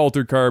she liked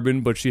Altered Carbon,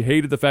 but she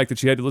hated the fact that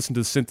she had to listen to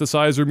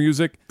synthesizer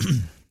music.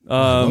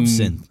 I love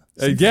synth.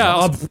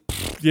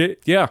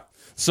 Yeah.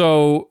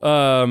 So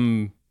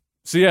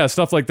yeah,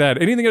 stuff like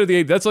that. Anything out of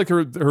the 80s, that's like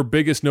her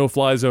biggest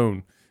no-fly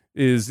zone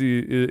is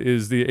the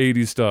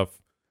 80s stuff.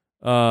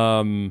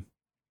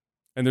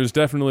 And there's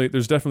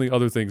definitely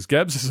other things.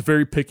 Gabs is a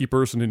very picky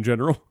person in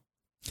general.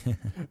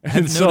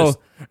 and so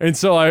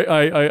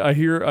I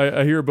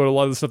hear about a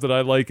lot of the stuff that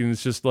I like, and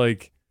it's just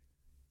like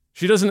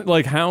she doesn't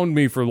like hound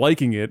me for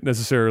liking it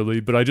necessarily,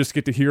 but I just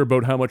get to hear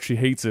about how much she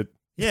hates it.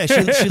 Yeah,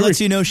 she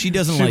lets you know she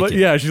doesn't like it.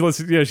 Yeah, she lets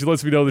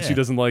me know that she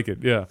doesn't like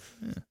it.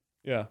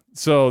 Yeah.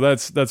 So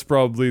that's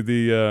probably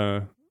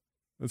the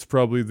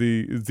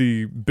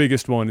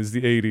biggest one is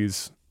the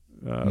 80s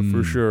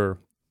for sure.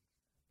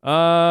 So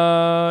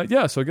I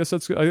guess I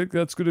think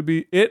that's going to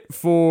be it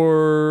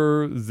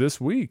for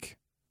this week.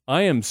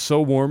 I am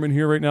so warm in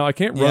here right now. I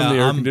can't run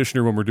the air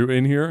conditioner when we're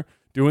doing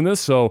this,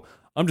 so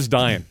I'm just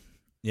dying.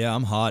 Yeah,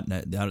 I'm hot.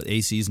 The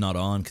AC's not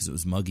on because it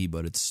was muggy,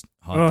 but it's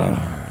hot down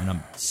here, and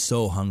I'm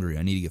so hungry.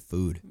 I need to get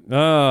food.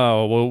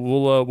 Oh,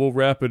 well, we'll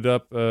wrap it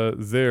up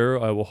there.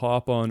 I will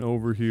hop on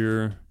over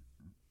here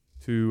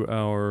to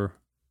our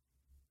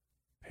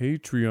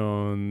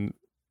Patreon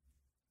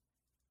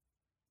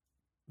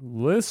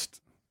list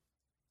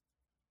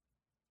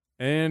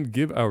and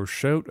give our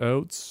shout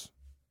outs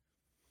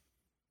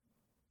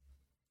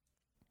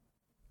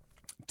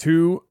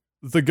to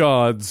the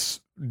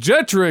gods: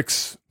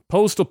 Jetrix,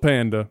 Postal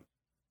Panda,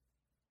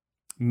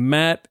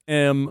 Matt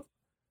M,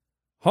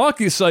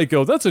 Hockey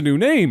Psycho. That's a new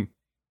name.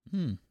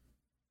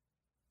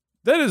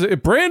 That is a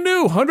brand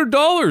new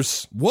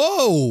 $100.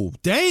 Whoa,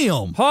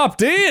 damn.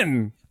 Hopped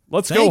in.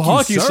 Let's go,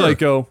 Hockey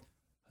Psycho.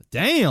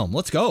 Damn,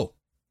 let's go.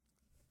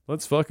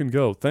 Let's fucking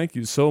go. Thank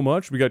you so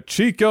much. We got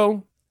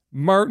Chico,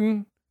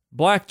 Martin,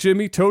 Black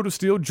Jimmy, Toad of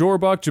Steel,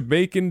 Jorbach,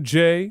 Jamaican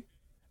J,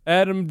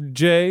 Adam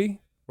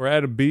J, or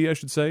Adam B, I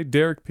should say,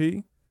 Derek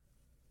P,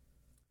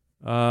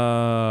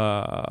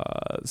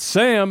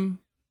 Sam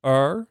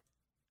R,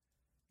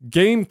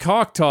 Game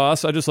Cock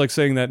Toss, I just like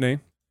saying that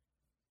name,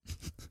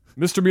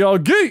 Mr.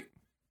 Miyagi,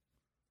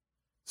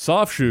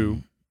 Soft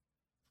Shoe,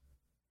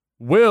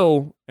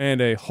 Will,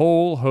 and a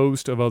whole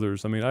host of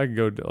others. I mean, I can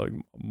go to like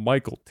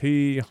Michael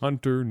T,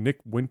 Hunter, Nick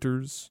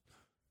Winters,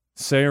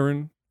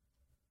 Saren.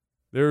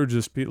 There are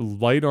just people,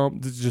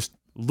 just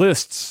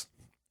lists.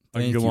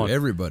 Thank you,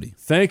 everybody.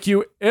 Thank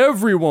you,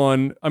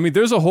 everyone. I mean,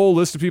 there's a whole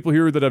list of people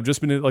here that have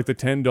just been at like the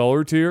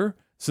 $10 tier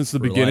since the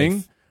beginning.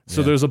 Life.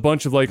 So there's a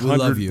bunch of like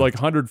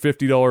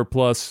 $150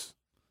 plus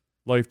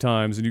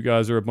lifetimes, and you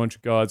guys are a bunch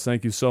of gods.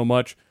 Thank you so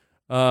much.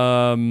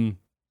 When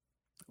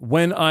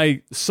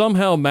I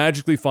somehow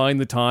magically find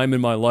the time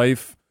in my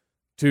life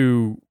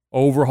to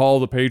overhaul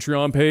the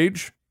Patreon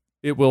page,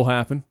 it will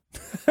happen.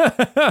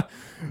 So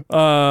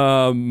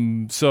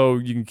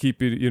you can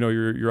keep it,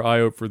 your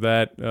eye out for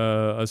that.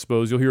 I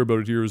suppose you'll hear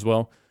about it here as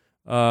well.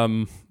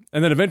 And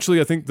then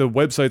eventually, I think the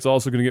website's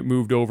also going to get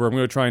moved over. I'm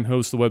going to try and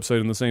host the website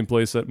in the same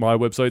place that my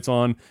website's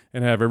on,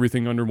 and have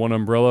everything under one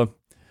umbrella.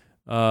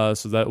 So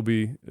that will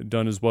be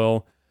done as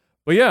well.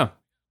 But yeah.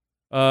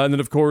 And then,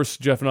 of course,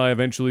 Jeff and I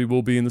eventually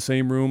will be in the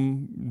same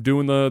room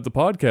doing the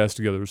podcast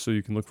together, so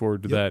you can look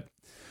forward to that.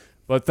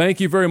 But thank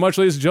you very much,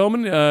 ladies and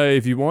gentlemen.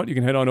 If you want, you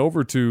can head on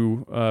over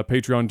to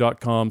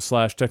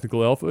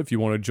patreon.com/technicalalpha if you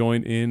want to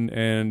join in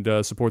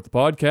and support the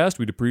podcast.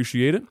 We'd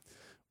appreciate it.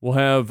 We'll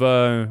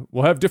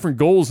have different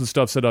goals and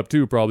stuff set up,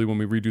 too, probably when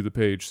we redo the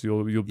page,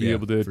 so you'll be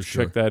able to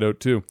check that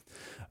out, too.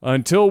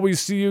 Until we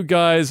see you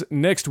guys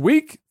next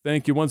week,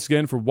 thank you once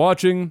again for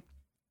watching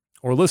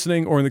or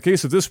listening, or in the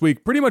case of this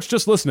week, pretty much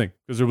just listening,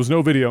 because there was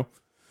no video.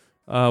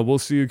 We'll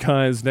see you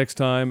guys next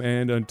time,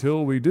 and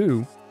until we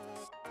do,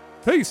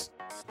 peace!